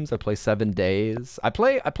sometimes. I play 7 Days. I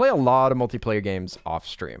play a lot of multiplayer games off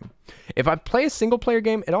stream. If I play a single player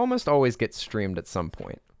game, it almost always gets streamed at some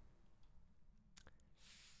point.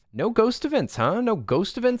 No ghost events, huh? No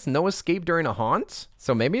ghost events, no escape during a haunt?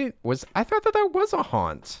 So maybe it was... I thought that was a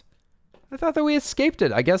haunt. I thought that we escaped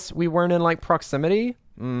it. I guess we weren't in, like, proximity?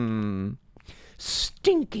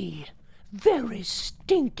 Stinky. Very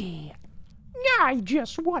stinky. I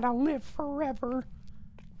just want to live forever.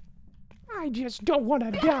 I just don't want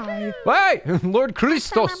to die. Hey! Lord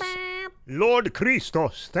Christos! Lord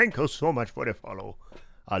Christos, thank you so much for the follow.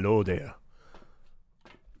 Hello there.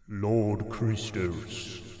 Lord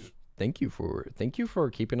Christos. Thank you for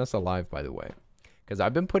keeping us alive, by the way. Because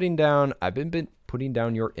I've been putting down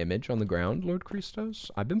your image on the ground, Lord Christos.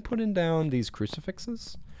 I've been putting down these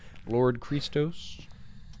crucifixes, Lord Christos.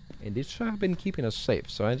 And it's been keeping us safe.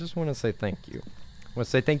 So I just want to say thank you. I want to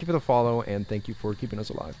say thank you for the follow and thank you for keeping us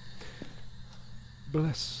alive.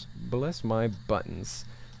 Bless my buttons.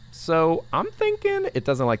 So I'm thinking it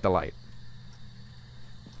doesn't like the light.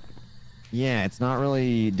 Yeah, it's not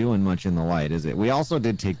really doing much in the light, is it? We also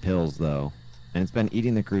did take pills, though. And it's been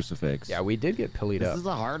eating the crucifix. Yeah, we did get pillied up. This is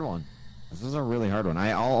a hard one. This is a really hard one.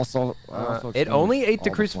 I also it only ate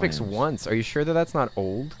the crucifix once. Are you sure that that's not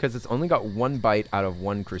old? Because it's only got 1 bite out of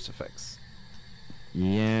 1 crucifix.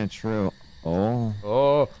 Yeah, true. Oh.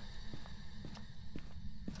 Oh.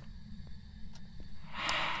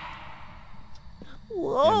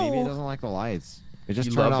 Whoa. Yeah, maybe it doesn't like the lights. It just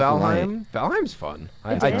you turned love off Valheim? the light. Valheim's fun.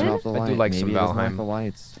 I do like maybe some it doesn't like Valheim. the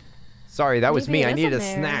lights. Sorry, that was Maybe me. it I needed a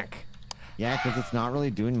isn't there. snack. Yeah, because it's not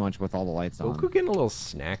really doing much with all the lights on. Goku getting a little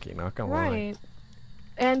snacky, not gonna lie. Right.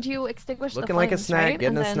 And you extinguished Looking the like a flames, snack, right? getting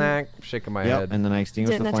And a then- snack, shaking my Yep, head. and then I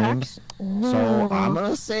extinguished the Didn't attack? flames. So I'm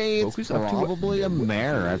gonna say it's Goku's up to it. probably a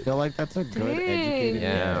mare. I feel like that's a good Dang. educated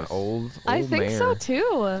Yeah, guess. old I think mare. so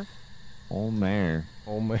too. Old mare.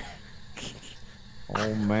 Old mare.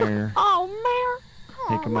 Old mare. Oh,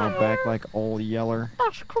 Mare. Take him out back like old yeller.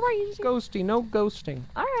 That's crazy. Ghosty, no ghosting.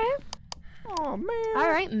 All right. Oh man. All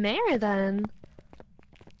right, Mare then.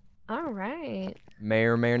 All right. May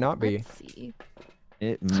or may not be. Let's see.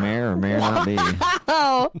 It may or may not be.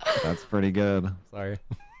 Oh. That's pretty good. Sorry.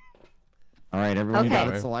 All right, everyone got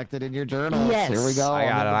Okay. it selected in your journals. Yes. Here we go. I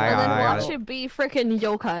got it, Well, then I got watch it. it be freaking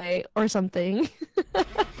yokai or something.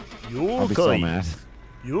 I'll be so mad.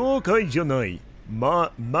 妖怪じゃない。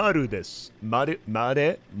丸です。まれ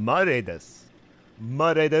です。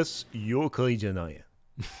まれです。妖怪じゃない。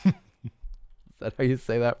 Is that how you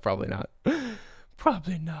say that? Probably not.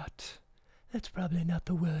 Probably not. That's probably not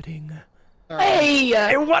the wording. Hey!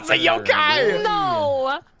 It was a yokai!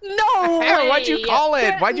 No! No way! Why'd you call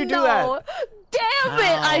it? Why'd you do that? Damn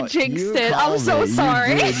it! I jinxed You it. I'm called so it. You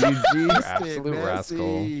sorry. did. You jinxed Absolute it, rascal.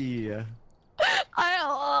 Messi.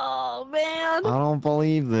 Oh man. I don't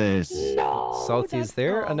believe this. No. Salty, is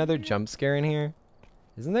there another jump scare in here?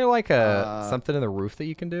 Isn't there like a something in the roof that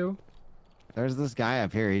you can do? There's this guy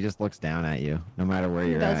up here. He just looks down at you. No matter where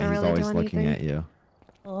you're at, doesn't he's really always do looking anything. at you.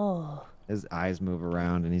 Oh. His eyes move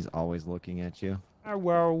around, and he's always looking at you. Oh,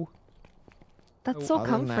 whoa. That's so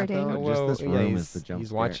Other than that, comforting. though, Whoa. just this Yeah, room he's, is the jump he's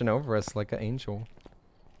scare. watching over us like an angel.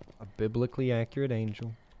 A biblically accurate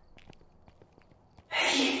angel.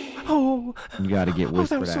 Oh, You got to get that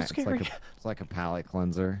whispered was so at. scary. It's like a palate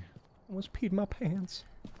cleanser. almost peed my pants.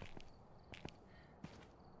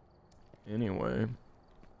 Anyway.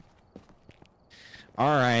 All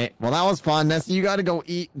right. Well, that was fun. Nessie, you got to go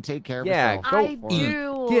eat and take care of Yeah, yourself. go I eat.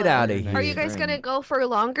 do. Get out of here. Are you guys gonna go for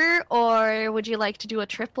longer, or would you like to do a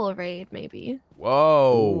triple raid, maybe?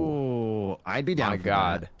 Whoa. Ooh, I'd be down My for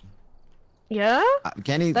God. Yeah. that.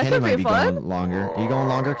 Kenny That Kenny could might be be fun. going longer. Are you going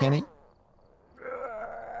longer, Kenny?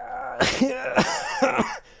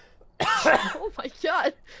 Oh my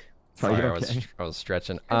God. Sorry, you I was okay? I was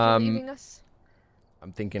stretching. Are you leaving us?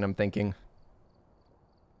 I'm thinking.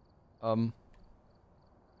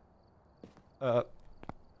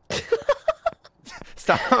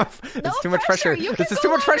 Stop. It's too much pressure. You This can is go too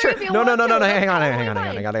much longer pressure. if you No, want to. hang on. That's I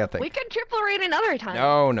totally gotta fine. think. We can triple raid another time.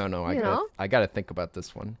 No, You know? I gotta think about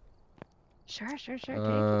this one. Sure. Take your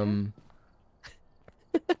time.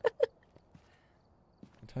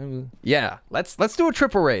 Yeah, let's do a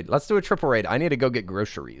triple raid. I need to go get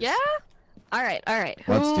groceries. Yeah. All right.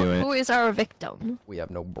 Let's do it. Who is our victim? We have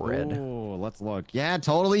no bread. Oh, let's look. Yeah,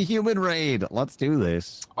 totally human raid. Let's do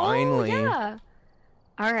this. Finally. Oh, yeah.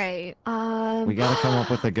 All right. We gotta come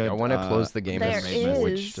up with a good. I want to close the game there and is-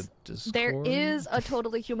 switch to Discord. There is a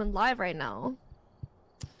totally human live right now.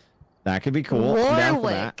 That could be cool. I'm down for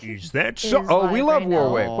that. Warwick. Is that so? Is Oh, we live love right now.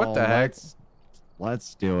 Warwick. What the Oh, heck?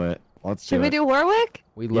 Let's do it. Let's do Should we it. do Warwick?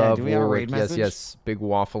 We Yeah, love do we have a Warwick. raid Yes, message? yes. Big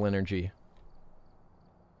waffle energy.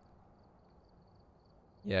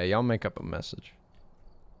 Yeah, y'all make up a message.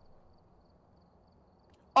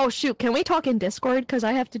 Oh shoot, can we talk in Discord? Because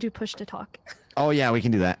I have to do push to talk. Oh yeah, we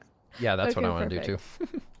can do that. Yeah, that's what I Okay, want to do too.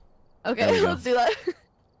 Okay, There we go. let's do that.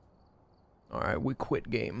 All right, we quit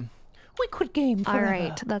game. We quit game All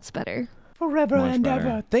right, that's better. forever Much and better.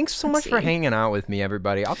 ever. Thanks so Let's much for see. hanging out with me,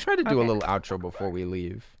 everybody. I'll try to do a Okay. little outro before we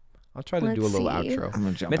leave. I'll try to do a Let's little see. outro. I'm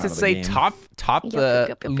gonna jump Meant out to of the say game. top Yep,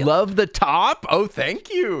 the yep. love the top. Oh, thank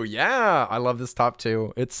you. Yeah, I love this top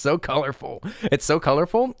too. It's so colorful. It's so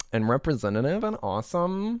colorful and representative and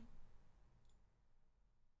awesome.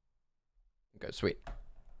 Okay, sweet.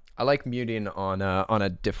 I like muting on a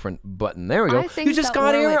different button. There we go. I think You just that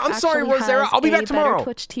got here. Warwick I'm sorry, actually Rosera. has I'll be a back better tomorrow.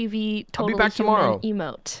 Twitch TV I'll be totally back human tomorrow.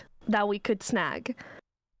 emote that we could snag.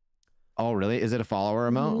 Oh really? Is it a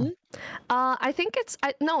follower emote? Mhm. I think it's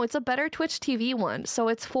no, it's a better Twitch TV one. So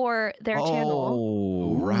it's for their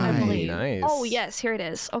channel. Oh I right. believe. Nice. Oh yes, here it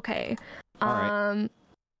is. Okay. All right.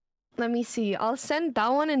 Let me see. I'll send that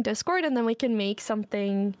one in Discord, and then we can make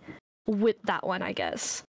something with that one, I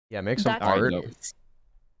guess. Yeah, make some That's art. dope.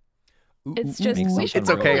 Ooh, It's ooh, just ooh. Make we should It's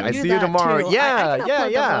okay. probably I do see you that tomorrow. too. Yeah, I can yeah,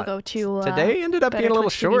 upload yeah. The logo to, Today ended up better being a little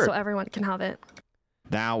Twitch TV short. so everyone can have it.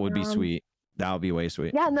 That would be Um, sweet. That would be way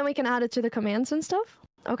sweet. Yeah, and then we can add it to the commands and stuff.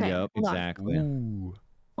 Okay. Yep, hold on. exactly. Ooh.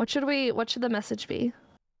 What should the message be?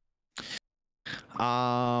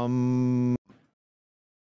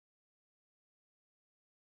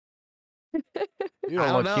 You I don't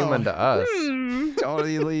don't look know. human to us.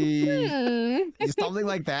 Totally. Hmm. Something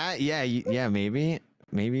like that. Yeah, yeah, maybe.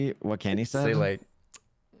 Maybe what Kenny said. Say like,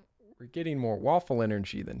 we're getting more waffle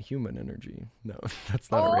energy than human energy. No, that's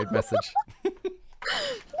not a raid message.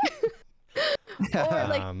 Or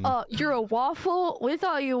like, Um, you're a waffle. We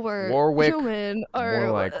thought you were Warwick, human. Or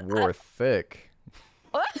More like war thick.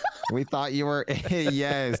 We thought you were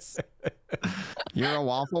yes. You're a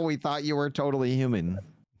waffle. We thought you were totally human.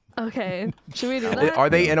 Okay, should we do that? Are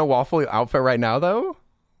they in a waffle outfit right now though?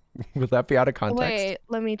 Would that be out of context? Wait,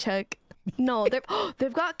 let me check. No,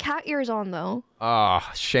 they've got cat ears on though.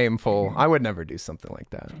 Ah, shameful. I would never do something like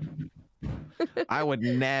that. I would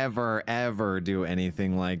never ever do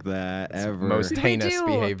anything like that ever. Most Should we heinous do-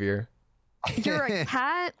 behavior. You're a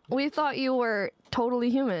cat. We thought you were totally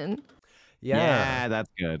human. Yeah, that's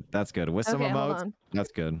good. That's good. With some Okay, hold emotes, on.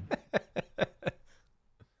 that's good.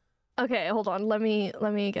 Okay, hold on. Let me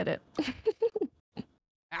get it.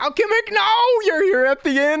 Alchemic, no! You're here at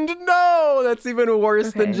the end. No, that's even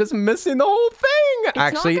worse than Okay. just missing the whole thing. It's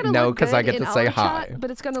Actually, not gonna no, look because I good get to in say our hi. chat, but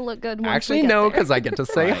it's gonna look good. Once Actually, we get no, there. because I get to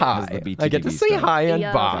say Right, 'cause hi. the I get to BTTV say stuff. hi and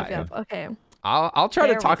Yep, bye. yep. Okay. I'll try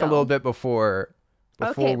to There we talk a little go. bit before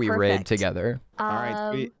Okay, we raid perfect. together. All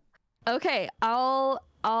right, sweet. Okay, I'll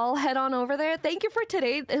head on over there. Thank you for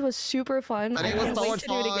today. It was super fun. Today I was can't so wait much to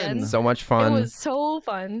do it fun. again. So much It fun. was so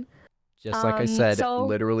fun. Just like I said, so-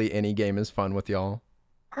 literally any game is fun with y'all.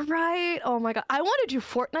 Right. Oh my god. I want to do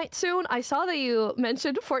Fortnite soon. I saw that you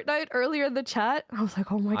mentioned Fortnite earlier in the chat. I was like,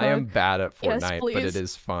 oh my god. I am bad at Yes, Fortnite, but it please.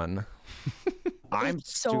 is fun. I'm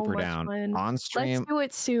so super much down. fun. On Let's stream, do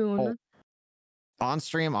it soon. on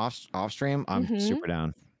stream, off stream. I'm Mhm. super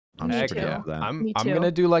down. I'm Me Heck super too. down for that. Me I'm too.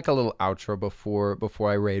 gonna do like a little outro before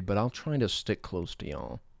I raid, but I'll try to stick close to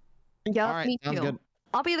y'all. Yeah, All right, me sounds too. good.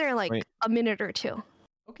 I'll be there in like Wait. a minute or two.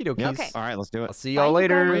 Okie dokies. Yep. Okay. All right, let's do I'll it. see y'all Bye,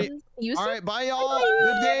 later. guys. You All soon. right, bye y'all.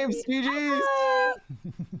 Good games. GG's.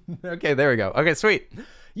 Okay, there we go. Okay, sweet.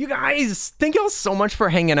 You guys, thank y'all so much for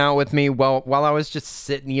hanging out with me while I was just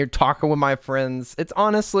sitting here talking with my friends. It's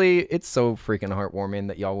honestly, it's so freaking heartwarming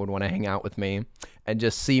that y'all would want to hang out with me and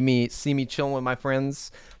just see me chilling with my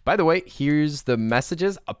friends. By the way, here's the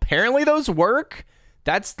messages. Apparently those work.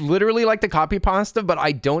 That's literally like the copy pasta, but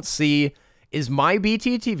I don't see. Is my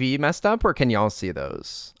BTTV messed up, or can y'all see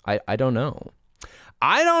those? I don't know.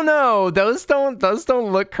 I don't know. Those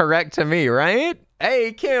don't look correct to me, right?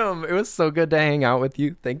 Hey, Kim, it was so good to hang out with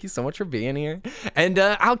you. Thank you so much for being here. And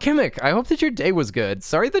Alchemic, I hope that your day was good.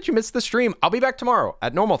 Sorry that you missed the stream. I'll be back tomorrow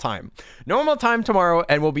at normal time. Normal time tomorrow,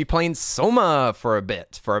 and we'll be playing Soma for a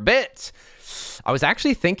bit. I was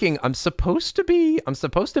actually thinking I'm supposed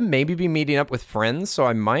to maybe be meeting up with friends, so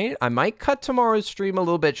I might cut tomorrow's stream a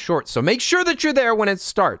little bit short. So make sure that you're there when it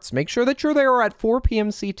starts. Make sure that you're there at 4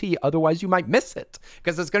 p.m. CT, otherwise you might miss it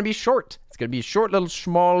because it's going to be short. It's going to be a short, little,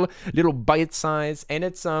 small, little bite size, and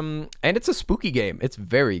it's a spooky game. It's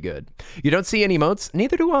very good. You don't see any emotes?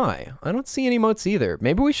 Neither do I. I don't see any emotes either.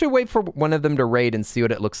 Maybe we should wait for one of them to raid and see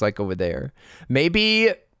what it looks like over there.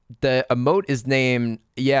 Maybe the emote is named,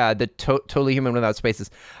 yeah, the totally human without spaces.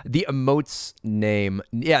 The emote's name,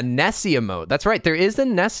 yeah, Nessie emote. That's right. There is a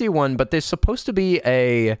Nessie one, but there's supposed to be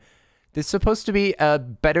a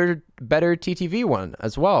better TTV one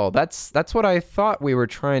as well. That's what I thought we were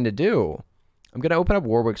trying to do. I'm gonna open up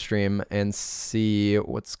Warwick's stream and see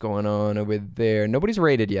what's going on over there. Nobody's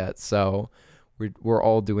rated yet, so we're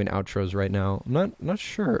all doing outros right now. I'm not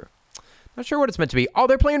sure. Not sure what it's meant to be. Oh,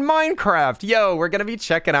 they're playing Minecraft. Yo, we're going to be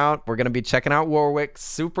checking out Warwick.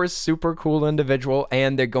 Super, super cool individual.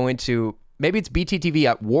 And they're going to, maybe it's BTTV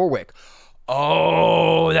at Warwick.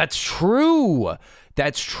 Oh, that's true.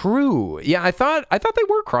 That's true. Yeah, I thought they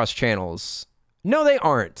were cross channels. No, they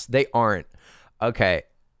aren't. They aren't. Okay.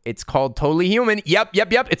 It's called Totally Human. Yep.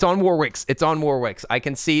 It's on Warwick's. I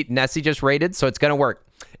can see Nessie just rated, so it's going to work.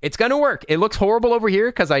 It's going to work. It looks horrible over here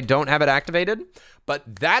because I don't have it activated.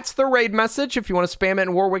 But that's the raid message. If you want to spam it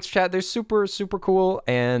in Warwick's chat, they're super, super cool.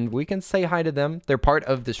 And we can say hi to them. They're part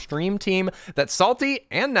of the stream team that Salty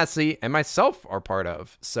and Nessie and myself are part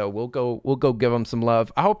of. So we'll go give them some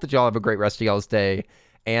love. I hope that y'all have a great rest of y'all's day.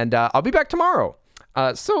 And I'll be back tomorrow.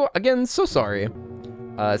 So again, so sorry.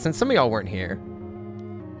 Since some of y'all weren't here.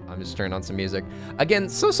 I'm just turning on some music. Again,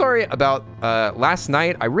 so sorry about last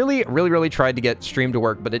night. I really tried to get stream to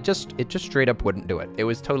work, but it just straight up wouldn't do it. It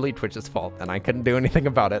was totally Twitch's fault, and I couldn't do anything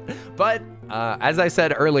about it. But as I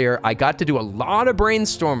said earlier, I got to do a lot of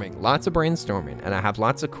brainstorming, and I have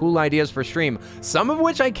lots of cool ideas for stream. Some of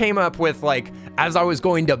which I came up with like as I was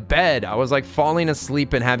going to bed. I was like falling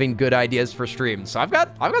asleep and having good ideas for stream. So I've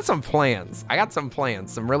got some plans.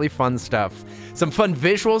 Some really fun stuff, some fun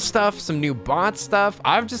visual stuff, some new bot stuff.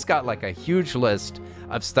 I've just got like a huge list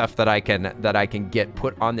of stuff that I can get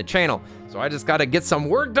put on the channel. So I just got to get some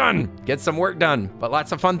work done. But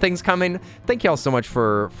lots of fun things coming. Thank y'all so much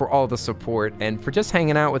for all the support and for just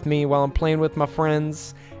hanging out with me while I'm playing with my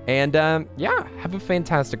friends. And yeah, have a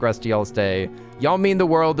fantastic rest of y'all's day. Y'all mean the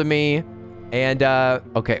world to me. And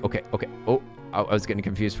okay. Oh, I was getting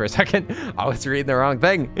confused for a second. I was reading the wrong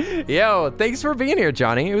thing. Yo, thanks for being here,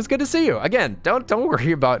 Johnny. It was good to see you. Again, don't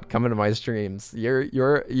worry about coming to my streams. You're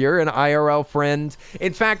an IRL friend.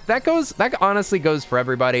 In fact, that honestly goes for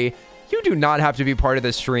everybody. You do not have to be part of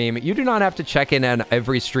this stream. You do not have to check in on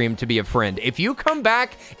every stream to be a friend. If you come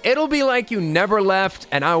back, it'll be like you never left,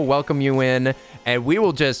 and I'll welcome you in, and we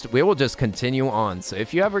will just continue on. So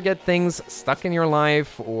if you ever get things stuck in your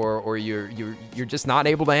life, or you're just not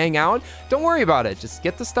able to hang out, don't worry about it. Just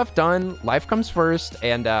get the stuff done. Life comes first,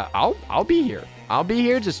 and I'll be here. I'll be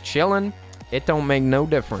here just chilling. It don't make no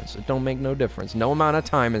difference. No amount of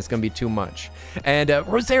time is going to be too much. And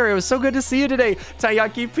Rosario, it was so good to see you today.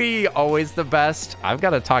 Tayaki P, always the best. I've got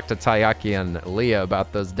to talk to Tayaki and Leah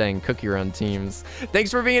about those dang cookie run teams.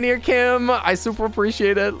 Thanks for being here, Kim. I super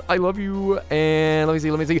appreciate it. I love you. And let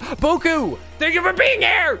me see. Boku, thank you for being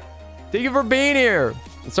here.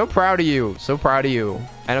 I'm so proud of you.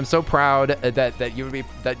 And I'm so proud that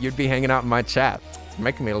you'd be hanging out in my chat. It's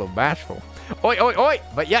making me a little bashful. Oi.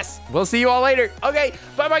 But yes, we'll see you all later. Okay,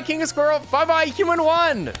 bye-bye, King of Squirrel. Bye-bye, Human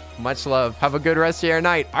One. Much love. Have a good rest of your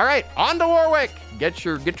night. All right, on to Warwick. Get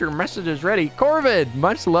your messages ready. Corvid,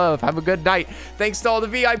 much love. Have a good night. Thanks to all the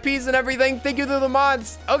VIPs and everything. Thank you to the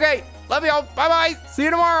mods. Okay, love y'all. Bye-bye. See you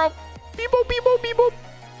tomorrow. Beep, boop, beep, boop, beep, boop.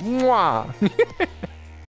 Mwah.